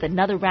digits with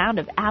another round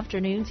of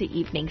afternoon to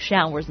evening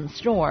showers and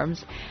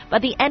storms. By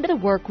the end of the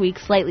work week,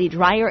 slightly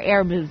drier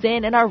air moves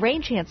in and our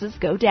rain chances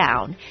go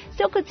down.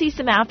 Still could see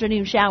some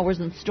afternoon showers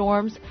and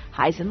storms,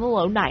 highs in the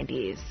low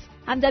 90s.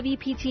 I'm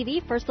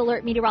WPTV First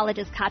Alert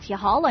Meteorologist Katya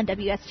Hall on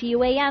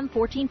WSTU AM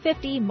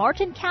 1450,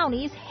 Martin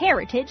County's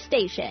Heritage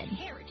Station.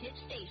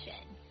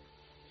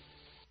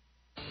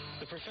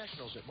 The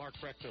professionals at Mark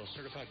Breckville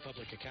Certified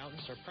Public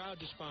Accountants are proud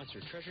to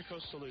sponsor Treasure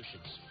Coast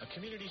Solutions, a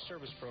community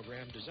service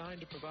program designed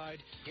to provide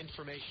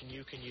information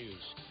you can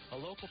use, a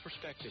local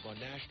perspective on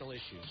national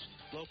issues,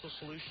 local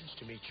solutions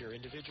to meet your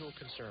individual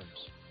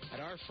concerns.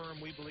 At our firm,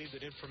 we believe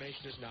that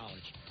information is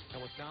knowledge,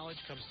 and with knowledge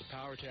comes the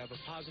power to have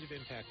a positive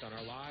impact on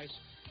our lives,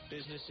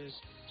 businesses,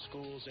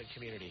 schools, and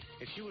community.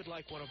 If you would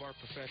like one of our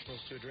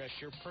professionals to address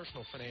your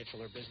personal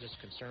financial or business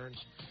concerns,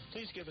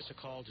 please give us a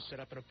call to set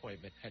up an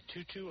appointment at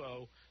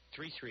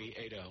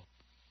 220-3380.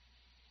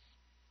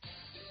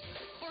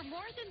 For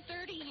more than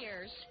 30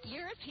 years,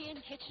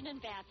 European Kitchen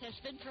 & Bath has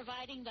been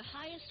providing the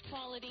highest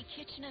quality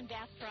kitchen and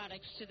bath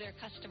products to their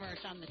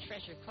customers on the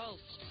Treasure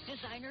Coast.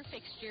 Designer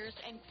fixtures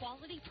and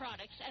quality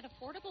products at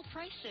affordable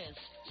prices.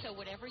 So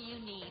whatever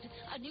you need,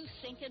 a new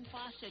sink and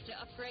faucet to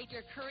upgrade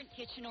your current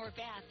kitchen or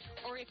bath,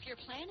 or if you're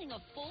planning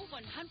a full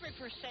 100%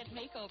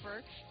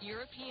 makeover,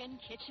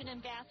 European Kitchen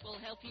 & Bath will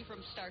help you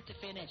from start to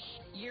finish.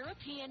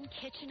 European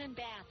Kitchen &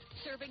 Bath,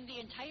 serving the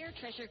entire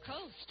Treasure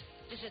Coast.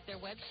 Visit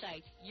their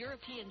website,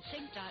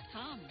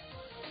 EuropeanSink.com.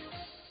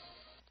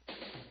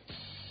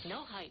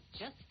 No hype,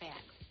 just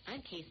facts. I'm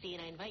Casey,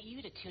 and I invite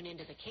you to tune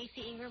into the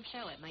Casey Ingram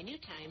Show at my new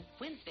time,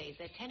 Wednesdays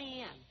at 10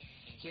 a.m.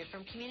 Hear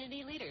from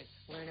community leaders,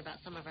 learn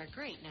about some of our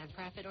great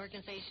nonprofit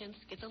organizations,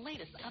 get the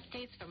latest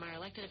updates from our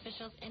elected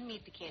officials, and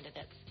meet the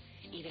candidates.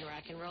 Even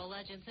rock and roll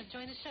legends have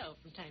joined the show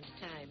from time to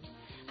time.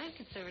 I'm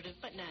conservative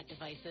but not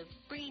divisive,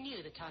 bringing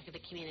you the talk of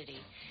the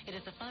community. It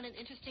is a fun and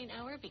interesting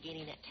hour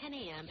beginning at 10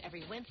 a.m.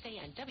 every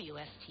Wednesday on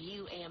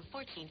WSTU AM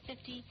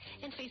 1450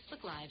 and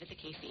Facebook Live at The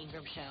Casey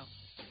Ingram Show.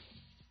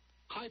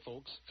 Hi,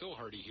 folks. Phil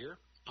Hardy here.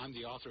 I'm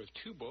the author of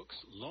 2 books,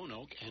 Lone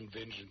Oak and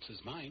Vengeance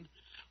is Mine.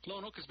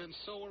 Lone Oak has been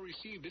so well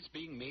received, it's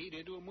being made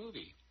into a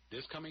movie.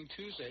 This coming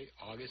Tuesday,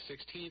 August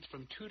 16th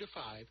from 2 to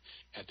 5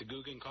 at the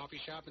Guggen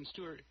Coffee Shop in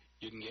Stewart.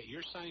 You can get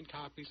your signed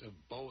copies of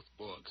both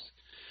books.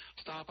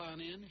 Stop on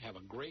in, have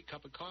a great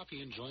cup of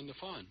coffee, and join the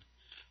fun.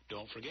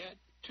 Don't forget,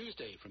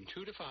 Tuesday from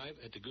 2 to 5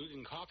 at the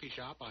Guggen Coffee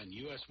Shop on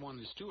US 1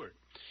 in Stewart.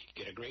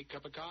 Get a great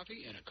cup of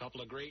coffee and a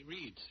couple of great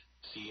reads.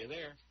 See you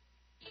there.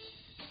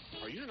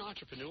 Are you an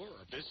entrepreneur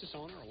or business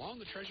owner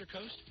along the Treasure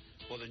Coast?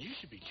 Well, then you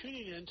should be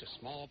tuning in to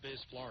Small Biz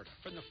Florida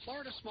from the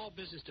Florida Small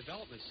Business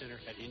Development Center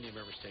at Indian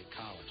River State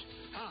College.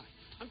 Hi,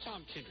 I'm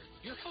Tom Tinder,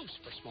 your host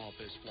for Small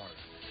Biz Florida.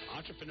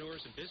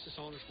 Entrepreneurs and business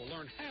owners will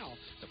learn how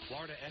the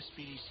Florida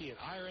SBDC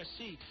and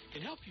IRSC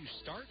can help you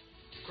start,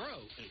 grow,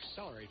 and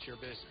accelerate your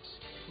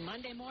business.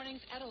 Monday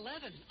mornings at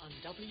 11 on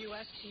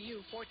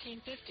WSTU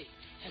 1450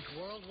 and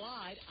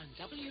worldwide on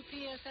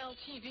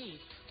WPSLTV.com.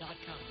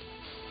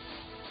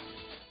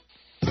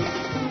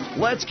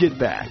 Let's get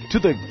back to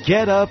the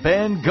Get Up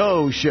and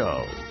Go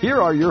show.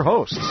 Here are your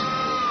hosts.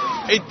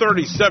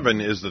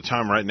 8:37 is the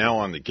time right now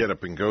on the Get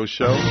Up and Go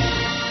show.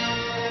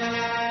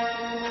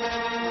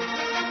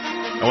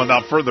 And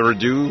without further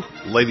ado,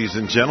 ladies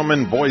and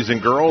gentlemen, boys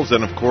and girls,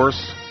 and of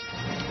course,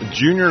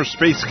 junior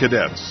space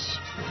cadets,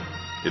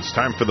 it's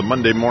time for the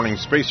Monday Morning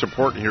Space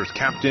Report. Here's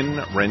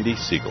Captain Randy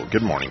Segal.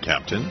 Good morning,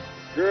 Captain.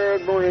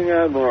 Good morning,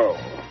 Admiral.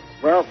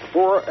 Well,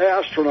 4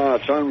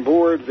 astronauts on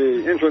board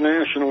the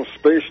International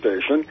Space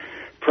Station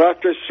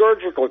practice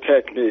surgical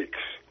techniques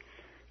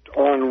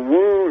on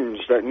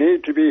wounds that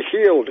need to be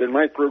healed in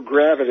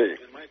microgravity.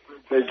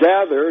 They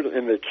gathered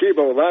in the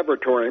Kibo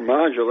Laboratory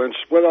module and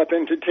split up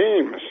into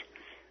teams.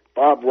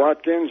 Bob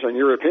Watkins and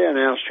European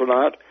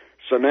astronaut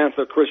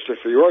Samantha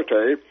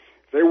Cristofiorte,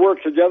 they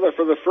worked together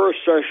for the first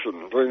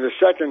session. During the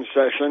second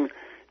session,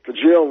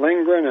 Jill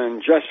Lindgren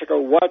and Jessica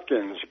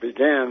Watkins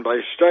began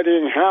by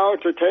studying how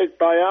to take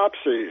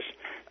biopsies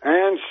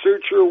and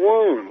suture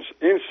wounds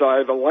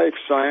inside the Life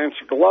Science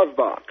glove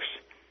box.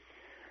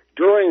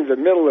 During the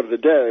middle of the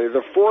day,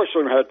 the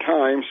foursome had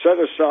time set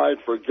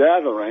aside for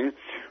gathering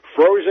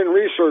frozen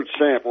research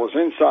samples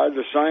inside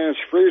the science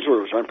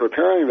freezers and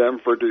preparing them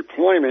for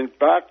deployment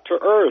back to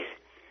Earth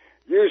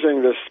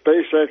using the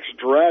SpaceX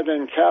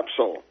Dragon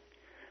capsule.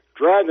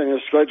 Dragon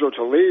is scheduled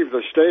to leave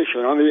the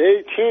station on the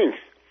 18th.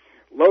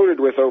 Loaded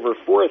with over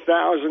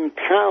 4,000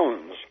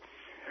 pounds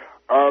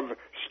of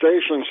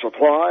station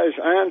supplies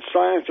and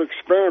science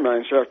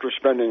experiments after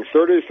spending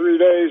 33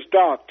 days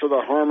docked to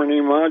the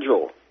Harmony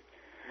module.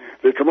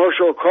 The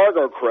commercial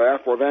cargo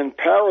craft will then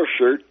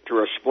parachute to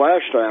a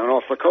splashdown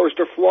off the coast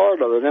of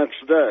Florida the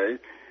next day,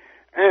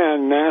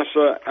 and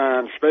NASA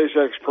and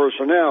SpaceX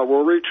personnel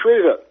will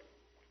retrieve it.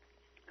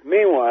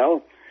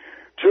 Meanwhile,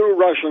 2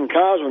 Russian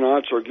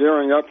cosmonauts are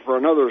gearing up for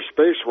another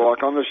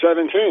spacewalk on the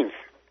 17th.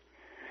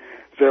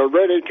 They're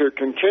ready to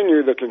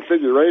continue the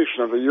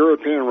configuration of the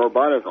European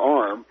robotic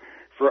arm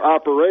for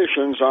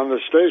operations on the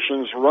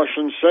station's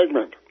Russian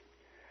segment.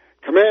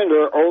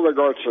 Commander Oleg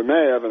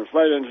Artsemeyev and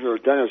Flight Engineer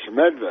Denis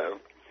Medvedev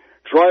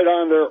tried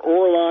on their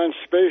Orlan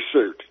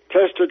spacesuit,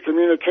 tested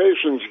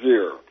communications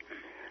gear,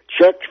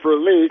 checked for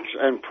leaks,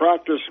 and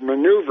practiced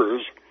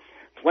maneuvers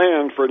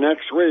planned for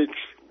next week's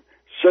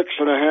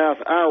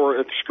 6.5-hour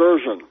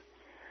excursion.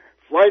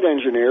 Flight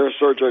engineer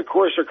Sergei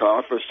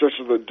Korsakov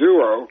assisted the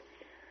duo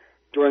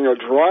during a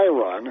dry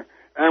run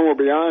and will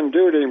be on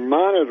duty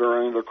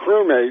monitoring the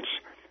crewmates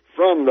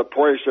from the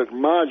Poiset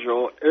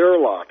module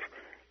airlock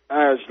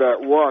as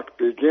that walk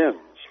begins.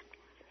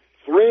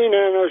 3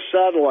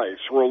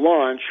 nanosatellites were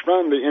launched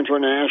from the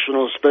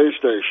International Space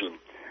Station.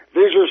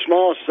 These are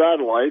small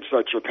satellites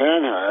that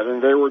Japan had,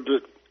 and they were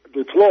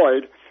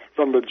deployed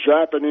from the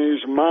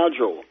Japanese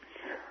module,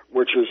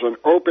 which is an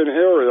open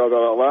area that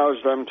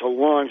allows them to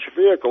launch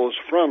vehicles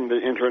from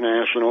the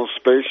International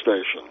Space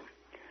Station.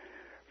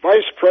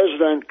 Vice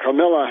President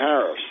Kamala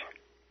Harris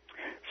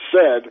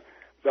said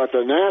that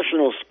the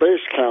National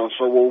Space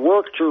Council will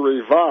work to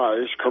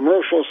revise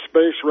commercial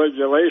space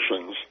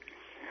regulations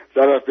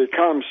that have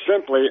become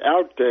simply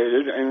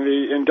outdated in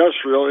the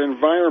industrial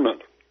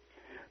environment.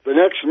 The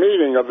next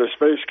meeting of the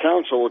Space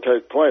Council will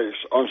take place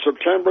on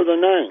September the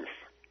 9th.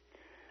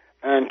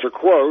 And to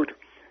quote,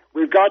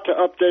 "We've got to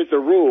update the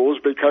rules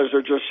because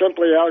they're just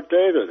simply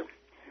outdated.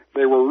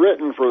 They were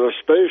written for the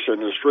space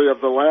industry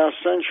of the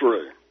last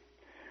century.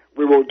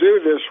 We will do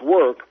this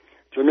work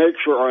to make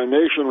sure our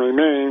nation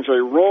remains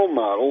a role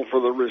model for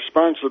the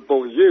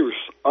responsible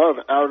use of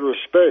outer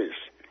space,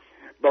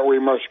 but we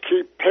must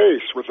keep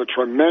pace with the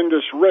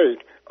tremendous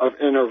rate of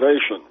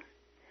innovation."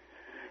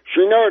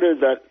 She noted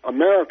that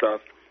America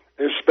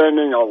is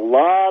spending a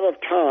lot of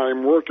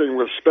time working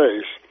with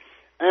space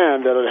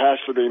and that it has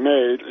to be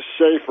made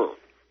safer.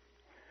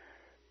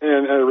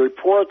 In a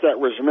report that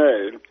was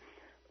made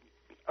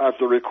at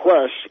the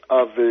request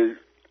of the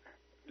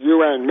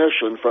UN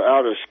mission for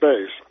outer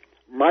space,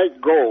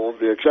 Mike Gold,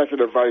 the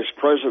Executive Vice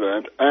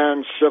President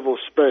and Civil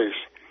Space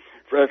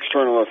for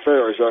External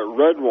Affairs at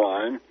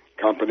Redwine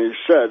Company,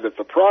 said that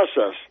the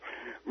process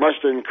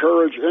must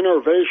encourage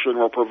innovation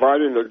while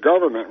providing the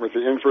government with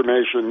the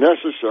information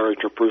necessary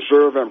to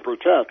preserve and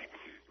protect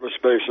the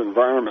space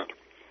environment.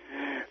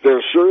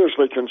 They're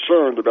seriously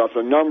concerned about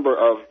the number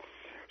of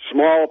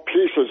small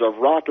pieces of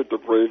rocket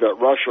debris that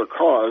Russia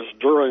caused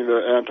during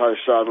their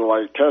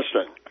anti-satellite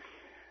testing,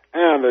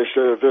 and they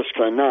say that this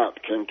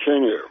cannot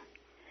continue.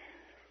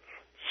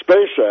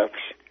 SpaceX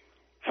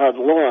had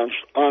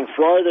launched on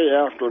Friday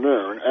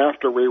afternoon,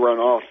 after we went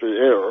off the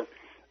air,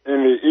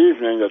 in the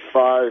evening at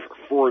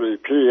 5:40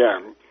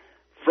 p.m.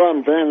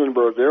 from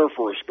Vandenberg Air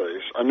Force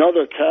Base,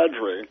 another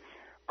cadre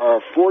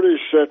of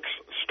 46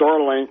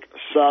 Starlink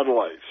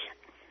satellites.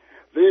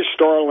 These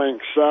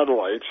Starlink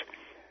satellites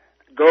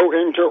go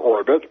into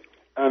orbit,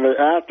 and they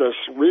act as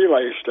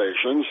relay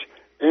stations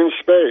in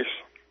space.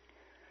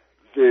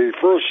 The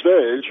first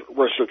stage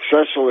was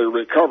successfully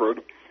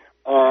recovered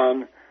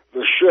on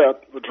the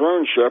ship, the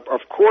drone ship,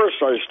 Of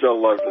Course I Still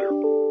Love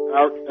You,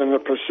 out in the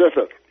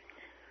Pacific.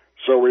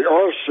 So we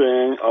are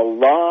seeing a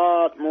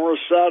lot more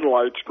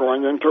satellites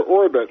going into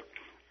orbit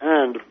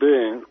and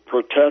being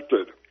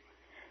protected.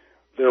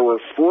 There were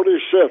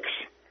 46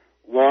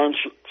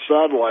 launch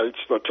satellites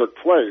that took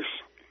place.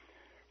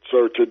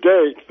 So to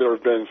date, there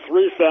have been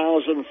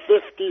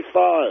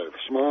 3,055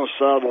 small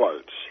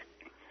satellites.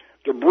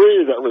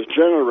 Debris that was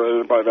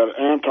generated by that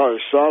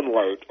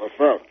anti-satellite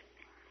effect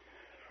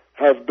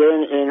have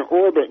been in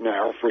orbit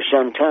now for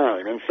some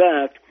time. In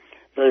fact,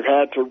 they've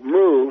had to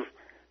move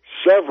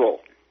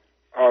several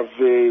of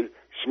the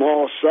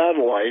small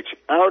satellites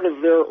out of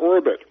their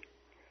orbit.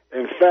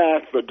 In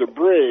fact, the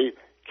debris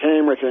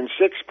came within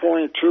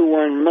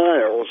 6.21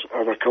 miles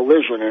of a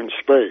collision in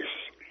space.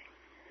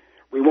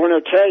 We want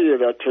to tell you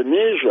that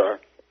Tunisia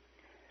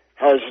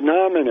has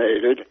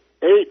nominated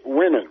 8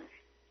 women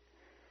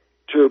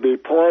to be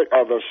part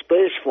of a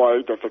space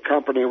flight that the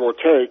company will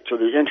take to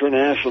the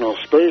International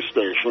Space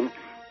Station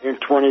in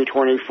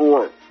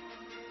 2024.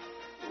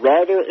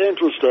 Rather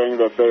interesting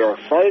that they are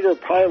fighter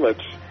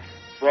pilots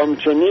from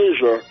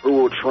Tunisia who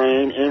will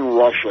train in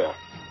Russia.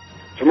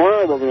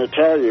 Tomorrow we're going to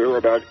tell you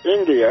about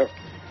India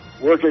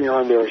working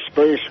on their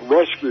space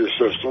rescue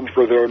system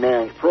for their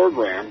manned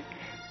program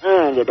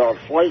and about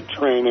flight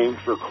training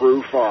for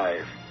Crew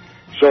 5.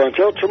 So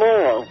until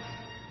tomorrow,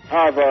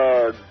 have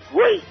a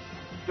great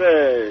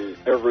day,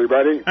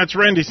 everybody. That's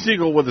Randy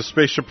Segal with the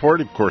Space Report.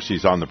 Of course,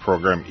 he's on the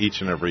program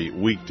each and every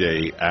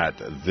weekday at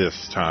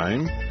this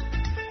time.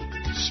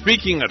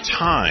 Speaking of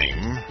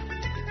time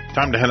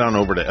to head on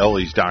over to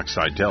Ellie's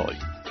Dockside Deli.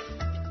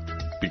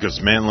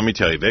 Because, man, let me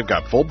tell you, they've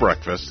got full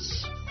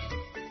breakfasts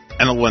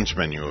and a lunch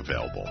menu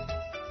available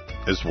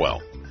as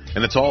well.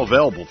 And it's all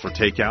available for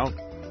takeout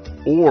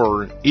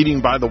or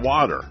eating by the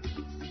water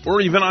or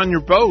even on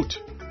your boat.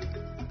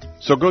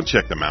 So go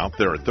check them out.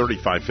 They're at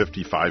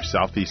 3555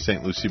 Southeast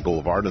St. Lucie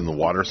Boulevard in the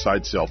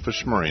Waterside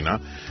Sailfish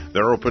Marina.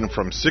 They're open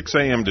from 6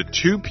 a.m. to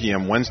 2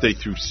 p.m. Wednesday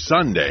through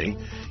Sunday.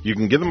 You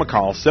can give them a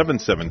call,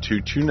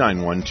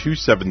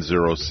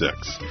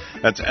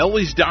 772-291-2706. That's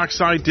Ellie's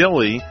Dockside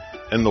Deli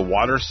in the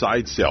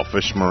Waterside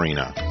Sailfish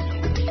Marina.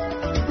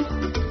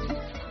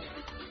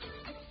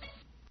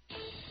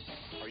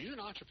 Are you an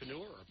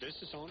entrepreneur or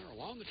business owner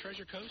along the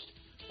Treasure Coast?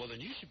 Well,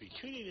 then you should be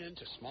tuning in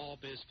to Small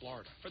Biz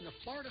Florida from the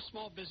Florida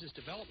Small Business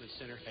Development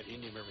Center at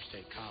Indian River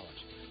State College.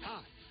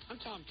 Hi, I'm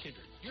Tom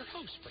Kindred, your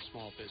host for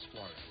Small Biz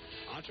Florida.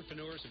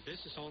 Entrepreneurs and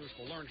business owners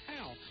will learn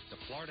how the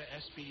Florida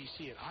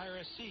SBDC and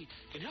IRSC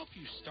can help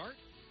you start,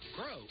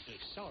 grow, and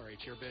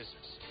accelerate your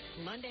business.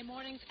 Monday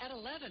mornings at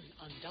 11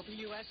 on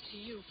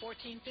WSTU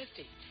 1450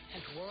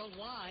 and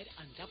worldwide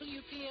on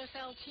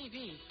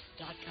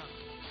WPSLTV.com.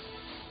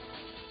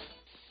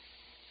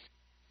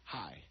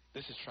 Hi,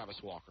 this is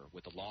Travis Walker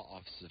with the Law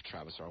Offices of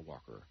Travis R.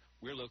 Walker.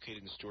 We're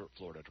located in Stuart,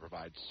 Florida to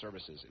provide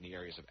services in the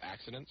areas of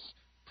accidents,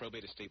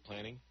 probate estate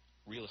planning,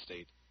 real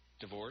estate,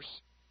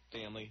 divorce,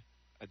 family,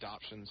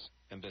 adoptions,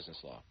 and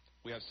business law.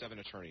 We have 7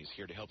 attorneys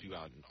here to help you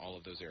out in all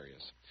of those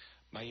areas.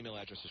 My email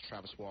address is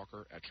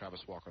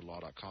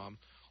traviswalker@traviswalkerlaw.com,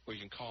 or you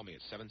can call me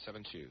at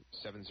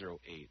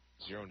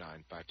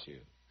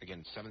 772-708-0952.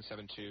 Again,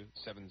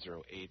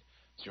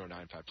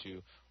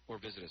 772-708-0952, or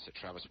visit us at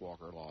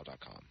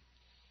traviswalkerlaw.com.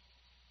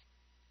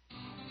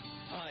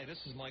 Hi,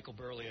 this is Michael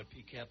Burley of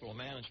Peak Capital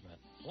Management.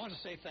 I want to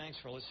say thanks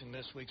for listening to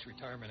this week's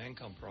Retirement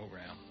Income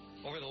Program.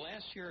 Over the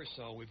last year or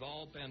so, we've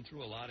all been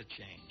through a lot of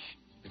change.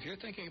 If you're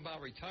thinking about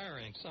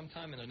retiring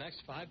sometime in the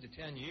next 5 to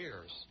 10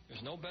 years,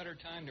 there's no better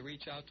time to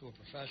reach out to a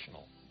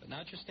professional. But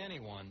not just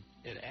anyone.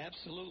 It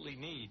absolutely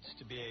needs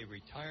to be a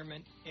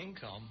retirement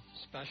income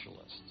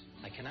specialist.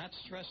 I cannot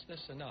stress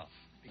this enough,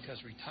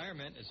 because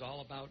retirement is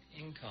all about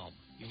income.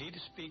 You need to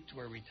speak to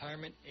a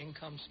retirement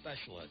income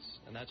specialist,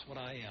 and that's what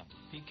I am.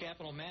 Peak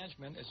Capital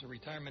Management is a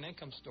retirement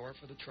income store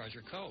for the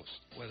Treasure Coast.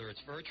 Whether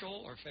it's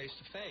virtual or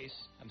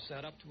face-to-face, I'm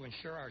set up to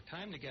ensure our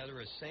time together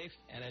is safe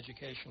and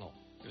educational.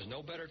 There's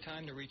no better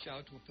time to reach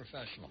out to a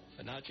professional,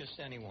 but not just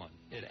anyone.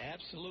 It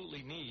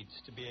absolutely needs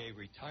to be a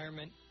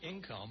retirement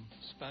income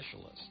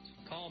specialist.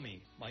 Call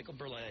me, Michael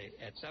Burley,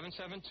 at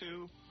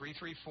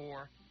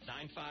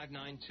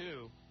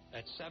 772-334-9592.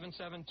 That's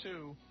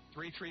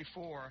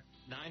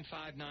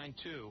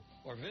 772-334-9592,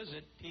 or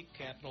visit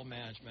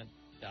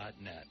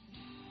peakcapitalmanagement.net.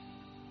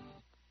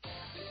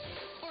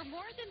 For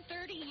more than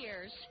 30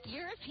 years,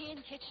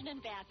 European Kitchen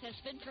and Bath has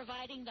been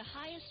providing the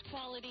highest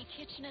quality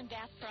kitchen and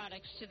bath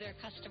products to their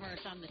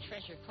customers on the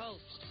Treasure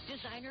Coast.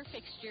 Designer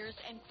fixtures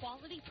and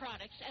quality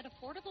products at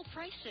affordable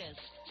prices.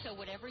 So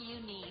whatever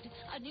you need,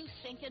 a new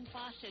sink and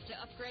faucet to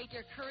upgrade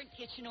your current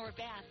kitchen or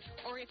bath,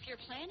 or if you're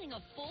planning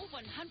a full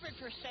 100%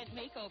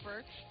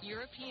 makeover,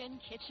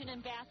 European Kitchen and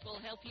Bath will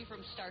help you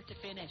from start to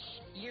finish.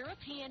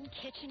 European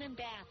Kitchen and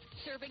Bath,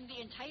 serving the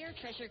entire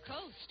Treasure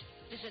Coast.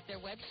 Visit their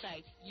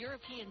website,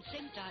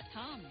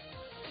 EuropeanSink.com.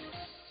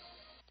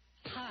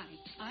 Hi,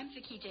 I'm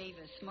Vicki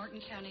Davis,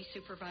 Martin County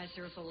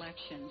Supervisor of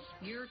Elections,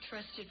 your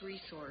trusted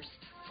resource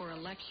for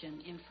election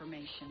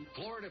information.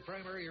 Florida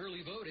primary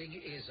early voting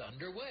is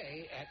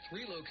underway at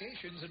 3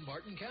 locations in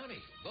Martin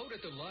County. Vote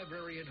at the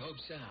library in Hobe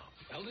Sound,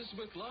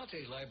 Elizabeth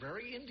Latte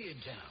Library,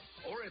 Indiantown,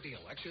 or at the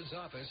elections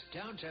office,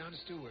 downtown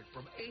Stuart,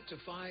 from 8 to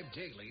 5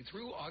 daily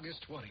through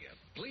August 20th.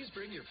 Please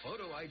bring your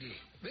photo ID.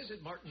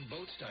 Visit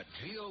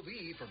martinvotes.gov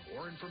for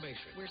more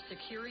information. We're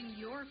securing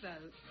your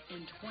vote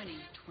in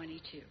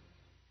 2022.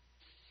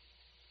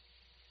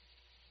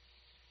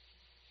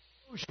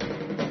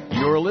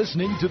 You're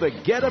listening to the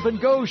Get Up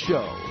and Go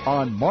Show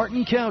on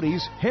Martin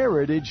County's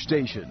Heritage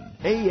Station,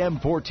 AM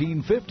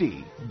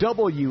 1450,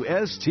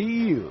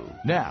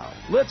 WSTU. Now,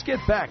 let's get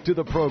back to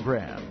the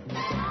program.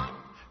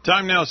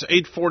 Time now is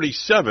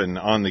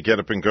 8:47 on the Get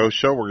Up and Go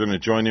Show. We're going to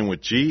join in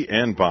with G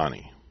and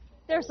Bonnie.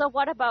 There's a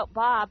what about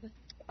Bob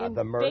in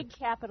the Mert. big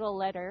capital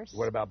letters.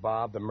 What about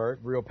Bob, the Mert,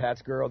 real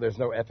Pat's girl? There's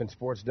no effing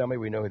sports dummy.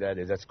 We know who that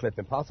is. That's Cliff.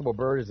 Impossible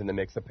Bird is in the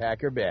mix, the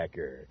Packer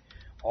Backer.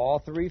 All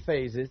 3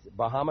 phases,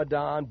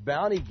 Bahamadan,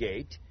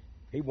 Bountygate.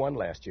 He won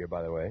last year,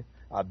 by the way.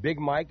 Big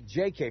Mike,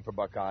 JK for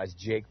Buckeyes,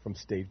 Jake from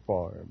State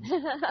Farm.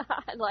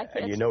 I like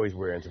it. And you know he's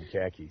wearing some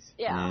khakis.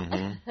 Yeah.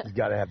 Mm-hmm. He's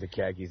got to have the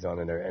khakis on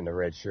and the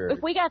red shirt.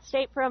 If we got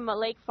State from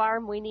Lake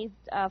Farm, we need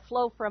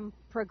Flo from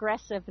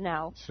Progressive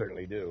now.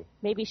 Certainly do.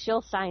 Maybe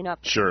she'll sign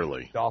up.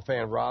 Surely.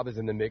 Dolphin Rob is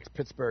in the mix.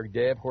 Pittsburgh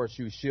Deb,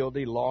 Horseshoe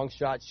Shieldy,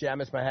 Longshot,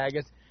 Shamus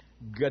Mahagas.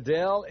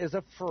 Goodell is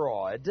a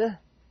fraud.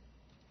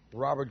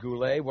 Robert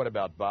Goulet, what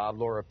about Bob?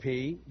 Laura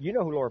P. You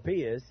know who Laura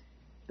P. is.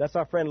 That's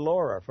our friend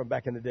Laura from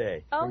back in the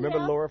day. Oh, remember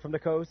yeah? Laura from the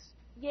coast?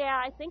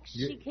 Yeah, I think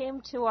she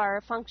came to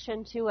our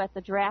function, too, at the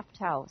Draft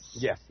House.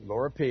 Yes,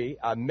 Laura P.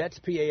 Mets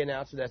PA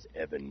announcer, that's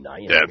Evan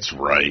Nye. That's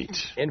right.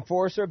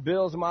 Enforcer,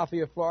 Bills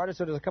Mafia, Florida.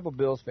 So there's a couple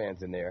Bills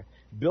fans in there.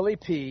 Billy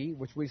P.,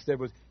 which we said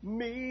was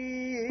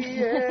me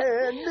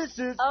and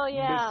Mrs. Oh,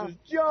 yeah. Mrs. Jones.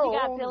 You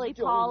got Billy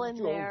Paul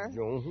in there.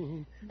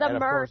 Jones.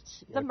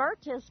 The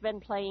Mert has been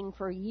playing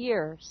for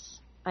years.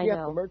 I Yeah,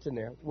 know. the merch in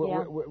there.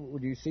 Yeah.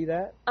 Do you see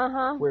that?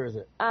 Uh-huh. Where is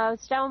it?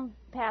 It's down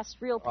past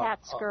Real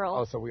Pat's Girl.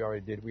 Oh, so we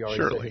already did. We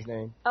already said his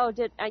name. Oh,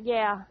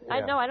 yeah.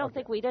 I don't okay.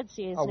 think we did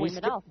see his Oh, name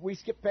at all. we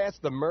skipped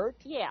past the merch?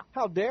 Yeah.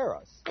 How dare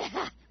us?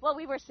 Well,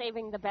 we were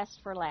saving the best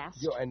for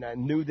last. And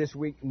new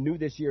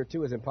this year,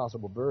 too, is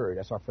Impossible Bird.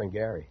 That's our friend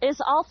Gary.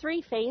 Is all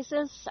 3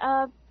 phases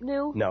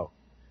new? No.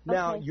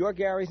 Now, Okay. your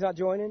Gary's not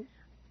joining?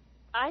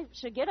 I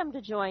should get him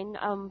to join.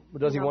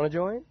 Does he want to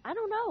join? I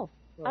don't know.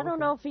 Oh, I don't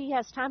know if he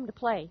has time to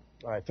play.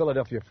 All right,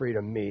 Philadelphia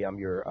Freedom, me. I'm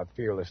your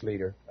fearless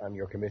leader. I'm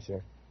your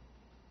commissioner.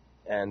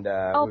 And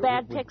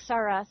Bad Picks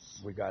Are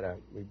Us. We've got a.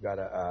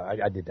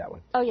 I did that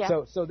one. Oh, yeah.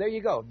 So there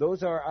you go.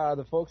 Those are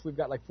the folks. We've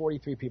got like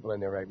 43 people in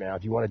there right now.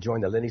 If you want to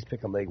join the Lenny's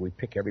Pick'em League, we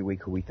pick every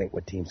week who we think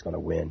what team's going to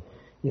win.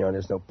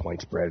 There's no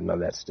point spread and none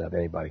of that stuff.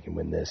 Anybody can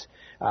win this.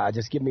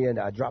 Just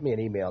drop me an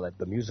email at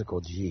the musical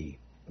G,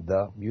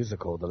 the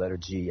letter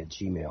G at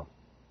Gmail.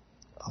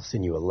 I'll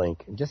send you a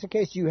link. And just in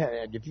case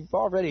if you've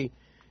already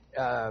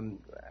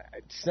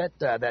sent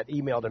that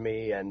email to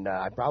me and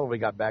I probably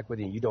got back with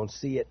you and you don't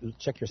see it,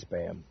 check your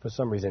spam. For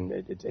some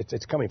reason,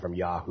 it's coming from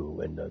Yahoo,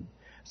 and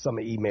some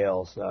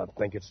emails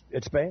think it's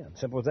spam.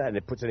 Simple as that, and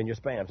it puts it in your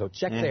spam. So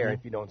check there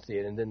if you don't see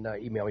it, and then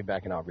email me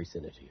back and I'll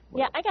resend it to you.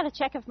 Yeah, I got to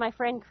check if my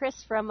friend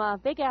Chris from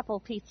Big Apple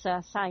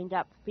Pizza signed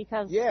up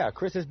because. Yeah,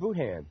 Chris is boot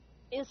hand.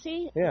 Is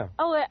he? Yeah.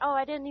 Oh,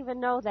 I didn't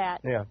even know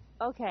that. Yeah.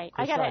 Okay,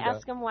 Chris I got to signed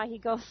ask him why he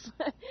goes.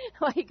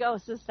 Why he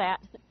goes is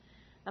that?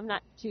 I'm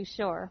not too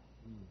sure.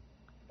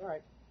 All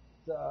right.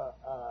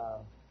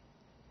 All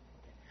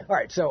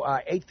right, so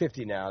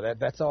 8:50 now.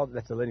 That's all.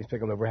 That's the Lenny's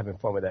Pick'em. We're having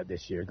fun with that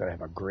this year. We're going to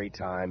have a great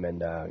time,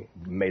 and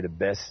may the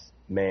best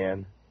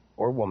man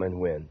or woman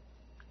win.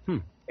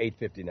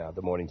 8:50 now,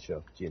 the morning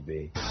show,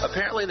 G&B.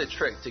 Apparently the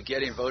trick to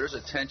getting voters'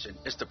 attention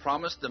is to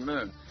promise the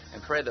moon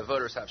and pray the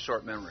voters have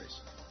short memories.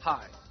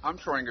 Hi, I'm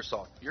Troy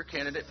Ingersoll, your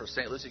candidate for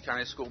St. Lucie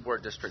County School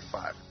Board District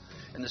 5.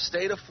 In the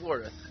state of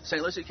Florida,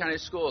 St. Lucie County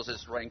Schools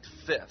is ranked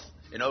 5th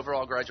in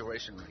overall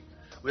graduation rate.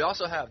 We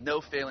also have no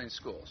failing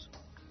schools.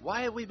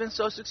 Why have we been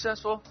so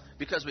successful?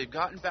 Because we've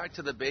gotten back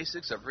to the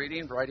basics of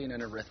reading, writing,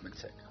 and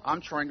arithmetic.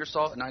 I'm Troy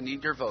Ingersoll, and I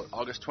need your vote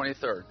August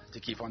 23rd to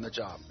keep on the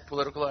job.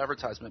 Political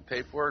advertisement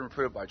paid for and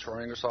approved by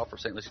Troy Ingersoll for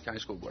St. Lucie County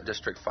School Board,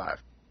 District 5.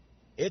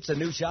 It's a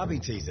new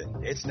shopping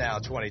season. It's now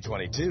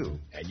 2022,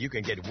 and you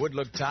can get wood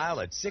look tile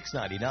at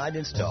 $6.99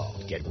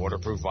 installed. Get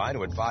waterproof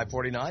vinyl at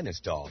 $5.49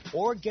 installed,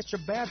 or get your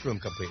bathroom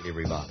completely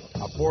remodeled.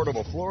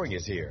 Affordable flooring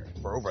is here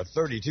for over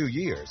 32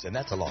 years, and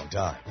that's a long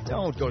time.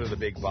 Don't go to the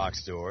big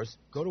box stores.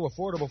 Go to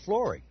Affordable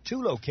Flooring. 2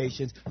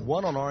 locations,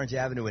 one on Orange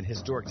Avenue in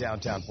historic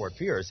downtown Fort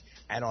Pierce,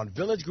 and on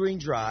Village Green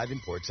Drive in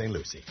Port St.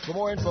 Lucie. For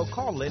more info,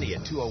 call Lenny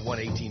at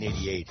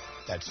 201-1888.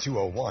 That's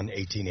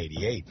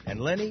 201-1888,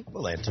 and Lenny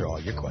will answer all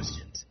your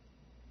questions.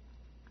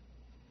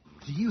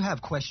 Do you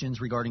have questions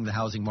regarding the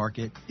housing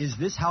market? Is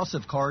this house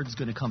of cards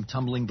going to come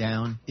tumbling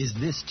down? Is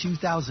this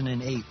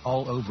 2008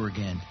 all over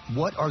again?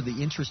 What are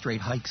the interest rate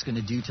hikes going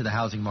to do to the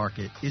housing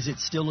market? Is it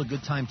still a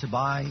good time to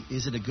buy?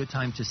 Is it a good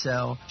time to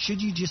sell?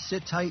 Should you just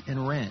sit tight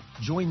and rent?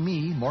 Join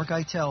me, Mark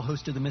Eitel,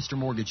 host of the Mr.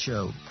 Mortgage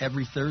Show,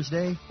 every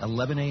Thursday,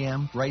 11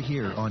 a.m., right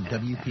here on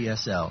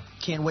WPSL.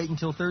 Can't wait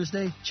until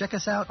Thursday? Check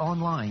us out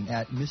online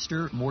at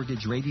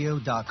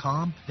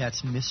MrMortgageRadio.com.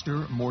 That's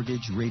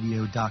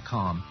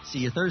MrMortgageRadio.com. See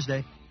you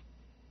Thursday.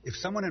 If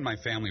someone in my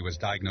family was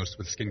diagnosed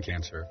with skin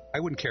cancer,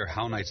 I wouldn't care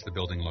how nice the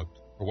building looked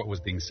or what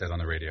was being said on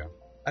the radio.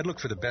 I'd look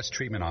for the best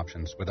treatment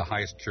options with the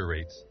highest cure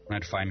rates, and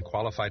I'd find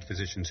qualified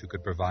physicians who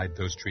could provide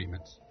those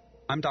treatments.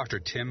 I'm Dr.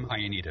 Tim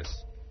Ioannidis.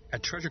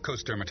 At Treasure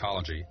Coast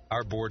Dermatology,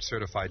 our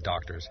board-certified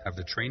doctors have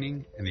the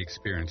training and the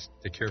experience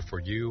to care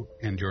for you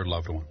and your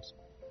loved ones.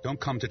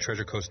 Don't come to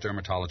Treasure Coast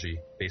Dermatology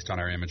based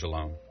on our image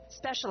alone.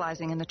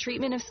 Specializing in the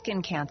treatment of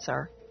skin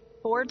cancer,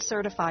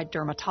 board-certified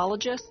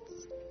dermatologists,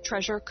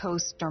 Treasure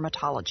Coast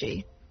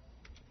Dermatology.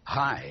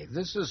 Hi,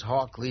 this is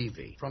Hawk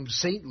Levy from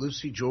St.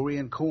 Lucie Jewelry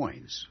and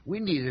Coins.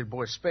 We needed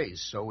more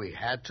space, so we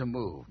had to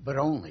move, but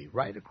only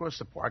right across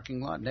the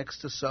parking lot next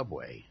to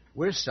Subway.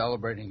 We're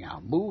celebrating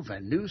our move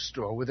and new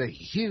store with a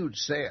huge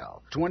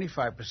sale.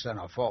 25%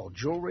 off all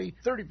jewelry,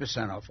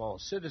 30% off all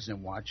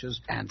Citizen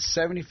watches, and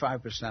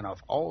 75%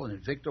 off all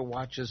Invicta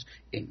watches,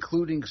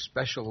 including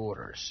special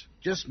orders.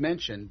 Just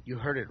mention you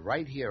heard it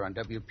right here on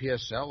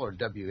WPSL or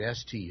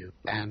WSTU,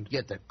 and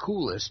get the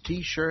coolest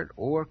T-shirt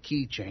or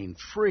keychain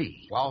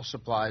free while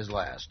supplies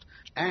last.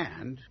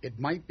 And it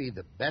might be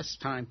the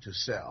best time to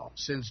sell,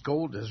 since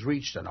gold has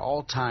reached an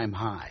all-time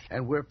high,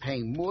 and we're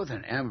paying more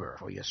than ever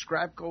for your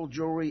scrap gold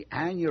jewelry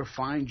and your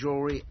fine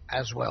jewelry,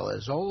 as well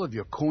as all of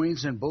your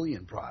coins and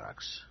bullion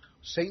products.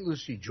 St.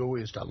 Lucie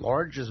Jewelry is the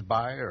largest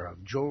buyer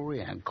of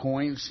jewelry and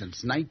coins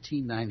since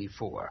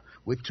 1994,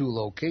 with 2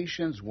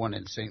 locations, one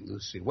in St.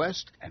 Lucie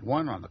West and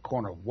one on the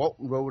corner of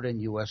Walton Road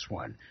and US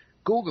 1.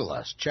 Google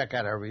us, check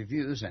out our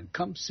reviews, and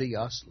come see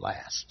us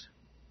last.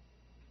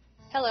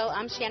 Hello,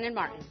 I'm Shannon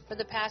Martin. For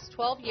the past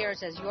 12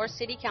 years as your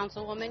city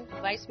councilwoman,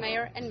 vice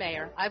mayor, and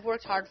mayor, I've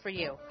worked hard for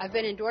you. I've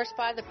been endorsed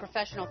by the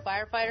Professional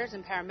Firefighters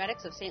and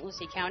Paramedics of St.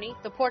 Lucie County,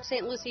 the Port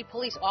St. Lucie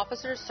Police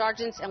Officers,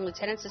 Sergeants, and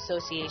Lieutenants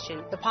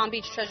Association, the Palm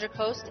Beach Treasure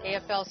Coast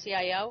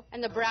AFL-CIO,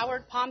 and the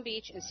Broward, Palm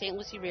Beach, and St.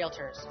 Lucie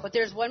Realtors. But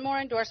there's one more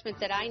endorsement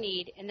that I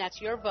need, and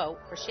that's your vote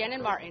for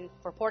Shannon Martin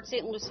for Port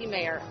St. Lucie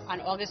Mayor on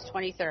August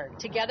 23rd.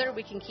 Together,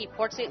 we can keep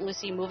Port St.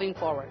 Lucie moving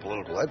forward.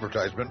 Political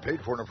advertisement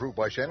paid for and approved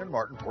by Shannon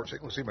Martin, Port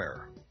St. Lucie Mayor.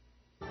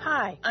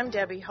 Hi, I'm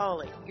Debbie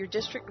Hawley, your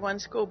District 1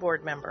 school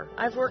board member.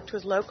 I've worked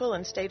with local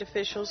and state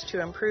officials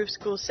to improve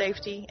school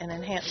safety and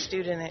enhance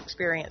student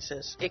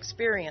experiences.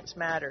 Experience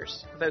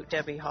matters. Vote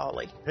Debbie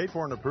Hawley. Paid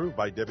for and approved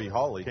by Debbie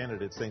Hawley,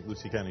 candidate St.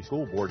 Lucie County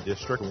School Board,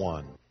 District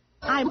 1.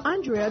 I'm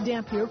Andrea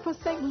Dampier for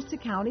St. Lucie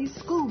County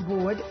School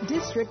Board,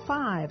 District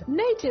 5,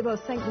 native of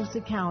St.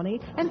 Lucie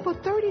County, and for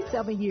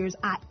 37 years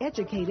I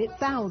educated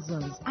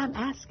thousands. I'm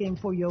asking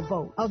for your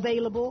vote.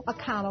 Available,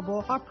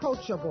 accountable,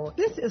 approachable.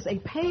 This is a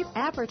paid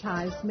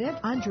advertisement.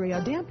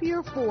 Andrea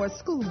Dampier for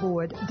School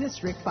Board,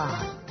 District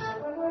 5.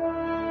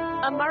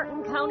 A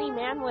Martin County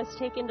man was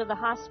taken to the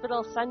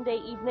hospital Sunday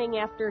evening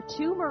after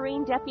 2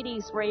 Marine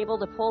deputies were able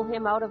to pull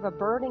him out of a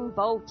burning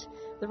boat.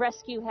 The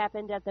rescue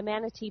happened at the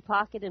Manatee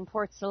Pocket in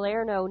Port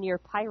Salerno near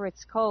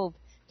Pirates Cove.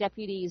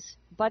 Deputies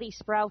Buddy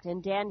Sprout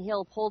and Dan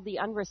Hill pulled the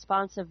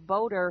unresponsive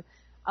boater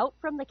out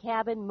from the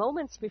cabin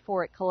moments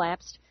before it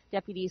collapsed.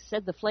 Deputies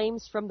said the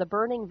flames from the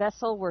burning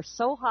vessel were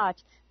so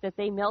hot that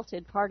they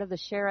melted part of the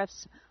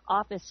sheriff's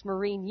office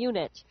marine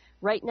unit.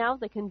 Right now,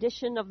 the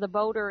condition of the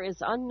boater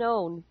is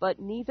unknown, but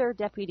neither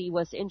deputy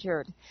was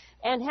injured.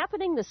 And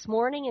happening this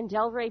morning in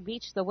Delray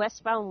Beach, the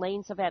westbound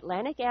lanes of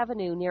Atlantic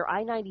Avenue near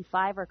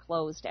I-95 are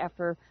closed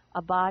after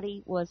a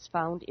body was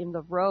found in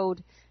the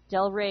road.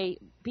 Delray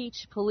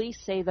Beach police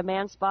say the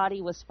man's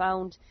body was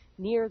found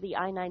near the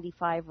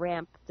I-95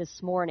 ramp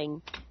this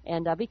morning.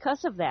 And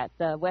because of that,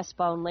 the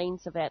westbound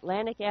lanes of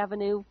Atlantic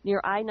Avenue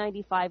near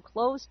I-95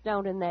 closed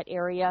down in that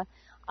area.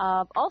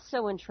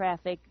 Also in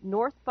traffic,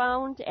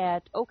 northbound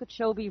at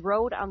Okeechobee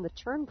Road on the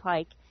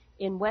Turnpike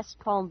in West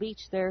Palm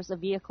Beach, there's a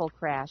vehicle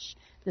crash.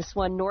 This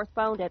one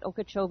northbound at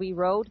Okeechobee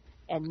Road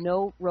and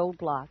no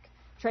roadblock.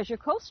 Treasure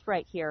Coast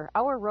right here.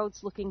 Our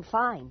road's looking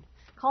fine.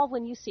 Call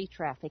when you see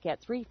traffic at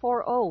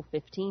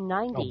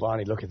 340-1590. Oh,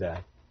 Bonnie, look at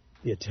that.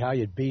 The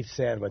Italian beef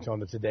sandwich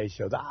on the Today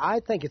Show. I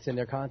think it's in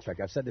their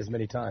contract. I've said this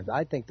many times.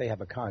 I think they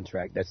have a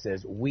contract that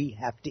says we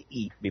have to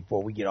eat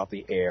before we get off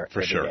the air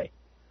every day.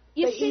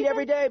 They eat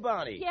every day,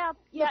 Bonnie. Yeah.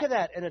 Look at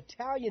that. An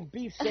Italian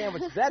beef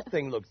sandwich. That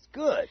thing looks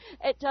good.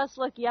 It does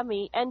look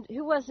yummy. And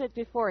who was it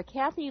before?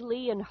 Kathy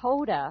Lee and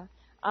Hoda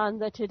on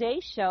the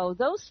Today Show.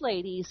 Those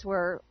ladies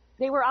were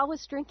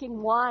always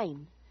drinking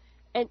wine.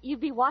 And you'd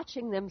be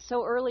watching them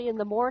so early in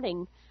the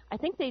morning. I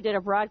think they did a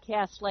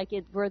broadcast like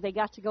it where they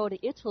got to go to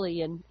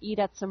Italy and eat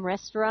at some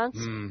restaurants,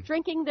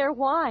 drinking their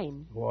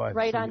wine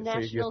right on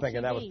national TV. You're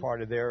thinking TV. that was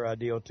part of their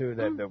deal, too,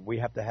 that we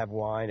have to have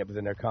wine. It was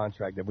in their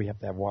contract that we have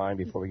to have wine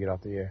before we get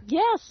off the air.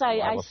 Yes,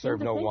 I will serve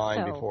no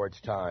wine before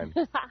it's time.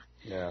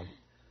 Yeah.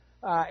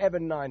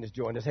 Evan 9 has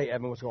joined us. Hey,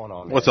 Evan, what's going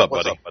on? What's up,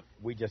 buddy?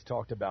 We just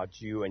talked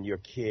about you and your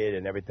kid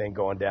and everything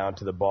going down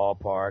to the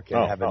ballpark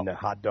and having the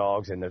hot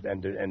dogs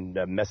and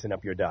messing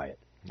up your diet.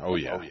 Oh,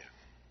 yeah.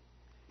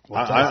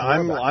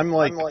 I'm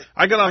like,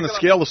 I got on the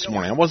scale this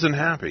morning. I wasn't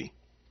happy.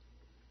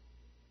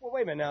 Well,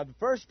 wait a minute now. The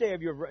first day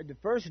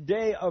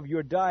of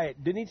your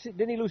diet, didn't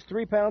he lose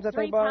 3 pounds? I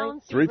think, Bonnie?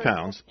 3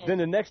 pounds. Then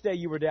the next day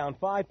you were down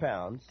 5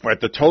 pounds.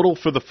 Right. The total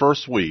for the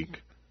first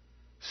week,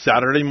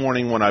 Saturday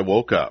morning when I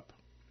woke up,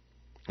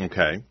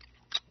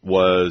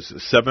 was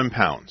 7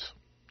 pounds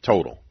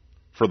total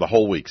for the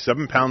whole week.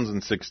 7 pounds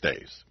in 6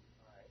 days.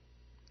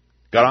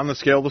 Got on the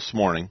scale this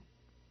morning,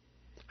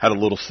 had a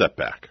little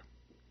setback.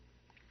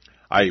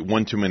 I ate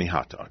one too many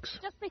hot dogs.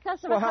 Just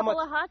because of a couple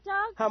of hot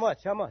dogs? How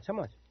much?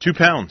 2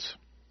 pounds.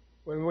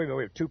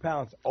 Wait. 2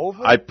 pounds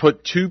over? I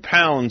put 2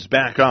 pounds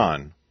back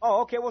on.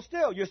 Oh, okay. Well,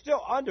 you're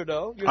still under,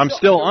 though. I'm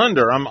still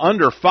under. I'm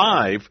under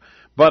 5,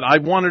 but I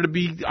wanted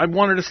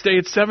to stay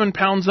at 7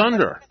 pounds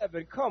under.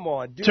 Evan, come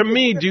on, dude. To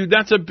me, dude,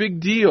 that's a big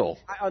deal.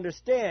 I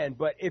understand,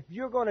 but if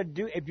you're gonna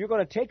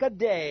take a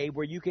day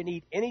where you can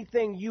eat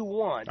anything you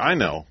want, I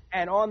know.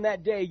 And on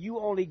that day you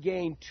only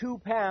gain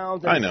 2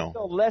 pounds, and I know. It's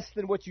still less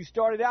than what you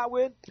started out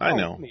with. I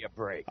know. Give me a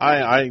break.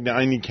 I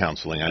need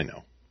counseling. I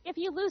know. If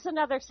you lose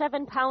another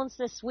 7 pounds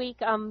this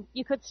week,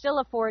 you could still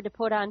afford to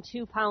put on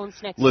 2 pounds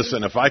next week.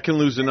 Listen, if I can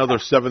lose another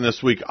 7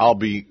 this week, I'll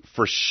be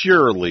for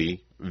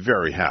surely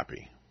very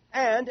happy.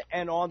 And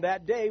on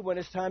that day when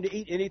it's time to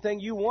eat anything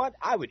you want,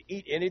 I would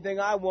eat anything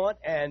I want.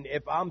 And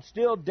if I'm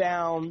still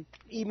down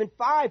even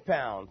 5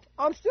 pounds,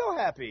 I'm still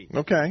happy.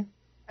 Okay.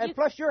 And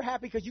plus, you're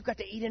happy because you got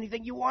to eat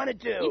anything you wanted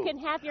to. You can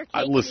have your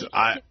cake. Listen,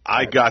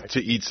 I got to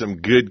eat some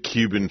good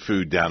Cuban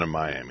food down in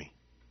Miami.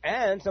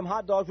 And some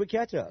hot dogs with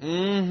ketchup.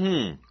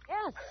 Mm-hmm.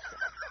 Yes.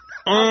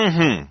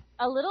 Mm-hmm.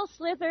 A little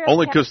slither.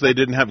 Only because they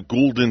didn't have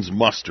Goulden's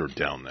mustard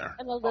down there.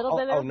 And a little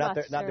bit of not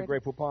mustard. not the Grey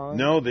Poupon?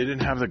 No, they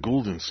didn't have the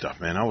Goulden stuff,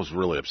 man. I was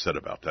really upset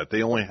about that.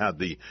 They only had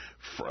the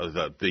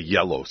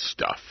yellow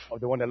stuff. Oh,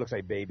 the one that looks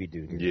like baby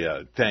doo-doo.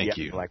 Yeah, thank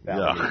you. Like that.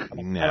 Ugh,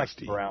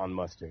 nasty. I like brown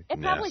mustard.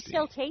 It probably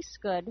still tastes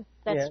good.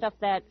 That stuff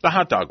that... The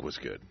hot dog was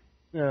good.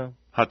 Yeah.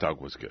 Hot dog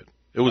was good.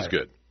 It was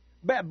good.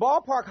 But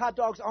ballpark hot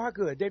dogs are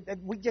good.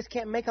 We just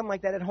can't make them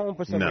like that at home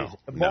for some reason.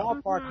 The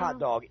ballpark hot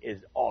dog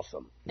is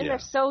awesome. And they're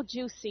so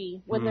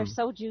juicy when they're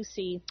so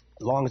juicy.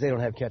 As long as they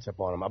don't have ketchup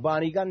on them.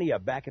 Bonnie, you got any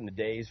back in the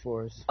days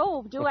for us?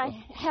 Oh, do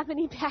I have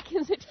any back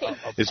in the day?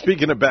 And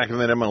speaking of back in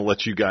the day, I'm going to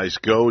let you guys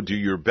go do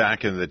your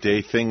back in the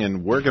day thing,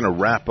 and we're going to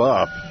wrap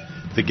up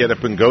the Get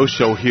Up and Go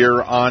show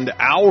here on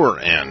our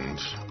end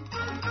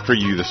for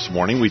you this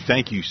morning. We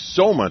thank you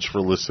so much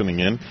for listening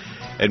in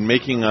and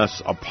making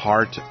us a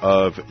part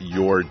of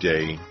your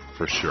day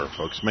for sure,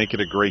 folks. Make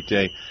it a great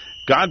day.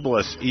 God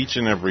bless each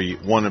and every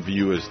one of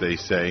you, as they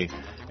say,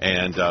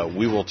 and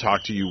we will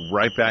talk to you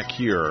right back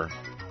here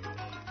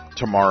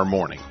tomorrow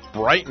morning,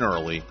 bright and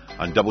early,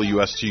 on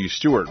WSTU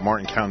Stewart,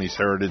 Martin County's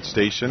Heritage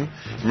Station.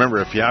 Remember,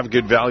 if you have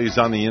good values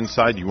on the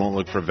inside, you won't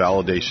look for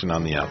validation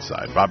on the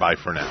outside. Bye-bye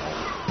for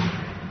now.